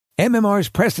MMR's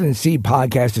Preston and Steve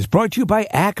podcast is brought to you by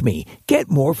Acme.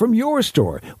 Get more from your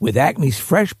store with Acme's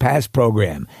Fresh Pass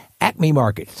program. Acme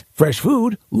Markets. Fresh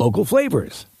food, local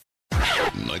flavors.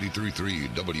 93.3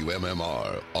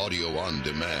 WMMR Audio on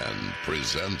Demand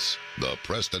presents the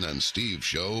Preston and Steve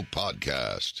Show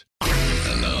podcast.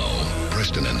 And now,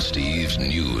 Preston and Steve's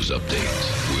news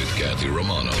update with Kathy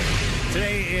Romano.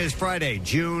 Today is Friday,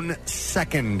 June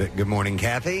 2nd. Good morning,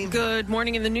 Kathy. Good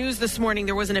morning. In the news this morning,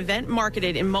 there was an event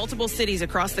marketed in multiple cities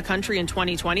across the country in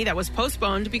 2020 that was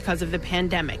postponed because of the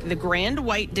pandemic. The Grand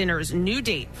White Dinner's new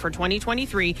date for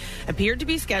 2023 appeared to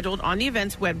be scheduled on the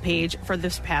event's webpage for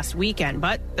this past weekend,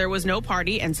 but there was no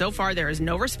party, and so far there is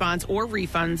no response or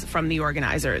refunds from the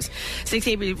organizers.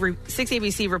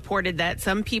 6ABC reported that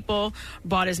some people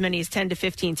bought as many as 10 to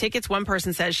 15 tickets. One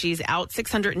person says she's out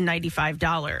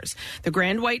 $695. The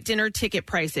Grand White Dinner ticket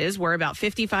prices were about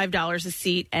 $55 a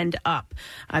seat and up.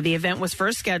 The event was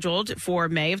first scheduled for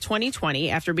May of 2020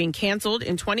 after being canceled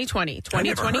in 2020.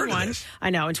 2021,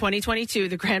 I know. In 2022,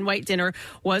 the Grand White Dinner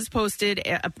was posted.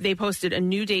 They posted a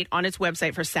new date on its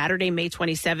website for Saturday, May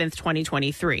 27th,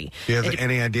 2023. Do you have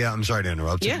any idea? I'm sorry to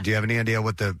interrupt. Yeah. Do you have any idea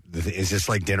what is this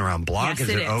like Dinner on Blanc? Yes,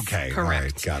 it is. Okay, correct. All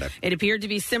right, got it. It appeared to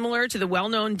be similar to the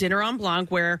well-known Dinner on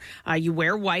Blanc, where you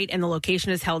wear white and the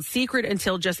location is held secret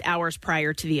until just hours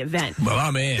prior to the event. Well,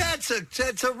 I'm in. That's a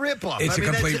ripoff. It's a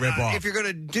complete ripoff. If you're going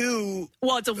to do...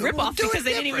 Well, it's a ripoff because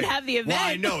they didn't even have the event. Well,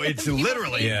 I know. It's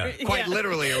literally, quite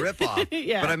literally a ripoff.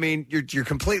 Yeah. But, I mean, you're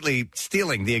completely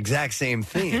stealing the exact same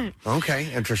theme.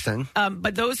 Okay, interesting.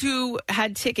 But those who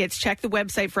had tickets checked the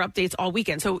website for updates all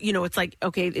weekend. So, it's like,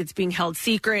 okay, it's being held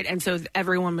secret, and so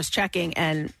everyone was checking,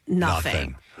 and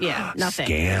nothing. Yeah, nothing.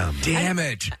 Scam. Damn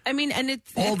it. I mean, and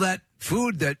it's... All that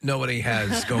food that nobody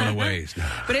has going to waste.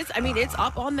 But it's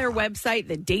up on their website.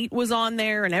 The date was on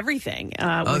there and everything.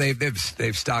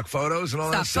 They've stock photos and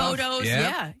all that stuff? Photos,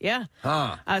 yeah.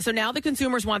 Huh. So now the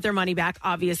consumers want their money back,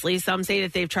 obviously. Some say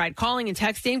that they've tried calling and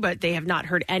texting, but they have not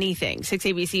heard anything.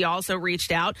 6ABC also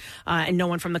reached out, and no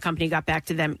one from the company got back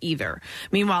to them either.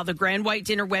 Meanwhile, the Grand White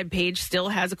Dinner webpage still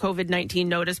has a COVID-19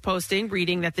 notice posting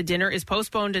reading that the dinner is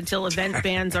postponed until event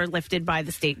bans are lifted by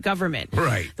the state government.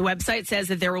 Right. The website says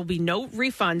that there will be no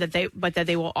refund, but that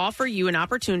they will offer you an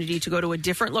opportunity to go to a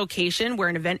different location where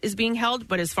an event is being held.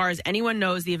 But as far as anyone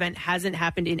knows, the event hasn't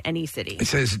happened in any city. It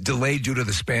says delayed due to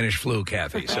the Spanish flu,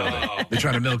 Kathy. So they're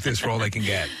trying to milk this for all they can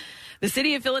get. The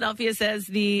city of Philadelphia says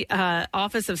the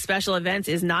Office of Special Events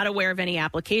is not aware of any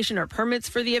application or permits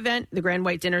for the event. The Grand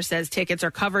White Dinner says tickets are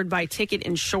covered by ticket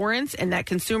insurance and that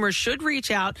consumers should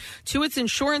reach out to its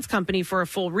insurance company for a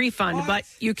full refund. What? But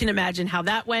you can imagine how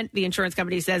that went. The insurance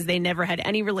company says they never had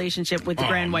any relationship with the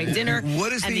Grand White Dinner.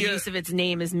 What is and the use of its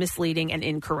name is misleading and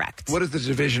incorrect. What does the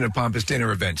Division of Pompous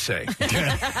Dinner events say?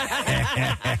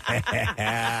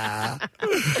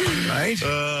 Right?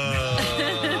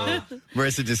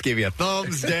 Marissa just gave you a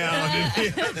thumbs down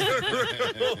in the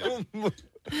other room.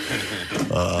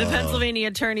 The Pennsylvania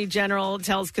Attorney General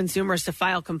tells consumers to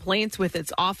file complaints with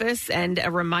its office, and a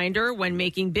reminder, when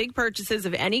making big purchases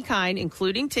of any kind,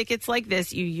 including tickets like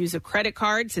this, you use a credit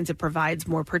card since it provides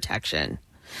more protection.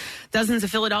 Dozens of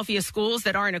Philadelphia schools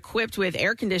that aren't equipped with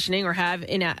air conditioning or have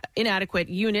inadequate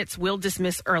units will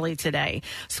dismiss early today.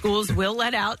 Schools will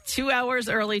let out 2 hours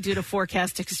early due to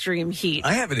forecast extreme heat.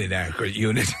 I have an inadequate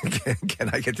unit. Can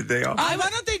I get the day off? Why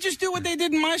don't they just do what they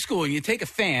did in my school? You take a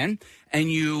fan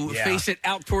and you face it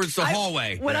out towards the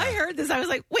hallway. When I heard this, I was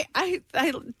like, wait, I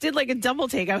did like a double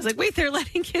take. I was like, wait, they're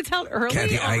letting kids out early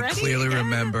Kathy, already? I clearly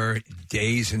remember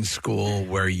days in school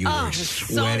where you were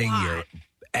sweating your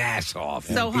ass off.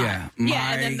 So hot. And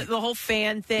then the whole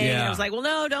fan thing. Yeah. And I was like, well,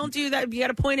 no, don't do that. You got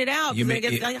to point it out. You make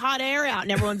it hot air out,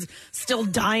 and everyone's still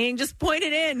dying. Just point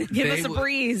it in. Give us a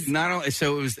breeze.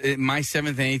 So it was my 7th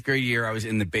and 8th grade year. I was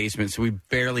in the basement, so we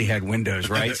barely had windows,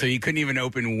 right? So you couldn't even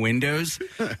open windows,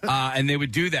 and they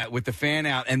would do that with the fan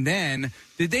out. And then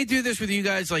did they do this with you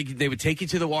guys? Like they would take you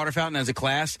to the water fountain as a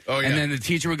class, and then the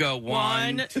teacher would go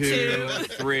 1, 2,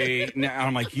 3. And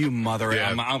I'm like, you mother!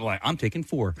 Yeah. I'm like, I'm taking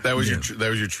 4. That was your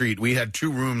treat. We had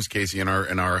 2 rooms, Casey, in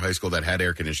our high school that had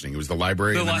air conditioning. It was the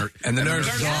library and the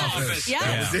nurse's office. Yeah.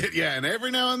 That was it. Yeah, and every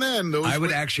now and then I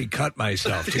would actually cut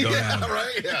myself to go down.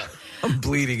 Right. Yeah. I'm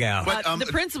bleeding out. But, the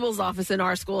principal's office in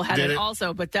our school had it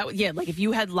also, but like if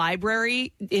you had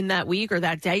library in that week or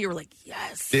that day, you were like,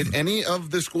 yes. Did any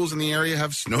of the schools in the area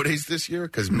have snow days this year?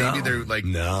 Because maybe they're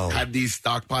had these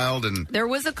stockpiled and there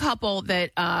was a couple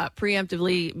that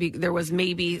preemptively there was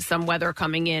maybe some weather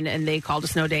coming in and they called a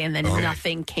snow day and then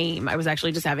nothing came. I was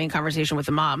actually just having a conversation with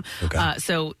the mom. Okay.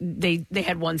 So they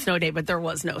had one snow day, but there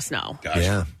was no snow. Gotcha.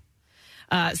 Yeah.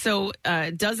 So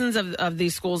dozens of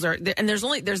these schools are, and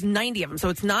there's 90 of them. So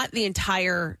it's not the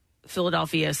entire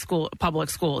Philadelphia public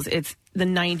schools. It's the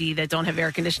 90 that don't have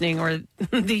air conditioning or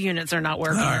the units are not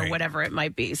working or whatever it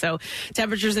might be. So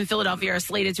temperatures in Philadelphia are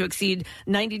slated to exceed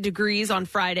 90 degrees on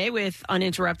Friday with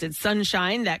uninterrupted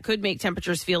sunshine. That could make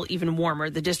temperatures feel even warmer.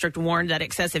 The district warned that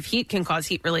excessive heat can cause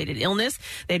heat-related illness.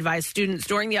 They advised students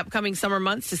during the upcoming summer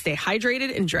months to stay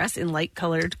hydrated and dress in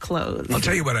light-colored clothes. I'll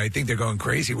tell you what I think they're going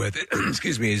crazy with,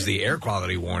 excuse me, is the air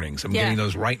quality warnings. I'm getting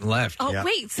those right and left. Oh,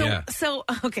 wait. So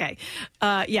okay.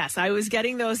 Yes, I was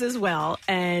getting those as well.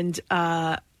 And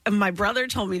my brother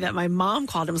told me that my mom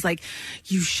called him, was like,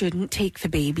 you shouldn't take the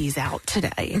babies out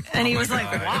today. And he was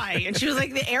like, why? And she was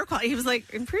like, the air quality. He was like,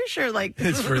 I'm pretty sure like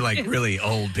it's for like really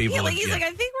old people. Yeah, he's like,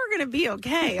 I think we're going to be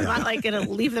okay. I'm not like going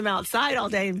to leave them outside all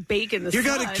day and bake in the sun. You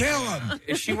got to kill them.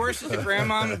 Is she worse as a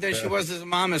grandmom than she was as a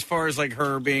mom as far as like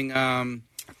her being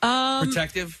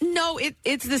protective? No,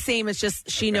 it's the same. It's just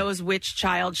she knows which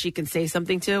child she can say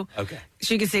something to. Okay.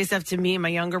 She can say stuff to me and my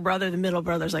younger brother. The middle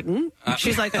brother's like,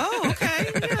 She's like, oh, okay.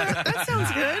 Yeah, that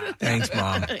sounds good. Thanks,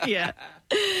 Mom. Yeah.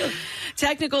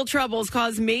 Technical troubles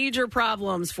caused major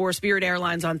problems for Spirit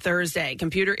Airlines on Thursday.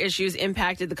 Computer issues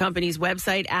impacted the company's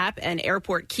website, app, and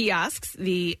airport kiosks.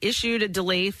 They issued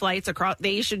delayed flights across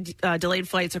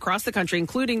the country,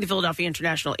 including the Philadelphia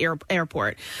International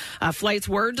Airport. Flights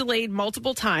were delayed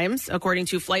multiple times. According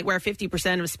to FlightWare,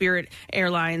 50% of Spirit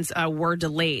Airlines were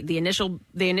delayed. They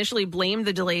initially blamed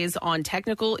the delays on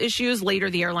technical issues. Later,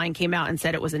 the airline came out and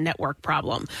said it was a network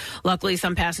problem. Luckily,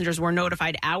 some passengers were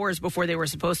notified hours before they were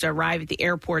supposed to arrive at the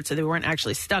airport, so they weren't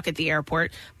actually stuck at the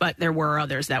airport, but there were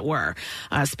others that were.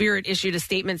 Spirit issued a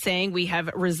statement saying, we have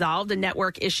resolved a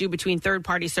network issue between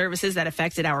third-party services that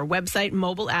affected our website,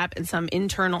 mobile app, and some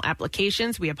internal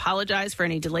applications. We apologize for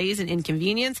any delays and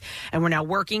inconvenience, and we're now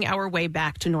working our way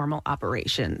back to normal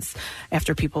operations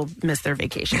after people miss their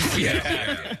vacations.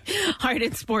 Yeah. All right,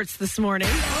 in sports this morning.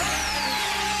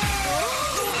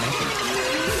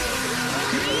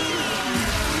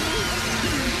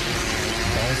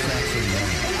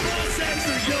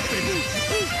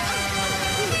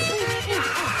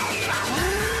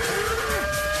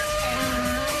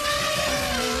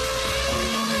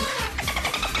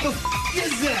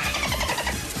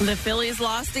 The Phillies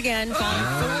lost again, falling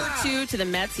 4-2 to the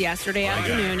Mets yesterday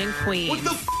afternoon in Queens. What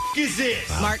the is this?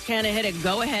 Mark Canha hit a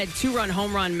go-ahead 2-run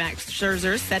home run. Max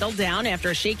Scherzer settled down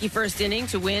after a shaky first inning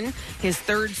to win his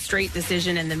third straight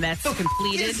decision, and the Mets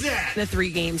completed the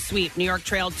 3-game sweep. New York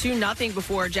trailed 2-0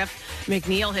 before Jeff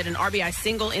McNeil hit an RBI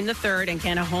single in the third, and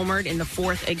Canha homered in the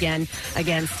fourth again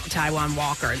against Taijuan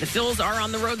Walker. The Phils are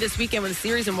on the road this weekend with a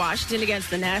series in Washington against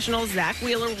the Nationals. Zach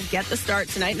Wheeler will get the start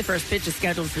tonight, and the first pitch is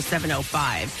scheduled for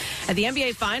 7:05. At the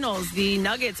NBA Finals, the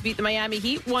Nuggets beat the Miami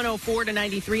Heat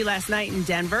 104-93 last night in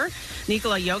Denver.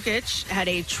 Nikola Jokic had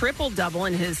a triple-double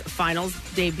in his finals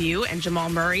debut, and Jamal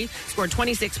Murray scored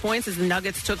 26 points as the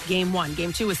Nuggets took Game 1.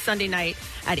 Game 2 was Sunday night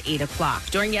at 8 o'clock.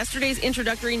 During yesterday's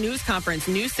introductory news conference,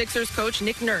 new Sixers coach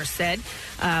Nick Nurse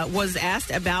was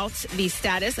asked about the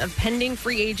status of pending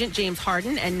free agent James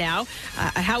Harden and now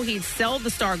how he'd sell the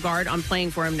star guard on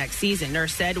playing for him next season.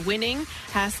 Nurse said, winning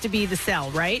has to be the sell,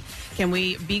 right? Can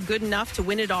we be good enough to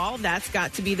win it all? That's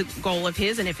got to be the goal of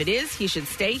his, and if it is, he should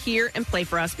stay here and play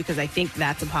for us because I think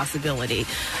that's a possibility.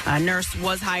 Nurse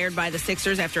was hired by the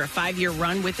Sixers after a 5-year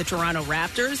run with the Toronto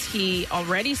Raptors. He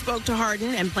already spoke to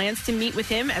Harden and plans to meet with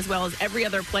him as well as every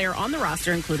other player on the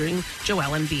roster, including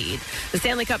Joel Embiid. The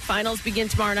Stanley Cup Finals begin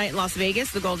tomorrow night in Las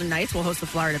Vegas. The Golden Knights will host the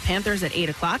Florida Panthers at 8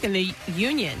 o'clock, and the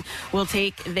Union will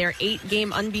take their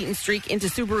 8-game unbeaten streak into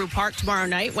Subaru Park tomorrow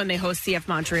night when they host CF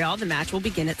Montreal. The match will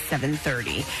begin at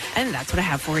 7:30. And that's what I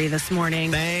have for you this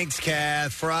morning. Thanks,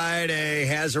 Kath. Friday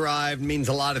has arrived. Means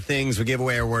a lot of things. We give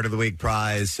away our Word of the Week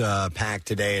prize pack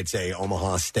today. It's a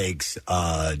Omaha Steaks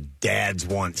Dads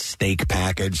Want Steak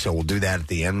package. So we'll do that at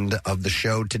the end of the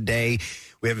show today.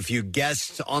 We have a few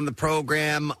guests on the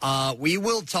program. We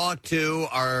will talk to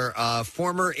our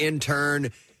former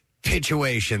intern,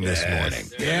 Pitchuation, this morning.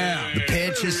 Yeah. The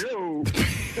pitch is...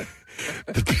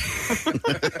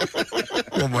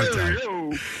 One more time.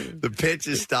 The pitch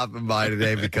is stopping by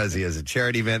today because he has a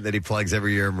charity event that he plugs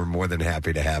every year, and we're more than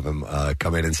happy to have him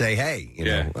come in and say, hey,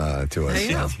 to us. Hey,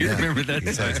 you remember that?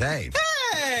 He says, hey.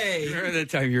 Hey! Remember that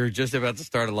time you were just about to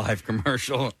start a live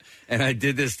commercial, and I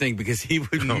did this thing because he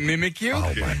would mimic you,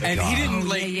 Oh, my and God. he didn't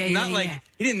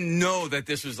he didn't know that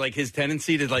this was like his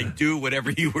tendency to like do whatever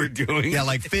you were doing. Yeah,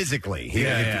 like physically.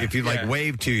 If you like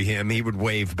wave to him, he would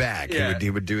wave back. Yeah.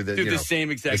 He would do the same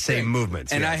exact same thing.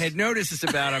 movements. And yes. I had noticed this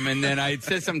about him, and then I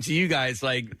said something to you guys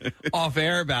like off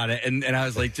air about it, and I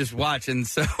was like, just watch. And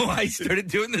so I started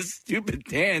doing this stupid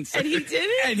dance. And he did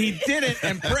it? And he did it,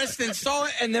 and Preston saw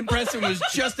it, and then Preston was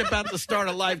just about to start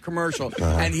a live commercial,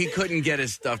 and he couldn't get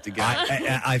his stuff together.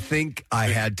 I think I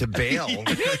had to bail on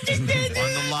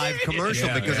the live commercial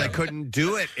because I couldn't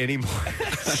do it anymore.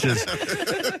 It's just,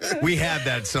 we have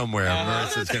that somewhere.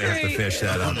 Marissa's going to have to fish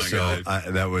that up.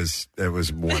 That was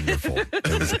wonderful.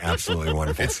 It was absolutely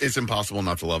wonderful. It's impossible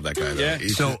not to love that guy. Though. Yeah.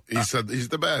 He's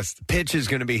the best. Pitch is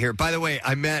going to be here. By the way,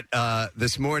 I met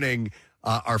this morning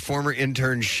our former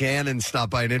intern Shannon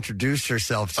stopped by and introduced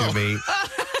herself to me.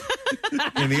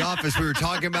 In the office, we were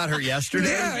talking about her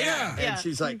yesterday. Yeah. And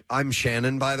she's like, "I'm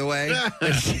Shannon, by the way."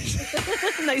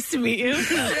 Nice to meet you.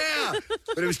 Yeah,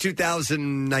 but it was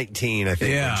 2019, I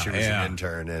think, when she was an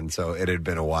intern, and so it had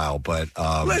been a while. But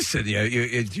listen,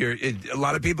 a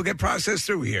lot of people get processed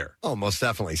through here. Oh, most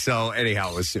definitely. So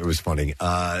anyhow, it was funny.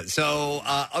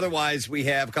 Otherwise, we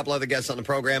have a couple other guests on the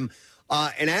program.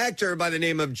 An actor by the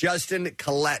name of Justin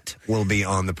Collette will be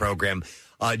on the program.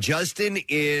 Justin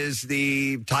is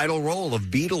the title role of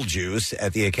Beetlejuice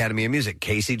at the Academy of Music.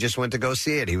 Casey just went to go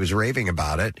see it. He was raving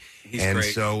about it. He's and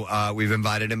great. So we've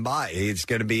invited him by. He's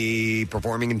going to be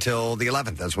performing until the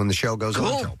 11th. That's when the show goes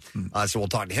on till. So we'll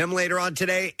talk to him later on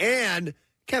today. And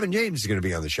Kevin James is going to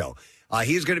be on the show.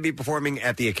 He's going to be performing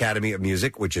at the Academy of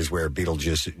Music, which is where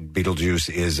Beetlejuice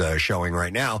is showing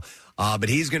right now. But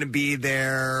he's going to be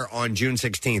there on June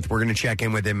 16th. We're going to check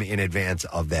in with him in advance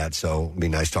of that. So it'll be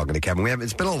nice talking to Kevin.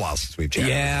 It's been a while since we've chatted.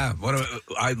 Yeah.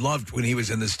 I loved when he was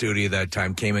in the studio that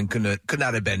time. Came in, could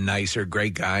not have been nicer.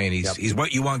 Great guy. And he's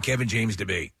what you want Kevin James to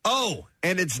be. Oh,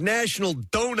 and it's National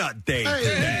Donut Day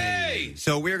today.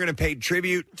 So we're going to pay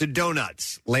tribute to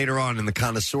donuts later on in the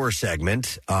Connoisseur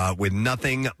segment with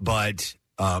nothing but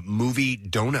movie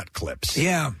donut clips.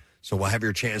 Yeah. So we'll have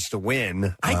your chance to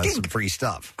win some free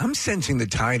stuff. I'm sensing the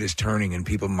tide is turning and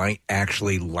people might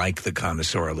actually like the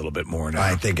Connoisseur a little bit more now.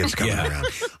 I think it's coming around.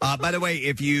 By the way,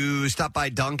 if you stop by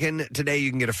Dunkin' today,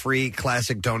 you can get a free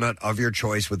classic donut of your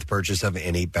choice with the purchase of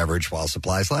any beverage while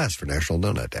supplies last for National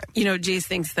Donut Day. You know, Jace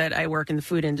thinks that I work in the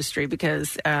food industry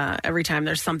because every time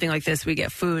there's something like this, we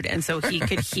get food. And so he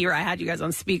could hear, I had you guys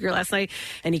on speaker last night,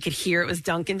 and he could hear it was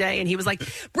Dunkin' Day. And he was like,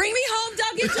 bring me home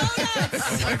Dunkin'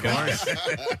 Donuts. Of course.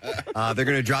 They're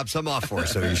going to drop some off for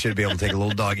us, so you should be able to take a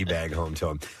little doggy bag home to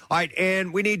them. All right,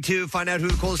 and we need to find out who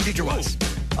the coolest teacher was.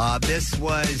 This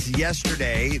was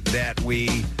yesterday that we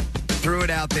threw it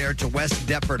out there to West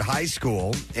Deptford High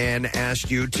School and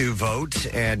asked you to vote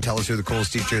and tell us who the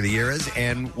coolest teacher of the year is,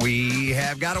 and we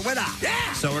have got a winner.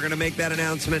 Yeah! So we're going to make that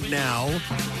announcement now.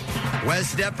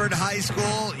 West Deptford High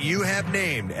School, you have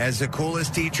named as the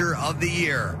coolest teacher of the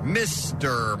year,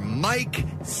 Mr. Mike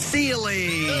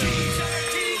Seeley.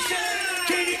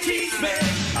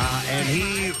 And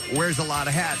he wears a lot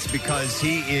of hats because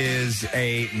he is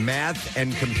a math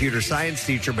and computer science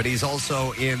teacher, but he's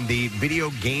also in the video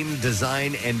game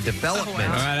design and development.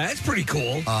 All right, that's pretty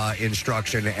cool.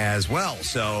 Instruction as well.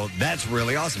 So that's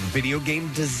really awesome. Video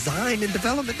game design and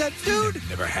development. That dude.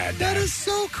 Never had that. That is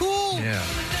so cool. Yeah.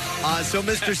 So,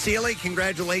 Mr. Seeley,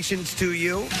 congratulations to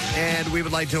you. And we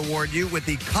would like to award you with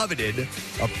the coveted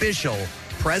official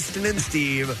Preston and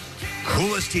Steve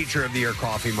Coolest Teacher of the Year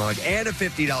coffee mug and a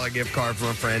 $50 gift card from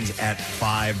our friends at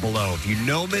Five Below. If you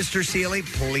know Mr. Seeley,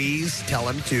 please tell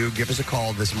him to give us a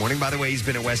call this morning. By the way, he's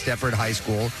been at West Deptford High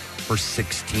School for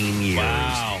 16 years.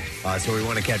 Wow. So we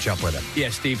want to catch up with him.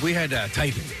 Yeah, Steve, we had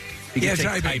typing.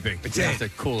 Typing. That's a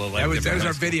cool That was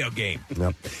our video game.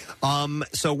 Yep.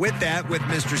 So with that, with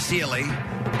Mr. Seeley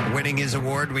winning his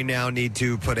award, we now need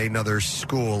to put another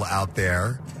school out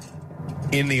there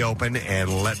in the open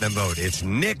and let them vote. It's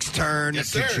Nick's turn to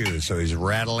choose, so he's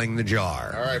rattling the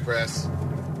jar. All right, Press.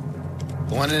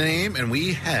 One name, and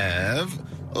we have...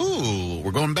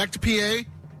 we're going back to PA.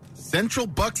 Central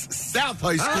Bucks South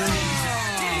High School.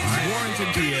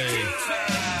 Warrenton,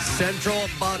 PA. Central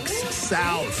Bucks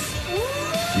South.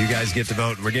 You guys get to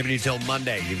vote. We're giving you till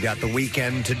Monday. You've got the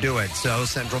weekend to do it. So,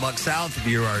 Central Bucks South, if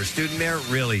you are a student there,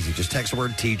 real easy. Just text the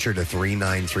word teacher to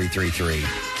 39333.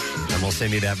 And we'll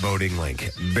send you that voting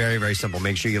link. Very, very simple.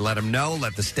 Make sure you let them know.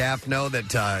 Let the staff know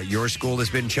that your school has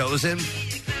been chosen.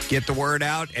 get the word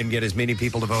out and get as many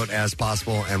people to vote as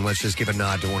possible. And let's just give a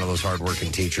nod to one of those hardworking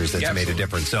teachers that's made a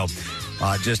difference. So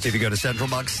just if you go to Central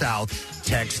Bucks South,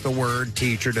 text the word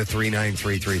teacher to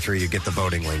 39333. You get the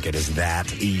voting link. It is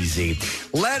that easy.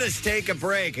 Let us take a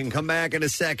break and come back in a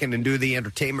second and do the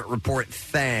entertainment report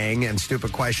thing. And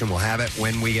stupid question, we'll have it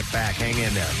when we get back. Hang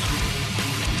in there.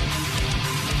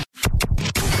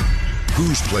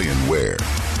 Who's playing where?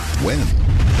 When?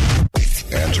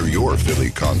 Answer your Philly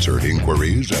concert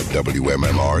inquiries at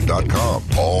WMMR.com.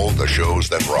 All the shows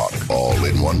that rock, all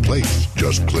in one place.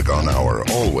 Just click on our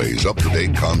always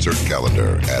up-to-date concert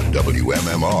calendar at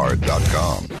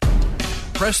WMMR.com.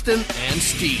 Preston and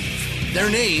Steve. Their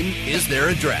name is their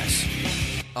address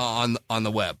on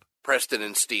the web.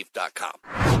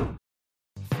 PrestonandSteve.com.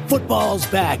 Football's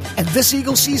back, and this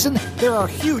Eagle season, there are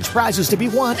huge prizes to be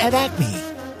won at Acme.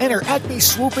 Enter Acme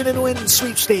Swoop In and Win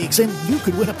sweepstakes, and you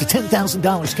could win up to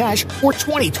 $10,000 cash or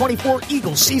 2024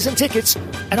 Eagles season tickets.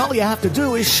 And all you have to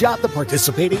do is shop the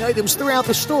participating items throughout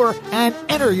the store and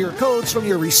enter your codes from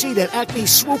your receipt at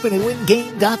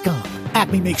acmeswoopinandwingame.com.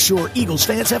 Acme makes sure Eagles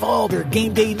fans have all their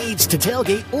game day needs to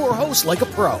tailgate or host like a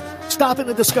pro. Stop in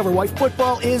and discover why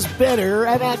football is better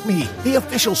at Acme, the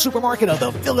official supermarket of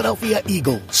the Philadelphia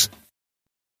Eagles.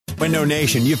 Window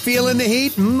Nation, you feeling the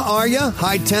heat? Are you?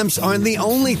 High temps aren't the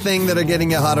only thing that are getting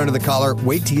you hot under the collar.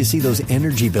 Wait till you see those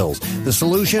energy bills. The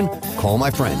solution? Call my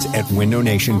friends at Window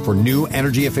Nation for new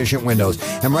energy-efficient windows.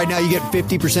 And right now you get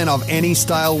 50% off any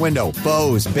style window.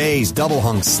 Bows, bays, double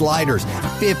hungs, sliders.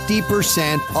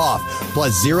 50% off.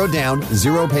 Plus 0 down,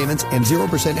 0 payments, and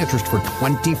 0% interest for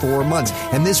 24 months.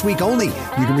 And this week only,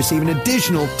 you can receive an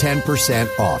additional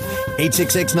 10% off.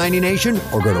 866-90-NATION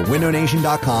or go to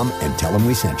windownation.com and tell them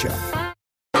we sent you.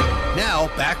 Now,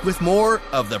 back with more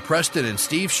of the Preston and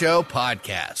Steve Show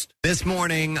podcast. This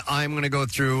morning, I'm going to go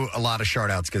through a lot of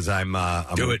shout-outs because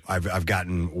I've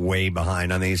gotten way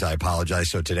behind on these. I apologize.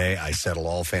 So today, I settle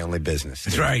all family business.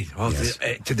 That's right. Well, yes.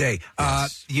 Today.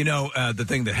 Yes. The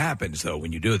thing that happens, though,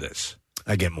 when you do this.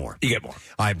 I get more. You get more.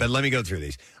 All right, but let me go through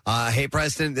these. Hey,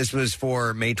 Preston, this was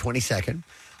for May 22nd.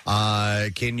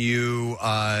 Can you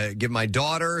give my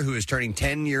daughter, who is turning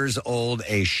 10 years old,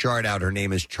 a shout-out? Her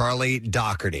name is Charlie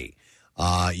Doherty.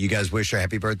 You guys wish her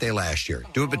happy birthday last year.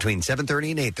 Do it between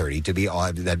 7:30 and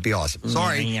 8:30 that'd be awesome.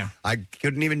 Sorry, I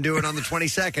couldn't even do it on the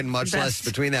 22nd, much less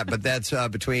between that. But that's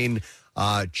between he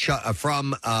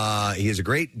has a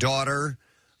great daughter.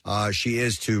 She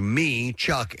is to me,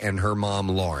 Chuck, and her mom,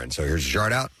 Lauren. So here's a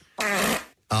shout out.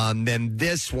 Then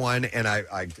this one, and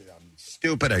I'm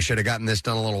stupid. I should have gotten this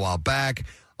done a little while back.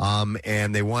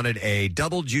 And they wanted a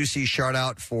double juicy shout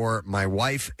out for my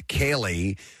wife,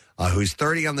 Kaylee, who's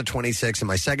 30 on the 26th, and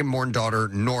my second-born daughter,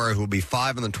 Nora, who will be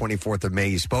 5 on the 24th of May.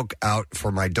 You spoke out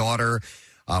for my daughter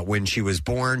when she was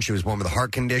born. She was born with a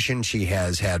heart condition. She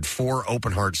has had 4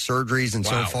 open-heart surgeries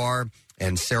so far,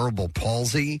 and cerebral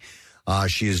palsy.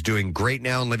 She is doing great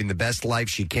now and living the best life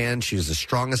she can. She is the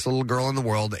strongest little girl in the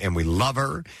world, and we love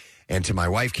her. And to my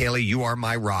wife, Kaylee, you are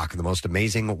my rock, the most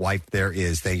amazing wife there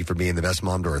is. Thank you for being the best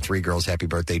mom to our 3 girls. Happy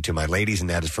birthday to my ladies, and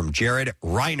that is from Jared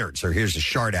Reinert. So here's a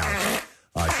shout-out.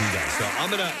 To you guys. So I'm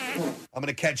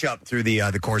gonna catch up through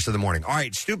the course of the morning. All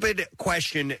right, stupid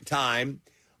question time.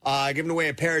 Giving away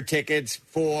a pair of tickets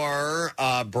for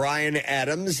Brian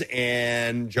Adams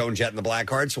and Joan Jett and the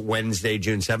Blackhearts, Wednesday,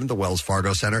 June 7th, the Wells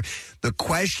Fargo Center. The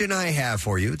question I have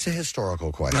for you, it's a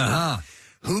historical question.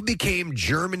 Who became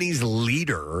Germany's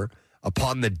leader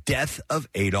upon the death of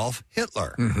Adolf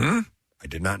Hitler? I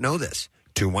did not know this.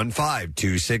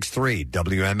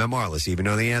 215-263-WMMR. Let's even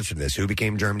know the answer to this. Who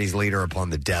became Germany's leader upon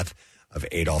the death of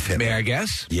Adolf Hitler? May I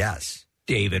guess? Yes.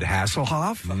 David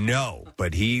Hasselhoff? No,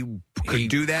 but he could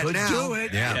do that now. Do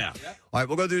it. Yeah. All right,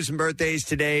 we'll go through some birthdays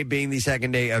today, being the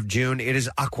second day of June. It is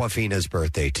Aquafina's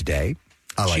birthday today.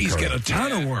 I like She's her. got a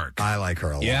ton of work. I like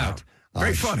her a lot.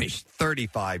 Very funny. She's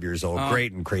 35 years old,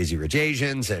 great in Crazy Rich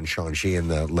Asians and Shang-Chi and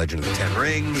the Legend of the Ten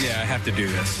Rings. Yeah, I have to do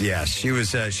this. Yes, she was.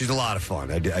 She's a lot of fun.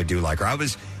 I do like her. I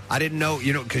didn't know,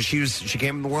 because she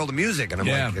came in the world of music, and I'm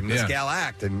like, can this gal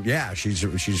act? And she's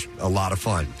a lot of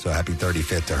fun. So happy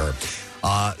 35th to her.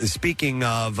 Speaking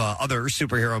of other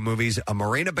superhero movies,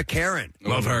 Morena Baccarin,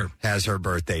 love her, has her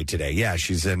birthday today. Yeah,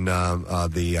 she's in the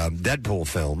Deadpool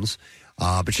films.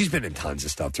 But she's been in tons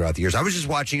of stuff throughout the years. I was just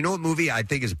watching, you know what movie I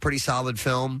think is a pretty solid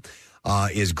film?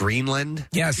 Is Greenland.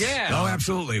 Yes. Yeah. Oh,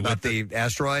 absolutely. With the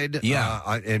asteroid.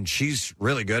 Yeah. And she's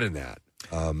really good in that.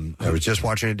 I was just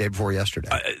watching it the day before yesterday.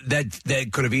 That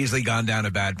could have easily gone down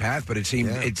a bad path, but it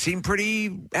seemed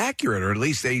pretty accurate, or at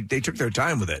least they took their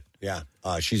time with it. Yeah.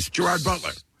 She's Gerard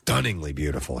Butler. Stunningly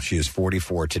beautiful. She is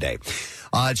 44 today.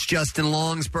 It's Justin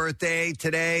Long's birthday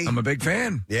today. I'm a big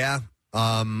fan. Yeah.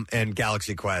 And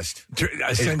Galaxy Quest.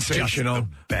 Sensational.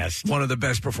 Best. One of the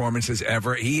best performances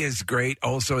ever. He is great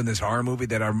also in this horror movie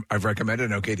that I've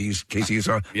recommended. Okay, Casey, you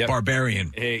saw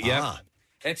Barbarian.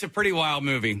 It's a pretty wild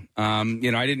movie. I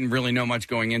didn't really know much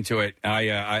going into it.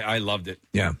 I loved it.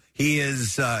 Yeah. He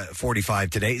is 45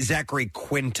 today. Zachary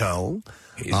Quinto.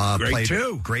 He's great, played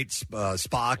too. Great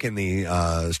Spock in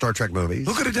the Star Trek movies.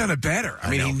 Who could have done it better? I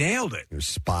mean, he nailed it. He was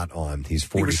spot on. He's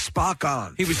 40. He was Spock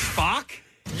on. He was Spock?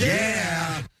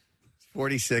 Yeah.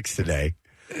 46 today.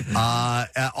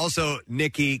 Also,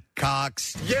 Nikki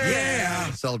Cox.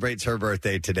 Yeah. Celebrates her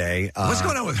birthday today. What's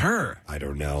going on with her? I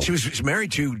don't know. She was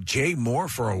married to Jay Moore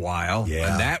for a while.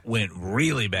 Yeah. And that went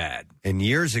really bad. And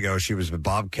years ago, she was with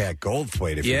Bobcat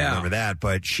Goldthwait, if you remember that.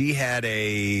 But she had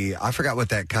I forgot what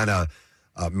that kind of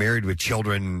Married with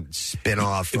Children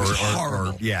spinoff. It was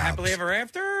horrible. Happily Ever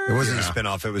After? It wasn't a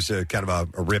spinoff. It was a kind of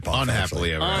a ripoff.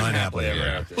 Unhappily Ever After. Unhappily Ever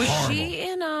After. Was she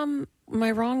in, am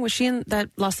I wrong? Was she in that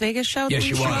Las Vegas show? Yeah,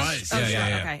 she was. Oh,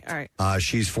 Yeah. Okay, all right.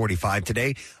 She's 45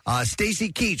 today.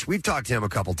 Stacey Keach, we've talked to him a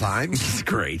couple times. He's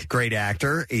great. Great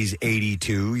actor. He's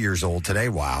 82 years old today.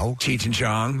 Wow. Cheech and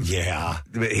Chong. Yeah.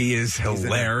 He is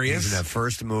hilarious. He's in that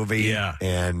first movie. Yeah.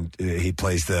 And he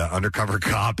plays the undercover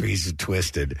cop. He's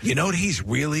twisted. You know what? He's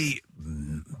really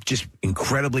just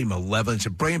incredibly malevolent. It's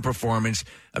a brilliant performance.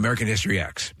 American History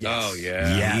X. Yes. Oh,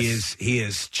 yeah. Yes. He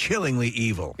is chillingly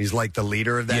evil. He's like the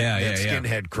leader of that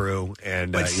skinhead crew.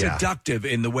 And but seductive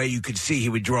in the way you could see he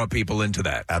would draw people into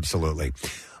that. Absolutely.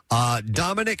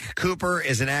 Dominic Cooper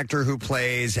is an actor who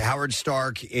plays Howard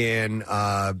Stark in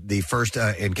the first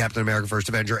in Captain America: First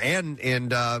Avenger and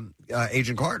in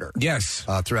Agent Carter. Yes,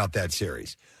 throughout that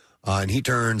series, and he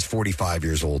turns 45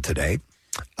 years old today.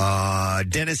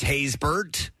 Dennis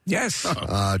Haysbert, yes,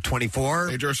 24.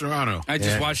 Pedro Serrano. I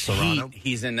just watched Serrano. Heat.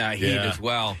 He's in Heat as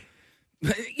well.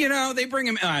 They bring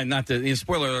him. Not the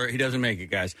spoiler alert. He doesn't make it,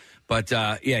 guys. But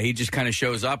he just kind of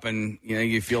shows up, and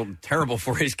you feel terrible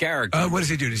for his character. What does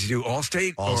he do? Does he do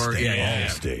Allstate?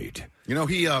 Allstate.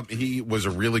 He was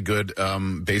a really good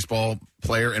baseball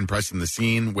player in Preston, the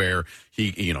scene where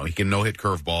he can no-hit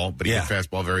curveball, but he can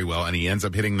fastball very well, and he ends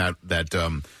up hitting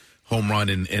that home run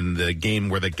in the game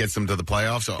where that gets them to the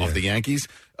playoffs off the Yankees.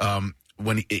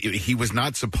 When he was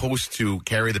not supposed to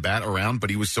carry the bat around,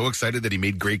 but he was so excited that he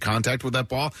made great contact with that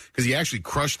ball because he actually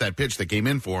crushed that pitch that came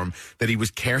in for him, that he was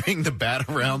carrying the bat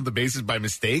around the bases by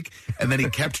mistake, and then he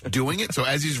kept doing it. So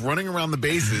as he's running around the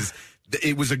bases,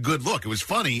 it was a good look. It was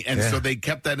funny, and so they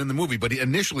kept that in the movie. But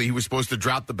initially, he was supposed to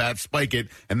drop the bat, spike it,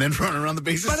 and then run around the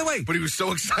bases. By the way, but he was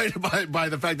so excited by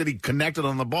the fact that he connected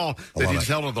on the ball that he just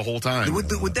held it the whole time.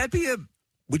 Would that be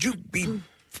would you be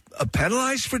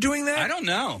penalized for doing that? I don't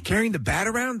know. Carrying the bat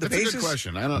around the bases? That's a good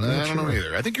question. I don't know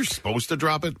either. I think you're supposed to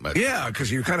drop it. But yeah,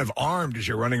 because you're kind of armed as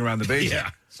you're running around the bases. Yeah.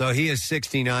 So he is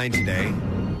 69 today.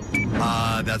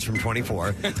 That's from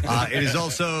 24. It is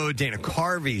also Dana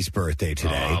Carvey's birthday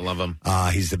today. Oh, I love him.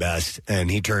 He's the best, and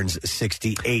he turns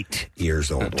 68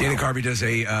 years old. Dana Carvey does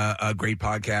a great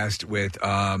podcast with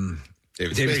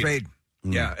David Spade.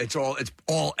 Yeah, it's all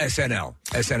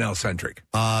SNL centric.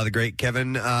 The great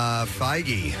Kevin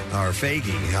Feige, or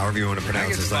Feige, however you want to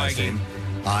pronounce his last name.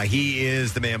 He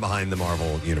is the man behind the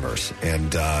Marvel Universe.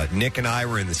 And Nick and I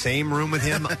were in the same room with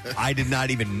him. I did not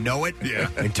even know it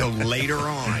until later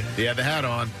on. He had the hat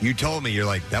on. You told me, you're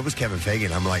like, that was Kevin Feige.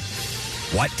 And I'm like,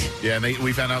 what? Yeah, and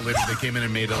we found out later they came in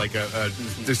and made a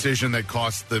decision that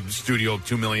cost the studio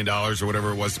 $2 million or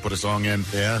whatever it was to put a song in.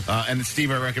 Yeah. And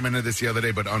Steve, I recommended this the other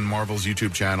day, but on Marvel's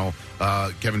YouTube channel,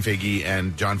 Kevin Feige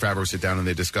and Jon Favreau sit down and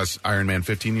they discuss Iron Man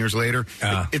 15 years later.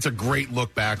 It's a great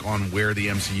look back on where the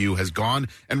MCU has gone,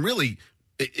 and really,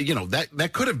 that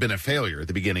could have been a failure at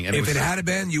the beginning. And if it had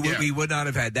been, we would not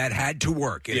have had that. Had to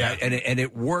work, and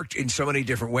it worked in so many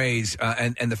different ways.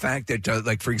 And the fact that,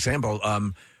 like for example,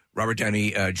 Robert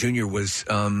Downey Jr. was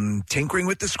tinkering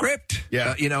with the script,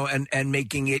 and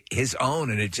making it his own.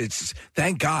 And it's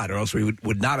thank God, or else we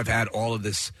would not have had all of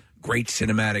this great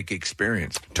cinematic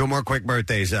experience. Two more quick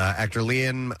birthdays. Actor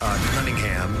Liam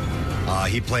Cunningham,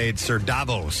 he played Sir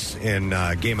Davos in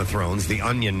Game of Thrones, the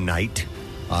Onion Knight.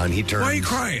 And he turns Why are you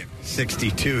crying?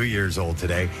 62 years old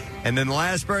today. And then the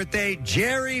last birthday,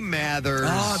 Jerry Mathers.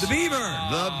 The Beaver.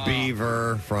 The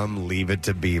Beaver from Leave It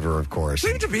to Beaver, of course.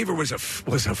 Leave It to Beaver was a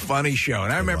funny show.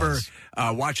 And I remember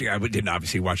watching it. I didn't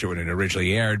obviously watch it when it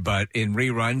originally aired, but in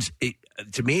reruns,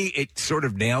 to me, it sort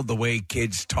of nailed the way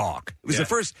kids talk. It was the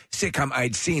first sitcom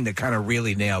I'd seen that kind of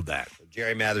really nailed that.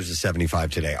 Jerry Mathers is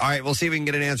 75 today. All right, we'll see if we can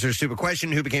get an answer to a stupid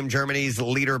question. Who became Germany's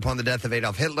leader upon the death of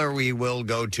Adolf Hitler? We will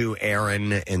go to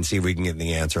Aaron and see if we can get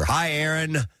the answer. Hi,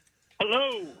 Aaron.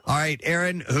 Hello. All right,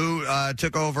 Aaron, who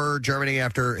took over Germany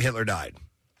after Hitler died?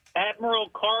 Admiral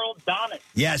Carl Donnet.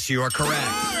 Yes, you are correct.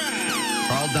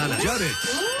 Carl Donnet.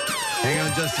 Hang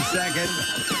on just a second.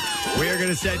 We are going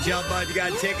to set you up, bud. You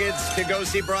got tickets to go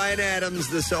see Bryan Adams,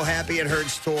 the So Happy It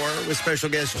Hurts tour with special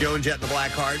guest Joan Jett and the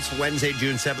Blackhearts, Wednesday,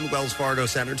 June 7th, Wells Fargo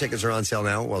Center. Tickets are on sale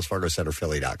now at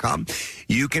wellsfargocenterphilly.com.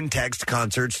 You can text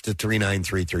concerts to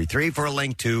 39333 for a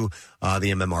link to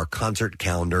the MMR concert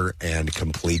calendar and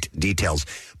complete details.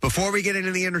 Before we get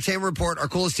into the entertainment report, our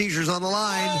coolest teacher's on the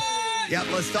line. Yep,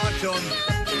 let's talk to him.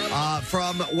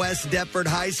 From West Deptford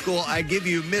High School, I give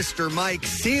you Mr. Mike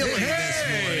Seeley this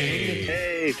morning.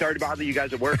 Hey, sorry to bother you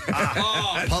guys at work.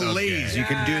 Please, you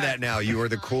can do that now. You are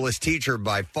the coolest teacher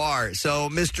by far. So,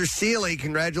 Mr. Seeley,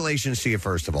 congratulations to you,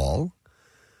 first of all.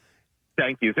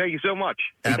 Thank you. Thank you so much.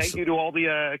 And thank you to all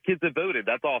the kids that voted.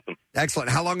 That's awesome. Excellent.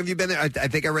 How long have you been there? I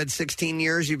think I read 16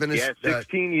 years. You've been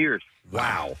 16 years.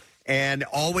 Wow. And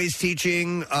always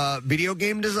teaching video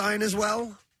game design as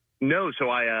well? No, so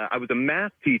I was a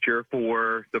math teacher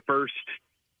for the first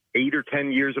 8 or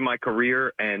 10 years of my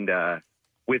career, and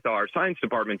with our science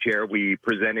department chair, we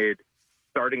presented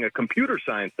starting a computer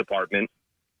science department,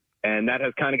 and that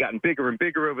has kind of gotten bigger and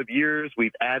bigger over the years.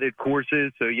 We've added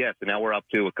courses, so yes, and now we're up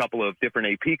to a couple of different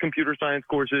AP computer science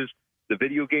courses, the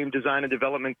video game design and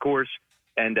development course,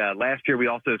 and last year we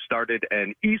also started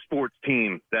an esports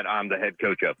team that I'm the head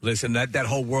coach of. Listen, that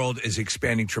whole world is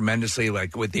expanding tremendously,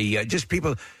 like with the just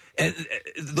people... And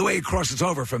the way it crosses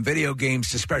over from video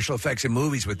games to special effects in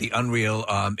movies with the Unreal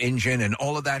Engine and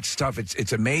all of that stuff,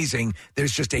 it's amazing.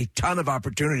 There's just a ton of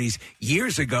opportunities.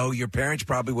 Years ago, your parents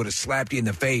probably would have slapped you in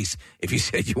the face if you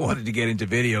said you wanted to get into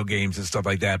video games and stuff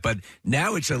like that. But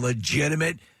now it's a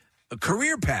legitimate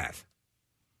career path.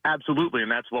 Absolutely,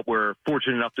 and that's what we're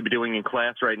fortunate enough to be doing in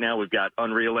class right now. We've got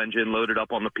Unreal Engine loaded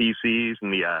up on the PCs,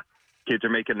 and the kids are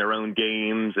making their own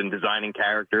games and designing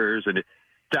characters, and it's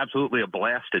absolutely a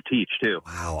blast to teach, too.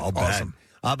 Wow, I'll bet.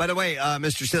 By the way,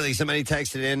 Mr. Seeley, somebody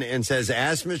texted in and says,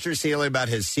 ask Mr. Seeley about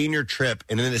his senior trip,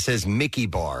 and then it says Mickey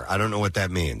Bar. I don't know what that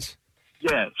means.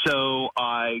 Yeah, so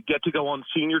I get to go on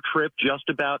senior trip just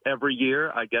about every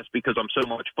year, I guess because I'm so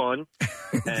much fun.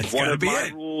 And one of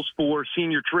my rules for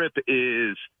senior trip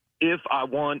is if I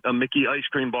want a Mickey ice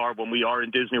cream bar when we are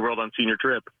in Disney World on senior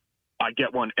trip, I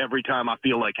get one every time I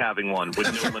feel like having one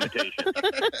with no limitation.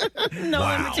 No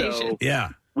limitation.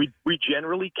 Yeah. We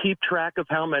generally keep track of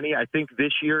how many. I think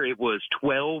this year it was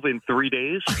 12 in 3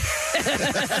 days.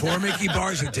 4 Mickey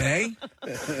bars a day?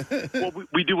 Well,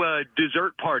 we do a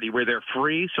dessert party where they're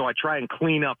free, so I try and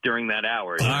clean up during that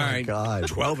hour. All right. God.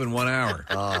 12 in 1 hour.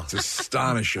 It's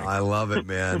astonishing. I love it,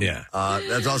 man. Yeah.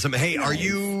 That's awesome. Hey, are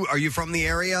you from the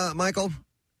area, Michael?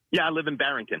 Yeah, I live in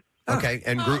Barrington. Okay,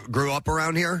 and grew up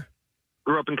around here?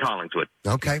 Grew up in Collingswood.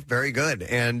 Okay, very good.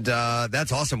 And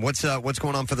that's awesome. What's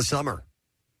going on for the summer?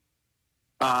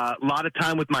 A lot of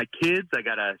time with my kids. I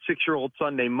got a 6-year-old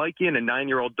son named Mikey and a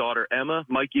 9-year-old daughter, Emma.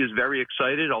 Mikey is very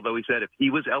excited, although he said if he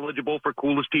was eligible for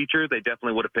coolest teacher, they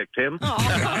definitely would have picked him.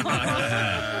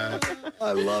 I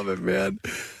love it, man.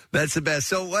 That's the best.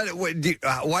 So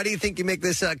why do you think you make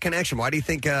this connection? Why do you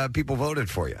think people voted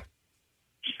for you?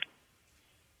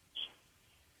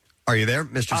 Are you there,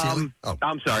 Mr. Seeley?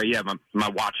 I'm sorry. Yeah, my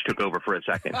watch took over for a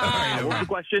second. What was the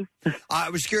question? I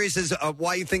was curious as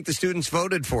why you think the students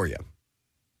voted for you.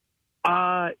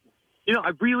 I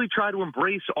really try to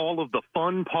embrace all of the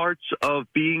fun parts of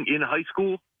being in high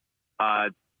school. I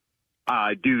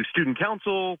do student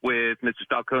council with Mrs.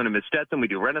 Falcone and Ms. Stetson. We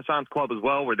do Renaissance Club as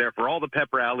well. We're there for all the pep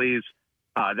rallies,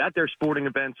 their sporting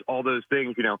events, all those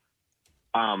things,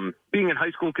 being in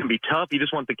high school can be tough. You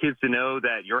just want the kids to know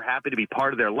that you're happy to be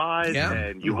part of their lives,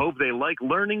 and you hope they like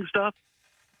learning stuff,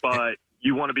 but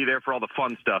you want to be there for all the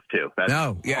fun stuff, too.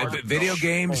 That's video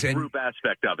games and group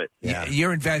aspect of it. Yeah.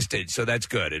 You're invested, so that's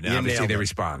good, and obviously they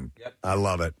respond. Yep. I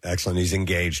love it. Excellent. He's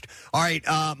engaged. All right,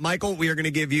 Michael, we are going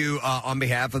to give you, on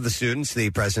behalf of the students,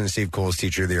 the President and Steve Coolest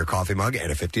Teacher of the Year coffee mug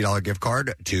and a $50 gift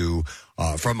card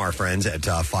from our friends at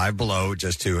Five Below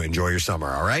just to enjoy your summer,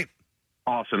 all right?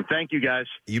 Awesome. Thank you, guys.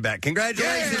 You bet.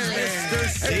 Congratulations, Mr.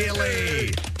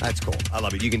 Seeley. That's cool. I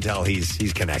love it. You can tell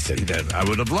he's connected. I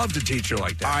would have loved a teacher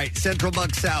like that. All right, Central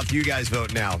Bucks South. You guys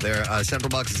vote now. Central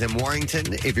Bucks is in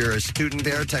Warrington. If you're a student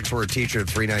there, text word teacher to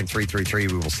 39333.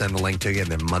 We will send the link to you, and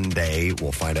then Monday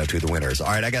we'll find out who the winner is. All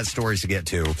right, I got stories to get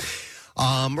to.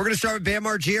 We're going to start with Bam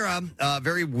Margera. A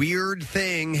very weird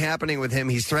thing happening with him.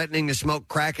 He's threatening to smoke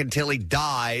crack until he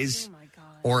dies.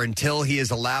 Or until he is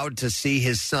allowed to see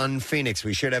his son, Phoenix.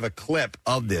 We should have a clip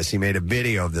of this. He made a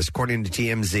video of this. According to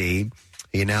TMZ,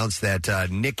 he announced that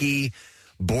Nikki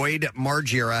Boyd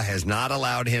Margera has not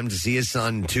allowed him to see his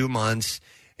son in 2 months.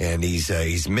 And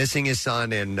he's missing his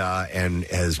son and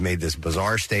has made this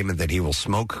bizarre statement that he will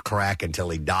smoke crack until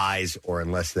he dies or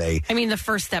unless they... I mean, the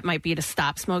first step might be to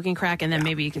stop smoking crack, and then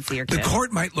maybe you can see your kid. The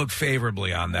court might look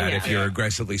favorably on that if you're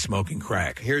aggressively smoking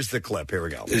crack. Here's the clip. Here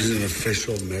we go. This is an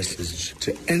official message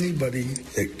to anybody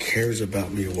that cares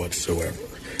about me whatsoever.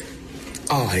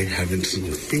 I haven't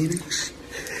seen Phoenix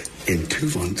in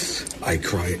 2 months. I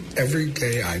cry every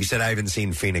day. He said, I haven't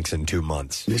seen Phoenix in 2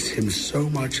 months. Miss him so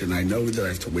much, and I know that I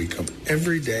have to wake up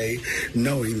every day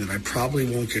knowing that I probably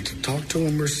won't get to talk to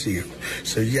him or see him.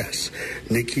 So yes,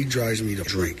 Nikki drives me to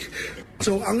drink.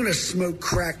 So I'm going to smoke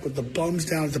crack with the bums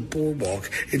down at the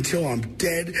boardwalk until I'm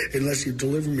dead unless you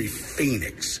deliver me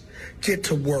Phoenix. Get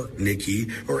to work, Nikki,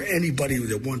 or anybody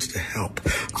that wants to help.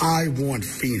 I want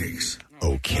Phoenix.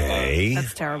 Okay.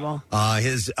 That's terrible.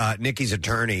 Nikki's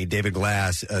attorney, David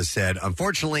Glass, said,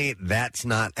 unfortunately, that's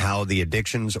not how the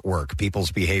addictions work.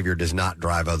 People's behavior does not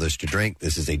drive others to drink.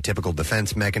 This is a typical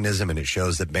defense mechanism, and it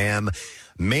shows that Bam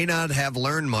may not have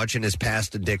learned much in his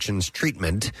past addictions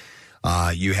treatment.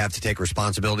 You have to take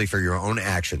responsibility for your own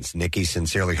actions. Nikki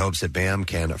sincerely hopes that Bam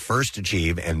can first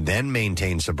achieve and then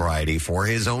maintain sobriety for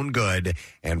his own good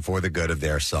and for the good of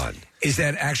their son. Is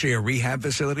that actually a rehab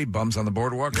facility, Bums on the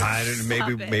Boardwalk?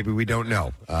 Maybe we don't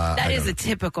know. That is a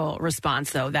typical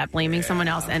response, though, that blaming someone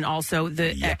else and also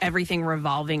everything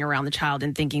revolving around the child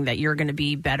and thinking that you're going to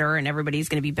be better and everybody's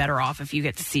going to be better off if you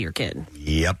get to see your kid.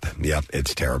 Yep,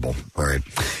 it's terrible. All right.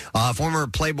 Former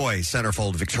Playboy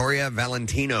centerfold Victoria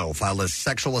Valentino filed a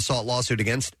sexual assault lawsuit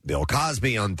against Bill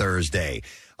Cosby on Thursday.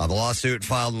 The lawsuit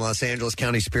filed in Los Angeles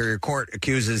County Superior Court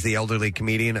accuses the elderly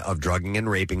comedian of drugging and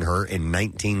raping her in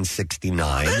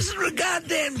 1969. This is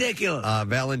goddamn ridiculous.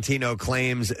 Valentino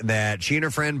claims that she and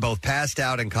her friend both passed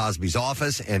out in Cosby's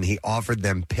office, and he offered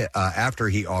them after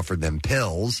he offered them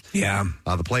pills. Yeah.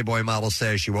 The Playboy model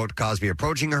says she woke Cosby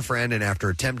approaching her friend, and after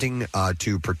attempting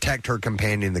to protect her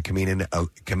companion, the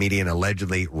comedian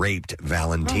allegedly raped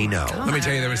Valentino. Oh, let me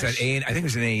tell you, there was that I think it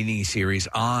was an A&E series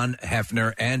on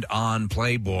Hefner and on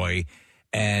Playboy.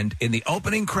 And in the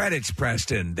opening credits,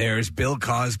 Preston, there's Bill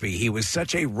Cosby. He was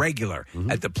such a regular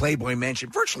at the Playboy Mansion,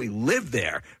 virtually lived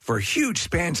there for huge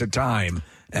spans of time.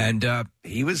 And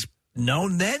he was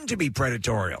known then to be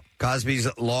predatory. Cosby's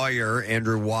lawyer,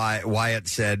 Andrew Wyatt,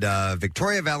 said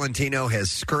Victoria Valentino has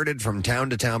skirted from town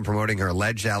to town promoting her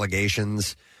alleged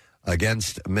allegations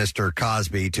against Mr.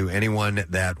 Cosby to anyone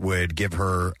that would give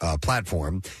her a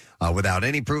platform. Without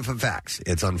any proof of facts.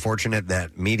 It's unfortunate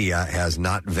that media has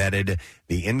not vetted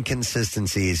the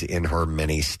inconsistencies in her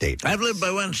many statements. I've lived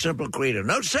by one simple credo.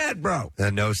 No sad, bro.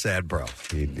 No sad, bro.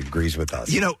 He agrees with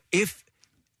us. You know, if...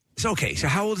 It's okay. So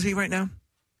how old is he right now?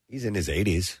 He's in his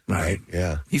 80s. Right.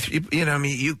 Yeah.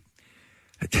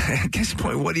 At this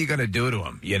point, what are you going to do to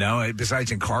him, besides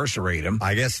incarcerate him?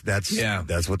 I guess that's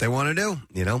what they want to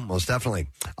do, most definitely.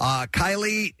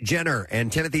 Kylie Jenner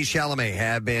and Timothée Chalamet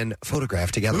have been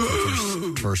photographed together for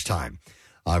the first time.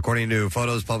 According to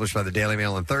photos published by the Daily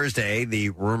Mail on Thursday,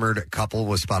 the rumored couple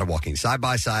was spotted walking side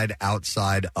by side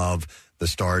outside of the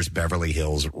star's Beverly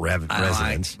Hills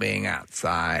residence. Like being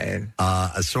outside.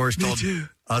 A source told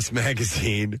Us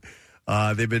Magazine...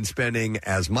 they've been spending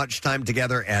as much time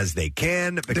together as they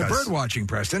can. Because they're bird watching,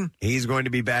 Preston. He's going to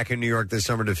be back in New York this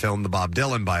summer to film the Bob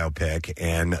Dylan biopic,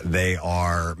 and they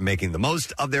are making the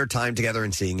most of their time together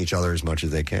and seeing each other as much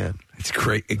as they can. It's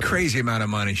a crazy amount of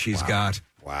money she's got.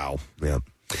 Wow. Yeah.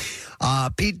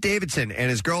 Pete Davidson and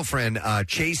his girlfriend,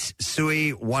 Chase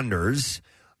Sui Wonders,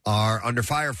 are under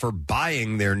fire for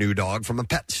buying their new dog from a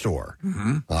pet store.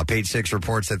 Mm-hmm. Page Six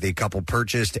reports that the couple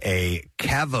purchased a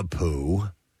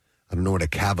Cavapoo. I don't know what a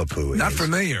Cavapoo is. Not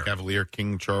familiar. Cavalier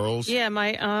King Charles. Yeah, and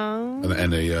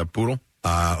a poodle.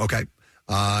 Okay.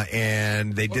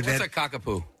 And they did What's that. a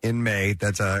cockapoo? In May.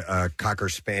 That's a Cocker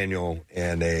Spaniel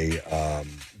and a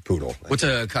poodle. What's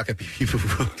a cockapoo?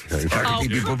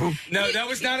 No, that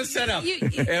was not a setup.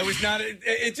 It was not.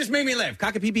 It just made me laugh.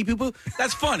 Cockapee-poo-poo.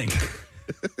 That's funny.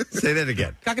 Say that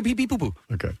again. Cockapee-poo-poo.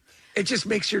 Okay. It just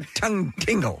makes your tongue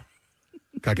tingle.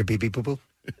 Cockapee-poo-poo.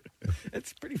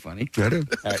 It's pretty funny. That is.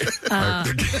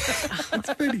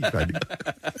 That's pretty funny.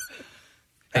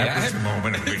 That was the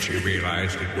moment in which he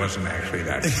realized it wasn't actually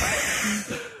that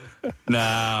funny.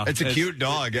 No. It's a cute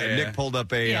dog. Yeah. Nick pulled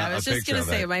up a I was just going to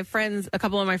say, a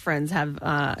couple of my friends have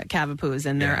Cavapoos,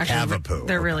 and they're actually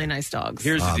they're really nice dogs.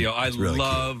 Here's the deal. I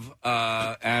love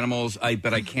animals,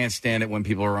 but I can't stand it when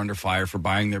people are under fire for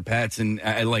buying their pets. And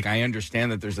I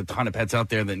understand that there's a ton of pets out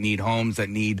there that need homes, that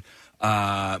need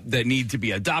to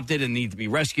be adopted and need to be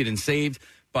rescued and saved.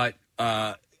 But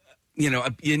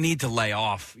you need to lay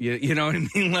off. You know what I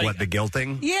mean? Like, what, the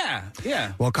guilting?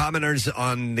 Yeah. Well, commenters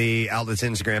on the outlet's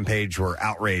Instagram page were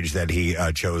outraged that he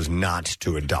chose not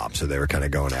to adopt, so they were kind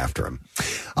of going after him.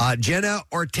 Jenna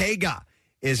Ortega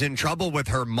is in trouble with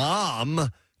her mom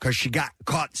because she got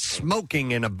caught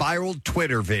smoking in a viral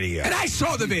Twitter video. And I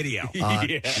saw the video.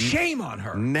 Shame on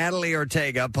her. Natalie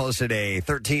Ortega posted a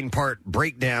 13-part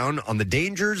breakdown on the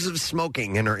dangers of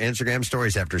smoking in her Instagram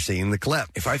stories after seeing the clip.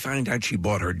 If I find out she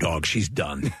bought her dog, she's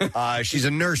done. She's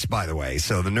a nurse, by the way.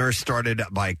 So the nurse started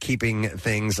by keeping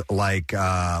things like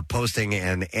posting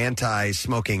an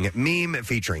anti-smoking meme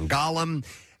featuring Gollum,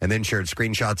 and then shared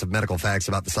screenshots of medical facts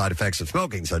about the side effects of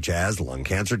smoking, such as lung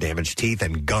cancer, damaged teeth,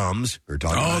 and gums. We were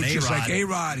talking about just A-Rod. like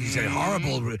A-Rod. He said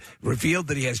horrible, revealed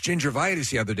that he has gingivitis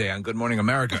the other day on Good Morning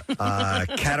America.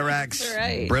 Cataracts,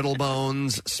 brittle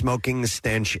bones, smoking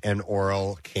stench, and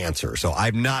oral cancer. So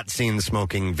I've not seen the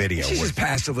smoking video. She's just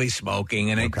passively smoking,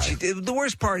 and the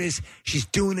worst part is she's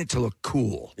doing it to look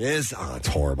cool. It's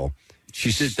horrible.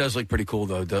 She does look pretty cool,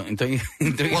 though, don't you?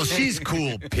 Well, she's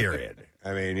cool, period.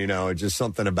 I mean, just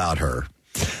something about her.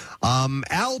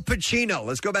 Al Pacino,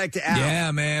 let's go back to Al.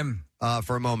 Yeah, man.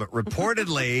 For a moment.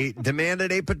 Reportedly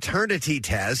demanded a paternity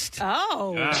test.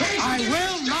 Oh. I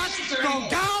will not go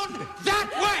down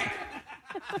that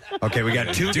way. Okay, we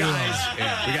got two guys.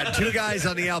 We got two guys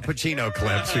on the Al Pacino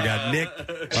clips. We got Nick.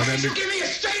 Don't you give me a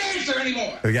straight answer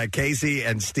anymore. We got Casey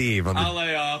and Steve on I'll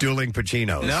lay off. dueling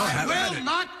Pacinos. I will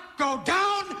not go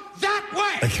down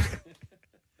that way.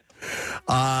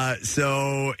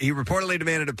 So he reportedly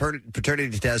demanded a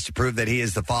paternity test to prove that he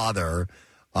is the father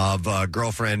of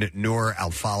girlfriend Noor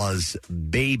Al-Falah's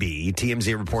baby.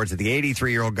 TMZ reports that the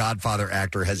 83-year-old Godfather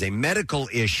actor has a medical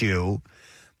issue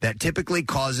that typically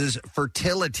causes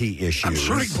fertility issues. I'm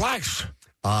shooting blanks.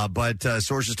 But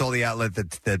sources told the outlet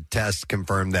that the test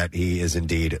confirmed that he is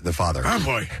indeed the father. Oh,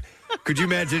 boy. Could you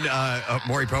imagine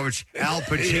Maury Povich, Al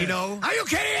Pacino? Are you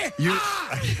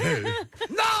kidding?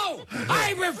 No!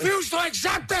 I refuse to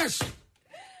accept this!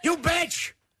 You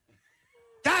bitch!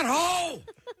 That hoe!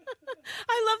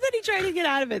 I love that he tried to get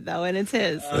out of it, though, and it's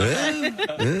his.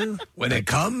 When it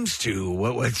comes to,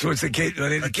 what's the kid?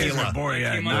 The kid's boy,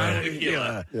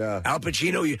 yeah. Al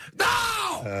Pacino,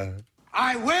 no!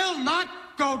 I will not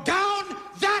go down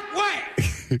that way.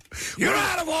 You're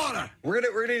out of order. We're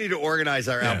gonna need to organize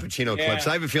our Al Pacino clips.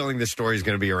 I have a feeling this story is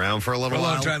going to be around for a little while.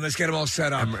 For a long time. Let's get them all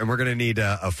set up. And we're going to need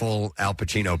a full Al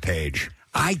Pacino page.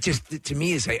 To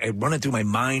me, as I run it through my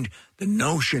mind, the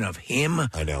notion of him,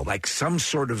 I know, like some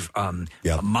sort of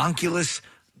homunculus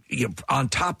on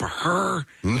top of her.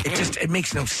 It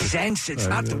makes no sense. It's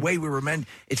not the way we were meant.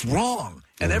 It's wrong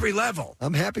at every level.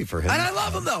 I'm happy for him, and I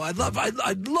love him though.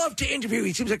 I'd love to interview.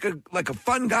 He seems like a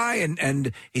fun guy,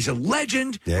 and he's a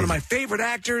legend. One of my favorite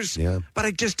actors. Yeah. But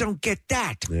I just don't get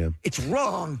that. Yeah. It's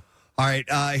wrong. All right,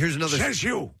 here's another. Says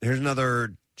you. Here's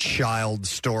another child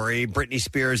story. Britney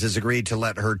Spears has agreed to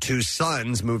let her two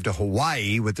sons move to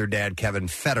Hawaii with their dad, Kevin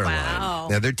Federline. Wow.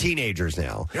 Now, they're teenagers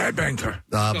now. Yeah, I banged her.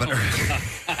 But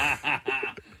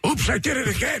Oops, I did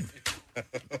it again.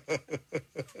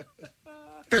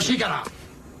 Because she got a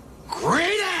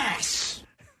great ass.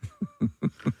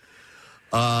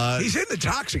 He's in the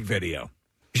Toxic video.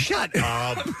 Shut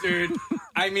up. Dude,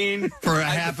 I mean... For a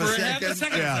half a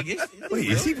second? Yeah. Wait,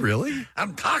 is he really?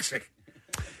 I'm toxic.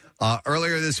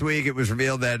 Earlier this week, it was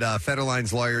revealed that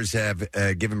Federline's lawyers have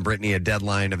given Britney a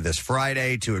deadline of this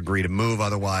Friday to agree to move.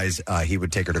 Otherwise, he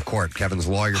would take her to court. Kevin's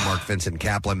lawyer, Mark Vincent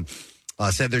Kaplan,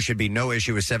 said there should be no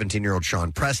issue with 17-year-old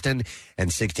Sean Preston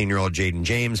and 16-year-old Jaden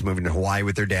James moving to Hawaii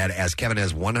with their dad, as Kevin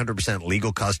has 100%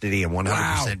 legal custody and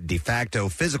 100% de facto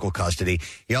physical custody.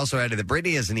 He also added that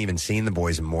Britney hasn't even seen the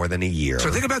boys in more than a year.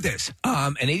 So think about this.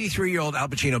 An 83-year-old Al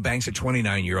Pacino banks a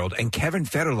 29-year-old, and Kevin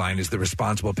Federline is the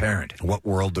responsible parent. What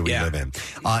world do we live in?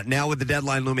 Now, with the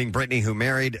deadline looming, Britney, who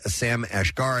married Sam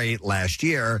Ashgari last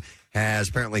year, has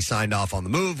apparently signed off on the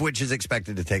move, which is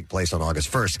expected to take place on August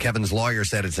 1st. Kevin's lawyer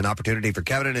said it's an opportunity for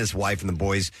Kevin and his wife, and the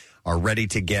boys are ready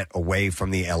to get away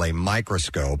from the L.A.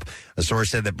 microscope. A source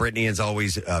said that Britney has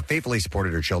always faithfully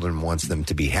supported her children and wants them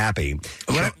to be happy.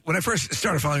 When I first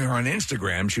started following her on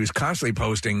Instagram, she was constantly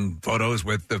posting photos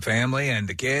with the family and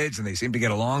the kids, and they seem to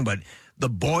get along, but the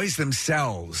boys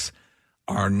themselves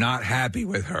are not happy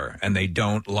with her, and they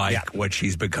don't like what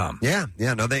she's become. No,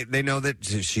 they know that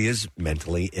she is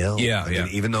mentally ill. I mean,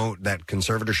 even though that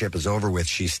conservatorship is over with,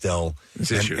 she's still...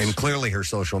 And clearly her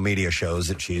social media shows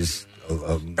that she's...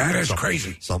 that is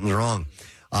crazy. Something's wrong.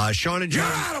 Sean and You're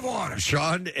Jaden, out of order.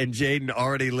 Sean and Jaden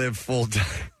already live full-time...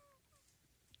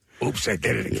 Oops, I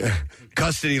did it again.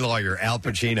 Custody lawyer, Al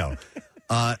Pacino.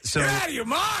 Get out of your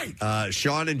mind!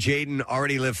 Sean and Jaden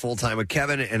already live full-time with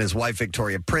Kevin and his wife,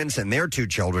 Victoria Prince, and their 2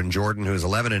 children, Jordan, who's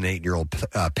 11, and 8-year-old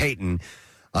Peyton.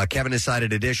 Kevin has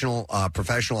cited additional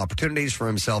professional opportunities for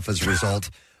himself as a result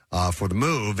for the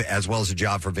move, as well as a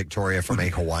job for Victoria from a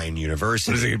Hawaiian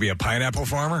university. What, is he going to be a pineapple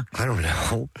farmer? I don't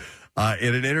know.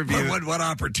 In an interview... What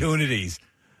opportunities?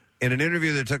 In an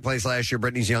interview that took place last year,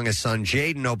 Brittany's youngest son,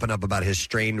 Jaden, opened up about his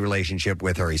strained relationship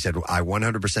with her. He said, I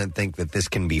 100% think that this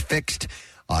can be fixed.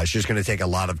 It's just going to take a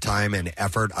lot of time and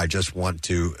effort. I just want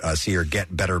to see her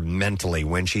get better mentally.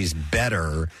 When she's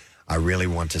better, I really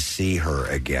want to see her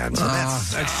again. So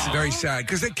that's very sad,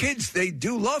 because the kids, they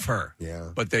do love her.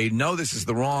 Yeah. But they know this is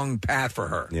the wrong path for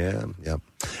her. Yeah, yep.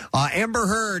 Amber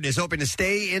Heard is hoping to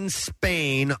stay in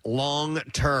Spain long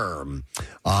term.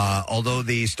 Although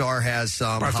the star has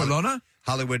some Barcelona?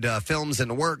 Hollywood films in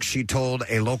the works, she told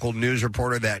a local news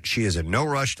reporter that she is in no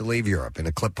rush to leave Europe. In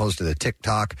a clip posted to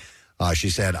TikTok, she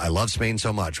said, I love Spain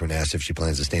so much. When asked if she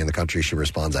plans to stay in the country, she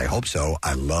responds, I hope so.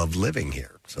 I love living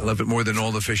here. So, I love it more than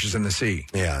all the fishes in the sea.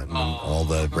 Yeah, and all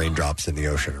the raindrops in the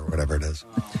ocean or whatever it is.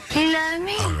 You love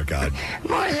me? Oh, my God.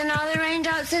 More than all the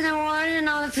raindrops in the water and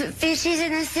all the fishes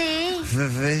in the sea? The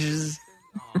fishes.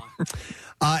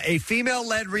 A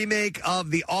female-led remake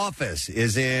of The Office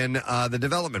is in the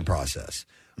development process.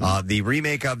 The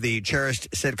remake of the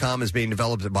cherished sitcom is being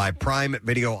developed by Prime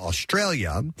Video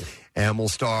Australia and will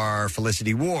star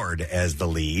Felicity Ward as the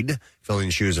lead, filling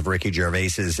the shoes of Ricky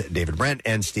Gervais's David Brent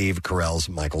and Steve Carell's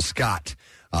Michael Scott.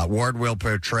 Ward will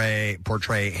portray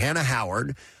Hannah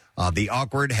Howard, the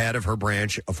awkward head of her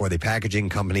branch for the packaging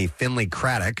company Finley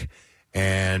Craddock,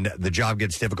 and the job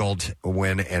gets difficult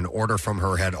when an order from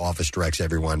her head office directs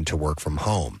everyone to work from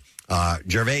home.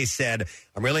 Gervais said,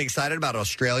 I'm really excited about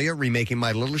Australia remaking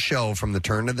my little show from the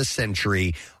turn of the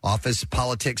century. Office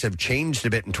politics have changed a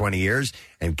bit in 20 years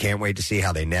and can't wait to see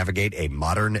how they navigate a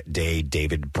modern-day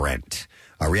David Brent.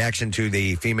 A reaction to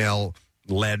the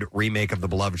female-led remake of the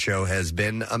beloved show has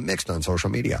been mixed on social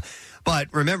media. But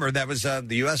remember, that was the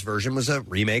U.S. version was a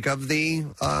remake of the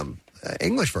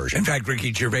English version. In fact,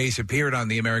 Ricky Gervais appeared on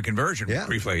the American version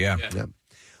briefly, yeah.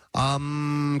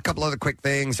 Couple other quick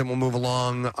things, and we'll move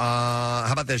along. How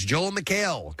about this? Joel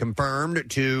McHale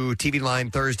confirmed to TV Line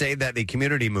Thursday that the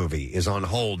Community movie is on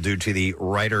hold due to the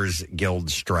Writers Guild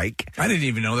strike. I didn't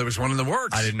even know there was one in the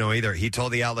works. I didn't know either. He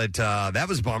told the outlet that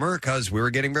was a bummer because we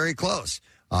were getting very close.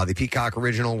 The Peacock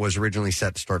original was originally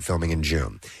set to start filming in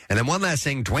June. And then one last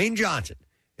thing, Dwayne Johnson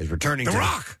is returning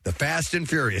to the Fast and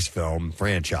Furious film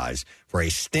franchise for a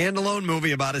standalone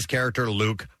movie about his character,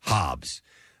 Luke Hobbs.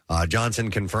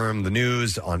 Johnson confirmed the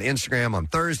news on Instagram on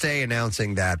Thursday,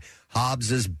 announcing that Hobbs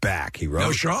is back. He wrote,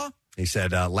 No Shaw? He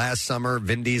said, last summer,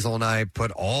 Vin Diesel and I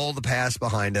put all the past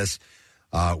behind us.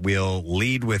 We'll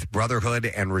lead with brotherhood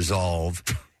and resolve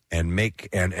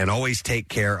and always take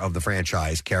care of the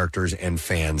franchise, characters, and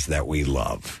fans that we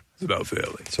love. It's about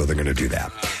family. So they're going to do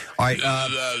that. All right.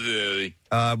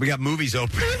 We got movies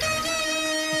open.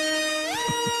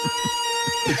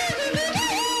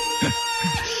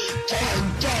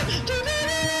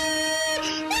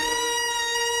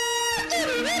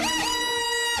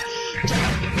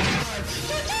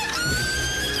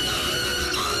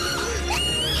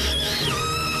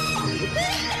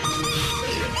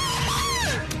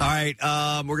 All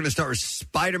right, we're going to start with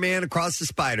Spider-Man Across the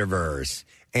Spider-Verse,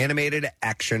 animated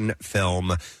action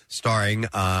film starring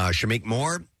Shameik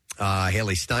Moore,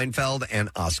 Haley Steinfeld, and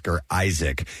Oscar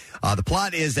Isaac. The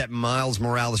plot is that Miles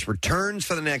Morales returns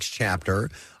for the next chapter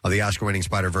of the Oscar-winning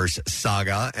Spider-Verse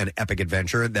saga, an epic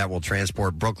adventure that will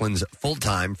transport Brooklyn's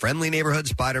full-time, friendly neighborhood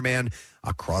Spider-Man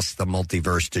across the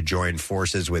multiverse to join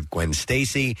forces with Gwen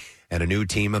Stacy and a new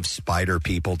team of spider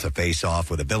people to face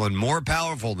off with a villain more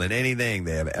powerful than anything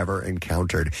they have ever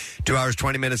encountered. 2 hours,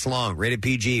 20 minutes long, rated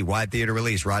PG, wide theater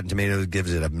release. Rotten Tomatoes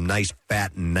gives it a nice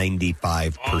fat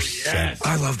 95%. Oh, yes.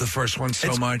 I love the first one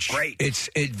so much. Great. It's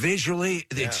visually,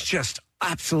 it's just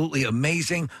absolutely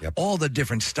amazing. Yep. All the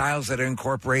different styles that are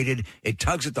incorporated. It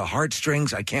tugs at the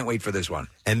heartstrings. I can't wait for this one.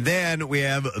 And then we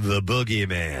have The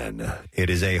Boogeyman.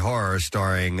 It is a horror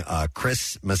starring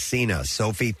Chris Messina,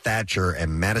 Sophie Thatcher,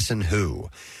 and Madison Hu.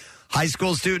 High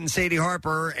school student Sadie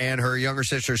Harper and her younger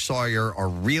sister Sawyer are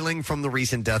reeling from the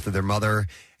recent death of their mother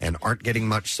and aren't getting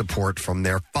much support from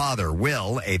their father,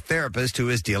 Will, a therapist who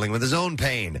is dealing with his own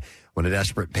pain. When a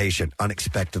desperate patient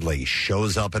unexpectedly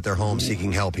shows up at their home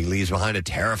seeking help, he leaves behind a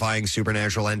terrifying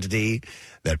supernatural entity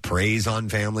that preys on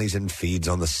families and feeds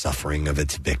on the suffering of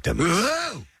its victims.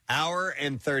 Hour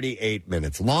and 38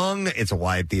 minutes long. It's a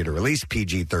wide theater release,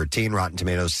 PG-13, Rotten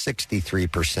Tomatoes,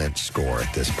 63% score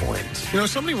at this point. You know,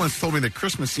 somebody once told me that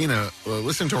Chris Messina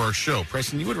listened to our show.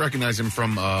 Preston, you would recognize him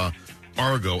from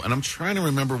Argo, and I'm trying to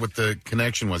remember what the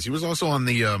connection was. He was also on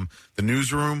the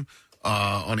Newsroom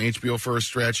on HBO for a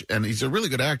stretch, and he's a really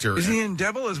good actor. Isn't he in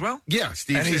Devil as well? Yeah,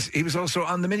 Steve. And he was also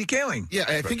on the Minnie Kaling. Yeah,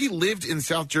 I think he lived in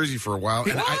South Jersey for a while.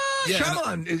 And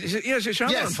Shyamalan. Is it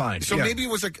Shyamalan fine? So maybe it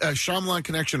was a Shyamalan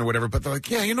connection or whatever, but they're like,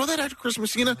 yeah, you know that actor Chris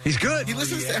Messina? He's good. He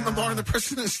listens to MMR and the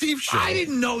Preston and Steve show. I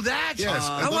didn't know that. Yes.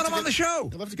 I want him on the show.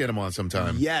 I'd love to get him on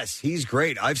sometime. Yes, he's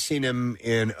great. I've seen him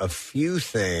in a few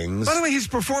things. By the way, his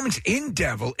performance in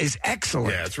Devil is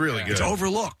excellent. Yeah, it's really good. It's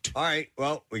overlooked. All right,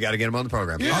 well, we got to get him on the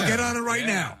program. Yeah. I'll get on it right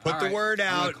now. Put the word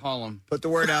out. Call him. Put the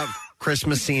word out, Chris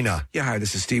Messina. Yeah, hi,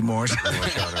 this is Steve Morris.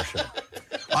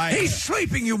 He's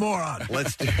sleeping, you moron.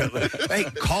 Let's do it. Hey,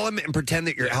 call him and pretend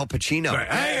that you're Al Pacino.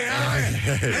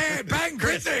 Hey, bang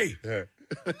Brittany.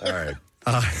 All right.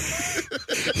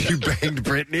 You banged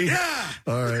Brittany? Yeah.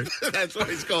 All right. That's what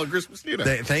he's called, Chris Messina.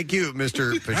 Thank you,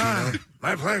 Mr. Pacino.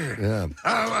 My pleasure. Yeah.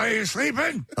 Are you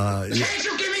sleeping? Can't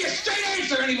you give me a straight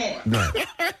answer anymore? No.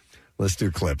 Let's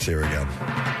do clips. Here we go.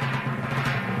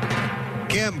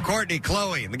 Kim, Courtney,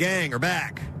 Chloe, and the gang are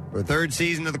back for third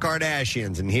season of the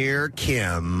Kardashians. And here,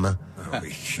 Kim.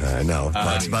 I know.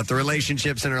 It's about the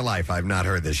relationships in her life. I've not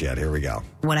heard this yet. Here we go.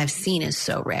 What I've seen is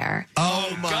so rare.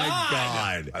 Oh, my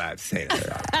God. What I've seen is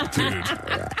Dude,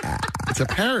 it's a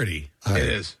parody. It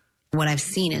is. What I've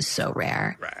seen is so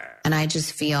rare. And I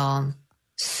just feel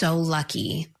so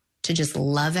lucky to just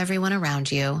love everyone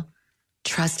around you,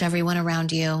 trust everyone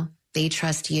around you. They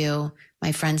trust you.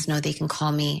 My friends know they can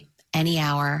call me any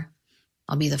hour.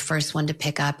 I'll be the first one to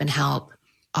pick up and help.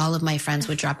 All of my friends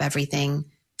would drop everything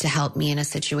to help me in a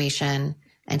situation,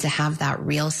 and to have that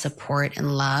real support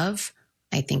and love,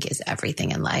 I think is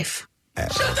everything in life.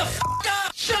 Shut the f***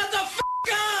 up! Shut the f***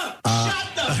 up!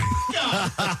 Shut the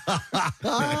f*** up!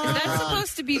 Is that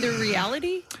supposed to be the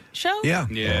reality show? Yeah.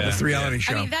 It's the reality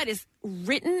show. I mean, that is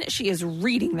written. She is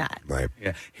reading that. Right.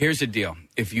 Yeah. Here's the deal.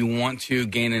 If you want to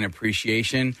gain an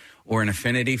appreciation or an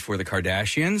affinity for the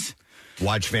Kardashians,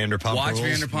 watch Vanderpump Watch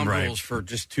Rules. Vanderpump Rules for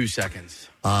just 2 seconds.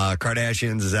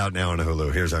 Kardashians is out now on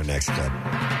Hulu. Here's our next clip.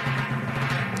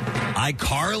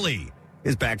 iCarly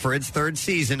is back for its third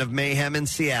season of Mayhem in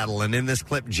Seattle. And in this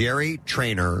clip, Jerry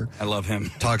Trainer, I love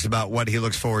him, talks about what he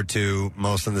looks forward to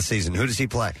most in the season. Who does he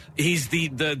play? He's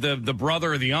the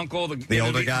brother or the uncle. The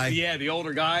older guy? Yeah, the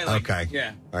older guy. Okay.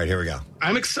 Yeah. All right, here we go.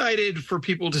 I'm excited for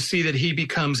people to see that he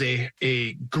becomes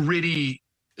a gritty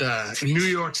New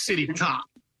York City cop,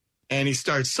 and he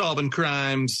starts solving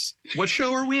crimes. What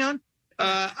show are we on?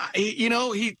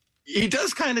 He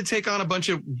does kind of take on a bunch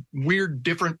of weird,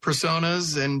 different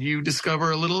personas, and you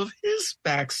discover a little of his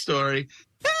backstory.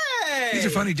 Hey! He's a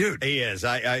funny dude. He is.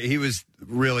 He was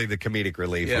really the comedic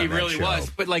relief. Yeah, on he that really show.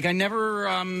 was. But I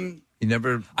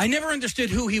never understood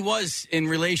who he was in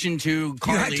relation to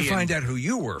Carly. You had to find out who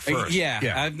you were first.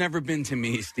 Yeah, I've never been to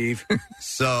me, Steve.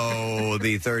 So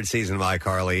the third season of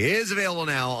iCarly is available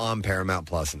now on Paramount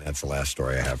Plus, and that's the last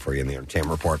story I have for you in the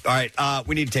Entertainment Report. All right,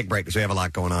 we need to take a break because we have a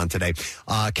lot going on today.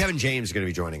 Kevin James is going to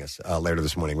be joining us later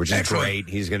this morning, which is great.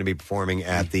 He's going to be performing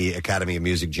at the Academy of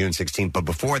Music June 16th. But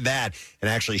before that, and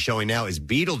actually showing now, is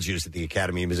Beetlejuice at the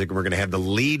Academy of Music. And we're going to have the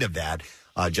lead of that,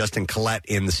 Justin Collette,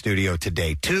 in the studio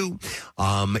today, too.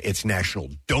 It's National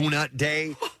Donut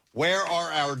Day. Where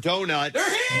are our donuts? They're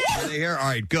here! Are they here? All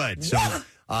right, good. So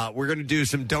we're going to do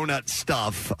some donut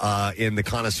stuff in the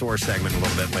connoisseur segment a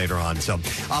little bit later on. So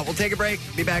we'll take a break.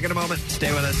 Be back in a moment.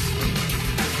 Stay with us.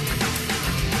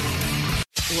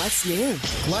 What's new?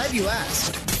 Glad you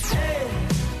asked.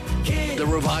 The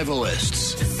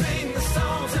Revivalists.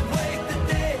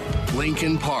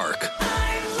 Linkin Park.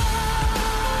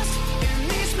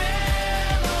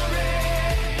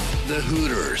 The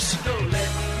Hooters.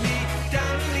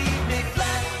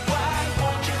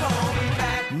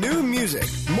 New music.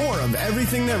 More of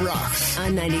everything that rocks.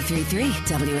 On 93.3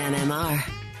 WMMR.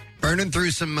 Burning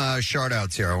through some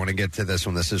shout-outs here. I want to get to this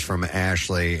one. This is from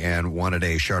Ashley, and wanted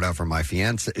a shout-out from my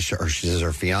fiance. She says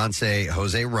her fiance,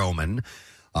 Jose Roman.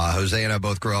 Jose and I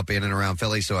both grew up in and around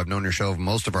Philly, so I've known your show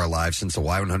most of our lives since the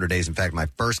Y100 days. In fact, my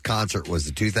first concert was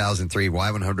the 2003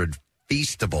 Y100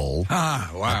 Feastable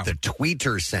at the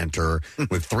Tweeter Center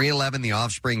with 311, The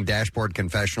Offspring, Dashboard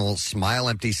Confessional, Smile,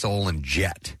 Empty Soul, and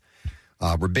Jet.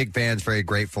 We're big fans, very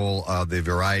grateful of the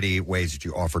variety of ways that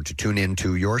you offer to tune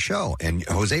into your show. And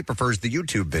Jose prefers the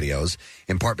YouTube videos,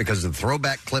 in part because of the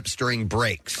throwback clips during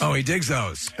breaks. Oh, he digs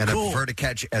those. And cool. I prefer to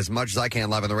catch as much as I can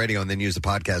live on the radio and then use the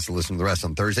podcast to listen to the rest.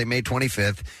 On Thursday, May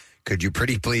 25th, could you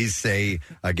pretty please say,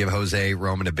 give Jose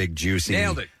Roman a big juicy...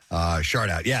 Nailed it. Shout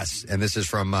out, yes. And this is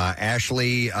from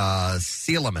Ashley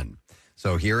Seeleman.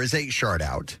 So here is a shout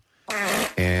out.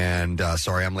 And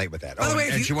sorry, I'm late with that. By the way,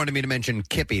 and she wanted me to mention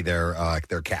Kippy, their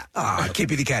cat.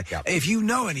 Kippy the cat. Yep. If you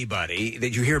know anybody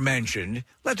that you hear mentioned,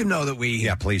 let them know that we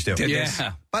please do. did this.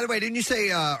 By the way, didn't you say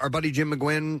our buddy Jim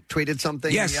McGuinn tweeted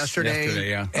something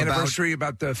yesterday? Anniversary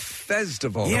about the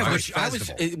festival. Yeah,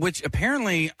 right? which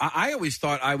apparently I always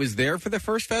thought I was there for the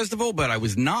first festival, but I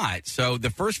was not. So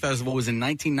the first festival was in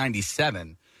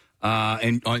 1997.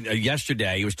 And on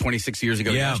yesterday, it was 26 years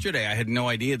ago. Yeah. Yesterday, I had no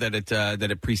idea that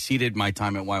it preceded my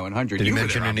time at Y100. Did he were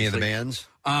mention there, any of the obviously.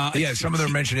 bands? Yeah, some of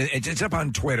them mentioned it. It's up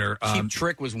on Twitter. Cheap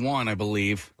Trick was one, I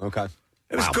believe. Okay.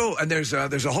 It was cool, and there's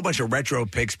a whole bunch of retro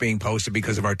pics being posted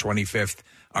because of our 25th.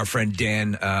 Our friend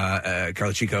Dan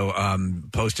Carlichico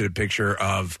posted a picture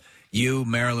of you,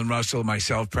 Marilyn Russell,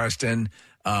 myself, Preston,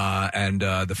 and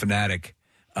the Fanatic.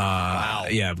 Wow.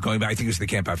 Yeah, going back. I think it was the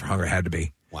Camp Out for Hunger. Had to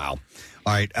be. Wow.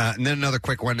 All right, and then another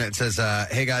quick one that says,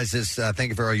 "Hey guys, thank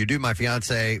you for all you do. My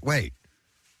fiance, wait,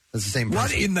 that's the same person.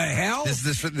 What in the hell? This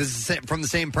is from the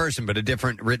same person, but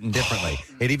written differently.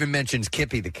 It even mentions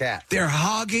Kippy the cat. They're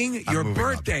hogging your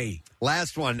birthday.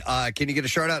 Last one. Can you get a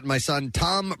shout out to my son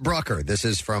Tom Brucker? This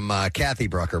is from Kathy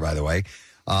Brucker, by the way.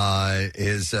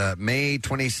 His May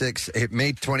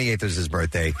 28th is his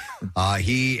birthday.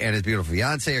 He and his beautiful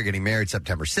fiance are getting married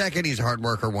September 2nd. He's a hard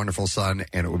worker, wonderful son,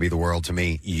 and it would be the world to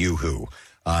me. Yoo-hoo.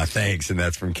 Thanks, and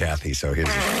that's from Kathy. So here's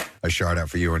a shout out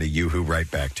for you and a yoo-hoo right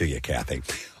back to you, Kathy.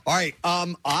 All right,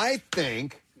 I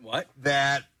think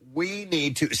that we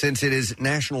need to, since it is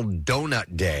National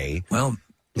Donut Day,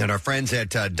 and our friends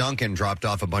at Dunkin' dropped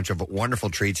off a bunch of wonderful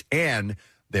treats and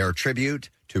their tribute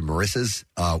to Marissa's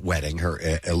wedding, her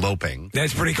eloping.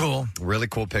 That's pretty cool. Really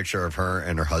cool picture of her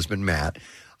and her husband, Matt.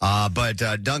 But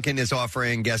Dunkin' is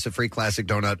offering guests a free classic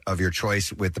donut of your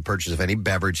choice with the purchase of any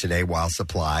beverage today while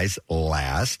supplies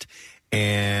last.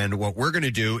 And what we're going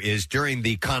to do is during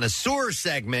the connoisseur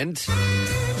segment,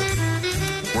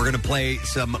 we're going to play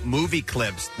some movie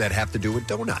clips that have to do with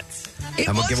donuts. It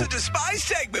was a despised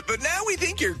segment, but now we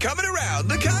think you're coming around.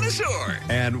 The connoisseur.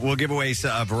 And we'll give away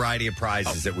a variety of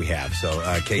prizes that we have. So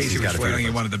Casey's got a few.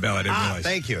 You wanted the bell. I didn't realize.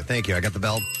 Thank you. I got the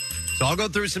bell. So I'll go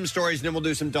through some stories, and then we'll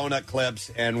do some donut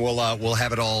clips, and we'll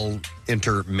have it all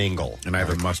intermingle. And I have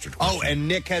a mustard question. Oh, and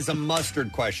Nick has a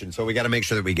mustard question, so we got to make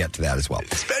sure that we get to that as well.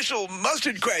 Special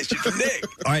mustard question from Nick.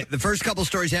 All right, the first couple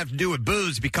stories have to do with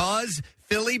booze because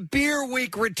Philly Beer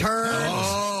Week returns.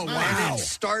 Oh, wow. And it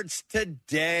starts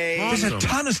today. There's a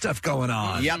ton of stuff going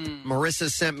on. Yep. Marissa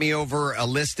sent me over a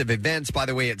list of events. By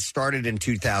the way, it started in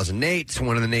 2008. It's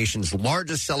one of the nation's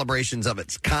largest celebrations of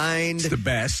its kind. It's the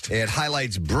best. It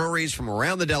highlights breweries from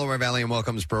around the Delaware Valley and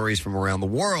welcomes breweries from around the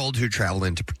world who travel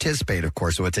in to participate, of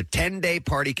course. So it's a 10-day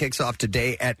party, kicks off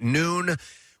today at noon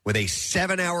with a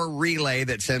 7-hour relay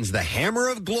that sends the hammer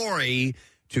of glory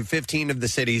to 15 of the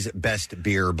city's best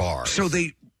beer bars. So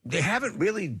they haven't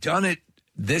really done it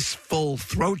this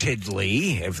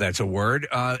full-throatedly, if that's a word,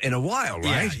 in a while,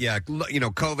 right? Yeah. You know,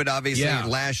 COVID, obviously,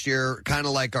 last year, kind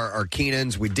of like our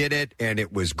Keenans, we did it, and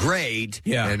it was great.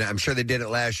 Yeah. And I'm sure they did it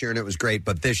last year, and it was great,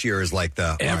 but this year is like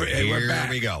here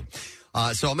we go.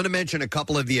 So I'm going to mention a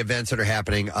couple of the events that are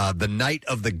happening. The Night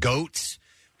of the Goats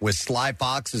with Sly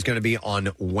Fox is going to be on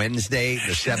Wednesday,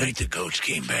 the 7th. The Goats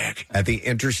came back. At the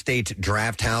Interstate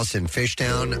Draft House in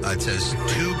Fishtown. It says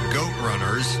 2 goat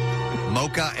runners,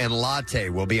 Mocha and Latte,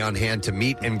 will be on hand to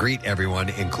meet and greet everyone,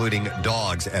 including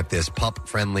dogs, at this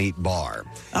pup-friendly bar.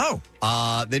 Oh.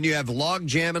 Then you have Log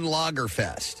Jam and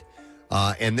Lagerfest.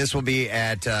 And this will be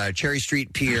at Cherry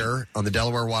Street Pier on the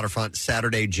Delaware waterfront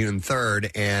Saturday, June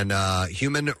 3rd. And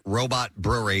Human Robot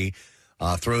Brewery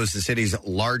throws the city's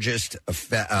largest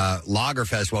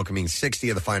Lagerfest, welcoming 60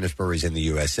 of the finest breweries in the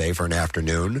USA for an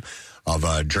afternoon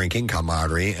of drinking,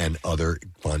 camaraderie, and other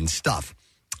fun stuff.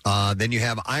 Then you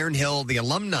have Iron Hill, the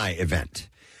alumni event.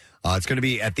 It's going to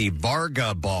be at the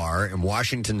Varga Bar in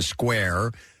Washington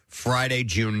Square, Friday,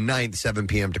 June 9th, 7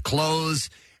 p.m. to close.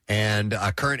 And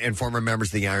current and former members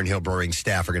of the Iron Hill Brewing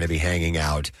staff are going to be hanging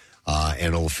out.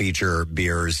 And it'll feature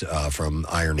beers from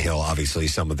Iron Hill, obviously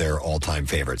some of their all-time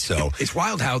favorites. So it's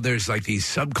wild how there's like these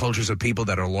subcultures of people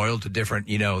that are loyal to different,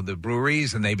 the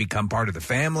breweries, and they become part of the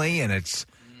family. And it's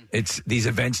these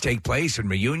events take place and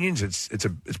reunions. It's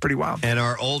pretty wild. And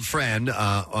our old friend,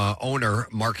 owner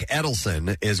Mark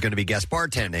Edelson, is going to be guest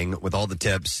bartending with all the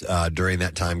tips during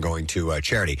that time going to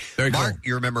charity. Very Mark, cool.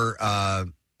 You remember?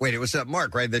 Wait, it was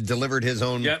Mark, right? That delivered his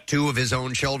own 2 of his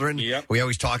own children. Yep. We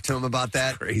always talk to him about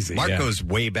that. Crazy. Mark goes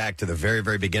way back to the very,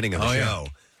 very beginning of the show.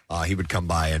 He would come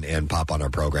by and pop on our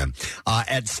program.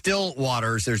 At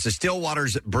Stillwater's, there's the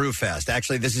Stillwater's Brew Fest.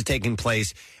 Actually, this is taking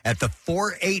place at the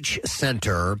 4-H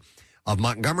Center of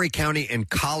Montgomery County in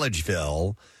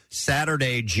Collegeville,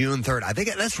 Saturday, June 3rd. I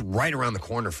think that's right around the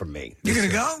corner from me. You're going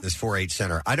to go? This 4-H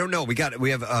Center. I don't know. We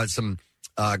have some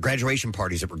graduation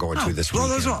parties that we're going to this blow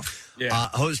weekend. those off. Yeah.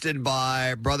 Hosted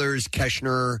by Brothers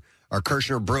Kirshner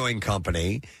Brewing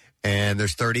Company. And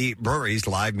there's 30 breweries,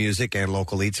 live music, and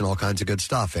local eats and all kinds of good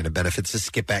stuff. And it benefits the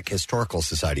Skipback Historical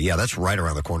Society. Yeah, that's right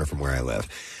around the corner from where I live.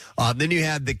 Then you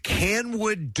have the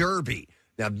Canwood Derby.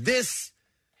 Now this,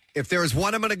 if there was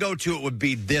one I'm going to go to, it would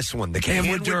be this one. The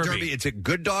Canwood Derby. It's a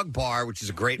Good Dog Bar, which is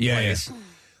a great place. Yeah.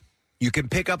 You can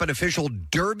pick up an official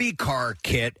Derby car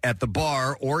kit at the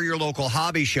bar or your local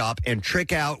hobby shop and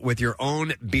trick out with your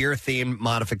own beer-themed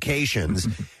modifications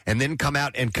and then come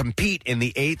out and compete in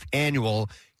the 8th annual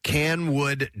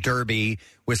Canwood Derby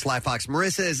with Sly Fox.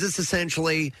 Marissa, is this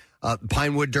essentially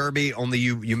Pinewood Derby, only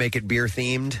you make it beer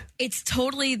themed? It's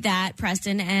totally that,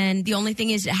 Preston, and the only thing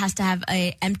is it has to have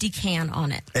a empty can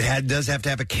on it. It does have to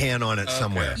have a can on it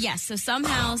somewhere. Yes, so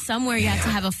somewhere you have to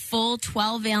have a full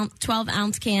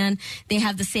 12-ounce can. They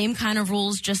have the same kind of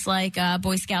rules, just like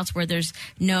Boy Scouts, where there's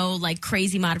no like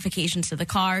crazy modifications to the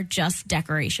car, just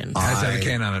decoration. It has to have a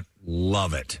can on it.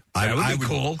 Love it. That would be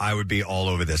cool. I would be all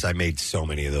over this. I made so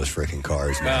many of those freaking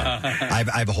cars, man. I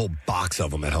have a whole box of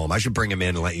them at home. I should bring them in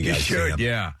and let you guys see them.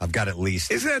 Yeah. I've got at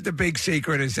least. Isn't that the big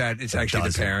secret? Is that it's actually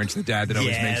the parents, the dad that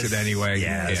always makes it anyway?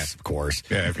 Yes, of course.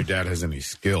 Yeah, if your dad has any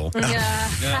skill.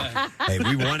 Hey,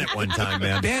 we won it one time,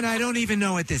 man. Ben, I don't even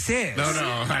know what this is. No,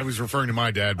 I was referring to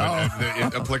my dad, but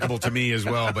it's applicable to me as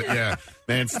well. But yeah,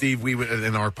 man, Steve, we would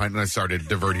in our Pine. I started to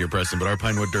divert here, Preston, but our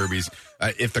Pinewood Derbies.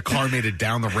 If the car made it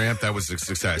down the ramp, that was a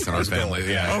success in our family.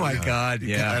 Yeah. Oh my God.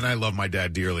 Yeah. And I love my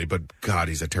dad dearly, but God,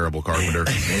 he's a terrible carpenter.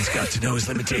 He's got to know his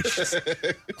limitations.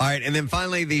 All right, and then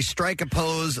finally, the Strike a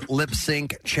Pose Lip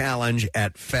Sync Challenge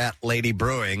at Fat Lady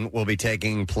Brewing will be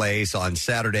taking place on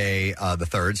Saturday, the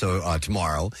 3rd, so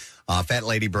tomorrow. Fat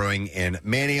Lady Brewing in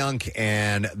Manayunk,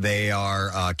 and they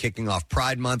are kicking off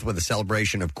Pride Month with a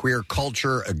celebration of queer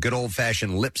culture, a good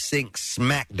old-fashioned lip sync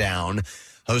smackdown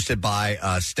hosted by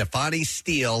Stefani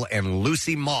Steele and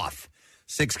Lucy Moth.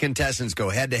 6 contestants go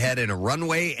head-to-head in a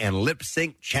runway and lip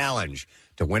sync challenge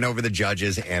to win over the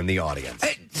judges and the audience.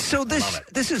 So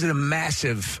this is a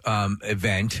massive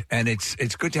event, and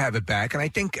it's good to have it back. And I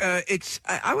think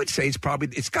I would say it's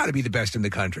got to be the best in the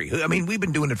country. I mean, we've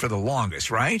been doing it for the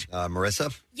longest, right?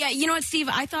 Marissa? Yeah, you know what, Steve?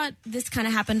 I thought this kind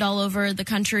of happened all over the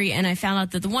country, and I found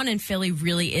out that the one in Philly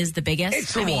really is the biggest.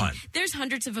 It's the one. There's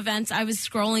hundreds of events. I was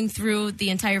scrolling through the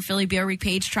entire Philly Beer Week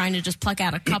page trying to just pluck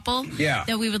out a couple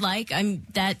that we would like.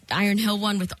 That Iron Hill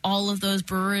one with all of those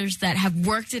brewers that have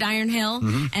worked at Iron Hill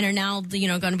and are now,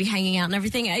 going to be hanging out and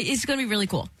everything. It's going to be really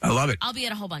cool. I love it. I'll be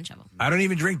at a whole bunch of them. I don't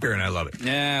even drink beer, and I love it.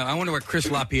 Yeah, I wonder what Chris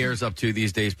LaPierre's up to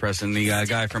these days, Preston, the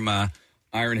guy from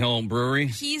Iron Hill Brewery.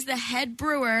 He's the head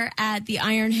brewer at the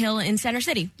Iron Hill in Center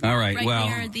City. All right, well,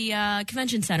 near the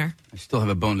convention center. I still have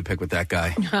a bone to pick with that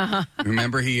guy.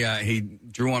 Remember, he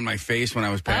drew on my face when I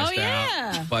was passed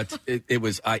out. But it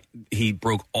was he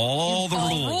broke all the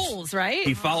rules, right?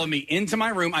 He followed me into my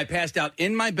room. I passed out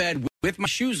in my bed with my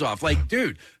shoes off. Like,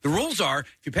 dude, the rules are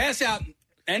if you pass out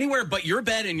anywhere but your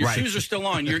bed and your shoes are still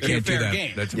on, you're Can't do fair that.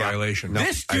 game. That's a violation.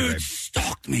 This dude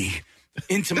stalked me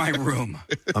into my room.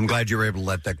 I'm glad you were able to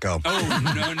let that go.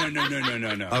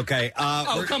 Oh, no. Okay.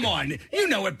 Come on. You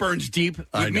know it burns deep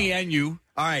with me and you.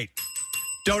 All right.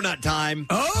 Donut time.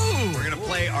 Oh! We're going to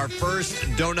play our first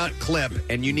donut clip,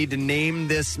 and you need to name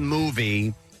this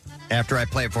movie after I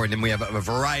play it for you. And then we have a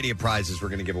variety of prizes we're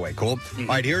going to give away. Cool? All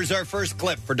right, here's our first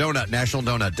clip for National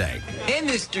Donut Day. Hey,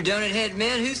 Mr. Donut Head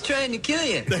Man, who's trying to kill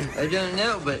you? I don't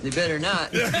know, but they better not.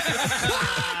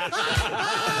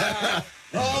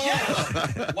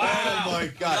 Oh, wow. Oh,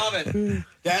 my God. Love it.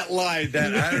 That line,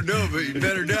 I don't know, but you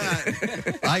better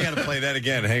not. I got to play that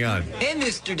again. Hang on. Hey,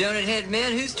 Mr. Donut Head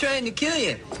Man, who's trying to kill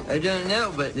you? I don't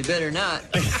know, but they better not.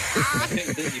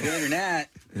 You better not.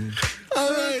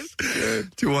 All right.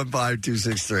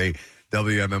 215-263.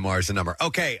 WMMR is the number.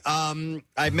 Okay,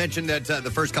 I mentioned that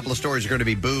the first couple of stories are going to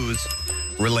be booze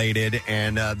related,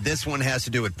 and this one has to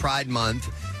do with Pride Month.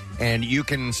 And you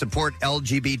can support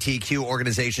LGBTQ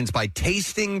organizations by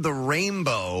tasting the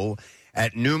rainbow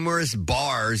at numerous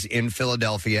bars in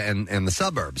Philadelphia and the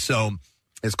suburbs. So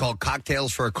it's called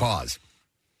Cocktails for a Cause.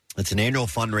 It's an annual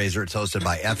fundraiser. It's hosted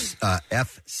by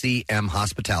FCM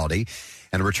Hospitality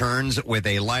and returns with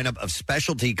a lineup of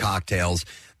specialty cocktails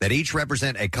that each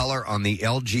represent a color on the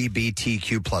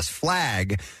LGBTQ plus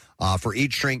flag. For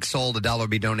each drink sold, $1 will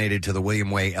be donated to the William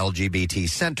Way LGBT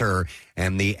Center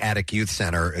and the Attic Youth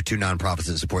Center, two nonprofits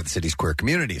that support the city's queer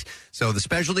communities. So the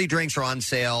specialty drinks are on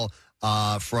sale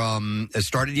it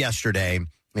started yesterday,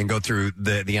 and go through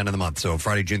the end of the month, so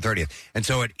Friday, June 30th. And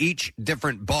so at each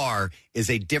different bar is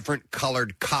a different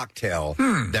colored cocktail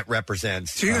that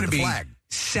represents So you're going to the be flag.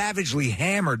 savagely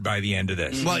hammered by the end of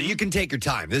this. Well, you can take your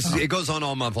time. It goes on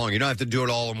all month long. You don't have to do it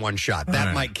all in one shot. That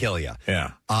right. might kill you.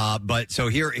 Yeah. But so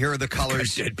here are the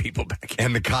colors dead people back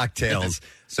and the cocktails.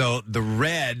 So the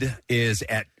red is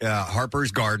at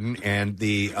Harper's Garden, and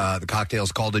the cocktail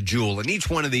is called a Jewel. And each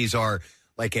one of these are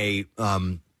like a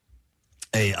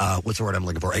what's the word I'm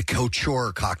looking for? A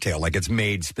couture cocktail, like it's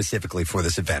made specifically for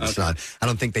this event. It's not. I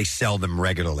don't think they sell them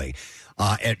regularly.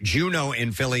 At Juneau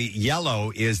in Philly,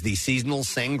 yellow is the seasonal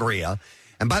sangria.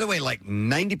 And by the way, like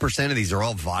 90% of these are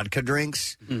all vodka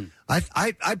drinks. I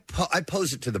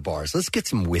pose it to the bars. Let's get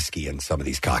some whiskey in some of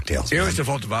these cocktails. You always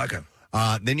default to vodka.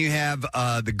 Then you have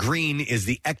the green is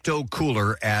the Ecto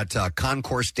Cooler at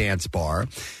Concourse Dance Bar.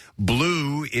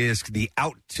 Blue is the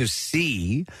Out to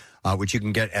Sea, which you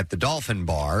can get at the Dolphin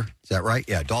Bar. Is that right?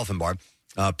 Yeah, Dolphin Bar.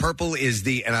 Purple is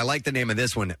and I like the name of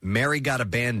this one, Mary Got a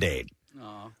Band-Aid.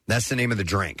 That's the name of the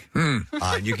drink.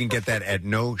 You can get that at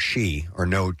No Chi. I'm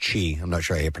not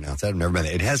sure how you pronounce that. I've never been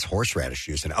there. It has horseradish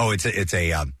juice in it. Oh, it's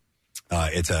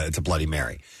a Bloody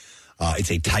Mary.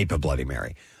 It's a type of Bloody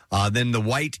Mary. Then the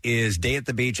white is Day at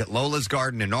the Beach at Lola's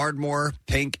Garden in Ardmore.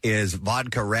 Pink is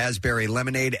vodka raspberry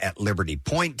lemonade at Liberty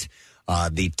Point.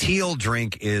 The teal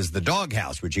drink is the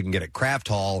Doghouse, which you can get at Craft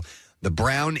Hall. The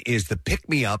brown is the Pick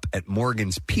Me Up at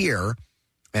Morgan's Pier.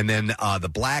 And then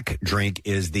the black drink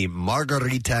is the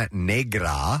Margarita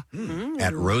Negra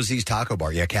at Rosie's Taco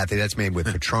Bar. Yeah, Kathy, that's made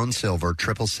with Patron Silver,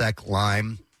 triple sec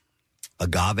lime,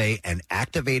 agave, and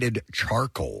activated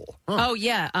charcoal. Oh,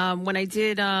 yeah. When I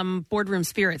did Boardroom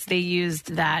Spirits, they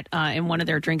used that in one of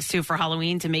their drinks, too, for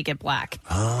Halloween to make it black.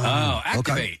 Oh,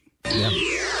 activate. Yeah.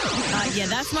 Yeah,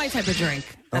 that's my type of drink.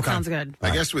 That sounds good.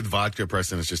 I guess with vodka,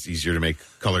 Preston, it's just easier to make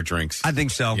colored drinks. I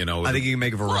think so. You know, I think you can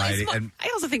make a variety. I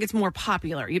also think it's more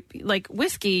popular. Like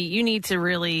whiskey, you need to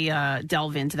really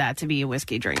delve into that to be a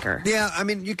whiskey drinker. Yeah, I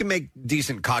mean, you can make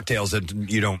decent cocktails that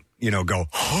you don't, go,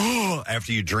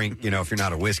 after you drink, if you're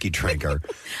not a whiskey drinker.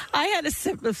 I had a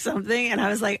sip of something, and I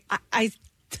was like,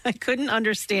 I couldn't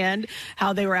understand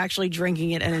how they were actually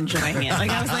drinking it and enjoying it. Like,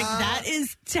 I was like, that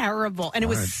is terrible. And it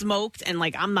was smoked, and,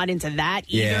 I'm not into that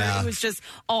either. Yeah. It was just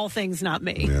all things not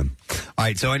me. Yeah. All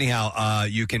right, so anyhow,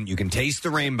 you can taste the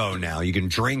rainbow now. You can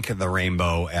drink the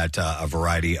rainbow at a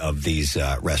variety of these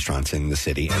restaurants in the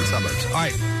city and suburbs. All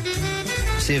right,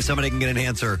 see if somebody can get an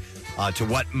answer to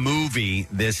what movie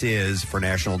this is for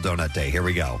National Donut Day. Here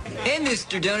we go. Hey,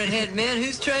 Mr. Donut Head Man,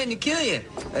 who's trying to kill you?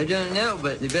 I don't know,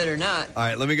 but they better not. All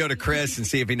right, let me go to Chris and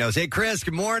see if he knows. Hey, Chris,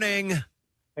 good morning.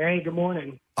 Hey, good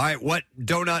morning. All right, what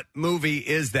donut movie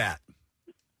is that?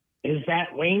 Is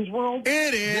that Wayne's World?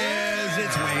 It is.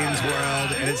 It's Wayne's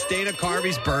World, and it's Dana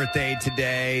Carvey's birthday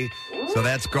today. So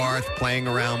that's Garth playing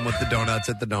around with the donuts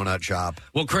at the donut shop.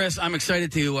 Well, Chris, I'm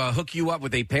excited to hook you up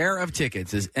with a pair of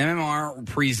tickets as MMR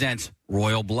presents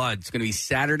Royal Blood. It's going to be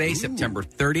Saturday, September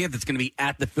 30th. It's going to be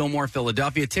at the Fillmore,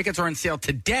 Philadelphia. Tickets are on sale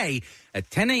today at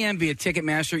 10 a.m. via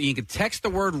Ticketmaster. You can text the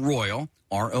word Royal,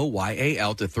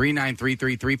 ROYAL, to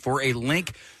 39333 for a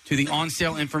link to the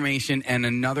on-sale information and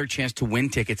another chance to win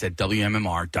tickets at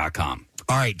WMMR.com.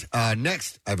 All right,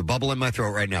 next, I have a bubble in my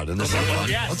throat right now. Doesn't this sound fun?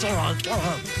 Yes. That's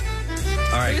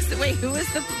all right. Who was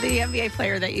the NBA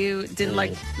player that you didn't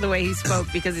like the way he spoke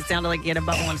because it sounded like he had a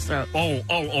bubble in his throat?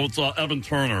 It's Evan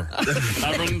Turner.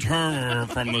 Evan Turner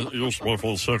from the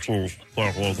USFL Sixers.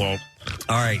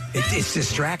 All right. It's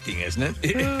distracting, isn't it?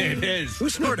 It is. Who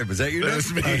snorted? Was that you?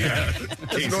 That's me. Yeah.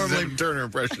 It's normally normally Turner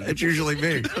impression. It's usually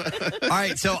me. All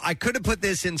right, so I could have put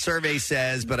this in Survey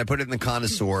Says, but I put it in the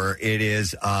Connoisseur. It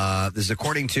is, this is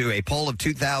according to a poll of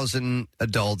 2,000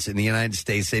 adults in the United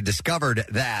States. They discovered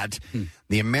that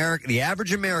the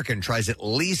average American tries at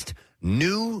least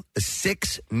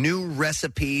 6 new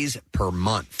recipes per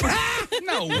month.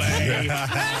 No way.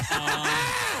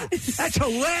 That's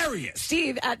hilarious.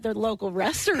 Steve, at the local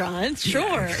restaurant,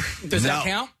 sure. Does that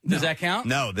count? Does that count?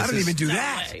 No, I don't even do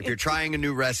that. If you're trying a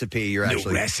new recipe, you're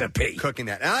actually cooking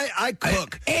that. And I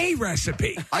cook a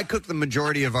recipe. I cook the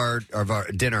majority of our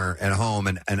dinner at home,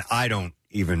 and I don't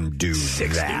even do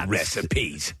 6 that. new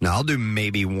recipes. No, I'll do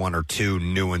maybe 1 or 2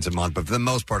 new ones a month, but for the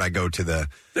most part, I go to the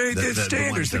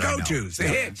standards, the go-tos, the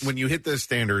hits. When you hit the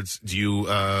standards, do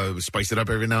you spice it up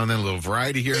every now and then, a little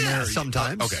variety here and there?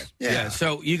 Sometimes. Okay. Yeah.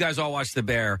 So you guys all watch The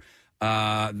Bear.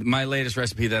 My latest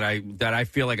recipe that I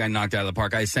feel like I knocked out of the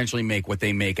park. I essentially make what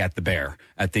they make at The Bear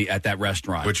at that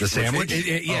restaurant. Which is sandwich?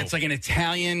 It's like an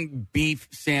Italian beef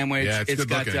sandwich. Yeah, it's good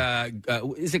got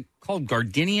looking. is it called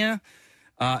gardenia?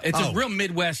 It's a real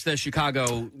Midwest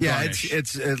Chicago garnish.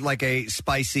 It's like a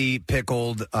spicy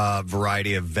pickled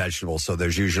variety of vegetables. So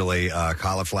there's usually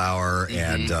cauliflower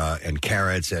and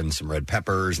carrots and some red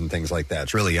peppers and things like that.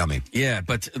 It's really yummy. Yeah,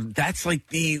 but that's like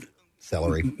the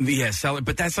celery. Yeah, celery.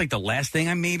 But that's like the last thing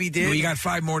I maybe did. Well, you got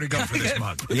 5 more to go for this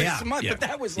month. This month, but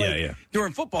that was like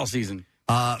during football season.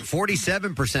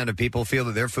 47% of people feel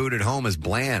that their food at home is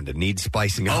bland and needs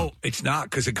spicing up. Oh, it's not,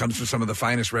 because it comes from some of the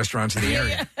finest restaurants in the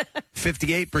area.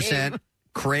 58%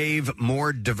 crave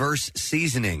more diverse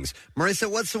seasonings.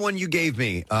 Marissa, what's the one you gave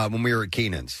me when we were at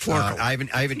Keenan's? Flurkle.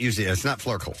 I haven't used it. It's not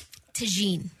Flurkle.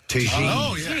 Tagine.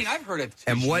 Tagine. Tagine. I've heard of tagine.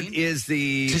 And what is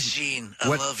the Tagine? I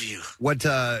love you. What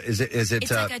is it? Is it?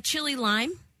 It's like a chili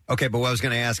lime. Okay, but what I was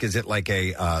going to ask, is it like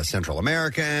a Central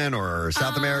American or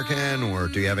South American, or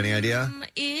do you have any idea?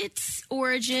 Its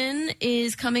origin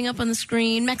is coming up on the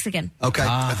screen. Mexican. Okay.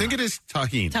 I think it is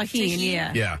tahini.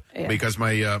 Tahini, Yeah, because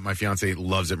my fiance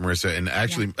loves it, Marissa, and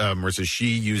actually, Marissa, she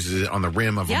uses it on the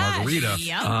rim of a margarita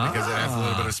because it adds a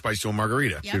little bit of spice to a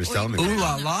margarita. Yep. She was telling me. Ooh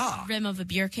la la! Rim of a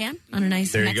beer can on a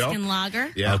nice There you go. Mexican lager.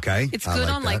 Yeah. Okay. It's good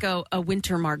on like a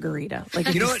winter margarita. Like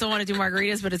if you know still want to do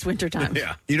margaritas, but it's wintertime.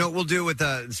 Yeah. You know what we'll do with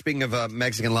speaking of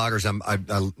Mexican lagers,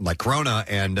 I like Corona,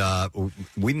 and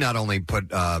we not only put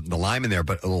the lime in there,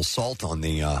 but a little salt on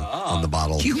the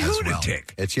bottle You as well.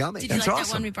 lunatic. It's yummy. Did you That's like that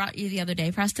awesome. one we brought you the other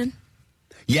day, Preston?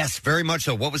 Yes, very much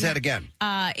so. What was that again?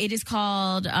 It is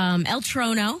called El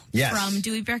Trono Yes. from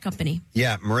Dewey Beer Company.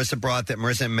 Yeah,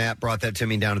 Marissa and Matt brought that to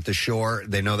me down at the shore.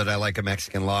 They know that I like a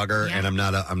Mexican lager, and I'm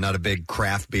not a big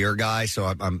craft beer guy, so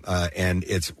I'm and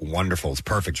it's wonderful. It's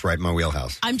perfect. It's right in my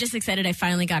wheelhouse. I'm just excited I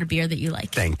finally got a beer that you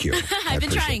like. Thank you. I've been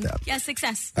appreciate trying. that. Yeah,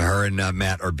 success. Her and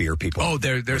Matt are beer people. Oh,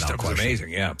 their without stuff is question. amazing,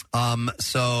 yeah.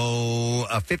 So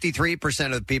 53%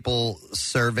 of the people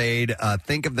surveyed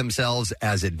think of themselves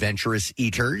as adventurous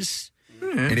eaters.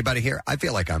 Anybody here? I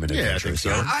feel like I'm an adventurous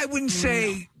eater. I wouldn't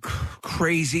say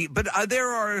crazy, but there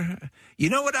are. You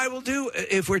know what I will do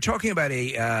if we're talking about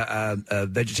a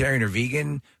vegetarian or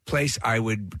vegan place? I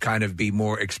would kind of be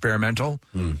more experimental.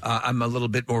 I'm a little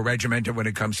bit more regimented when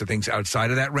it comes to things outside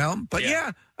of that realm. But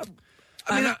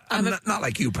I'm not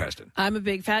like you, Preston. I'm a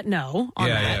big fat no on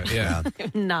that.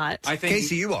 I'm not. I think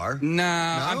Casey, you are. No,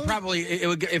 I'm probably.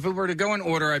 If it were to go in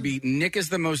order, I'd be Nick is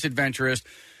the most adventurous.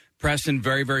 Preston,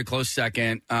 very, very close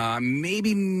second.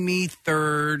 Maybe me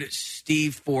third,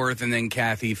 Steve fourth, and then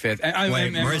Kathy fifth.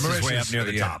 Marissa's way up near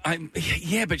the top.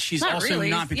 Yeah, but she's Not also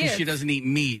really. not because she doesn't eat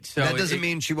meat. So that doesn't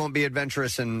mean she won't be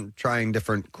adventurous in trying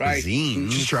different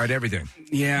cuisines. She's tried everything.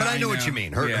 Yeah, but I know what you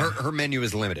mean. Her menu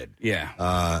is limited.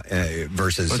 Yeah.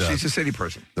 Versus But she's a city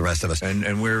person. The rest of us.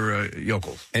 And we're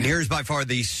yokels. And here's by far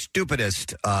the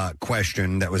stupidest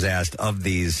question that was asked of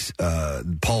these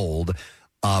polled.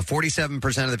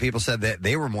 47% of the people said that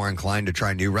they were more inclined to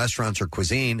try new restaurants or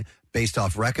cuisine based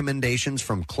off recommendations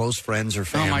from close friends or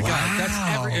family. Oh, my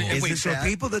God. Isn't Wait, so that-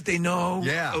 people that they know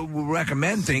will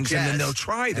recommend things, and then they'll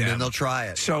try them. And then they'll try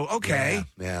it. So, okay.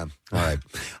 Yeah. All right.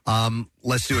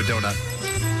 Let's do a donut.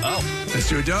 Let's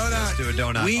do a donut. Let's do a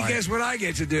donut. We All right. guess what I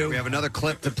get to do. We have another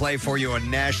clip to play for you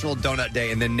on National Donut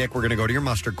Day. And then, Nick, we're going to go to your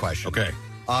mustard question. Okay.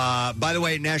 By the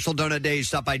way, National Donut Day, you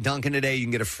stop by Dunkin' today. You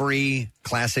can get a free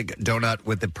classic donut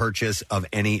with the purchase of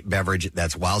any beverage.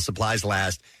 That's while supplies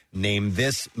last. Name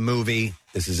this movie.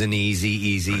 This is an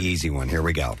easy one. Here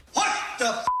we go. What the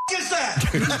f*** is that?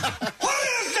 What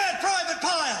is that, Private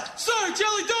Pile? Sir,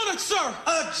 jelly donut, sir.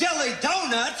 A jelly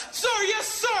donut? Sir, yes,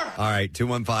 sir. All right,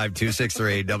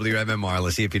 215-263 WMMR.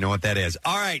 Let's see if you know what that is.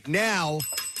 All right, now,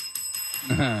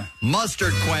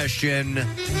 mustard question.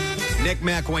 Nick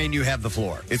McWayne, you have the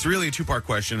floor. It's really a two-part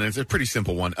question, and it's a pretty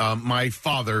simple one. My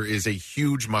father is a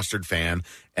huge mustard fan,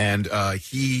 and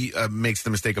he makes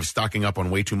the mistake of stocking up on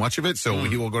way too much of it, so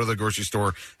he will go to the grocery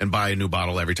store and buy a new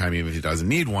bottle every time, even if he doesn't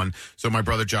need one. So my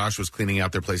brother Josh was cleaning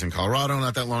out their place in Colorado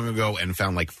not that long ago and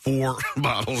found like 4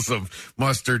 bottles of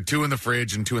mustard, 2 in the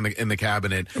fridge and 2 in the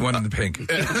cabinet. One in the pink.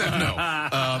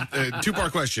 No.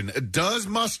 Two-part question. Does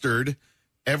mustard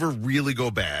ever really go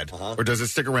bad, or does it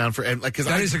stick around for? And like, because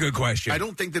that is a good question. I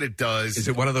don't think that it does. Is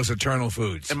it one of those eternal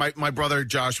foods? And my brother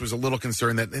Josh was a little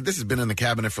concerned that this has been in the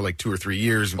cabinet for like 2 or 3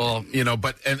 years. Well,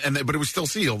 but it was still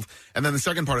sealed. And then the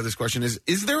second part of this question is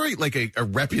there a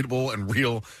reputable and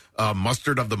real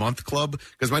mustard of the month club?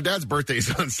 Because my dad's birthday is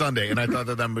on Sunday, and I thought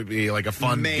that would be like a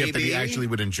fun gift that he actually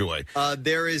would enjoy.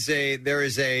 There is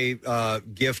a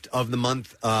gift of the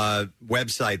month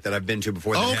website that I've been to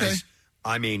before. That has,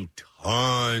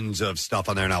 tons of stuff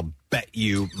on there, and I'll bet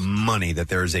you money that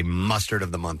there is a mustard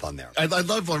of the month on there. I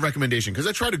love a recommendation because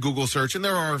I try to Google search, and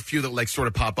there are a few that like sort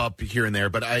of pop up here and there.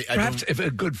 But perhaps if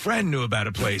a good friend knew about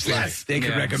a place, they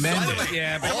could recommend it.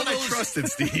 Yeah, but all those trusted,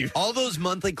 Steve. All those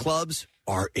monthly clubs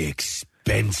are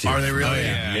expensive. Are they really?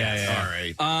 Oh, yeah. All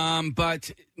right.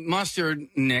 But mustard,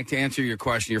 Nick, to answer your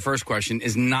question, your first question,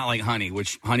 is not like honey,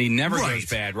 which honey never goes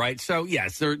bad, right? So,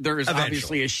 yes, there is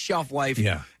obviously a shelf life.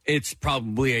 Yeah. It's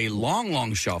probably a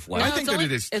long shelf life. No, I think that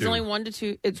it is, It's too. only 1 to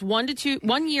 2. It's 1 to 2.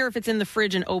 1 year if it's in the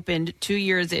fridge and opened. 2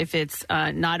 years if it's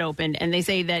not opened. And they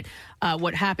say that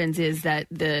what happens is that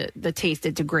the taste,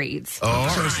 it degrades. Oh,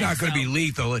 so it's not going to be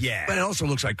lethal. Yeah. But it also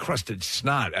looks like crusted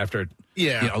snot after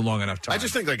a long enough time. I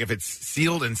just think like if it's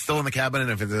sealed and still in the cabinet,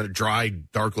 if it's in a dry,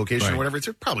 dark location or whatever, it's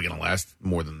probably going to last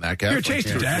more than that. You're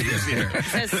tasting that. It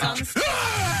says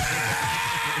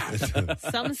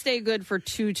some stay good for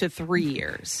 2 to 3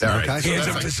 years. All right. Okay. So He ends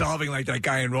that's up dissolving like that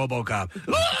guy in RoboCop.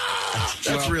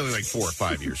 That's really like 4 or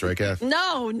 5 years, right, Kath?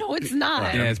 No, it's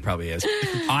not. Yeah, it probably is.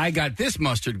 I got this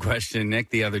mustard question,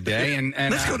 Nick, the other day. And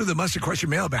Let's go to the mustard question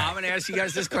mailbag. I'm going to ask you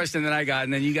guys this question that I got,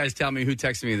 and then you guys tell me who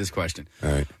texted me this question. All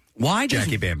right. Why does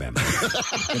Jackie Bam Bam.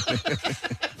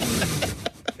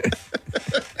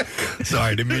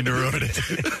 Sorry, didn't mean to ruin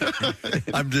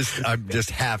it. I'm just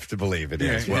have to believe it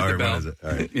is. You hit the bell. What is it?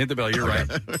 All right. You hit the bell. You're right.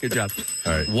 Good job.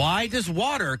 All right. Why does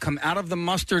water come out of the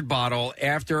mustard bottle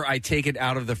after I take it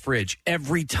out of the fridge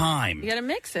every time? You got to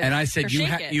mix it. And I or said, shake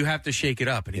it. you have to shake it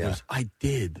up. And he goes, I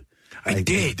did. I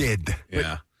did.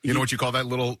 Yeah. You know what you call that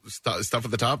little stuff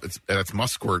at the top? That's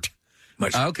must squirt.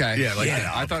 Okay. Yeah, like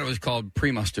I thought it was called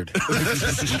pre-mustard.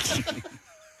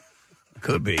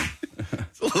 Could be.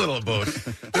 It's a little of both.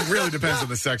 It really depends on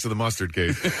the sex of the mustard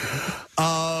cake.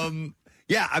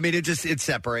 Yeah, I mean, it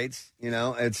separates. You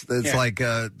know, it's like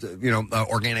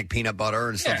organic peanut butter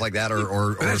and stuff like that,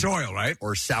 or that's oil, right?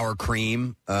 Or sour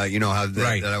cream. You know how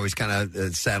that always kind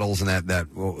of settles, and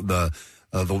the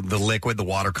liquid, the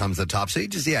water comes to the top. So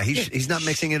he's not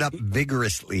mixing it up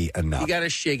vigorously enough. You got to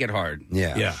shake it hard.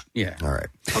 Yeah. All right,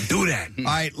 I'll do that. All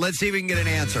right, let's see if we can get an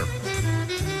answer.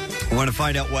 I want to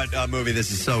find out what movie.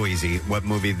 This is so easy. What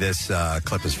movie this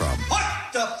clip is from?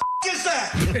 What the is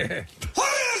that?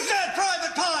 What is that,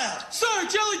 Private Pile? Sir,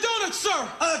 jelly donut, sir.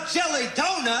 A jelly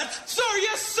donut? Sir,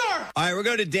 yes, sir. All right, we're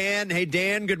going to Dan. Hey,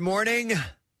 Dan, good morning.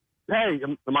 Hey,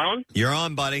 am I on? You're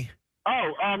on, buddy.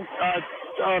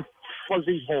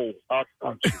 Fuzzy hole.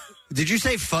 Did you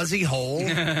say fuzzy hole?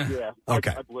 Yeah.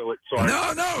 Okay. I blew it. Sorry.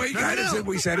 No.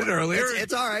 We said it earlier.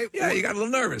 It's all right. Yeah, you got a little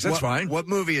nervous. That's fine. What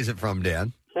movie is it from,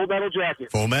 Dan? Full Metal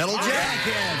Jacket. Full Metal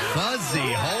Jacket.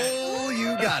 Fuzzy hole.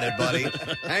 You got it, buddy.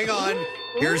 Hang on.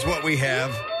 Here's what we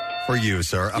have for you,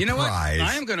 sir. You know prize. what?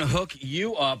 I am going to hook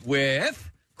you up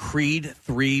with Creed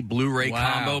 3 Blu-ray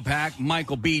combo pack.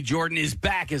 Michael B. Jordan is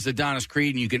back as Adonis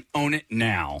Creed, and you can own it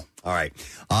now. All right.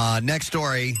 Next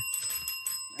story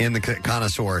in the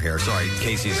connoisseur here. Sorry,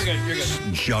 Casey's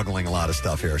juggling a lot of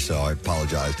stuff here, so I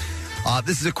apologize.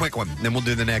 This is a quick one. Then we'll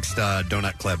do the next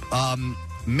donut clip.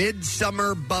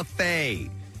 Midsummer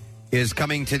Buffet is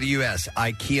coming to the U.S.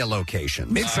 IKEA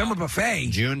location. Midsummer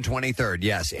Buffet? June 23rd,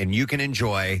 yes. And you can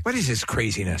enjoy... What is this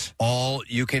craziness? All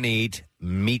you can eat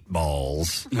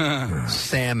meatballs,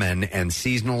 salmon, and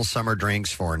seasonal summer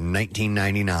drinks for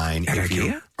 $19.99 if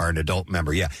you are an adult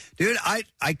member. Yeah. Dude,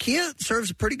 IKEA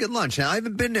serves a pretty good lunch. Now, I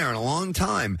haven't been there in a long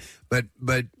time, but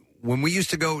when we used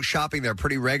to go shopping there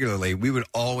pretty regularly, we would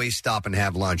always stop and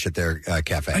have lunch at their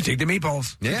cafe. I take the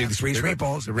meatballs. Yeah, I take the Swedish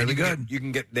meatballs. They're really good.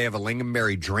 They have a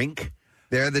lingonberry drink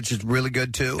there that's just really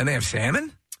good too. And they have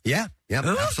salmon? Yeah,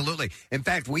 absolutely. In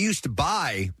fact, we used to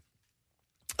buy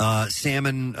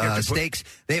salmon steaks.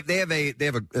 They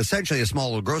have essentially a small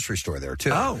little grocery store there too.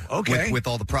 Oh, okay. With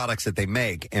all the products that they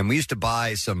make, and we used to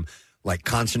buy some like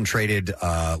concentrated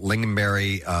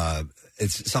lingonberry.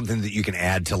 It's something that you can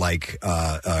add to like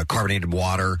carbonated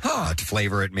water to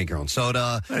flavor it, make your own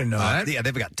soda. I didn't know that. Yeah,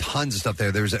 they've got tons of stuff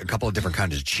there. There's a couple of different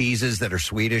kinds of cheeses that are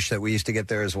Swedish that we used to get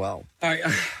there as well. All right,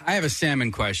 I have a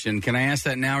salmon question. Can I ask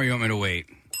that now, or you want me to wait?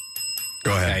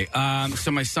 Go ahead. Okay. So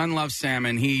my son loves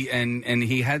salmon. He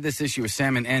had this issue with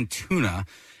salmon and tuna.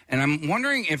 And I'm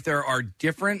wondering if there are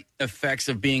different effects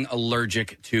of being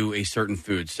allergic to a certain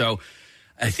food. So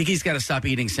I think he's got to stop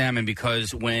eating salmon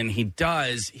because when he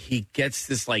does, he gets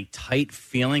this like tight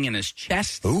feeling in his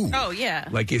chest. Ooh. Oh, yeah.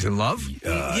 Like he's in love?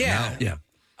 Yeah. Yeah.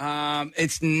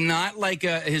 It's not like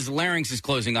his larynx is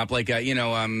closing up, like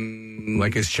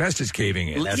like his chest is caving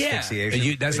in.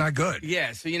 Asphyxiation. That's not good.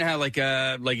 Yeah, so you know how like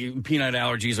peanut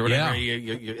allergies or whatever,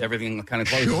 everything kind of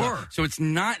closes up. So it's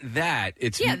not that.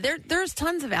 It's there's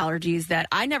tons of allergies that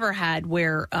I never had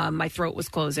where my throat was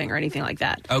closing or anything like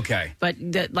that. Okay, but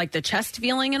the chest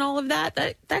feeling and all of that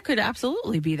that could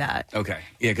absolutely be that. Okay,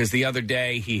 yeah, because the other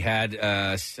day he had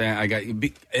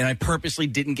and I purposely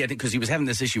didn't get it because he was having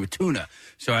this issue with tuna.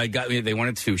 So they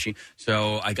wanted sushi,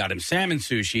 so I got him salmon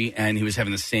sushi, and he was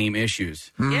having the same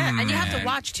issues. Yeah, and you have to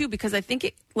watch too because I think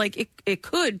it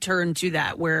could turn to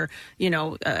that where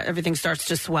everything starts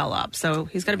to swell up. So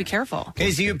he's got to be careful.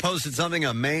 Casey, you posted something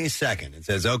on May 2nd. It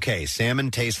says, "Okay,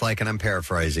 salmon tastes like," and I'm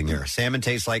paraphrasing here. "Salmon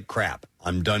tastes like crap.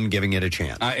 I'm done giving it a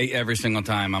chance." Every single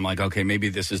time, I'm like, okay, maybe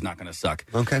this is not going to suck.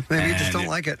 Okay, maybe you just don't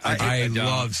like it. I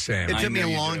love salmon. It took me a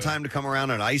long time to come around,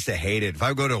 and I used to hate it. If I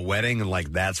would go to a wedding and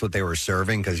that's what they were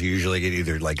serving, because you usually get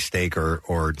either steak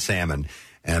or salmon,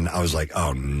 and I was like,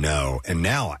 oh no. And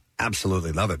now I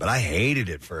absolutely love it, but I hated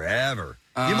it forever.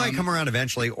 You might come around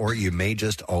eventually, or you may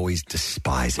just always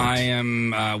despise it. I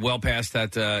am well past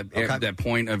that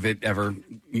point of it ever,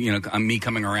 me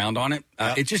coming around on it.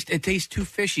 It tastes too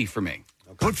fishy for me.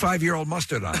 Put 5-year-old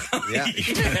mustard on it.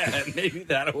 Yeah, maybe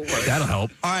that'll work. That'll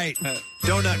help. All right,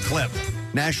 donut clip.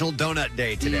 National Donut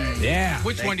Day today. Yeah.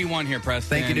 Which one do you want here, Preston?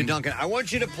 Thank you to Duncan. I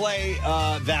want you to play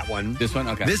that one. This one?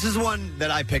 Okay. This is one that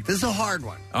I picked. This is a hard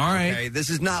one. All right. Okay? This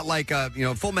is not like,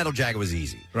 Full Metal Jacket was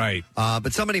easy. Right.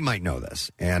 But somebody might know this.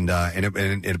 And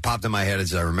it popped in my head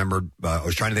as I remembered. I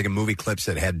was trying to think of movie clips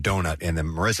that had donut, and then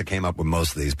Marissa came up with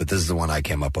most of these, but this is the one I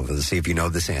came up with. Let's see if you know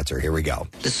this answer. Here we go.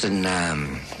 Listen,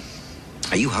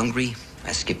 are you hungry?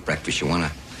 I skipped breakfast. You want to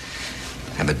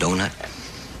have a donut?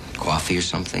 Coffee or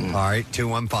something? All right,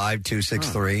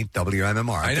 215-263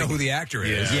 WMMR. I know who the actor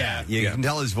is. Yeah, you can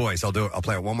tell his voice. I'll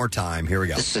play it one more time. Here we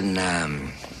go. Listen,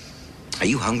 are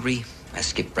you hungry? I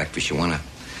skipped breakfast. You want to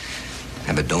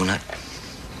have a donut?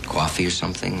 Coffee or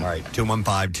something? All right,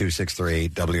 215-263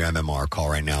 WMMR. Call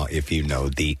right now if you know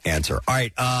the answer. All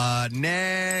right,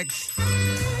 next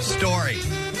story.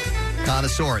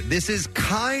 Connoisseur. This is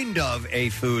kind of a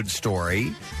food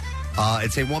story.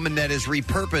 It's a woman that has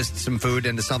repurposed some food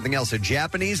into something else. A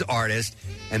Japanese artist,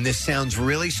 and this sounds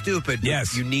really stupid.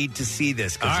 Yes. You need to see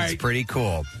this because it's pretty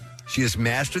cool. She has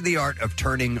mastered the art of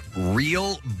turning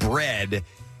real bread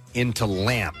into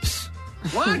lamps.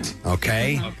 What?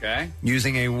 Okay. Okay.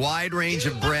 Using a wide range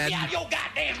of bread. Out your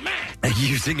goddamn mind.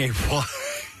 Using a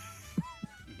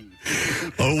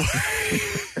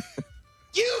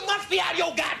You must be out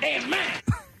your goddamn mind.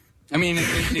 I mean,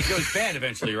 it goes bad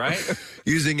eventually, right?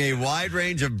 Using a wide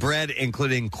range of bread,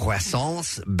 including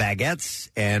croissants, baguettes,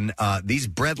 and these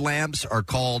bread lamps are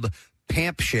called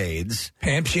Pamp Shades.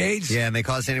 Pamp Shades? Yeah, and they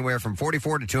cost anywhere from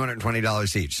 $44 to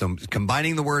 $220 each. So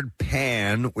combining the word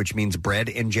pan, which means bread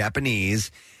in Japanese,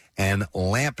 and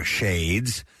lamp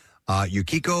shades,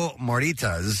 Yukiko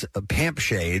Morita's Pamp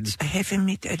Shades I haven't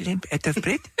made a lamp out of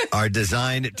bread. are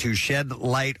designed to shed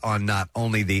light on not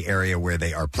only the area where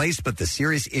they are placed, but the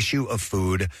serious issue of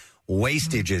food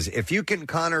wastages. If you can,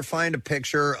 Connor, find a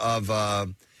picture of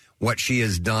what she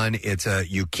has done, it's a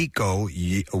Yukiko,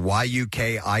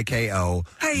 Yukiko,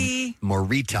 Hi.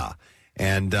 Morita.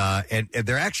 And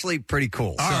they're actually pretty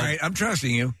cool. All right, I'm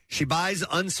trusting you. She buys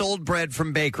unsold bread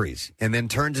from bakeries and then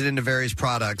turns it into various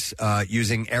products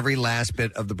using every last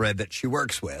bit of the bread that she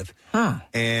works with. Huh.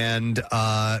 And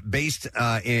based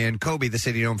in Kobe, the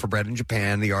city known for bread in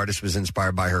Japan, the artist was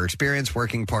inspired by her experience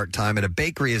working part-time at a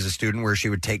bakery as a student where she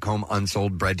would take home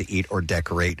unsold bread to eat or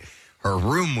decorate her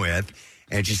room with.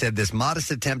 And she said, this modest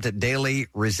attempt at daily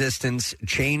resistance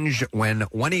changed when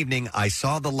one evening I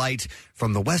saw the light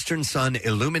from the western sun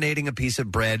illuminating a piece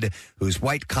of bread whose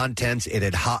white contents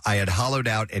I had hollowed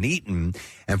out and eaten.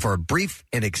 And for a brief,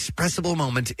 inexpressible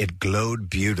moment, it glowed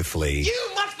beautifully. You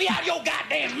must be out your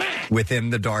goddamn mind. Within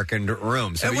the darkened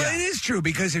room. So, well, it is true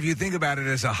because if you think about it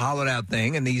as a hollowed out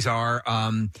thing, and these are...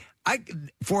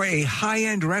 for a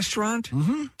high-end restaurant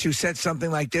to set something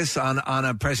like this on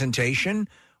a presentation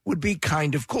would be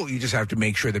kind of cool. You just have to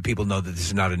make sure that people know that this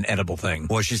is not an edible thing.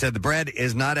 Well, she said the bread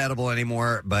is not edible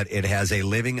anymore, but it has a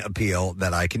living appeal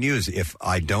that I can use. If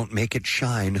I don't make it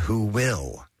shine, who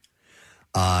will?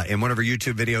 In one of her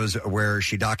YouTube videos where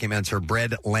she documents her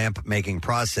bread lamp making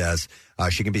process,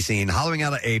 she can be seen hollowing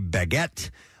out a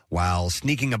baguette while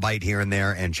sneaking a bite here and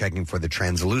there and checking for the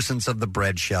translucence of the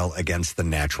bread shell against the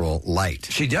natural light.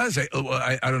 She does.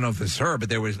 I don't know if it's her, but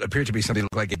there appeared to be something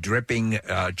like a dripping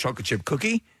chocolate chip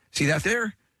cookie. See that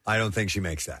there? I don't think she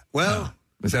makes that. Well,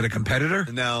 is that a competitor?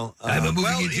 No. I'm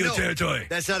moving into your territory.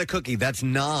 That's not a cookie. That's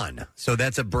naan. So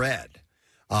that's a bread.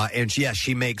 And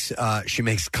she makes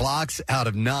clocks out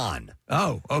of naan.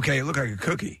 Oh, okay. It looked like a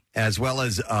cookie. As well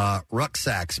as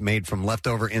rucksacks made from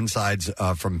leftover insides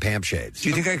from Pam Shades. Do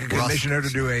you think I could commission her to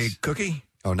do a cookie?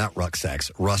 Oh, not rucksacks,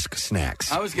 rusk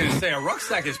snacks. I was going to say, a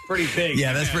rucksack is pretty big.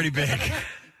 Yeah, that's pretty big.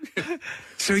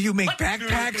 So you make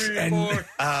backpacks and...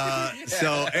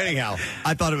 So anyhow,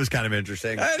 I thought it was kind of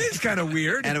interesting. It is kind of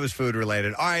weird. And it was food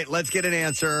related. All right, let's get an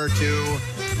answer to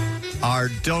our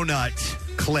donut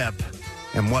clip.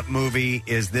 And what movie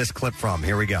is this clip from?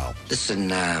 Here we go.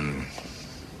 Listen,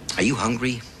 are you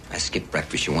hungry? I skipped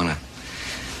breakfast. You want to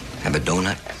have a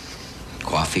donut?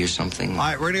 Coffee or something? All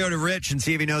right, we're going to go to Rich and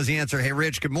see if he knows the answer. Hey,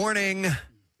 Rich, good morning.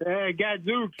 Hey,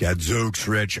 Gadzooks. Gadzooks,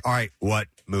 Rich. All right, what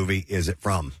movie is it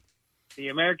from? The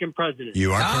American President.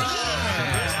 You are correct.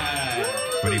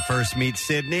 When he first meets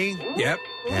Sydney. Yep.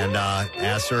 And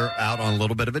asks her out on a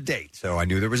little bit of a date. So I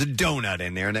knew there was a donut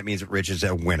in there, and that means that Rich is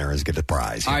a winner, is get the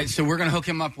prize. All right, so we're going to hook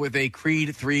him up with a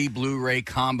Creed 3 Blu-ray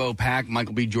combo pack.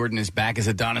 Michael B. Jordan is back as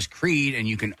Adonis Creed, and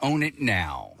you can own it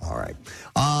now. All right.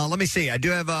 Let me see. I do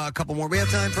have a couple more. We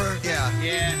have time for... Yeah.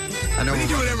 I know we can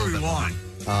do whatever we want.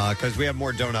 Because we have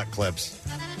more donut clips.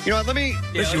 You know what? Let me...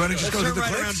 you want to just go to the right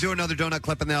clips? around, do another donut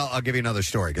clip, and then I'll give you another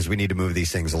story, because we need to move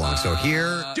these things along. So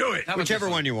here... Do it. Whichever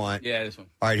one you want. Yeah, this one.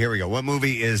 All right, here we go. What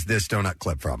movie is this donut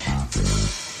clip from?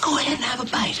 Go ahead and have a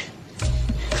bite.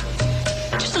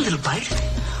 Just a little bite.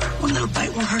 One little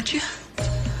bite won't hurt you.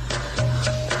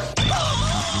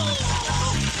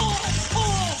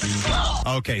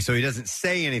 Okay, so he doesn't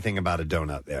say anything about a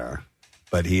donut there,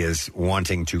 but he is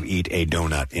wanting to eat a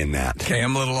donut in that. Okay,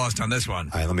 I'm a little lost on this one.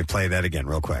 All right, let me play that again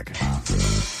real quick.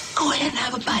 Go ahead and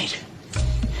have a bite.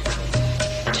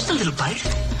 Just a little bite.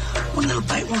 One little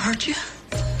bite won't hurt you.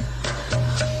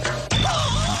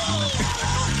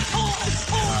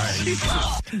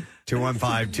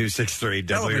 215-263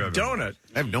 WM. Donut.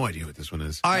 I have no idea what this one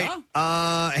is. All right.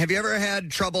 Have you ever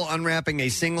had trouble unwrapping a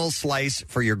single slice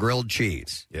for your grilled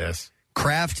cheese? Yes.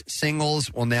 Kraft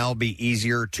singles will now be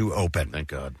easier to open. Thank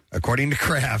God. According to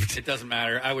Kraft. It doesn't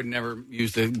matter. I would never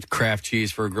use the Kraft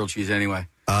cheese for a grilled cheese anyway.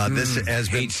 This has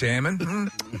been salmon.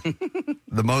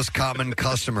 The most common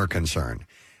customer concern.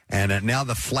 And now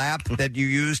the flap that you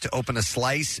use to open a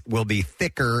slice will be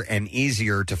thicker and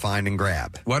easier to find and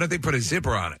grab. Why don't they put a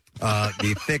zipper on it?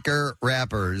 The thicker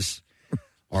wrappers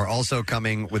are also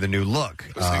coming with a new look.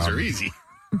 Those things are easy.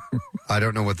 I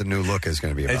don't know what the new look is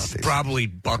going to be about. It's these. probably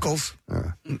buckles.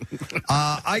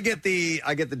 I get the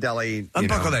deli.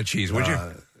 Unbuckle that cheese, would you?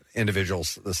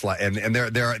 Individuals, and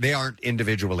they aren't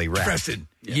individually wrapped. Preston,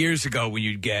 years ago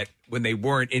when they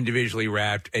weren't individually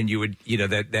wrapped, and you would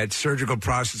that surgical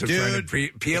process of trying to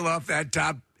peel off that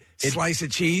top slice of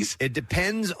cheese. It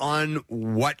depends on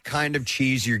what kind of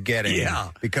cheese you're getting. Yeah.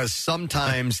 Because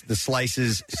sometimes the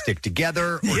slices stick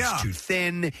together or it's too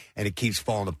thin and it keeps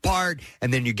falling apart.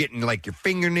 And then you're getting like your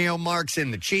fingernail marks in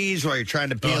the cheese while you're trying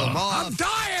to peel them off. I'm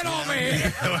dying over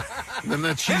here. Then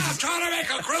the cheese I'm trying to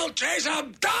make a grilled cheese.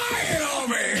 I'm dying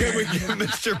over here. Can we give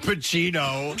Mr.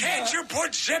 Pacino? Can't you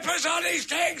put zippers on these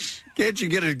things? Can't you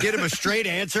get him a straight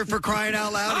answer for crying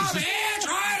out loud? I'm here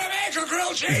trying to make a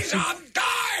grilled cheese. I'm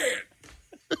dying.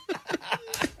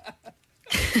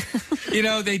 You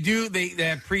know, they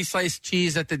have pre-sliced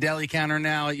cheese at the deli counter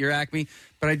now at your Acme,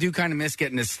 but I do kind of miss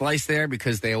getting a slice there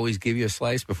because they always give you a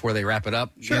slice before they wrap it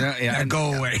up. Sure. You know? Yeah,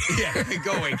 go away. Yeah,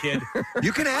 go away, kid.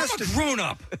 You can ask I'm a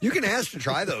grown-up. You can ask to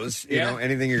try those. You know,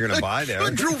 anything you're going to buy there. I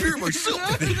drove here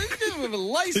myself. With a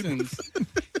license.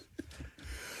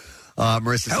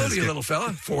 Marissa How old says, are you, little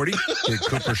fella? 40?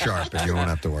 Cooper Sharp, and you won't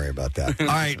have to worry about that. All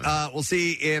right, we'll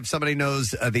see if somebody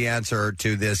knows the answer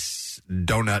to this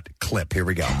donut clip. Here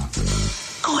we go.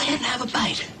 Go ahead and have a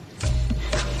bite.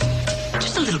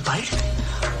 Just a little bite.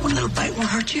 One little bite won't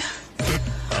hurt you.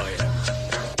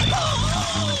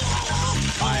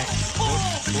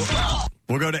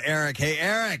 We'll go to Eric. Hey,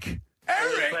 Eric.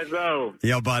 Let's go.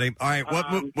 Yo, buddy. All right,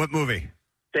 what movie?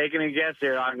 Taking a guess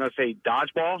here. I'm going to say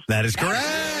Dodgeball. That is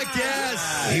correct.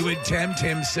 Yes. He would tempt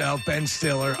himself. Ben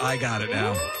Stiller. I got it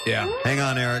now. Yeah. Hang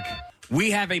on, Eric.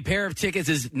 We have a pair of tickets.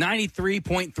 Is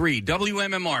 93.3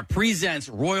 WMMR presents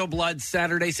Royal Blood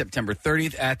Saturday, September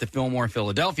 30th at the Fillmore,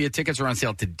 Philadelphia. Tickets are on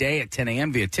sale today at 10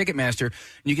 a.m. via Ticketmaster.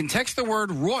 You can text the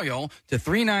word Royal to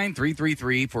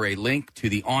 39333 for a link to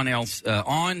the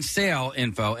on sale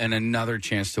info and another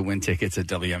chance to win tickets at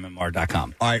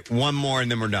WMMR.com. All right, one more and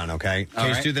then we're done, okay? All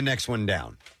Let's right. do the next one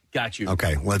down. Got you.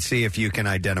 Okay, let's see if you can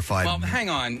identify. Well, hang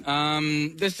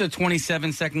on. This is a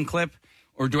 27-second clip,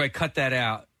 or do I cut that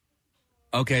out?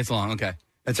 Okay, it's long. Okay.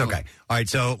 It's okay. All right,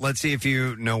 so let's see if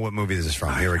you know what movie this is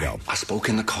from. Here we go. I spoke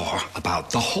in the car about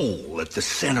the hole at the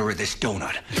center of this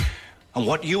donut. And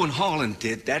what you and Harlan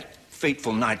did that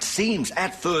fateful night seems,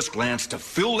 at first glance, to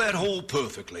fill that hole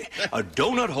perfectly. A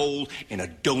donut hole in a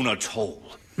donut's hole.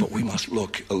 But we must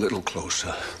look a little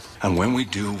closer. And when we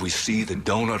do, we see the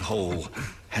donut hole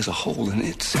has a hole in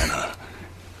its center.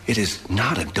 It is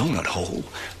not a donut hole,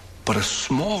 but a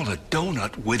smaller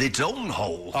donut with its own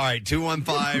hole. All right,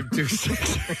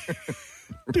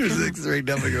 215-263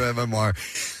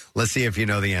 WMMR. Let's see if you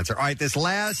know the answer. All right, this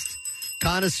last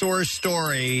connoisseur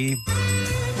story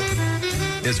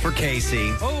is for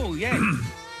Casey. Oh, yeah.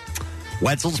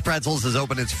 Wetzel's Pretzels has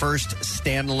opened its first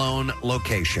standalone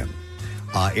location.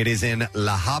 It is in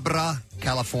La Habra,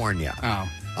 California. Oh.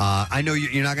 I know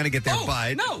you're not going to get there,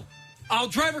 but... No! I'll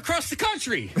drive across the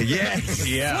country. Yes.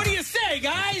 Yeah. What do you say,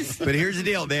 guys? But here's the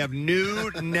deal. They have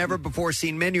new,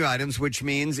 never-before-seen menu items, which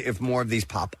means if more of these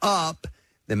pop up,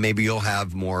 then maybe you'll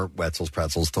have more Wetzel's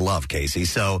Pretzels to love, Casey.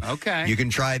 So you can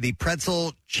try the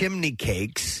pretzel chimney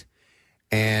cakes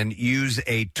and use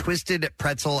a twisted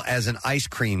pretzel as an ice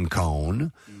cream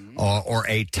cone or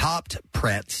a topped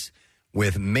pretz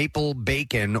with maple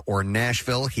bacon or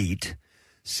Nashville heat.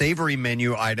 Savory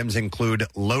menu items include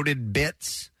loaded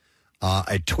bits,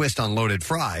 a twist on loaded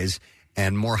fries,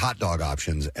 and more hot dog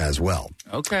options as well.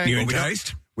 Okay. You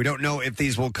enticed? We don't know if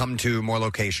these will come to more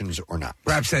locations or not.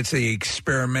 Perhaps that's the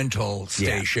experimental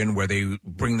station where they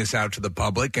bring this out to the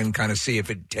public and kind of see if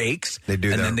it takes. They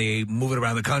do, and then they move it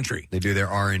around the country. They do their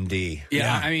R&D.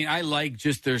 Yeah, I mean, I like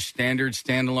just their standard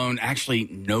standalone. Actually,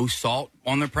 no salt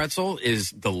on the pretzel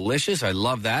is delicious. I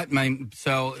love that.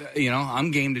 So,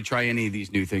 I'm game to try any of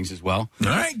these new things as well. All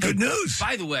right, good news.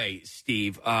 By the way,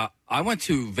 Steve, I went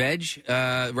to Veg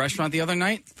restaurant the other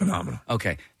night. Phenomenal.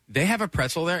 Okay. They have a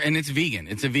pretzel there, and it's vegan.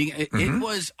 It's a vegan. It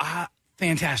was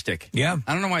fantastic. Yeah.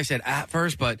 I don't know why I said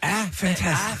first, but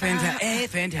fantastic.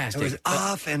 Fantastic. It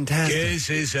was fantastic.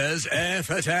 Casey says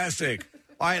fantastic.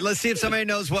 All right, let's see if somebody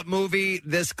knows what movie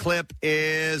this clip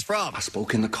is from. I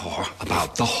spoke in the car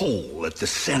about the hole at the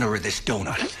center of this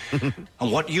donut.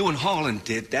 And what you and Harlan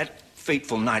did that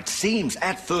fateful night seems,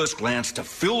 at first glance, to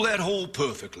fill that hole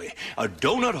perfectly. A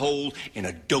donut hole in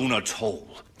a donut's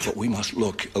hole. But we must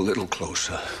look a little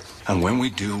closer. And when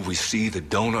we do, we see the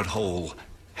donut hole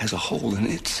has a hole in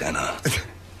its center.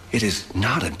 It is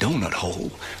not a donut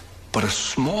hole, but a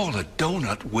smaller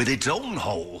donut with its own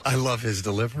hole. I love his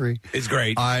delivery. It's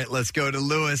great. All right, let's go to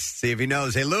Lewis, see if he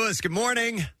knows. Hey, Lewis, good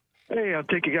morning. Hey, I'll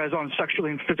take you guys on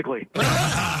sexually and physically. The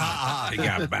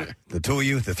two of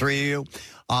you, the three of you.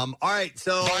 All right,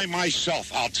 so... By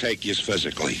myself, I'll take you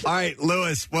physically. All right,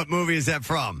 Lewis, what movie is that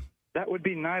from? That would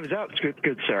be Knives Out,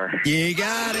 good sir. You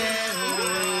got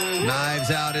it.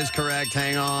 Knives Out is correct.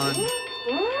 Hang on.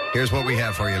 Here's what we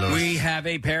have for you, Lewis. We have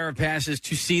a pair of passes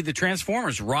to see the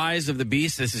Transformers Rise of the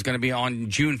Beast. This is going to be on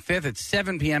June 5th at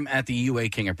 7 p.m. at the UA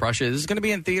King of Prussia. This is going to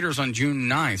be in theaters on June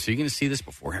 9th, so you're going to see this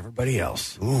before everybody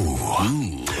else. Ooh.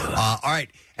 All right,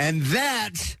 and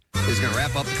that is going to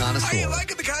wrap up the connoisseur. Are you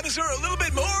liking the connoisseur a little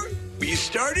bit more? You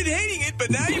started hating it,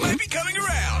 but now you might be coming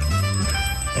around.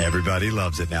 Everybody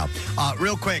loves it now.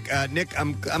 Real quick, Nick,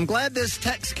 I'm glad this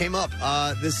text came up.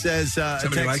 This says...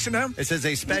 Somebody likes it now? It says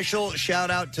a special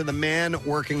shout-out to the man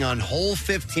working on Hole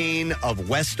 15 of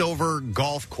Westover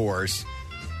Golf Course.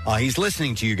 He's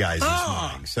listening to you guys this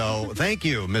morning. So thank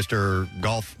you, Mr.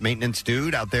 Golf Maintenance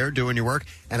Dude out there doing your work.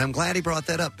 And I'm glad he brought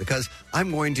that up because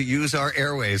I'm going to use our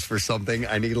airways for something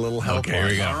I need a little help Okay, on.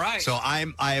 here we go. All right. So I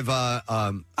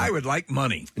would like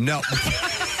money. No.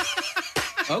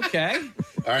 Okay.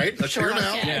 All right, let's hear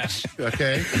now. Yes.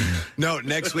 Okay. No,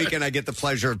 next weekend I get the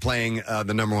pleasure of playing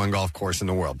the number one golf course in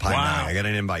the world, Pine Valley. I got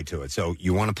an invite to it. So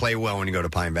you want to play well when you go to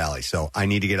Pine Valley. So I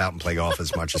need to get out and play golf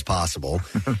as much as possible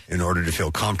in order to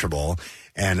feel comfortable.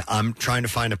 And I'm trying to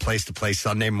find a place to play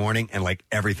Sunday morning, and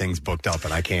everything's booked up,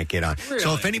 and I can't get on. Really?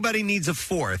 So if anybody needs a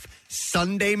fourth,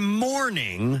 Sunday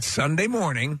morning,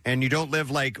 and you don't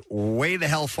live way the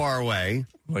hell far away,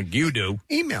 like you do,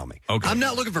 email me. Okay. I'm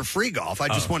not looking for free golf. I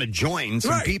just want to join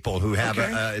some people who have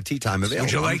a tee time available.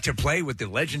 Would you like to play with the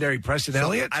legendary Preston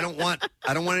Elliott? I don't want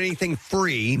anything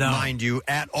free, mind you,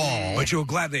 at all. But you'll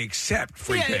gladly accept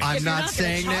free things. I'm not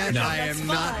saying that. I am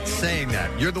not saying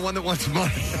that. You're the one that wants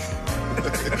money.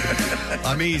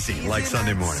 I'm easy, like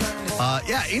Sunday morning.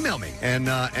 Email me and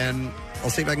I'll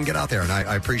see if I can get out there, and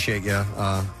I appreciate you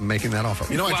making that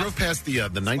offer. You know, I drove past the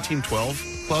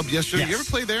 1912 club yesterday. Yes. You ever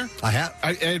play there? I have.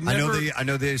 I never... I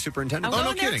know the superintendent. I'm no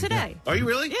going there kidding. today. Are you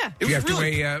really? Yeah. Do you have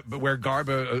to wear garb,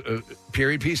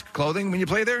 period piece clothing when you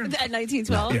play there? At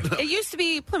 1912? Yeah. It used to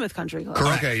be Plymouth Country Club.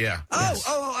 Correct. Okay, yeah.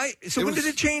 So when did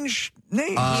it change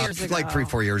name? Years ago. Like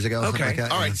 3-4 years ago. Okay. Like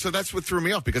that. All right, so that's what threw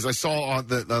me off because I saw on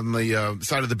the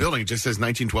side of the building it just says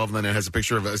 1912 and then it has a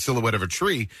picture of a silhouette of a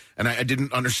tree and I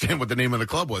didn't understand what the name of the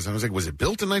club was. I was like, was it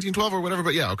built in 1912 or whatever?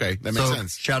 But yeah, okay, that makes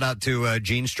sense. Shout out to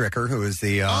Gene Stricker, who is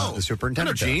the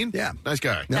superintendent. I know Gene. Yeah, nice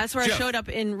guy. That's where Jeff. I showed up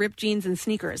in ripped jeans and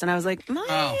sneakers, and I was like, and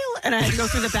I had to go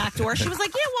through the back door. She was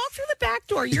like, yeah, walk through the back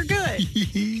door. You're good.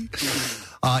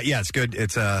 Yeah, it's good.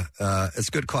 It's a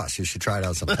good cost. You should try it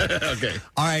out sometime. Okay.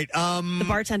 All right. The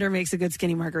bartender makes a good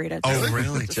skinny margarita. Oh,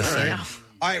 really? Just All right. saying.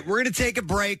 All right, we're going to take a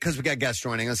break because we got guests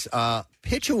joining us.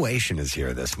 Pitchuation is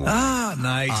here this morning. Ah,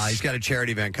 nice. He's got a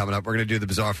charity event coming up. We're going to do the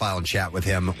Bizarre File and chat with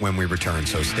him when we return,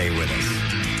 so stay with us.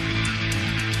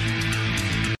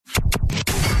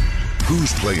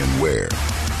 Who's playing where?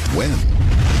 When?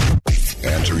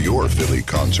 Answer your Philly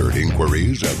concert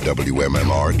inquiries at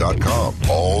WMMR.com.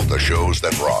 All the shows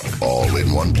that rock, all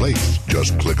in one place.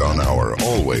 Just click on our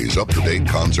always up-to-date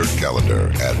concert calendar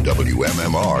at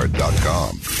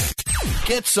WMMR.com.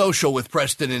 Get social with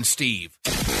Preston and Steve.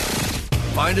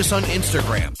 Find us on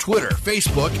Instagram, Twitter,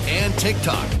 Facebook, and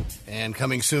TikTok. And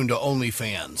coming soon to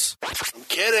OnlyFans. I'm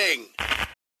kidding.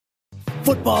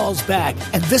 Football's back,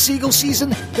 and this Eagle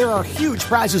season, there are huge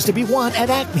prizes to be won at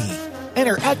Acme.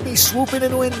 Enter Acme Swoop In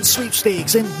and Win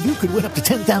sweepstakes, and you could win up to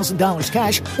 $10,000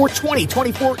 cash or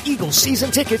 2024 Eagles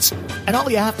season tickets. And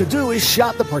all you have to do is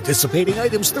shop the participating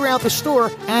items throughout the store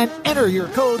and enter your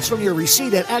codes from your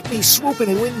receipt at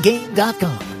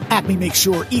acmeswoopinandwingame.com. Acme makes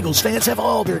sure Eagles fans have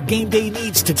all their game day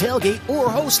needs to tailgate or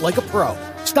host like a pro.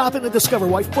 Stop in and discover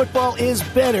why football is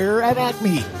better at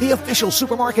Acme, the official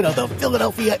supermarket of the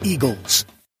Philadelphia Eagles.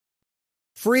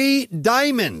 Free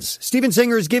diamonds. Steven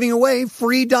Singer is giving away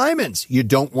free diamonds. You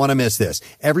don't want to miss this.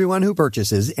 Everyone who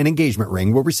purchases an engagement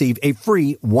ring will receive a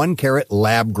free 1-carat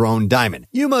lab-grown diamond.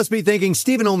 You must be thinking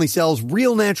Steven only sells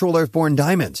real natural earthborn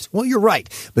diamonds. Well, you're right,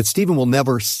 but Steven will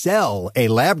never sell a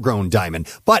lab-grown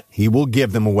diamond, but he will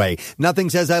give them away. Nothing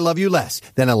says I love you less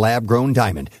than a lab-grown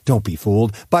diamond. Don't be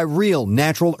fooled by real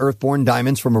natural earthborn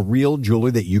diamonds from a real jeweler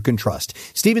that you can trust.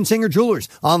 Steven Singer Jewelers,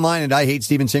 online at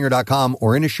IHateStevenSinger.com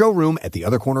or in a showroom at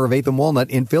the other corner of 8th and Walnut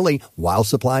in Philly while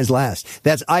supplies last.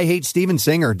 That's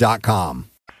IHateStevenSinger.com.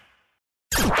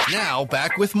 Now,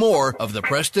 back with more of the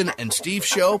Preston and Steve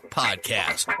Show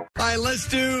podcast. All right, let's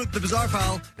do the Bizarre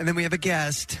File, and then we have a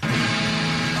guest.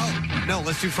 Oh, no,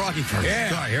 let's do Froggy first. Yeah.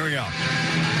 All right, here we go.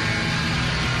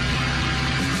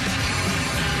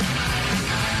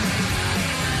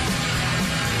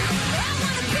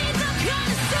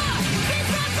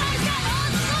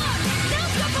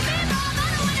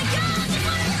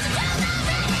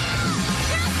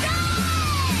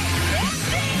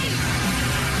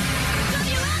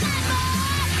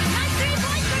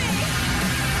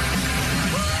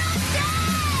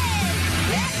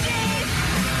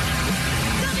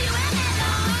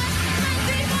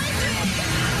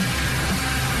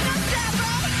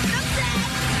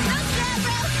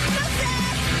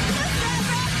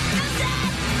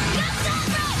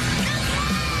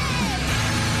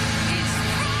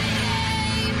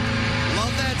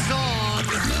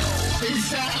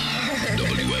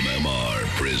 WMMR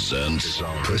presents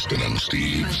Preston and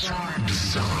Steve's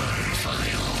Bizarre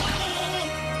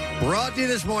File. Brought to you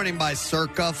this morning by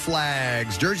Circa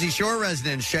Flags. Jersey Shore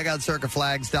residents, check out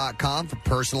circaflags.com for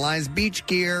personalized beach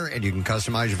gear, and you can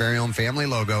customize your very own family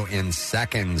logo in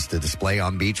seconds to display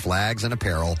on beach flags and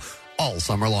apparel all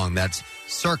summer long. That's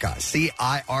Circa,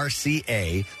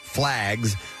 C-I-R-C-A,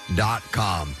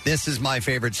 flags.com. This is my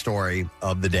favorite story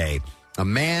of the day. A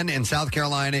man in South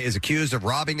Carolina is accused of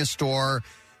robbing a store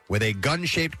with a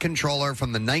gun-shaped controller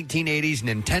from the 1980s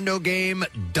Nintendo game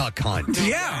Duck Hunt.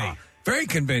 Yeah, very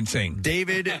convincing.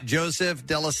 David Joseph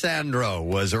D'Alessandro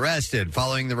was arrested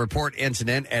following the report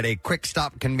incident at a Quick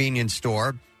Stop convenience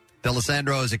store.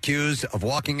 D'Alessandro is accused of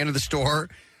walking into the store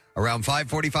around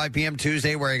 5:45 p.m.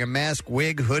 Tuesday wearing a mask,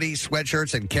 wig, hoodie,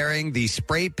 sweatshirts, and carrying the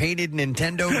spray-painted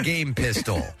Nintendo game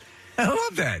pistol. I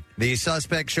love that. The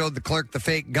suspect showed the clerk the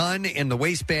fake gun in the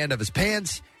waistband of his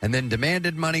pants and then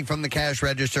demanded money from the cash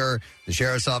register. The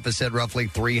sheriff's office said roughly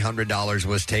 $300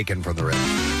 was taken from the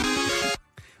wrist.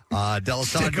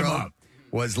 D'Alessandro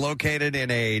was located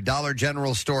in a Dollar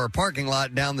General store parking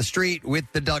lot down the street with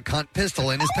the Duck Hunt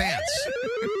pistol in his pants.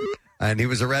 And he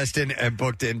was arrested and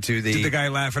booked into the... Did the guy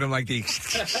laugh at him like the...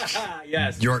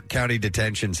 York County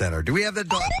Detention Center. Do we have the...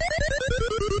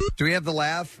 Do we have the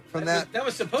laugh from that? That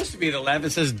was supposed to be the laugh. It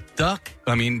says dog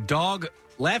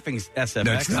laughing SFX.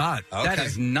 That's not. That Okay.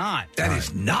 is not. That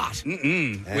is not.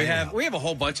 Mm-mm. We have a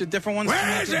whole bunch of different ones.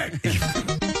 Where is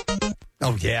it?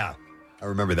 Oh, yeah. I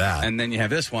remember that. And then you have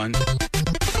this one. There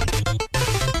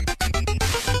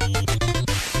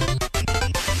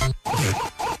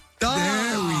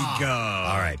we go.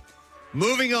 All right.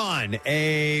 Moving on,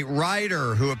 a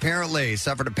rider who apparently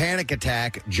suffered a panic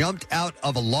attack jumped out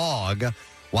of a log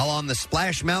while on the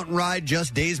Splash Mountain ride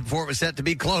just days before it was set to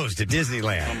be closed at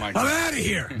Disneyland. Oh, my I'm God. out of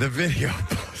here. The video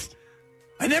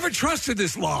I never trusted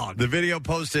this log. The video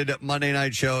posted Monday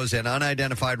night shows an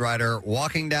unidentified rider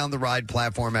walking down the ride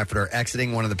platform after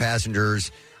exiting one of the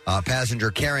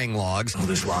passenger carrying logs. Oh,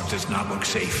 this log does not look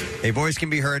safe. A voice can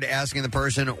be heard asking the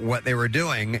person what they were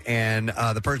doing, and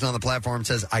the person on the platform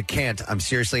says, "I can't. I'm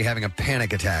seriously having a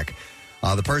panic attack."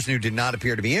 The person who did not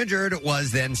appear to be injured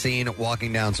was then seen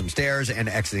walking down some stairs and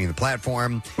exiting the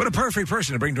platform. What a perfect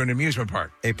person to bring to an amusement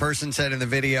park. A person said in the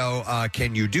video,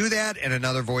 "Can you do that?" And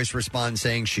another voice responds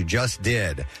saying she just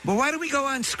did. Well, why do we go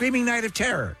on Screaming Night of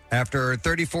Terror? After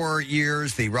 34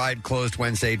 years, the ride closed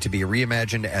Wednesday to be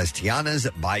reimagined as Tiana's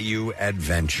Bayou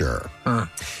Adventure.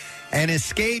 An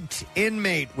escaped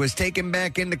inmate was taken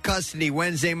back into custody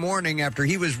Wednesday morning after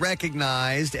he was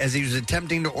recognized as he was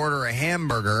attempting to order a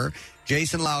hamburger.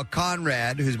 Jason Lau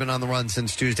Conrad, who's been on the run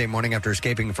since Tuesday morning after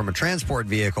escaping from a transport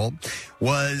vehicle,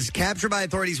 was captured by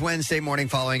authorities Wednesday morning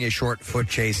following a short foot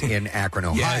chase in Akron,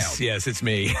 Ohio. Yes, it's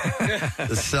me.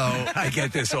 So I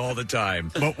get this all the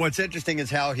time. But what's interesting is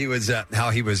how he was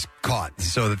caught.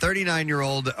 So the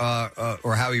 39-year-old,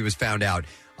 or how he was found out,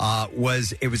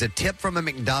 was a tip from a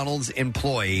McDonald's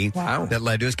employee that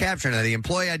led to his capture. Now, the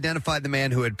employee identified the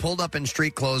man who had pulled up in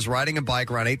street clothes riding a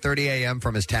bike around 8:30 a.m.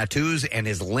 from his tattoos and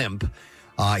his limp.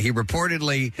 He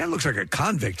reportedly... That looks like a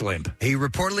convict limp. He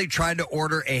reportedly tried to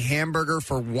order a hamburger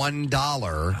for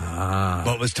 $1,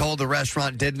 but was told the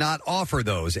restaurant did not offer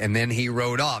those, and then he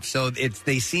rode off. So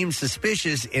they seem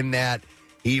suspicious in that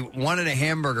he wanted a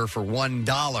hamburger for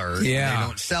 $1. Yeah. They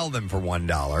don't sell them for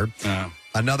 $1.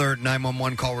 Another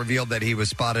 911 call revealed that he was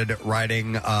spotted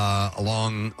riding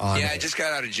along on... Yeah, I just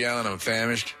got out of jail and I'm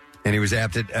famished. And he was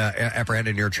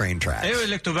apprehended near train tracks. I would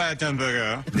like to buy a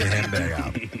hamburger. The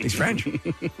hamburger. He's French.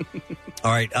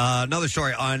 All right, another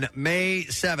story. On May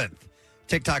 7th,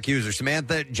 TikTok user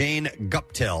Samantha Jane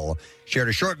Guptill shared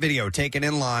a short video taken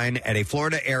in line at a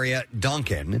Florida area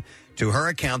Dunkin' to her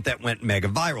account that went mega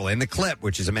viral. In the clip,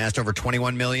 which has amassed over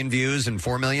 21 million views and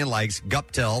 4 million likes,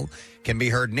 Guptill can be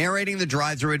heard narrating the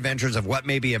drive-thru adventures of what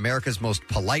may be America's most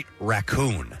polite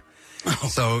raccoon.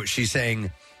 So she's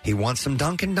saying he wants some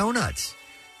Dunkin' Donuts.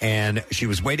 And she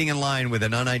was waiting in line with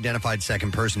an unidentified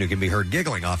second person who can be heard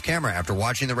giggling off camera. After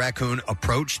watching the raccoon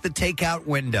approach the takeout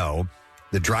window,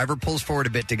 the driver pulls forward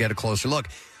a bit to get a closer look.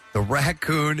 The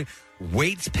raccoon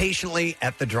waits patiently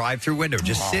at the drive-thru window,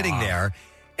 just sitting there.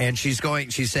 And she's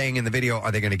saying in the video,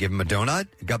 are they going to give him a donut?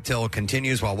 Guptill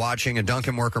continues while watching a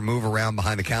Dunkin' worker move around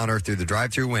behind the counter through the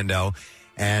drive-thru window.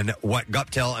 And what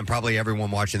Guptill and probably everyone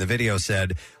watching the video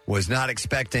said was not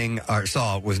expecting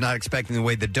the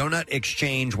way the donut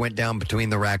exchange went down between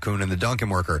the raccoon and the Dunkin'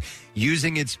 worker.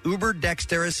 Using its uber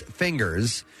dexterous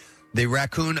fingers, the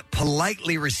raccoon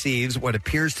politely receives what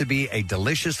appears to be a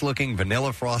delicious-looking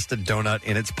vanilla frosted donut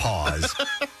in its paws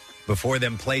before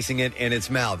then placing it in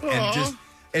its mouth. And just...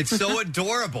 It's so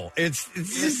adorable. It's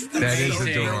just that is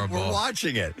amazing. adorable. We're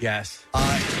watching it. Yes.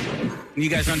 You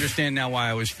guys understand now why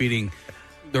I was feeding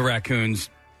the raccoons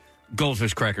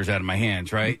goldfish crackers out of my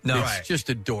hands, right? No. It's just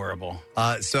adorable.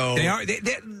 So They are.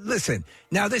 Listen,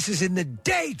 now this is in the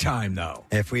daytime, though.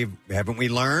 Haven't we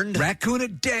learned? Raccoon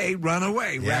at day, run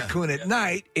away. Yeah. Raccoon at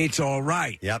night, it's all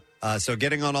right. Yep. So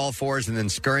getting on all fours and then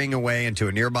scurrying away into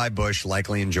a nearby bush,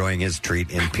 likely enjoying his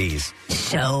treat in peace.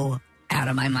 So out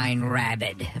of my mind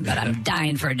rabid, but I'm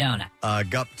dying for a donut.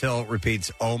 Guptill repeats,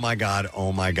 "Oh my God,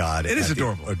 oh my God." It is at the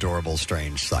adorable. Adorable,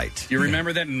 strange sight. You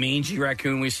remember that mangy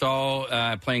raccoon we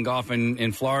saw playing golf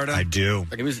in Florida? I do.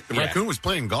 Like it was, The raccoon was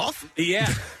playing golf?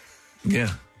 Yeah.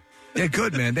 Yeah. They're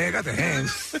good, man. They got the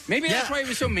hands. Maybe that's why he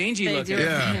was so mangy They looking. do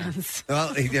have hands.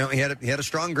 Well, he had a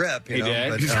strong grip. He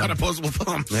did. But, He's got opposable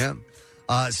thumbs. Yeah.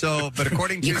 But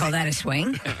according to You call that a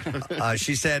swing?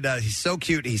 she said he's so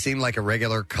cute. He seemed like a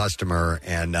regular customer,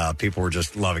 and people were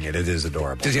just loving it. It is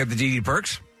adorable. Does he have the DD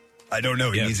perks? I don't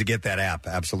know. He needs to get that app.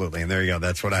 Absolutely. And there you go.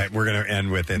 That's what we're going to end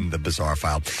with in the Bizarre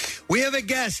File. We have a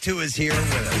guest who is here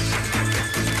with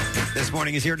us. This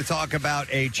morning is here to talk about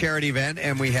a charity event,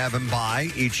 and we have him by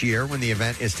each year when the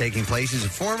event is taking place. He's a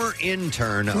former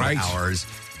intern of ours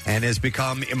and has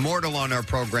become immortal on our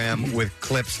program with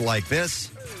clips like this.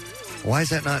 Why is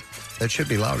that not? That should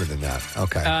be louder than that.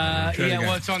 Okay.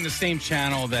 Well, it's on the same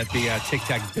channel that the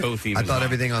tic-tac-toe theme I is thought on.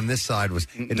 everything on this side was.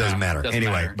 It doesn't matter. doesn't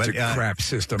Anyway, matter. but It's a crap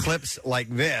system. Clips like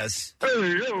this.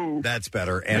 That's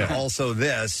better. And also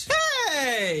this.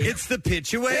 Hey! It's the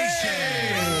Pitchuation.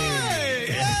 Hey!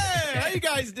 How you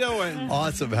guys doing?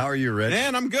 Awesome. How are you, Rich?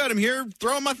 Man, I'm good. I'm here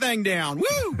throwing my thing down.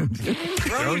 Woo!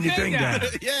 Throwing your thing down.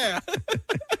 Yeah.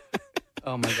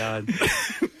 Oh, my God.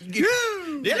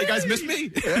 Yeah, you guys miss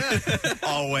me?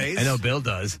 Always. I know Bill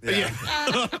does. Yeah.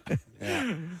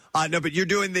 No, but you're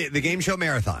doing the game show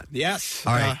marathon. Yes.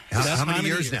 All right. Best How time many of the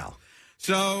years year. now?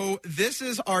 So this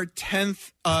is our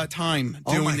 10th time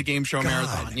Oh doing my the game show God.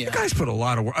 marathon. Yeah. You guys put a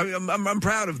lot of work. I'm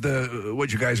proud of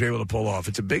what you guys are able to pull off.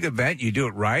 It's a big event. You do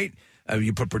it right.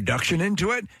 You put production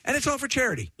into it, and it's all for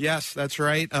charity. Yes, that's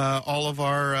right. All of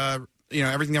our,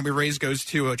 everything that we raise goes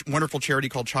to a wonderful charity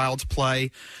called Child's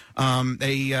Play.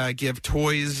 They give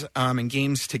toys and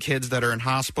games to kids that are in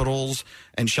hospitals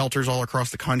and shelters all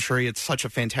across the country. It's such a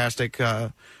fantastic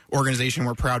organization.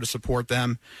 We're proud to support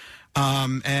them.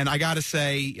 And I got to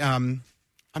say, I'm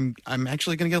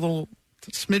actually going to get a little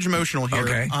smidge emotional here.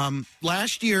 Okay.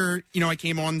 Last year, I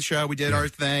came on the show, we did our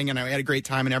thing, and I had a great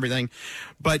time and everything.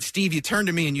 But Steve, you turned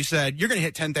to me and you said, you're going to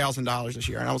hit $10,000 this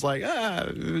year. And I was like,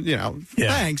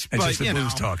 thanks. It's but, just the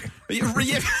blues talking.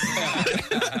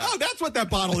 Oh, that's what that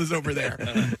bottle is over there.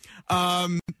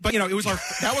 But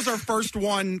that was our first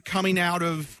one coming out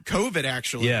of COVID,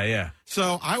 actually. Yeah.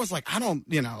 So I was like,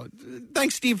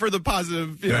 thanks, Steve, for the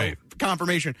positive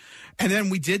confirmation. And then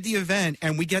we did the event,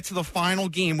 and we get to the final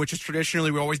game, which is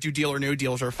traditionally we always do Deal or No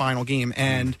Deal as our final game.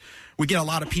 And we get a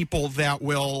lot of people that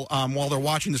will, while they're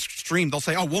watching the stream, they'll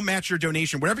say, oh, we'll match your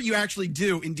donation. Whatever you actually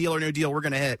do in Deal or No Deal, we're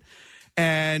going to hit.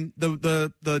 And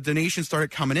the donations started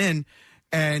coming in,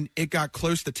 and it got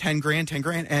close to 10 grand,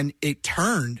 and it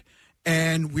turned.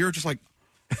 And we were just like,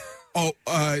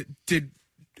 did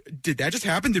that just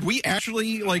happen? Did we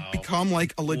actually become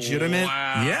like a legitimate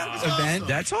event?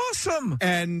 That's awesome.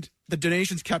 And the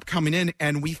donations kept coming in,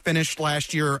 and we finished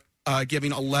last year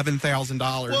giving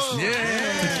 $11,000.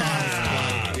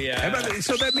 Yeah.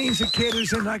 So that means a kid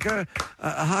who's in like a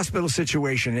hospital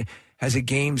situation has a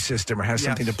game system or has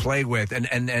something to play with,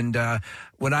 and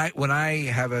when I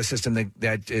have a system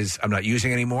that is I'm not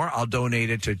using anymore, I'll donate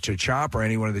it to CHOP or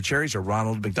any one of the charities or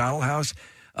Ronald McDonald House,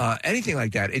 anything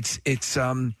like that. It's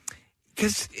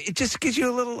because it just gives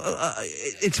you a little.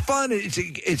 It's fun.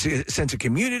 It's a sense of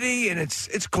community, and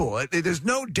it's cool. There's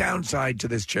no downside to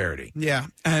this charity. Yeah,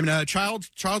 and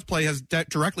Child's Play has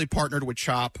directly partnered with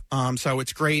CHOP, so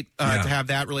it's great to have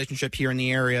that relationship here in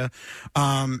the area.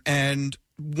 And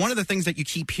one of the things that you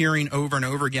keep hearing over and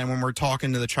over again when we're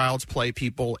talking to the Child's Play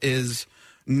people is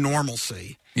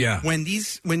normalcy. Yeah, when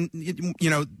these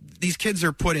kids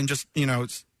are put in just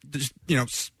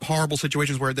horrible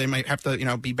situations where they might have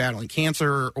to be battling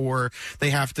cancer, or they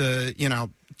have to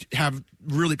have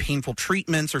really painful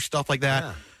treatments or stuff like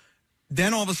that.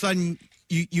 Then all of a sudden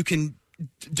you can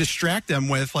distract them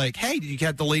with like, hey, did you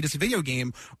get the latest video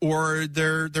game? Or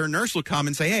their nurse will come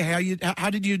and say, hey, how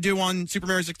did you do on Super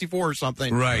Mario 64 or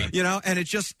something? Right. And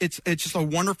it's just a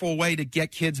wonderful way to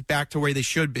get kids back to where they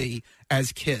should be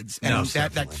as kids. And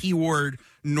that key word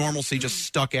normalcy just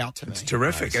stuck out to me. It's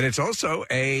terrific. Nice. And it's also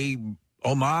a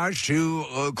homage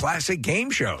to classic game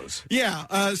shows.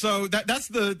 Yeah, so that's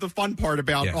the fun part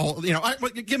about all.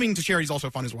 Giving to charity is also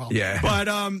fun as well. Yeah, but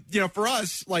for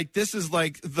us, like this is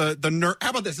like the nerd. How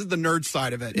about this? This is the nerd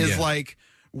side of it. Is like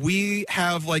we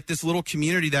have like this little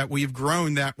community that we've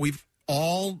grown, that we've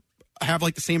all have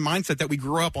like the same mindset, that we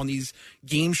grew up on these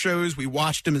game shows. We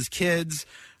watched them as kids,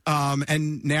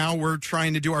 and now we're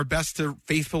trying to do our best to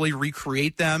faithfully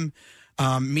recreate them.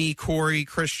 Me, Corey,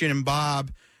 Christian, and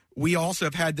Bob. We also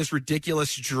have had this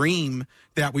ridiculous dream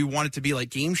that we wanted to be like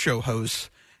game show hosts.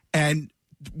 And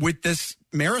with this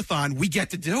marathon, we get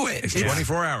to do it. It's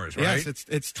 24 hours, right? Yes,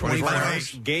 it's 24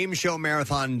 hours.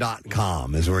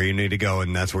 GameShowMarathon.com is where you need to go,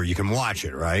 and that's where you can watch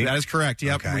it, right? That is correct.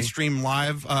 Yep. Okay. We stream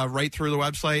live right through the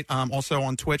website, also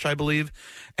on Twitch, I believe.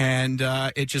 And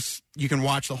you can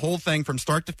watch the whole thing from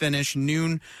start to finish,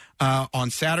 noon on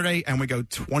Saturday, and we go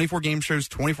 24 game shows,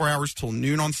 24 hours till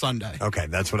noon on Sunday. Okay,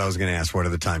 that's what I was going to ask. What are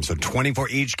the times? So 24,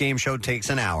 each game show takes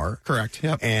an hour. Correct,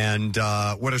 yep. And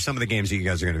what are some of the games that you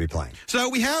guys are going to be playing? So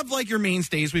we have like your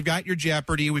mainstays. We've got your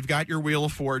Jeopardy. We've got your Wheel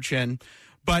of Fortune.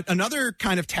 But another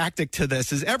kind of tactic to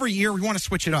this is every year we want to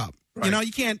switch it up. Right.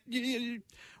 You can't...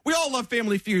 we all love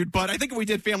Family Feud, but I think if we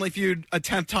did Family Feud a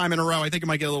 10th time in a row, I think it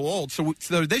might get a little old. So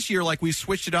this year, like, we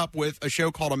switched it up with a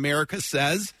show called America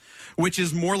Says, which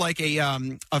is more like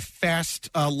a fast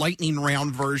lightning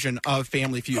round version of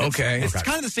Family Feud. Okay. It's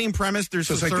kind of the same premise. There's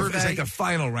So a survey. it's like the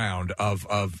final round of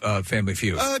Family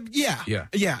Feud.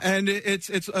 Yeah, and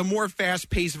it's a more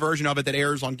fast-paced version of it that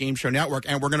airs on Game Show Network,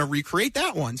 and we're going to recreate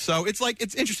that one. So it's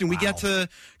interesting. We get to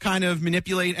kind of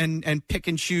manipulate and pick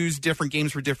and choose different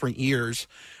games for different years,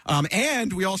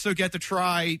 and we also get to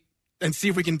try and see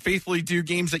if we can faithfully do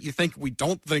games that you think we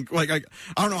don't think. Like I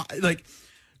don't know, like.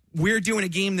 We're doing a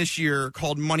game this year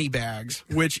called Money Bags,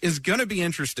 which is going to be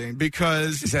interesting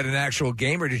because... Is that an actual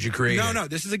game or did you create it? No,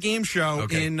 this is a game show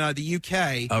in the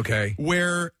UK. Okay.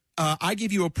 Where I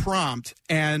give you a prompt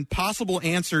and possible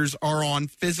answers are on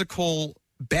physical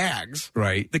bags.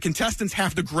 Right. The contestants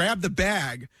have to grab the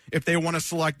bag if they want to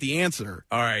select the answer.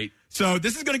 All right. So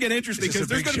this is going to get interesting because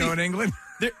there's going to show in England.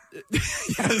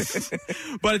 Yes,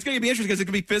 but it's going to be interesting because it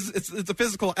could be it's a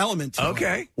physical element. To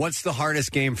it. What's the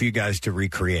hardest game for you guys to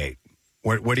recreate?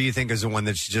 What do you think is the one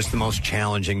that's just the most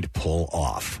challenging to pull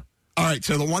off? All right,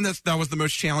 so the one that was the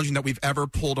most challenging that we've ever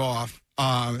pulled off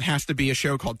has to be a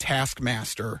show called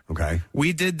Taskmaster. Okay,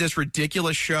 we did this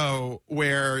ridiculous show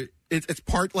where it's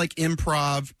part like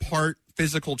improv, part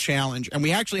physical challenge, and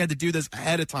we actually had to do this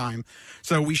ahead of time.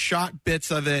 So we shot bits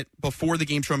of it before the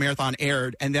Game Show Marathon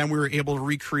aired, and then we were able to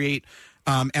recreate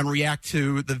and react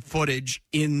to the footage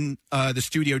in the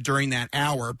studio during that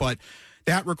hour. But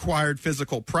that required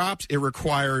physical props. It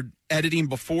required editing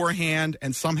beforehand,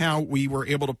 and somehow we were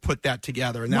able to put that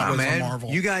together, and that was a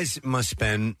marvel. You guys must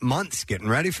spend months getting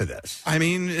ready for this. I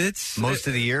mean, it's... Most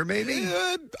of the year, maybe?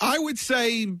 I would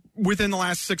say within the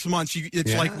last 6 months,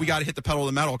 it's like we got to hit the pedal to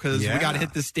the metal because we got to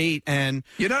hit this date, and...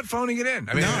 You're not phoning it in.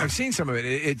 I mean, I've seen some of it.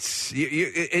 It's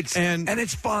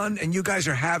fun, and you guys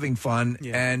are having fun,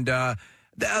 and...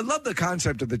 I love the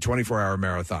concept of the 24-hour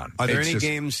marathon. Are there any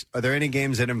games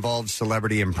that involve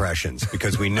celebrity impressions?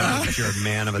 Because we know that you're a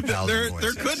man of 1,000 voices.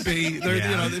 There could be.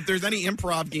 If there's any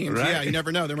improv games, you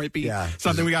never know. There might be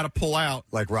something we got to pull out,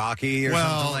 like Rocky or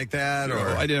something like that. Or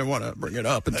I didn't want to bring it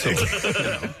up until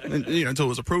until it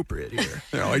was appropriate here.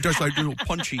 I just like do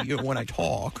punchy when I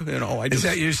talk. Is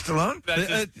that you, Stallone?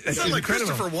 It sounds like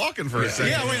Christopher Walken for a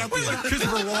second. Yeah, wait, I was like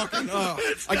Christopher Walken.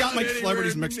 I got my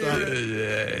celebrities mixed up.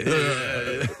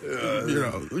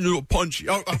 Little punchy.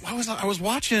 Oh, I was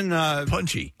watching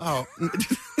Punchy. Oh,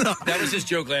 that was his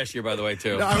joke last year, by the way,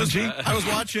 too. I was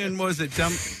watching. What was it?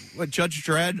 Judge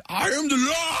Dredd. I am the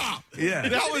law.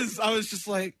 Yeah. I was just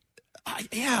like,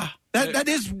 That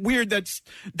is weird.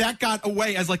 That got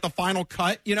away as like the final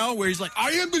cut. Where he's like,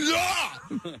 I am the law.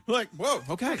 Like, whoa,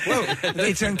 okay, whoa.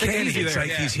 It's uncanny. It's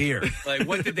like he's here. Like,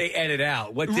 what did they edit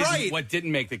out? What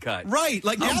didn't make the cut? Right.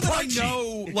 Like, now that I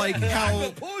know, like,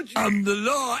 how I'm the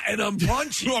law and I'm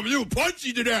punchy. I'm you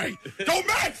punchy today. Don't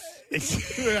mess.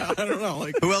 I don't know.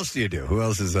 Like, who else do you do? Who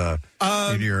else is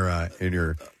in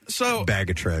your bag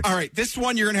of tricks? All right, this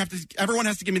one everyone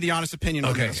has to give me the honest opinion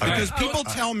on this. Because people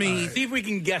tell me... See if we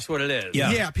can guess what it is.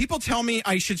 Yeah, people tell me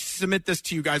I should submit this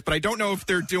to you guys, but I don't know if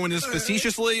they're doing this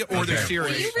facetiously or they're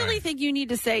serious. Do you really think you need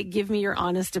to say, give me your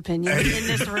honest opinion in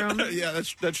this room? Yeah,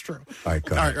 that's true. All right,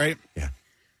 go ahead. All right, right? Yeah.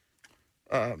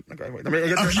 Okay, wait.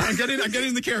 I'm getting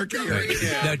in the character here.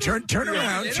 Yeah. Now turn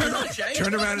around,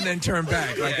 turn around, and then turn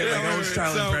back like an old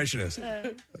style impressionist.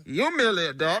 You merely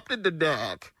adopted the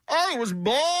dog. I was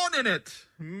born in it,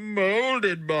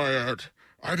 molded by it.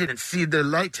 I didn't see the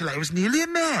light till I was nearly a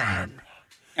man.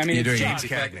 I mean, you're it's doing Josh,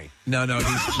 Cagney. No,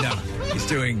 he's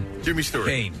doing Jimmy Stewart.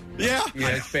 Bane. Yeah,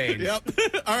 it's Bane. Yep.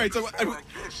 All right. So,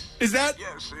 is that?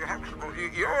 Yes,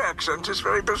 your accent is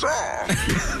very bizarre.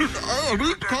 Oh,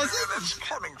 we cousins? Where that's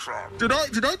coming from? Did I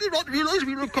not realize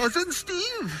we were cousins,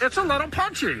 Steve? It's a little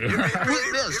punchy. You're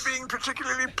being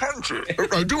particularly punchy.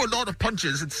 I do a lot of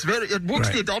punches. It works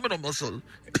the abdominal muscle.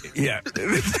 Yeah.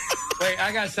 Wait,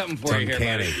 I got something for you here,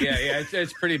 buddy. Yeah,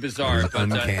 it's pretty bizarre. But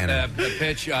the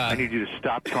pitch. I need you to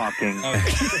stop talking.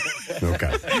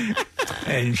 Okay.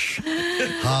 And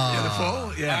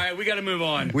All right, we got to move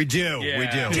on. We do.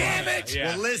 Damn it!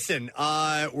 Well, listen,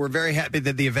 we're very happy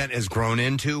that the event has grown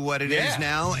into what it is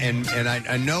now, and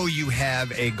I know you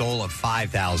have a goal of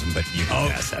 5,000, but you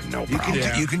can pass that no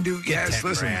problem. You can do. Yes,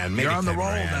 listen, grand, you're on the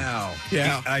roll grand. now.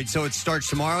 Yeah. All right, so it starts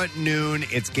tomorrow at noon.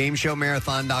 It's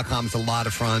GameShowMarathon.com. It's a lot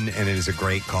of fun, and it is a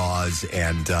great cause,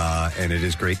 and it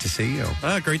is great to see you.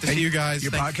 Great to see you guys.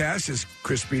 Your podcast is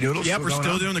Crispy Noodles. Yeah, we're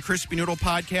still doing the Crispy Noodle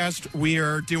podcast. We we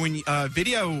are doing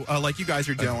video like you guys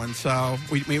are doing. So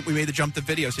we made the jump to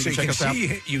video, so you can check us out.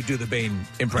 See you do the Bane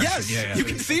impression. Yes, you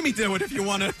can see me do it if you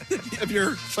want to, if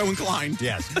you're so inclined.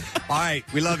 Yes. All right,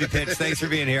 we love you, Pitch. Thanks for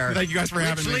being here. Thank you guys for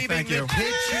having me. Thank you.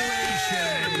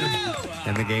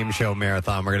 And the Game Show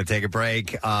Marathon. We're going to take a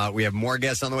break. We have more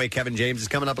guests on the way. Kevin James is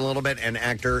coming up in a little bit, and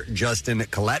actor Justin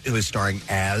Collette, who is starring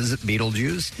as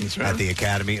Beetlejuice at the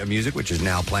Academy of Music, which is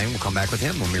now playing. We'll come back with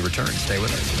him when we return. Stay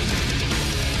with us.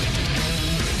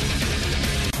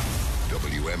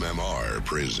 WMMR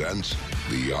presents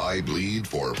the I Bleed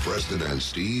for Preston and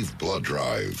Steve Blood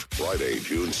Drive. Friday,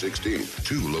 June 16th.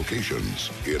 2 locations.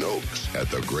 In Oaks at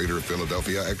the Greater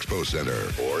Philadelphia Expo Center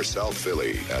or South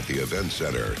Philly at the Event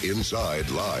Center inside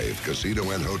Live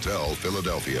Casino and Hotel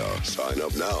Philadelphia. Sign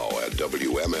up now at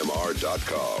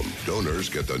WMMR.com. Donors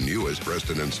get the newest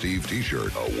Preston and Steve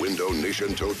t-shirt, a Window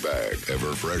Nation tote bag,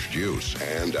 Everfresh juice,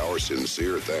 and our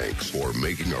sincere thanks for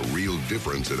making a real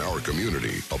difference in our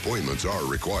community. Appointments are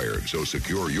required, so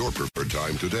secure your preferred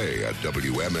time today at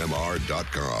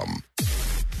WMMR.com.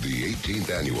 The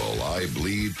 18th annual I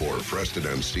Bleed for Preston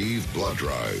and Steve Blood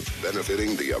Drive,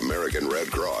 benefiting the American Red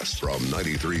Cross from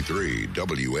 93.3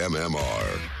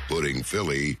 WMMR, putting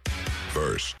Philly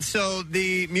first. So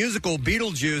the musical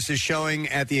Beetlejuice is showing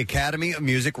at the Academy of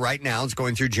Music right now. It's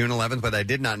going through June 11th. What I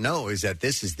did not know is that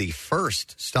this is the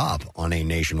first stop on a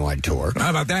nationwide tour.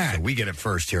 How about that? So we get it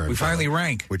first here. We finally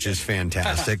rank. Which is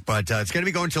fantastic. But it's going to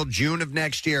be going until June of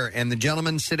next year. And the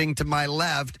gentleman sitting to my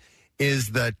left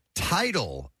is the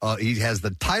title. He has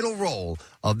the title role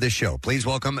of this show. Please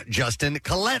welcome Justin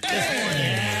Collette this morning.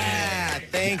 Yeah,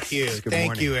 thank you. Good Thank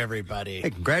morning. you, everybody. Hey,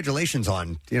 congratulations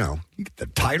on, the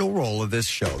title role of this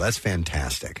show. That's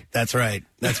fantastic. That's right.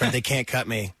 That's right. They can't cut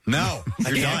me. No,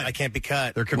 I can't. I can't be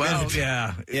cut. They're committed. Well,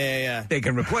 yeah. Yeah. They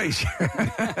can replace you.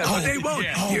 But they won't.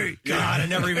 Yeah. Oh, God, I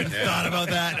never even thought about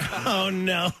that. Oh,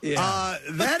 no.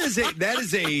 That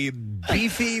is a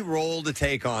beefy role to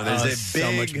take on. It's a big,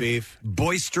 so much beef.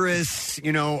 boisterous,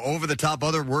 over the top,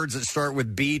 other words that start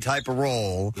with B type of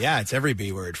role. Yeah, it's every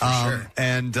B word for sure.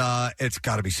 And it's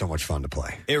got to be so much fun to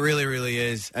play. It really, really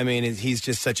is. I mean, he's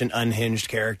just such an unhinged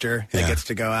character that gets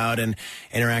to go out and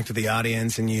interact with the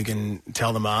audience, and you can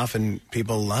tell them off, and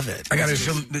people love it. I got to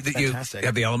assume that you fantastic.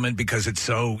 have the element because it's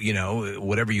so,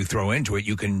 whatever you throw into it,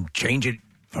 you can change it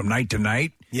from night to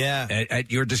night. Yeah,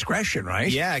 at your discretion, right?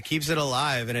 Yeah, it keeps it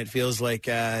alive, and it feels like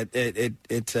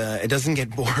it doesn't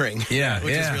get boring. Yeah,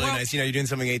 which is really nice. You're doing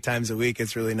something 8 times a week.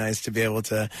 It's really nice to be able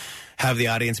to have the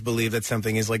audience believe that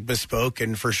something is like bespoke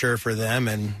and for sure for them.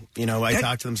 And I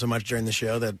talk to them so much during the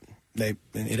show that it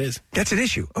is. That's an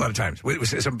issue a lot of times.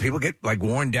 Some people get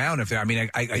worn down if they're. I mean,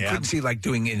 I couldn't see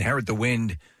doing Inherit the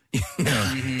Wind.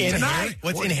 Tonight,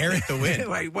 what's Inherit the Wind?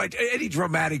 What any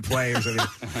dramatic play or something.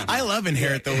 I love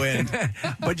Inherit the Wind,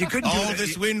 but you couldn't. All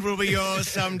this wind will be yours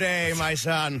someday, my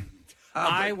son.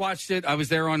 I watched it. I was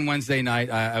there on Wednesday night.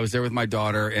 I was there with my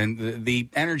daughter, and the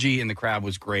energy in the crowd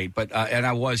was great. But and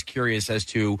I was curious as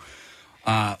to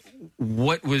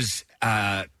what was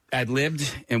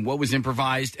ad-libbed and what was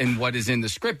improvised and what is in the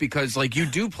script, because you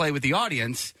do play with the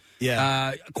audience.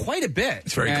 Yeah, quite a bit.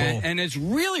 It's very cool, and it's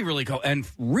really, really cool and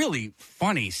really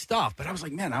funny stuff. But I was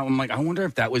like, man, I wonder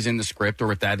if that was in the script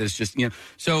or if that is just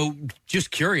So,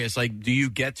 just curious, do you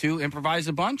get to improvise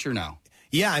a bunch or no?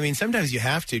 Yeah, I mean, sometimes you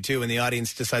have to, too, when the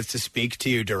audience decides to speak to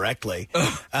you directly.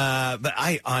 But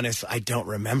I don't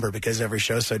remember because every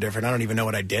show's so different. I don't even know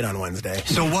what I did on Wednesday.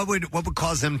 So what would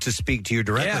cause them to speak to you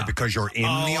directly? Because you're in the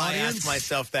audience? I ask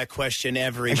myself that question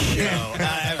every show,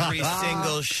 every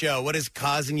single show. What is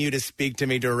causing you to speak to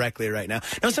me directly right now?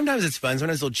 No, sometimes it's fun.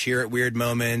 Sometimes they'll cheer at weird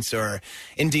moments. Or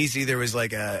in D.C., there was a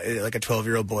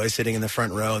 12-year-old boy sitting in the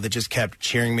front row that just kept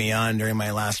cheering me on during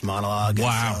my last monologue.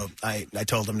 Wow. And so I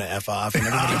told him to F off. And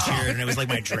everybody cheered, and it was like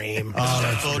my dream.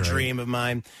 A full dream of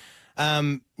mine.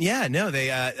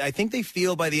 I think they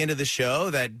feel by the end of the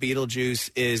show that Beetlejuice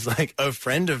is like a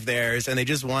friend of theirs, and they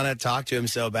just want to talk to him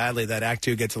so badly that Act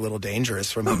 2 gets a little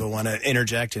dangerous when people want to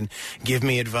interject and give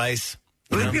me advice.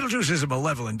 Well, Beetlejuice is a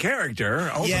malevolent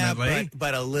character, ultimately. Yeah,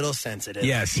 but a little sensitive.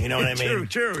 Yes. You know what I mean?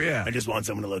 True, yeah. I just want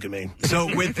someone to look at me.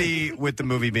 So with the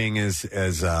movie being as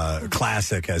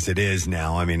classic as it is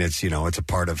now, I mean, it's a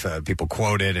part of people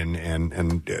quote it, and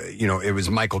it was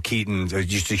Michael Keaton,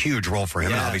 just a huge role for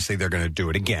him, and obviously they're going to do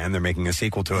it again. They're making a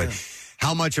sequel to it.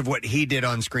 How much of what he did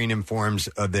on screen informs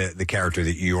the character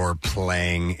that you're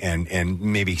playing, and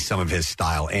maybe some of his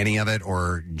style? Any of it,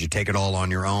 or did you take it all on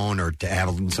your own, or to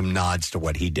have some nods to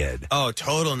what he did? Oh,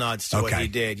 total nods to what he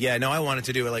did. Yeah, no, I wanted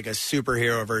to do like a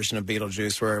superhero version of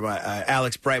Beetlejuice, where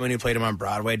Alex Brightman, who played him on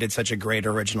Broadway, did such a great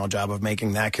original job of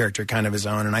making that character kind of his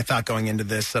own. And I thought going into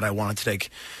this that I wanted to take,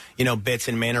 bits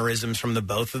and mannerisms from the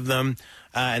both of them,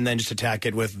 and then just attack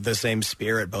it with the same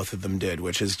spirit both of them did,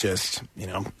 which is just,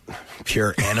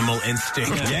 pure animal instinct.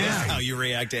 How you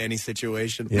react to any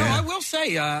situation. No, I will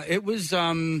say it was.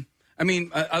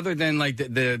 Other than like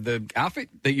the outfit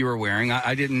that you were wearing,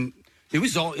 I didn't. It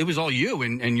was all you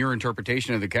and your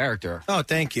interpretation of the character. Oh,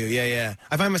 thank you. Yeah.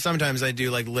 I find sometimes I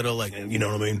do like little, you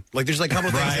know what I mean? Like there's like a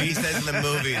couple things that he says in the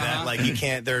movie that like you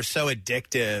can't. They're so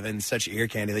addictive and such ear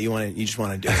candy that you just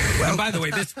want to do it. Well, and by the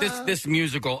way, this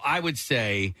musical, I would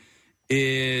say,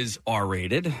 is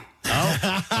R-rated.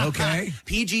 Oh, okay.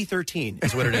 PG-13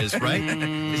 is what it is, right?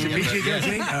 Is it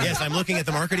PG-13? Yes, I'm looking at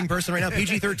the marketing person right now.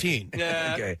 PG-13.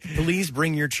 Yeah. Okay. Please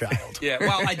bring your child. Yeah,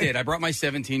 well, I did. I brought my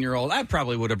 17-year-old. I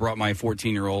probably would have brought my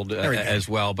 14-year-old as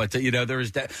well. But, there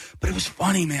was that. But it was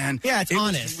funny, man. Yeah, it's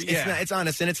honest. It's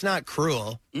honest, and it's not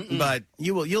cruel. But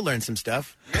you'll learn some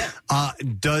stuff.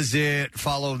 Does it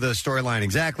follow the storyline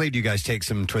exactly? Do you guys take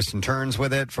some twists and turns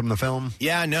with it from the film?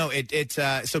 Yeah, no.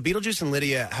 So Beetlejuice and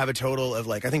Lydia have a total of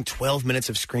I think 12 minutes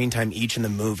of screen time each in the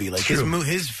movie. Like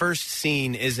his first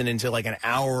scene isn't until like an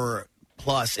hour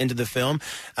plus into the film.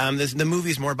 The movie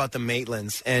is more about the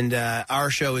Maitlands, and our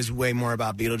show is way more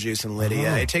about Beetlejuice and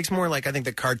Lydia. It takes more I think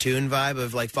the cartoon vibe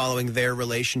of following their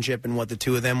relationship and what the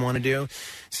two of them want to do.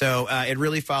 So it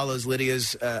really follows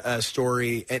Lydia's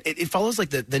story. It follows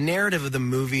the narrative of the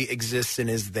movie exists and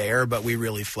is there, but we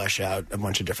really flesh out a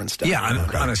bunch of different stuff. Yeah,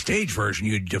 on a stage version,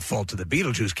 you default to the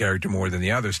Beetlejuice character more than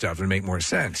the other stuff and make more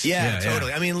sense. Yeah,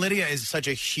 totally. I mean, Lydia is such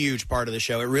a huge part of the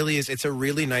show. It really is. It's a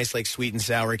really nice sweet and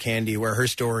sour candy where her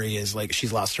story is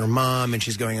she's lost her mom and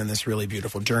she's going on this really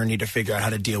beautiful journey to figure out how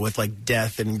to deal with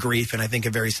death and grief in I think a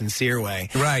very sincere way.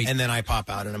 Right. And then I pop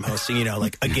out and I'm hosting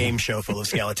a game show full of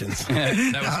skeletons.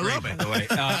 That was great, by the way.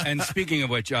 And speaking of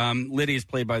which, Lydia is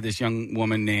played by this young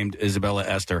woman named Isabella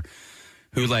Esther,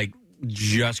 who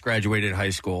just graduated high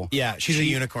school. Yeah, she's a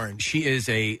unicorn. She is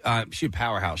she's a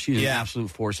powerhouse. She's an absolute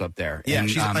force up there. Yeah, and,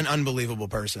 she's an unbelievable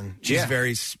person. She's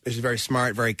very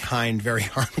smart, very kind, very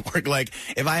hard work.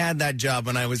 If I had that job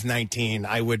when I was 19,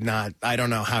 I would not. I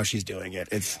don't know how she's doing it.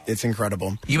 It's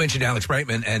incredible. You mentioned Alex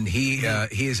Brightman, and he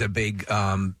is a big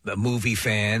movie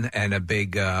fan and a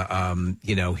big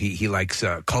he likes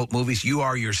cult movies. You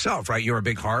are yourself, right? You're a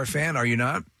big horror fan, are you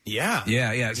not? Yeah.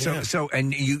 Yeah. So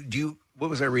and you. What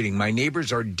was I reading? My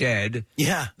Neighbors Are Dead.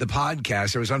 Yeah. The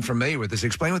podcast. I was unfamiliar with this.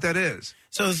 Explain what that is.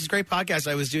 So this is a great podcast.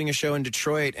 I was doing a show in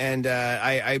Detroit, and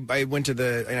I went to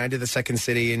I did the Second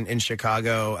City in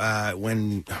Chicago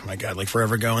when, oh my God,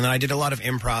 forever ago. And then I did a lot of